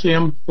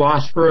calcium,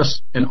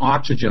 phosphorus, and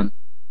oxygen,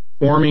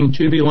 forming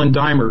tubulin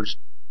dimers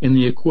in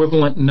the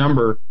equivalent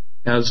number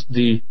as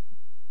the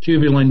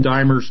tubulin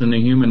dimers in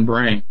the human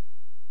brain.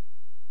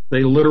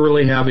 They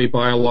literally have a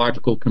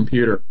biological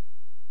computer.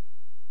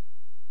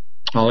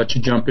 I'll let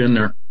you jump in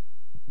there.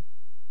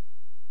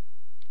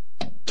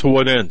 To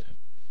what end?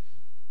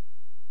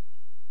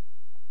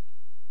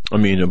 I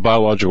mean, a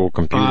biological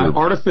computer.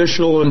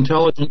 Artificial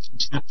intelligence and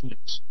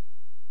sentience.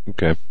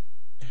 Okay.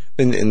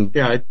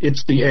 Yeah,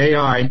 it's the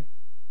AI,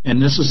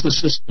 and this is the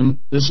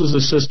system. This is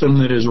the system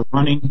that is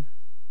running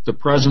the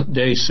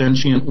present-day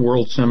sentient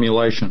world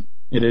simulation.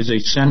 It is a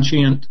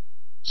sentient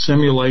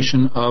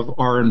simulation of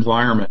our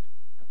environment.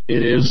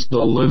 It is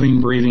the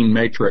living, breathing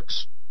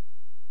matrix.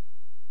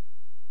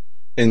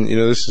 And,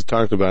 this is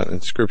talked about in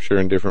Scripture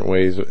in different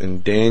ways.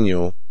 In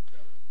Daniel,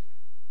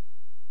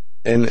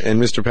 and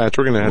Mr. Patch,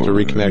 we're going to have to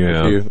reconnect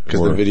with you because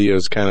the video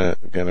is kind of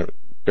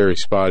very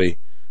spotty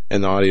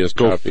and the audio is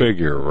choppy. Go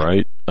figure,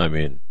 right? I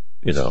mean,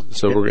 So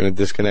we're going to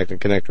disconnect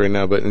and connect right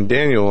now. But in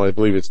Daniel, I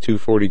believe it's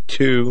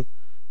 2:42.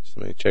 Just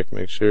let me check,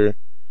 make sure.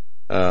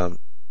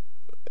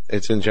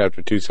 it's in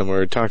chapter 2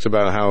 somewhere. It talks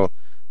about how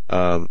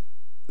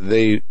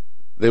they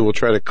will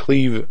try to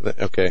cleave.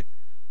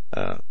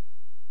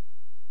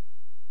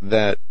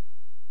 That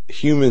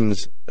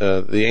humans,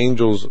 the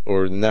angels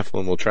or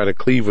Nephilim, will try to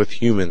cleave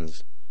with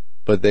humans,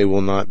 but they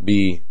will not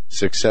be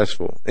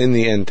successful in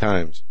the end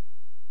times.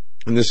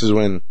 And this is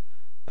when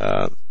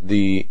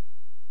the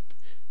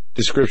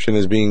description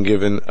is being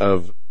given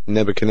of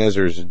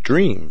Nebuchadnezzar's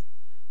dream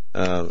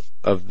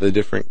of the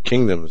different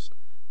kingdoms.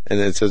 And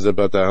it says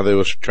about how they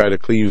will try to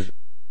cleave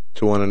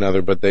to one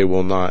another, but they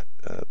will not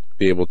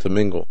be able to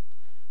mingle.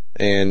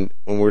 And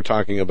when we're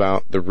talking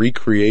about the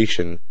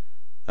recreation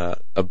of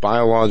a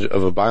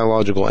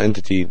biological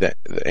entity, that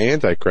the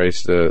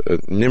Antichrist,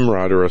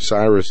 Nimrod or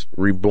Osiris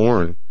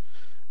reborn,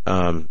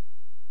 I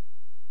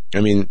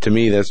mean, to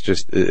me, that's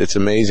just, it's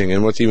amazing.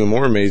 And what's even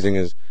more amazing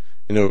is,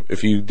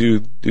 if you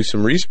do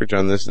some research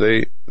on this,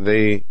 there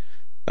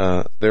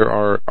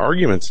are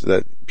arguments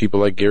that people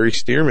like Gary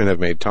Stearman have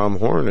made. Tom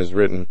Horn has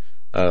written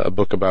a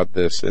book about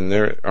this, and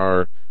there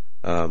are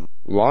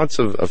lots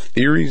of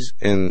theories,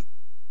 and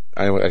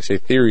I say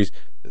theories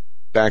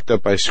backed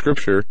up by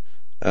scripture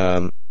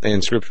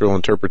and scriptural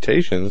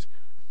interpretations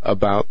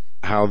about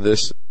how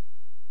this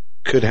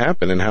could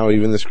happen and how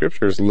even the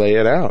scriptures lay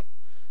it out.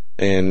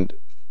 And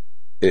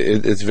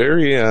it's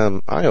very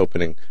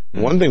eye-opening.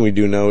 One thing we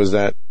do know is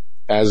that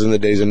as in the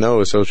days of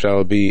Noah, so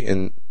shall it be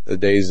in the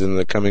days in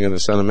the coming of the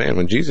Son of Man,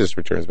 when Jesus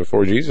returns,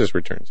 before Jesus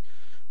returns.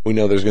 We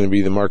know there's going to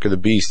be the mark of the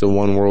beast, the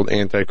one world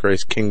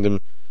Antichrist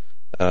kingdom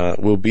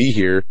will be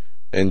here,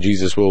 and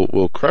Jesus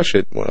will crush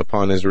it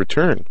upon his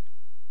return.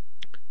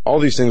 All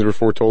these things were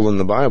foretold in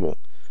the Bible.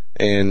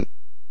 And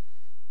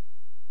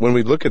when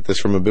we look at this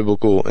from a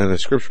biblical and a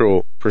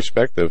scriptural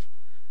perspective,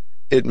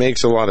 it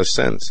makes a lot of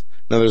sense.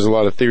 Now, there's a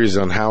lot of theories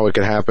on how it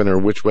could happen or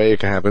which way it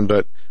could happen,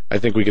 but I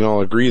think we can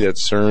all agree that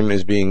CERN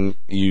is being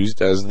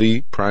used as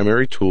the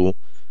primary tool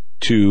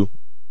to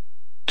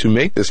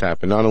make this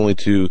happen. Not only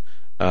to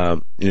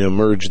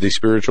merge the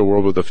spiritual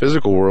world with the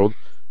physical world,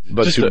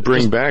 but to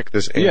bring back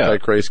this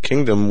Antichrist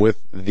kingdom with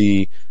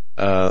the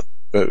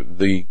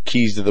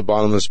keys to the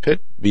bottomless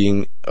pit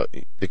being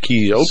the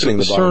key opening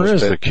the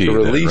bottomless pit to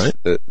release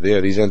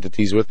these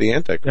entities with the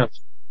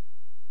Antichrist.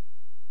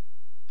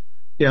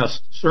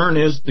 Yes, CERN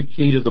is the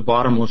key to the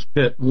bottomless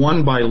pit,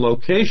 one by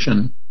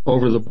location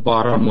over the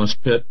bottomless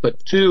pit,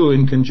 but two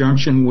in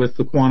conjunction with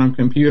the quantum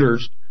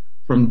computers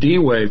from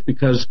D-Wave,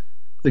 because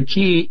the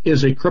key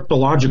is a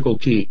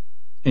cryptological key,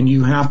 and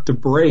you have to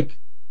break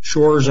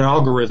Shor's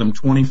algorithm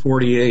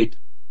 2048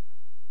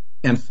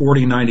 and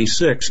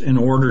 4096 in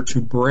order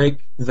to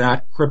break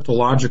that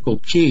cryptological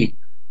key.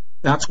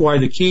 That's why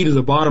the key to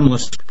the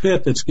bottomless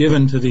pit that's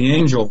given to the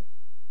angel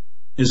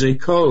is a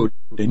code,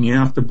 and you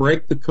have to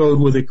break the code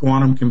with a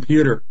quantum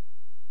computer.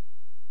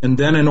 And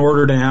then in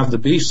order to have the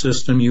beast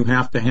system, you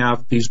have to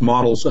have these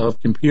models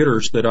of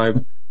computers that I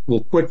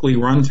will quickly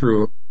run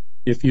through.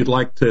 If you'd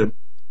like to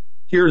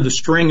hear the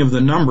string of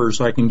the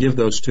numbers, I can give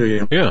those to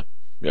you. Yeah,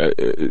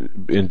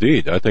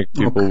 indeed. I think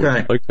people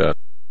would like that.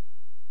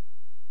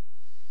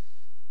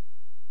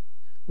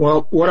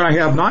 Well, what I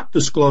have not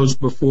disclosed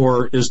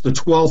before is the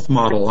 12th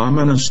model. I'm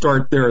going to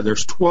start there.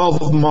 There's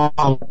 12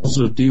 models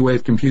of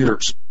D-Wave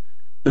computers.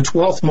 The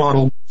 12th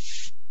model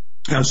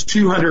has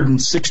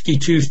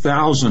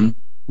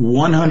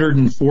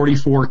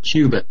 262,144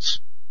 qubits.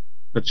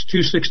 That's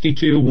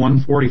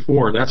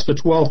 262,144. That's the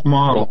 12th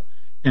model.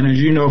 And as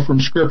you know from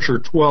Scripture,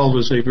 12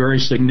 is a very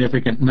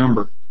significant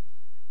number.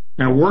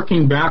 Now,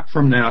 working back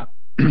from that,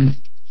 I'm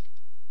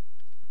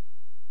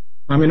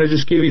going to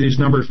just give you these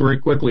numbers very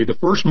quickly. The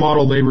first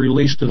model they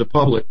released to the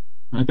public,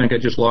 I think I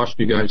just lost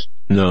you guys.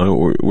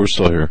 No, we're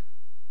still here.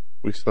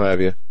 We still have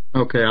you.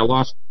 Okay, I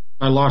lost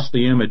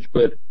the image,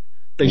 but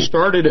they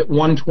started at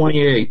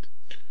 128,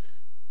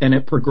 and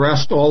it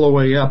progressed all the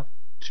way up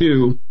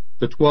to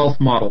the 12th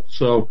model.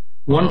 So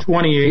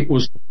 128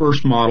 was the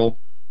first model,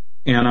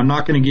 and I'm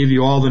not going to give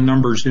you all the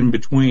numbers in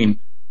between,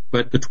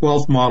 but the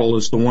 12th model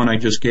is the one I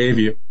just gave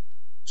you.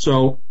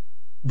 So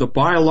the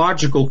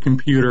biological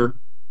computer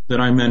that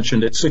I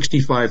mentioned at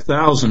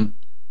 65,000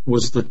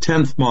 was the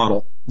 10th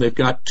model. They've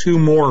got two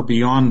more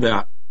beyond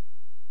that.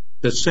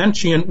 The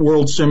sentient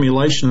world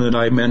simulation that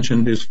I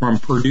mentioned is from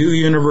Purdue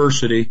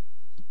University,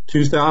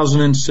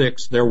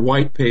 2006, their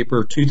white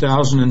paper,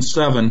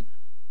 2007,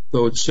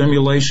 though its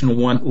simulation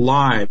went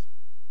live.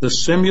 The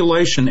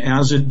simulation,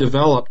 as it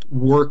developed,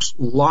 works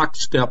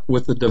lockstep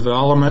with the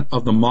development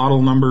of the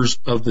model numbers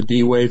of the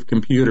D-Wave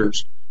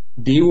computers.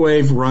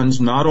 D-Wave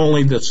runs not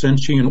only the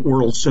sentient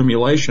world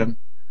simulation,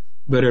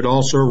 but it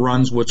also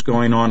runs what's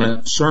going on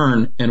at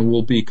CERN and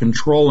will be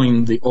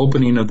controlling the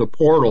opening of the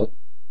portal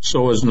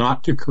so as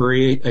not to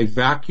create a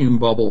vacuum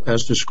bubble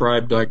as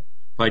described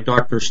by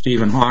Dr.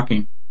 Stephen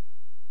Hawking.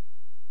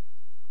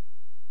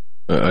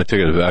 I take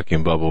it a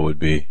vacuum bubble would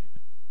be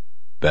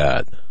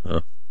bad,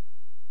 huh?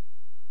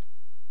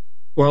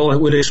 Well,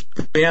 it would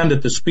expand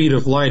at the speed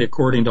of light,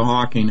 according to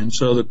Hawking. And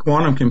so the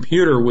quantum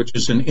computer, which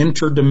is an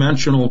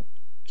interdimensional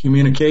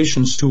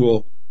communications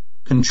tool,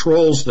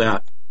 controls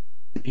that.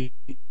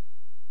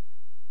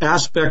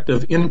 aspect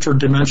of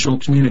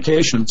interdimensional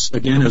communications,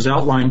 again, as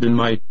outlined in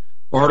my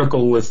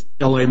article with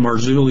L.A.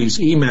 Marzulli's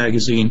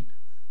E-Magazine,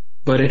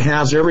 but it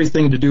has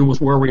everything to do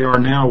with where we are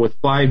now with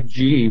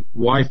 5G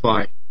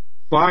Wi-Fi.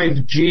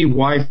 5G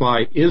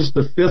Wi-Fi is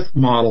the fifth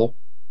model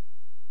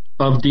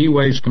of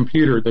D-Wave's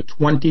computer, the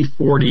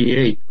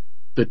 2048.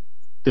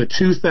 The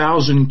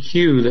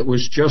 2000Q that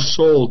was just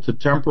sold to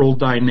Temporal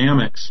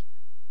Dynamics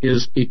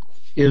is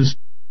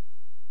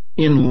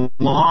in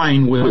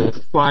line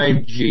with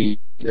 5G.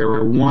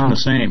 They're one and the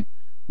same.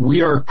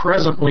 We are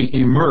presently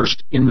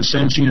immersed in the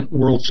sentient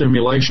world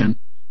simulation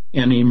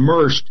and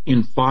immersed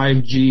in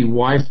 5G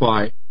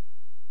Wi-Fi.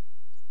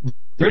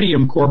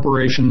 Iridium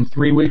Corporation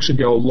 3 weeks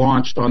ago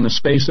launched on the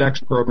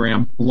SpaceX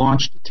program,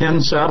 launched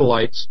 10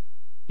 satellites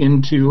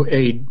into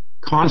a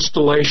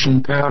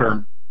constellation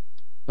pattern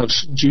of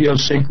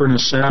geosynchronous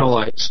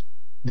satellites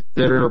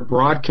that are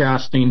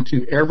broadcasting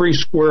to every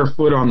square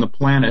foot on the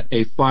planet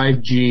a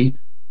 5G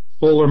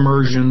full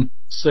immersion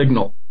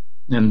signal.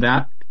 And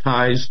that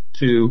ties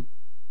to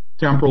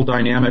Temporal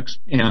Dynamics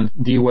and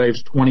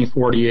D-Wave's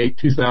 2048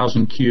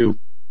 2000Q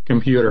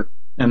computer.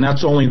 And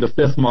that's only the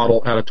fifth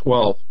model out of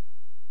 12.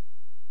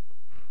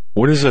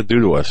 What does that do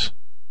to us?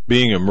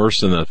 Being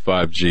immersed in that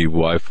 5G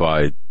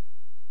Wi-Fi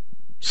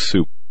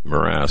soup,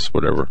 morass,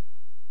 whatever.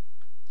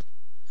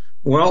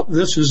 Well,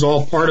 this is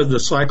all part of the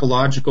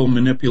psychological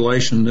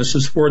manipulation. This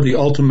is for the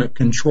ultimate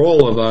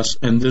control of us,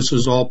 and this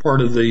is all part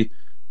of the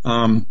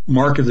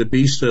Mark of the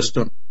Beast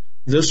system.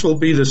 This will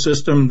be the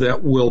system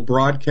that will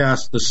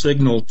broadcast the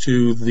signal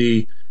to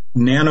the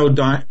nano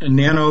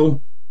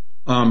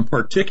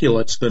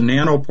particulates, the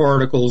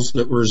nanoparticles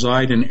that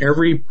reside in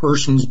every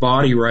person's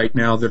body right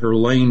now that are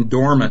laying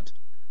dormant.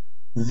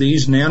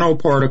 These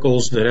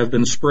nanoparticles that have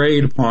been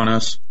sprayed upon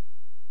us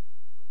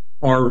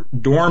are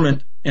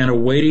dormant and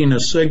awaiting a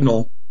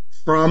signal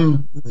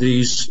from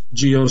these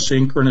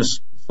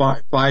geosynchronous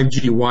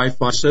 5G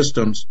Wi-Fi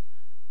systems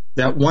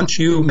that once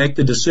you make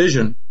the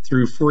decision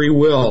through free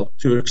will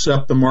to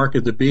accept the mark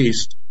of the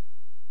beast,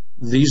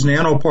 these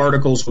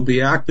nanoparticles will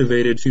be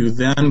activated to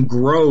then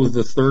grow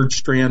the third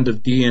strand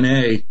of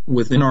DNA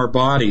within our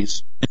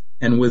bodies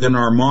and within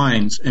our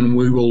minds, and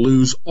we will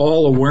lose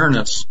all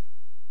awareness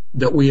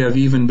that we have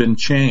even been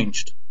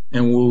changed,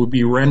 and we will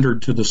be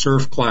rendered to the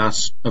serf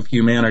class of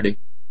humanity.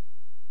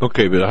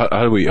 Okay, but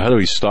how do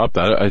we stop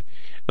that? In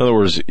other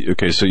words,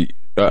 okay, so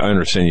I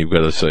understand you've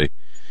got to say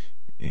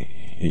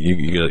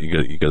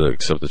you got to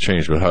accept the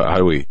change, but how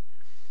do we?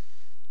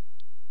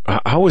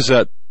 How is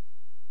that?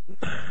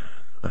 I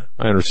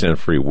understand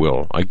free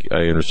will. I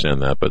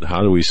understand that, but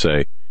how do we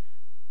say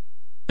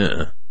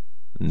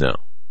no?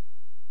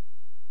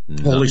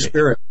 Holy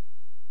Spirit.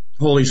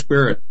 Holy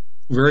Spirit.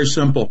 Very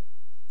simple.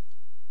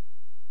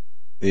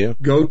 Yeah.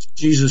 Go to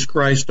Jesus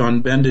Christ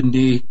on bended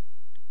knee.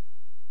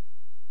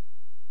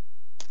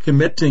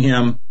 Commit to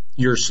Him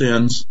your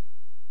sins.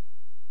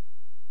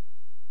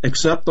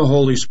 Accept the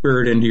Holy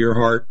Spirit into your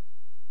heart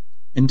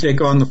and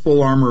take on the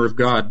full armor of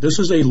God. This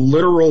is a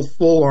literal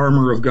full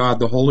armor of God,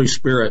 the Holy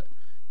Spirit.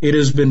 It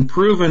has been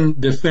proven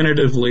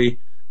definitively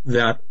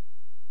that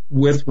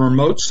with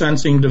remote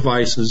sensing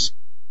devices,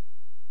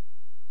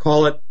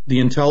 call it the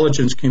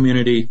intelligence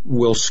community,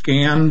 will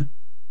scan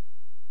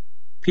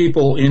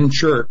people in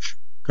church,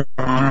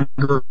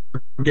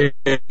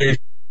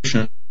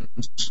 congregations,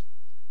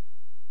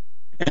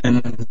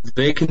 and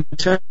they can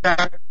detect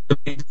the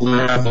people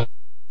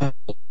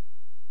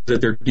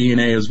that their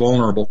DNA is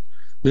vulnerable.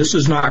 This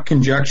is not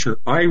conjecture.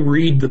 I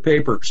read the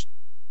papers,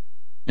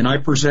 and I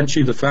present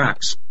you the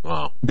facts.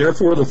 Wow.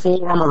 Therefore, the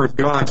full armor of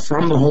God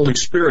from the Holy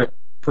Spirit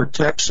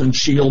protects and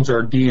shields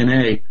our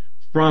DNA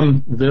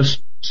from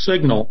this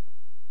signal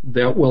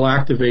that will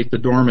activate the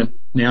dormant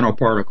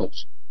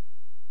nanoparticles.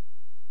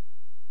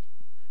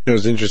 It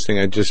was interesting.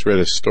 I just read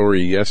a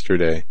story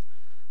yesterday.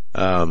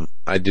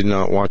 I did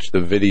not watch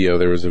the video.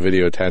 There was a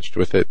video attached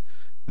with it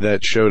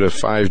that showed a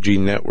 5G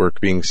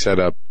network being set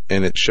up,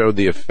 and it showed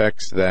the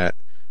effects that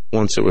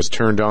once it was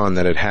turned on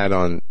that it had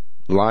on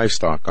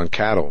livestock, on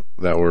cattle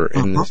that were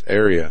in this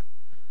area.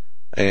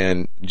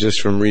 And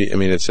just from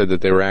it said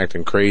that they were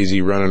acting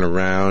crazy, running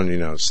around,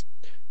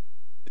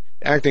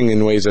 acting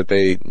in ways that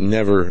they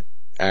never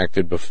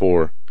acted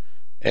before.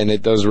 And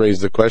it does raise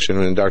the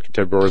question, and Dr.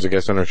 Ted Broer is a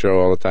guest on our show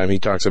all the time. He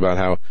talks about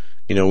how,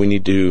 we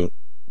need to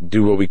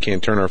do what we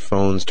can, turn our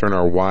phones, turn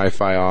our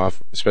Wi-Fi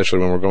off, especially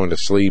when we're going to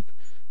sleep,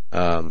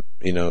 to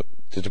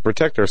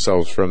protect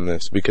ourselves from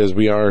this, because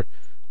we are,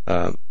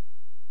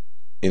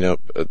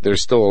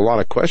 there's still a lot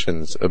of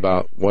questions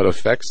about what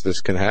effects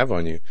this can have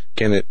on you.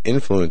 Can it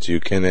influence you?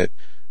 Can it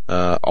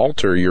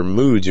alter your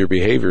moods, your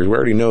behaviors? We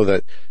already know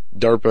that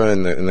DARPA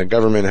and the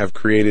government have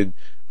created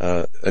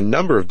a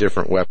number of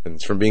different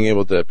weapons, from being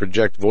able to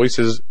project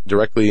voices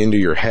directly into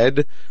your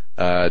head,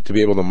 to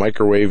be able to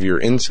microwave your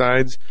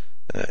insides,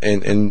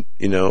 and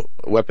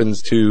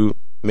weapons to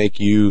make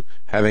you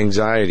have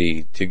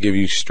anxiety, to give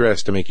you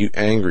stress, to make you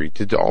angry,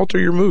 to alter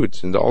your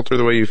moods and to alter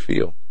the way you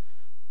feel.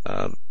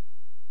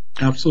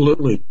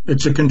 Absolutely.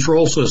 It's a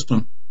control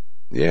system.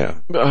 Yeah.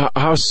 But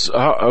how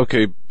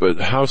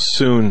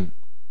soon,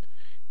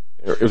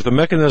 if the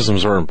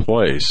mechanisms are in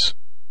place,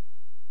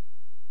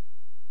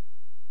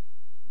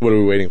 what are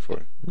we waiting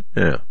for?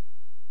 Yeah.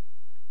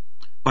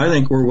 I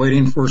think we're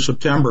waiting for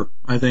September.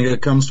 I think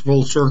it comes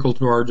full circle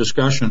to our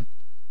discussion.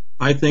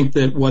 I think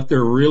that what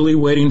they're really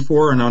waiting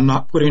for, and I'm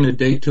not putting a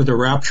date to the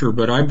rapture,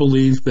 but I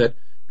believe that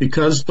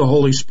because the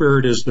Holy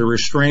Spirit is the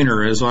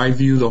restrainer, as I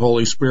view the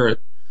Holy Spirit,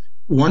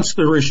 once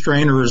the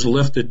restrainer is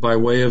lifted by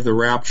way of the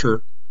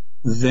rapture,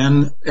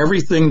 then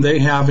everything they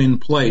have in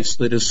place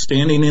that is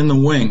standing in the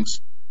wings,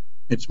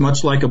 it's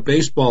much like a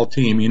baseball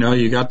team.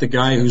 You got the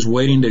guy who's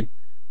waiting to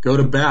go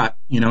to bat.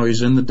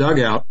 He's in the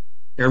dugout.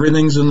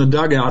 Everything's in the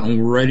dugout and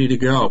we're ready to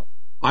go.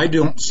 I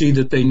don't see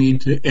that they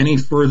need any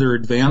further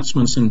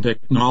advancements in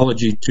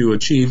technology to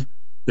achieve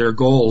their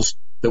goals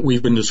that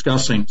we've been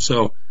discussing.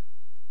 So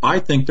I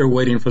think they're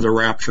waiting for the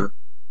rapture.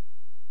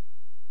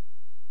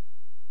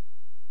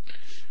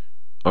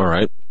 All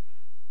right.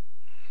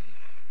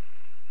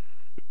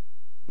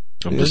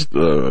 I'm just,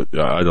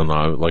 I don't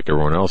know, like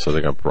everyone else, I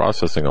think I'm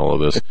processing all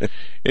of this.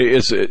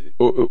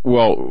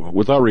 Well,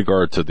 without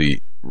regard to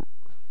the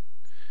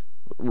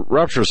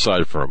rapture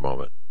aside for a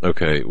moment,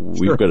 okay,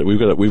 we've got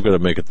to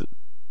make it,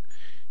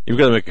 you've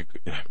got to make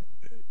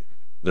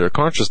a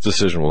conscious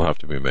decision will have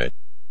to be made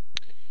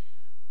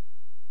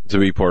to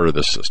be part of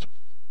this system.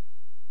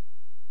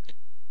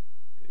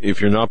 If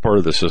you're not part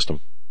of the system,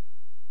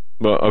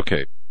 well,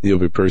 okay. You'll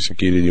be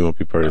persecuted, you won't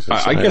be part of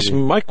society. I guess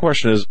my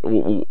question is,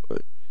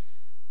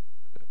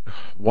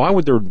 why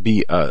would there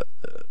be a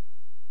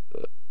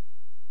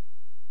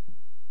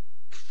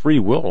free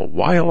will?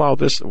 Why allow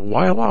this?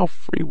 Why allow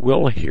free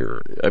will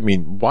here? I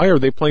mean, why are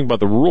they playing by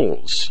the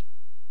rules?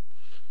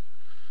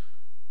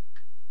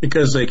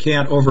 Because they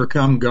can't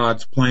overcome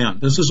God's plan.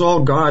 This is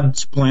all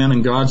God's plan,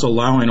 and God's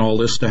allowing all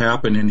this to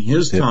happen in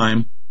His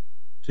time,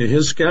 to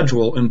His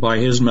schedule, and by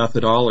His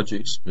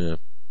methodologies. Yeah.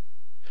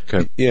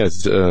 Okay.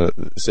 Yes,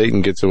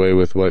 Satan gets away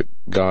with what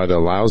God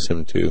allows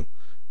him to,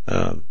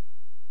 and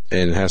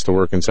has to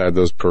work inside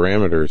those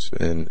parameters,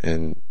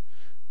 and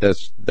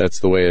that's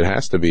the way it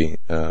has to be.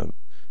 The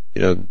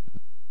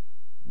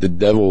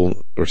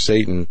devil or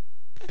Satan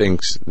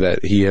thinks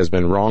that he has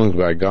been wronged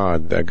by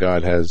God, that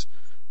God has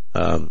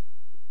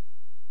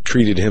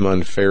treated him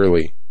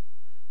unfairly,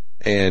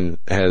 and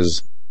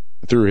has,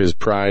 through his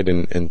pride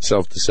and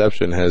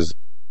self-deception, has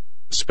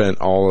spent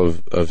all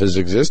of his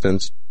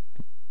existence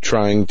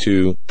trying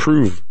to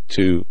prove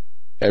to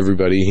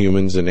everybody,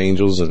 humans and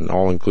angels and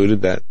all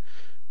included, that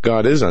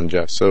God is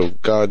unjust. So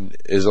God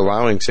is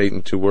allowing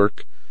Satan to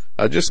work,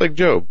 just like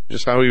Job,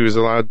 just how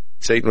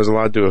Satan was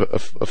allowed to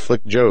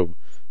afflict Job,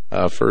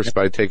 first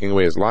by taking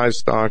away his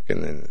livestock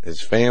and then his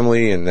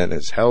family and then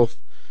his health.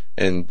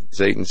 And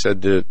Satan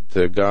said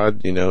to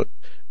God,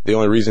 the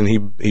only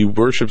reason he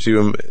worships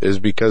you is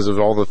because of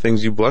all the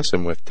things you bless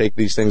him with. Take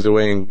these things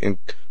away and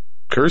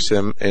curse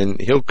him, and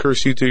he'll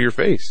curse you to your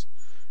face.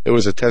 It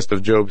was a test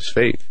of Job's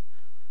faith.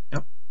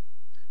 Yep.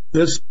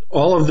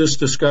 All of this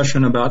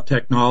discussion about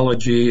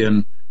technology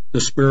and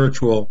the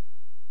spiritual,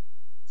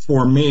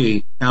 for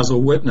me, as a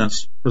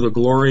witness for the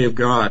glory of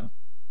God,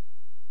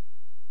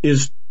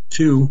 is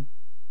to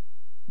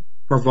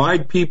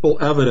provide people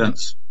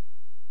evidence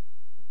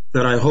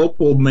that I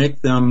hope will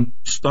make them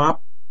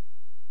stop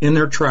in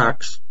their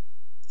tracks,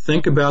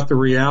 think about the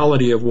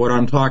reality of what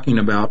I'm talking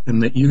about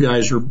and that you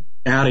guys are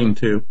adding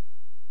to,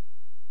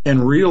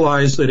 and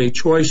realize that a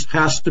choice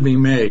has to be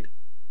made.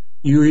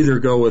 You either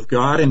go with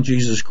God and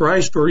Jesus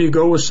Christ or you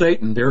go with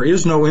Satan. There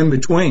is no in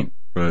between.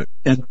 Right.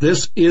 And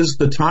this is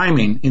the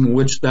timing in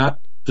which that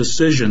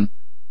decision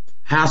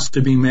has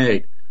to be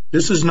made.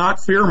 This is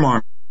not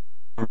fear-mongering.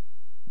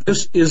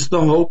 This is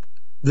the hope.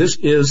 This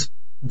is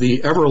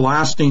the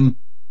everlasting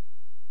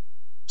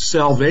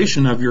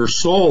salvation of your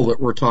soul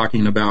that we're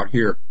talking about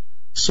here.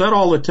 Set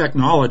all the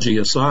technology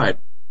aside.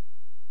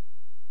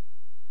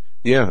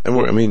 Yeah,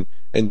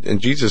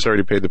 and Jesus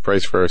already paid the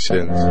price for our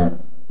sins.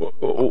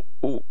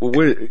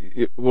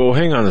 Well,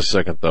 hang on a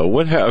second, though.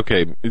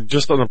 Okay,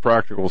 just on a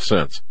practical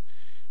sense.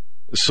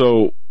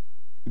 So,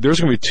 there's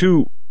going to be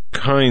two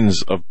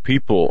kinds of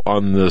people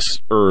on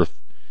this earth.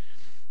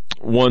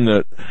 One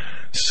that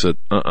said,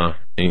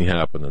 ain't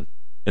happening.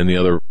 And the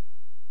other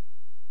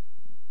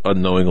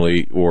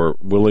unknowingly or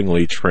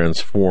willingly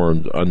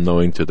transformed,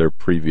 unknowing to their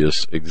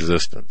previous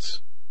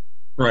existence.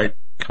 Right.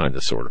 Kind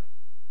of, sort of.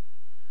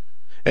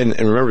 And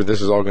remember,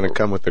 this is all going to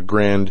come with a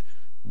grand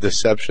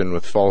deception,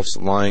 with false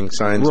lying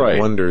signs and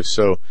wonders.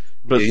 So,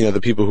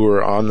 the people who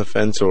are on the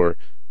fence or,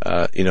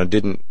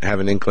 didn't have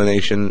an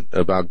inclination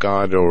about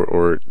God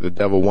or the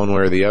devil one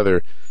way or the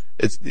other,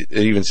 it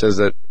even says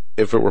that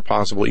if it were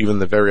possible, even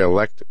the very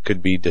elect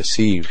could be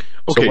deceived.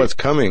 Okay. So what's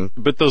coming?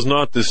 But does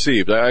not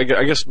deceive. I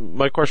guess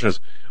my question is,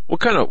 what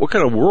kind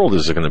of world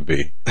is it going to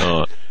be?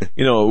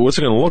 What's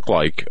it going to look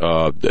like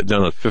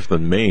down at 5th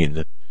and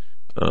Main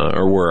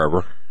or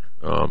wherever?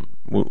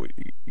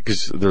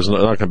 Because there's not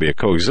going to be a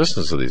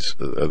coexistence of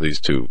these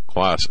two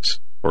classes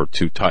or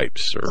two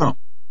types. Or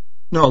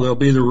no, there'll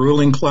be the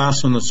ruling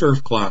class and the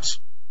serf class.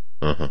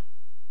 Uh-huh.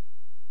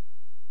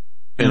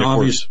 And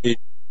obviously,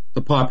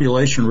 the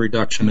population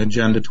reduction,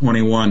 Agenda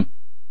 21.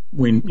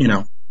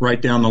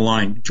 Right down the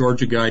line,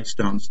 Georgia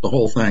Guidestones, the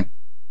whole thing.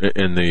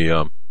 And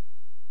the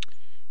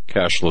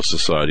cashless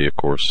society, of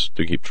course,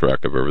 to keep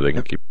track of everything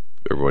and keep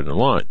everyone in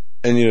line.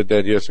 And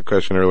Dad, you asked a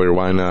question earlier.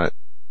 Why not?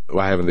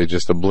 Why haven't they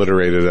just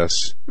obliterated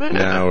us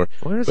now?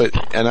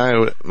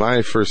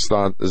 My first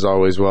thought is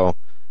always, well,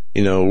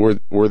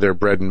 we're their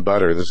bread and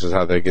butter. This is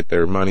how they get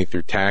their money,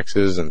 through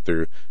taxes, and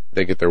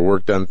they get their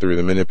work done through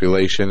the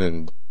manipulation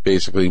and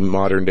basically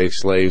modern day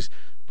slaves.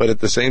 But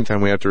at the same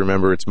time, we have to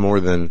remember it's more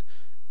than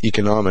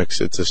economics.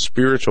 It's a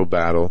spiritual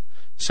battle.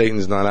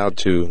 Satan's not out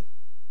to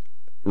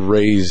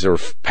raise or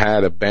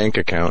pad a bank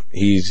account.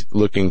 He's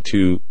looking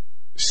to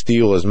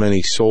steal as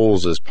many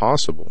souls as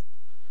possible.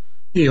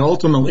 He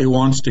ultimately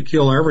wants to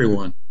kill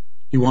everyone.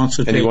 He wants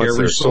to take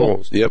every soul.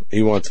 Souls. Yep,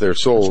 he wants their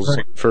souls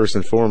first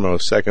and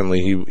foremost. Secondly,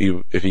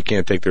 he if he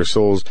can't take their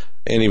souls,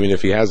 and even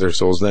if he has their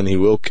souls, then he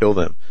will kill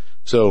them.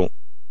 So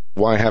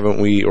why haven't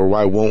we, or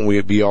why won't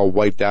we be all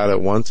wiped out at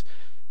once?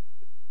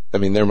 I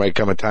mean, there might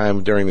come a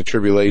time during the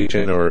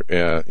tribulation, or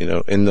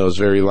in those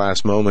very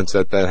last moments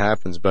that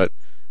happens. But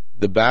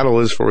the battle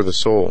is for the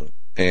soul,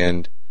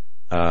 and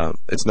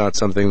it's not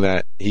something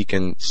that he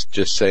can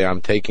just say,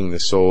 "I'm taking the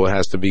soul." It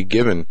has to be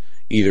given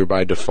either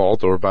by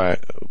default or by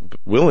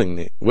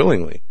willingly.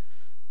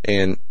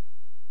 And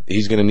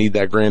he's going to need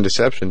that grand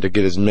deception to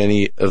get as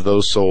many of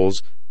those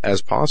souls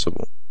as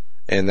possible.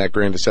 And that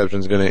grand deception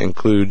is going to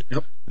include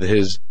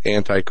his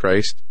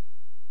Antichrist.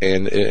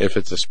 And if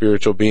it's a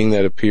spiritual being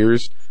that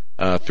appears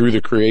through the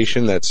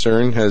creation that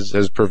CERN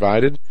has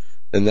provided,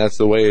 then that's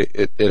the way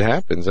it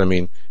happens. I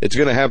mean, it's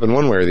going to happen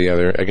one way or the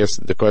other. I guess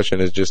the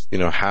question is just,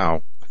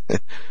 how.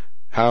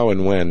 How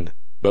and when.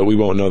 But we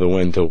won't know the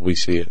when till we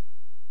see it.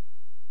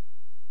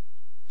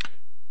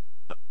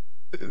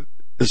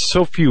 There's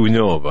so few we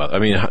know about. I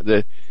mean,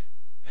 there's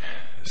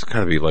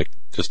got to be like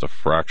just a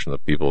fraction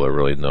of people that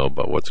really know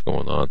about what's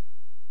going on.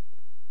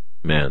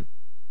 Man,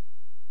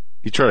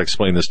 you try to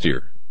explain this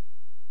to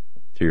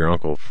your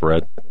Uncle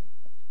Fred.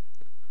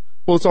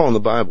 Well, it's all in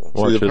the Bible.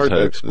 See,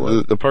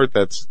 the part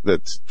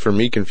that's for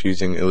me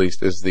confusing, at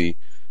least, is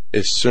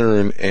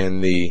CERN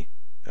and the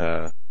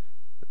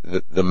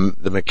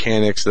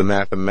mechanics, the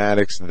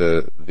mathematics,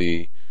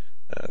 the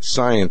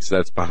science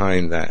that's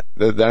behind that.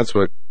 That's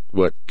what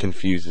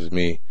confuses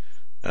me.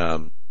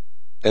 And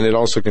it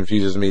also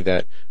confuses me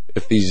that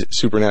if these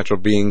supernatural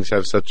beings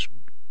have such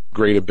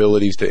great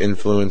abilities to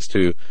influence,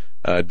 to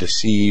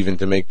deceive, and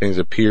to make things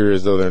appear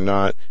as though they're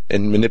not,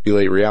 and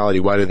manipulate reality,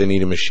 why do they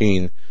need a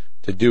machine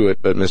to do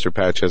it? But Mr.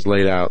 Patch has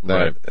laid out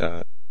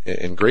that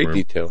in great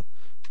detail,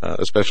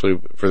 especially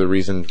for the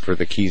reason for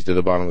the keys to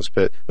the bottomless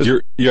pit.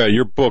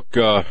 Your book,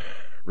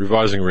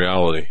 Revising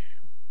Reality.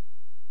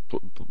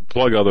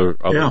 Plug other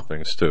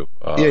things too.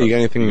 You got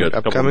anything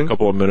upcoming? A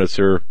couple of minutes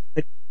here.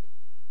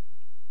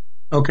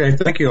 Okay,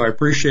 thank you. I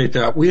appreciate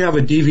that. We have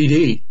a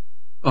DVD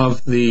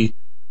of the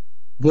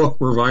book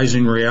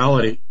Revising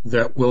Reality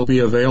that will be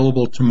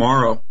available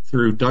tomorrow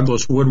through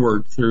Douglas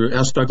Woodward, through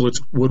S. Douglas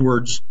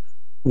Woodward's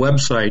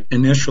website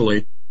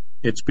initially.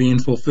 It's being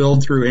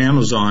fulfilled through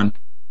Amazon.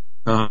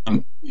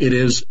 It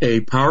is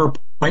a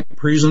PowerPoint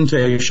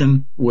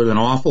presentation with an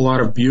awful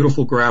lot of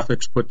beautiful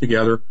graphics put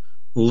together.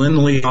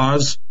 Lynn Lee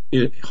Oz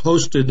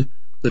hosted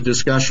the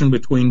discussion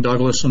between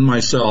Douglas and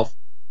myself,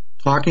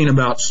 talking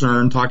about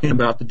CERN, talking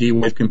about the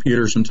D-Wave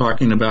computers, and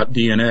talking about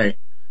DNA.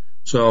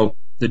 So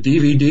the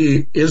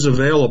DVD is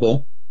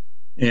available,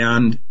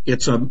 and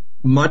it's a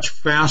much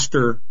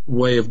faster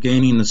way of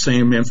gaining the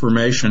same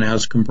information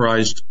as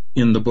comprised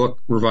in the book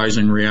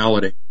Revising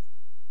Reality.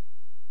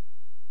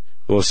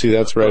 Well, see,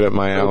 that's right up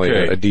my alley.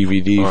 Okay. A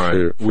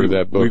DVD for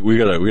that book. We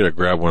gotta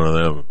grab one of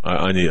them.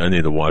 I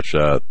need to watch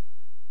that.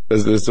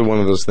 This is one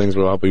of those things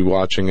where I'll be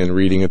watching and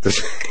reading at the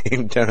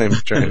same time,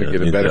 trying to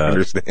get a better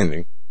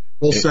understanding.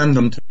 We'll send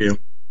them to you.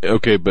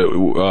 Okay, but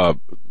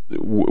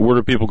where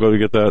do people go to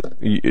get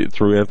that?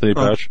 Through Anthony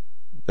Patch?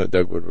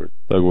 Doug Woodward.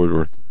 Doug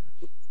Woodward.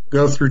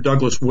 Go through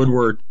Douglas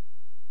Woodward.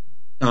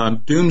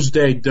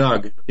 Doomsday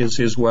Doug is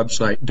his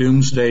website,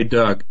 Doomsday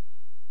Doug.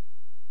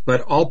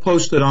 But I'll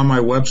post it on my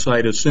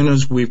website as soon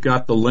as we've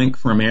got the link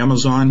from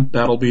Amazon.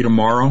 That'll be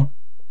tomorrow,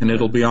 and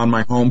it'll be on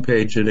my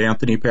homepage at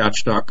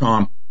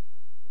anthonypatch.com.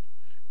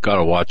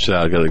 Gotta watch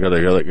that.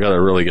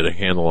 Gotta really get a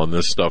handle on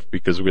this stuff,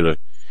 because we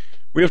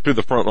have to be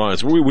the front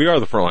lines. We are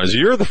the front lines.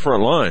 You're the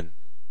front line.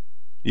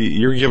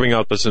 You're giving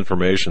out this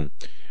information,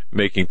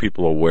 making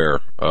people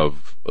aware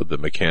of the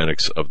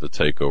mechanics of the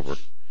takeover,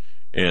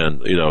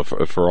 and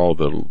for all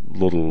the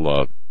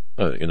little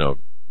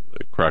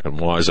cracking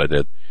wise I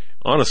did.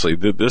 Honestly,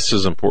 this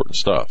is important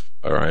stuff.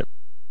 All right.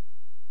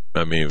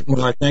 I mean,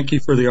 well, I thank you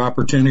for the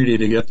opportunity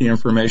to get the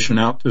information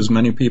out to as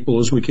many people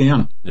as we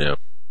can. Yeah.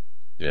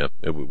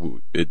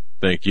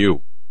 Thank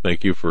you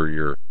for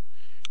your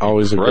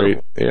always a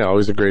great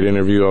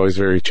interview. Always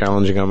very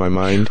challenging on my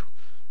mind,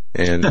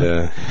 and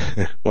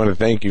want to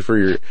thank you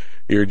for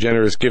your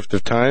generous gift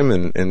of time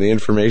and the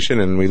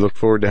information. And we look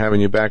forward to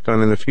having you back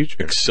on in the future.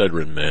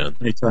 Excedrin, man.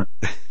 Anytime.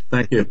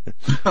 Thank you.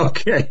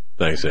 Okay.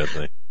 Thanks,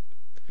 Anthony.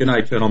 Good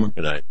night, gentlemen.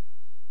 Good night.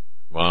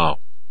 Wow.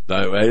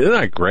 Isn't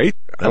that great?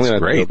 I'm going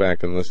to have to go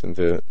back and listen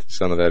to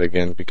some of that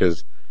again,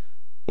 because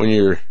when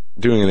you're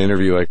doing an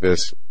interview like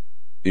this,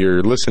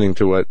 you're listening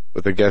to what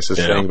the guest is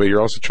saying, but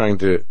you're also trying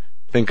to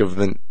think of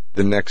the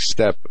next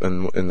step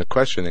in the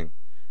questioning.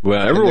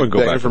 Well, everyone go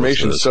back. The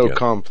information is so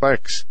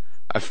complex.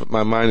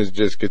 My mind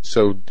just gets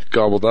so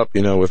gobbled up,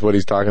 with what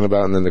he's talking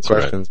about, and then the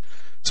questions. Right.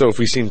 So if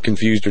we seem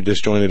confused or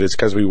disjointed, it's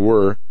because we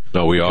were.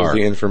 No, we are.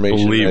 The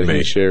information that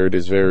he shared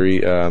is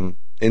very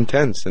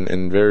intense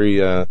and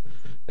very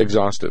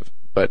exhaustive.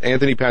 But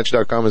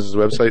AnthonyPatch.com is his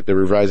website. The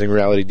Revising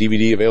Reality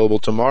DVD available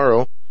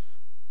tomorrow.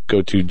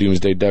 Go to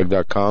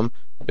DoomsdayDoug.com.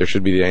 There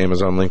should be the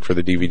Amazon link for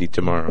the DVD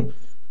tomorrow.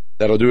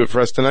 That'll do it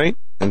for us tonight.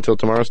 Until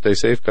tomorrow, stay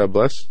safe. God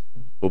bless.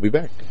 We'll be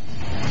back.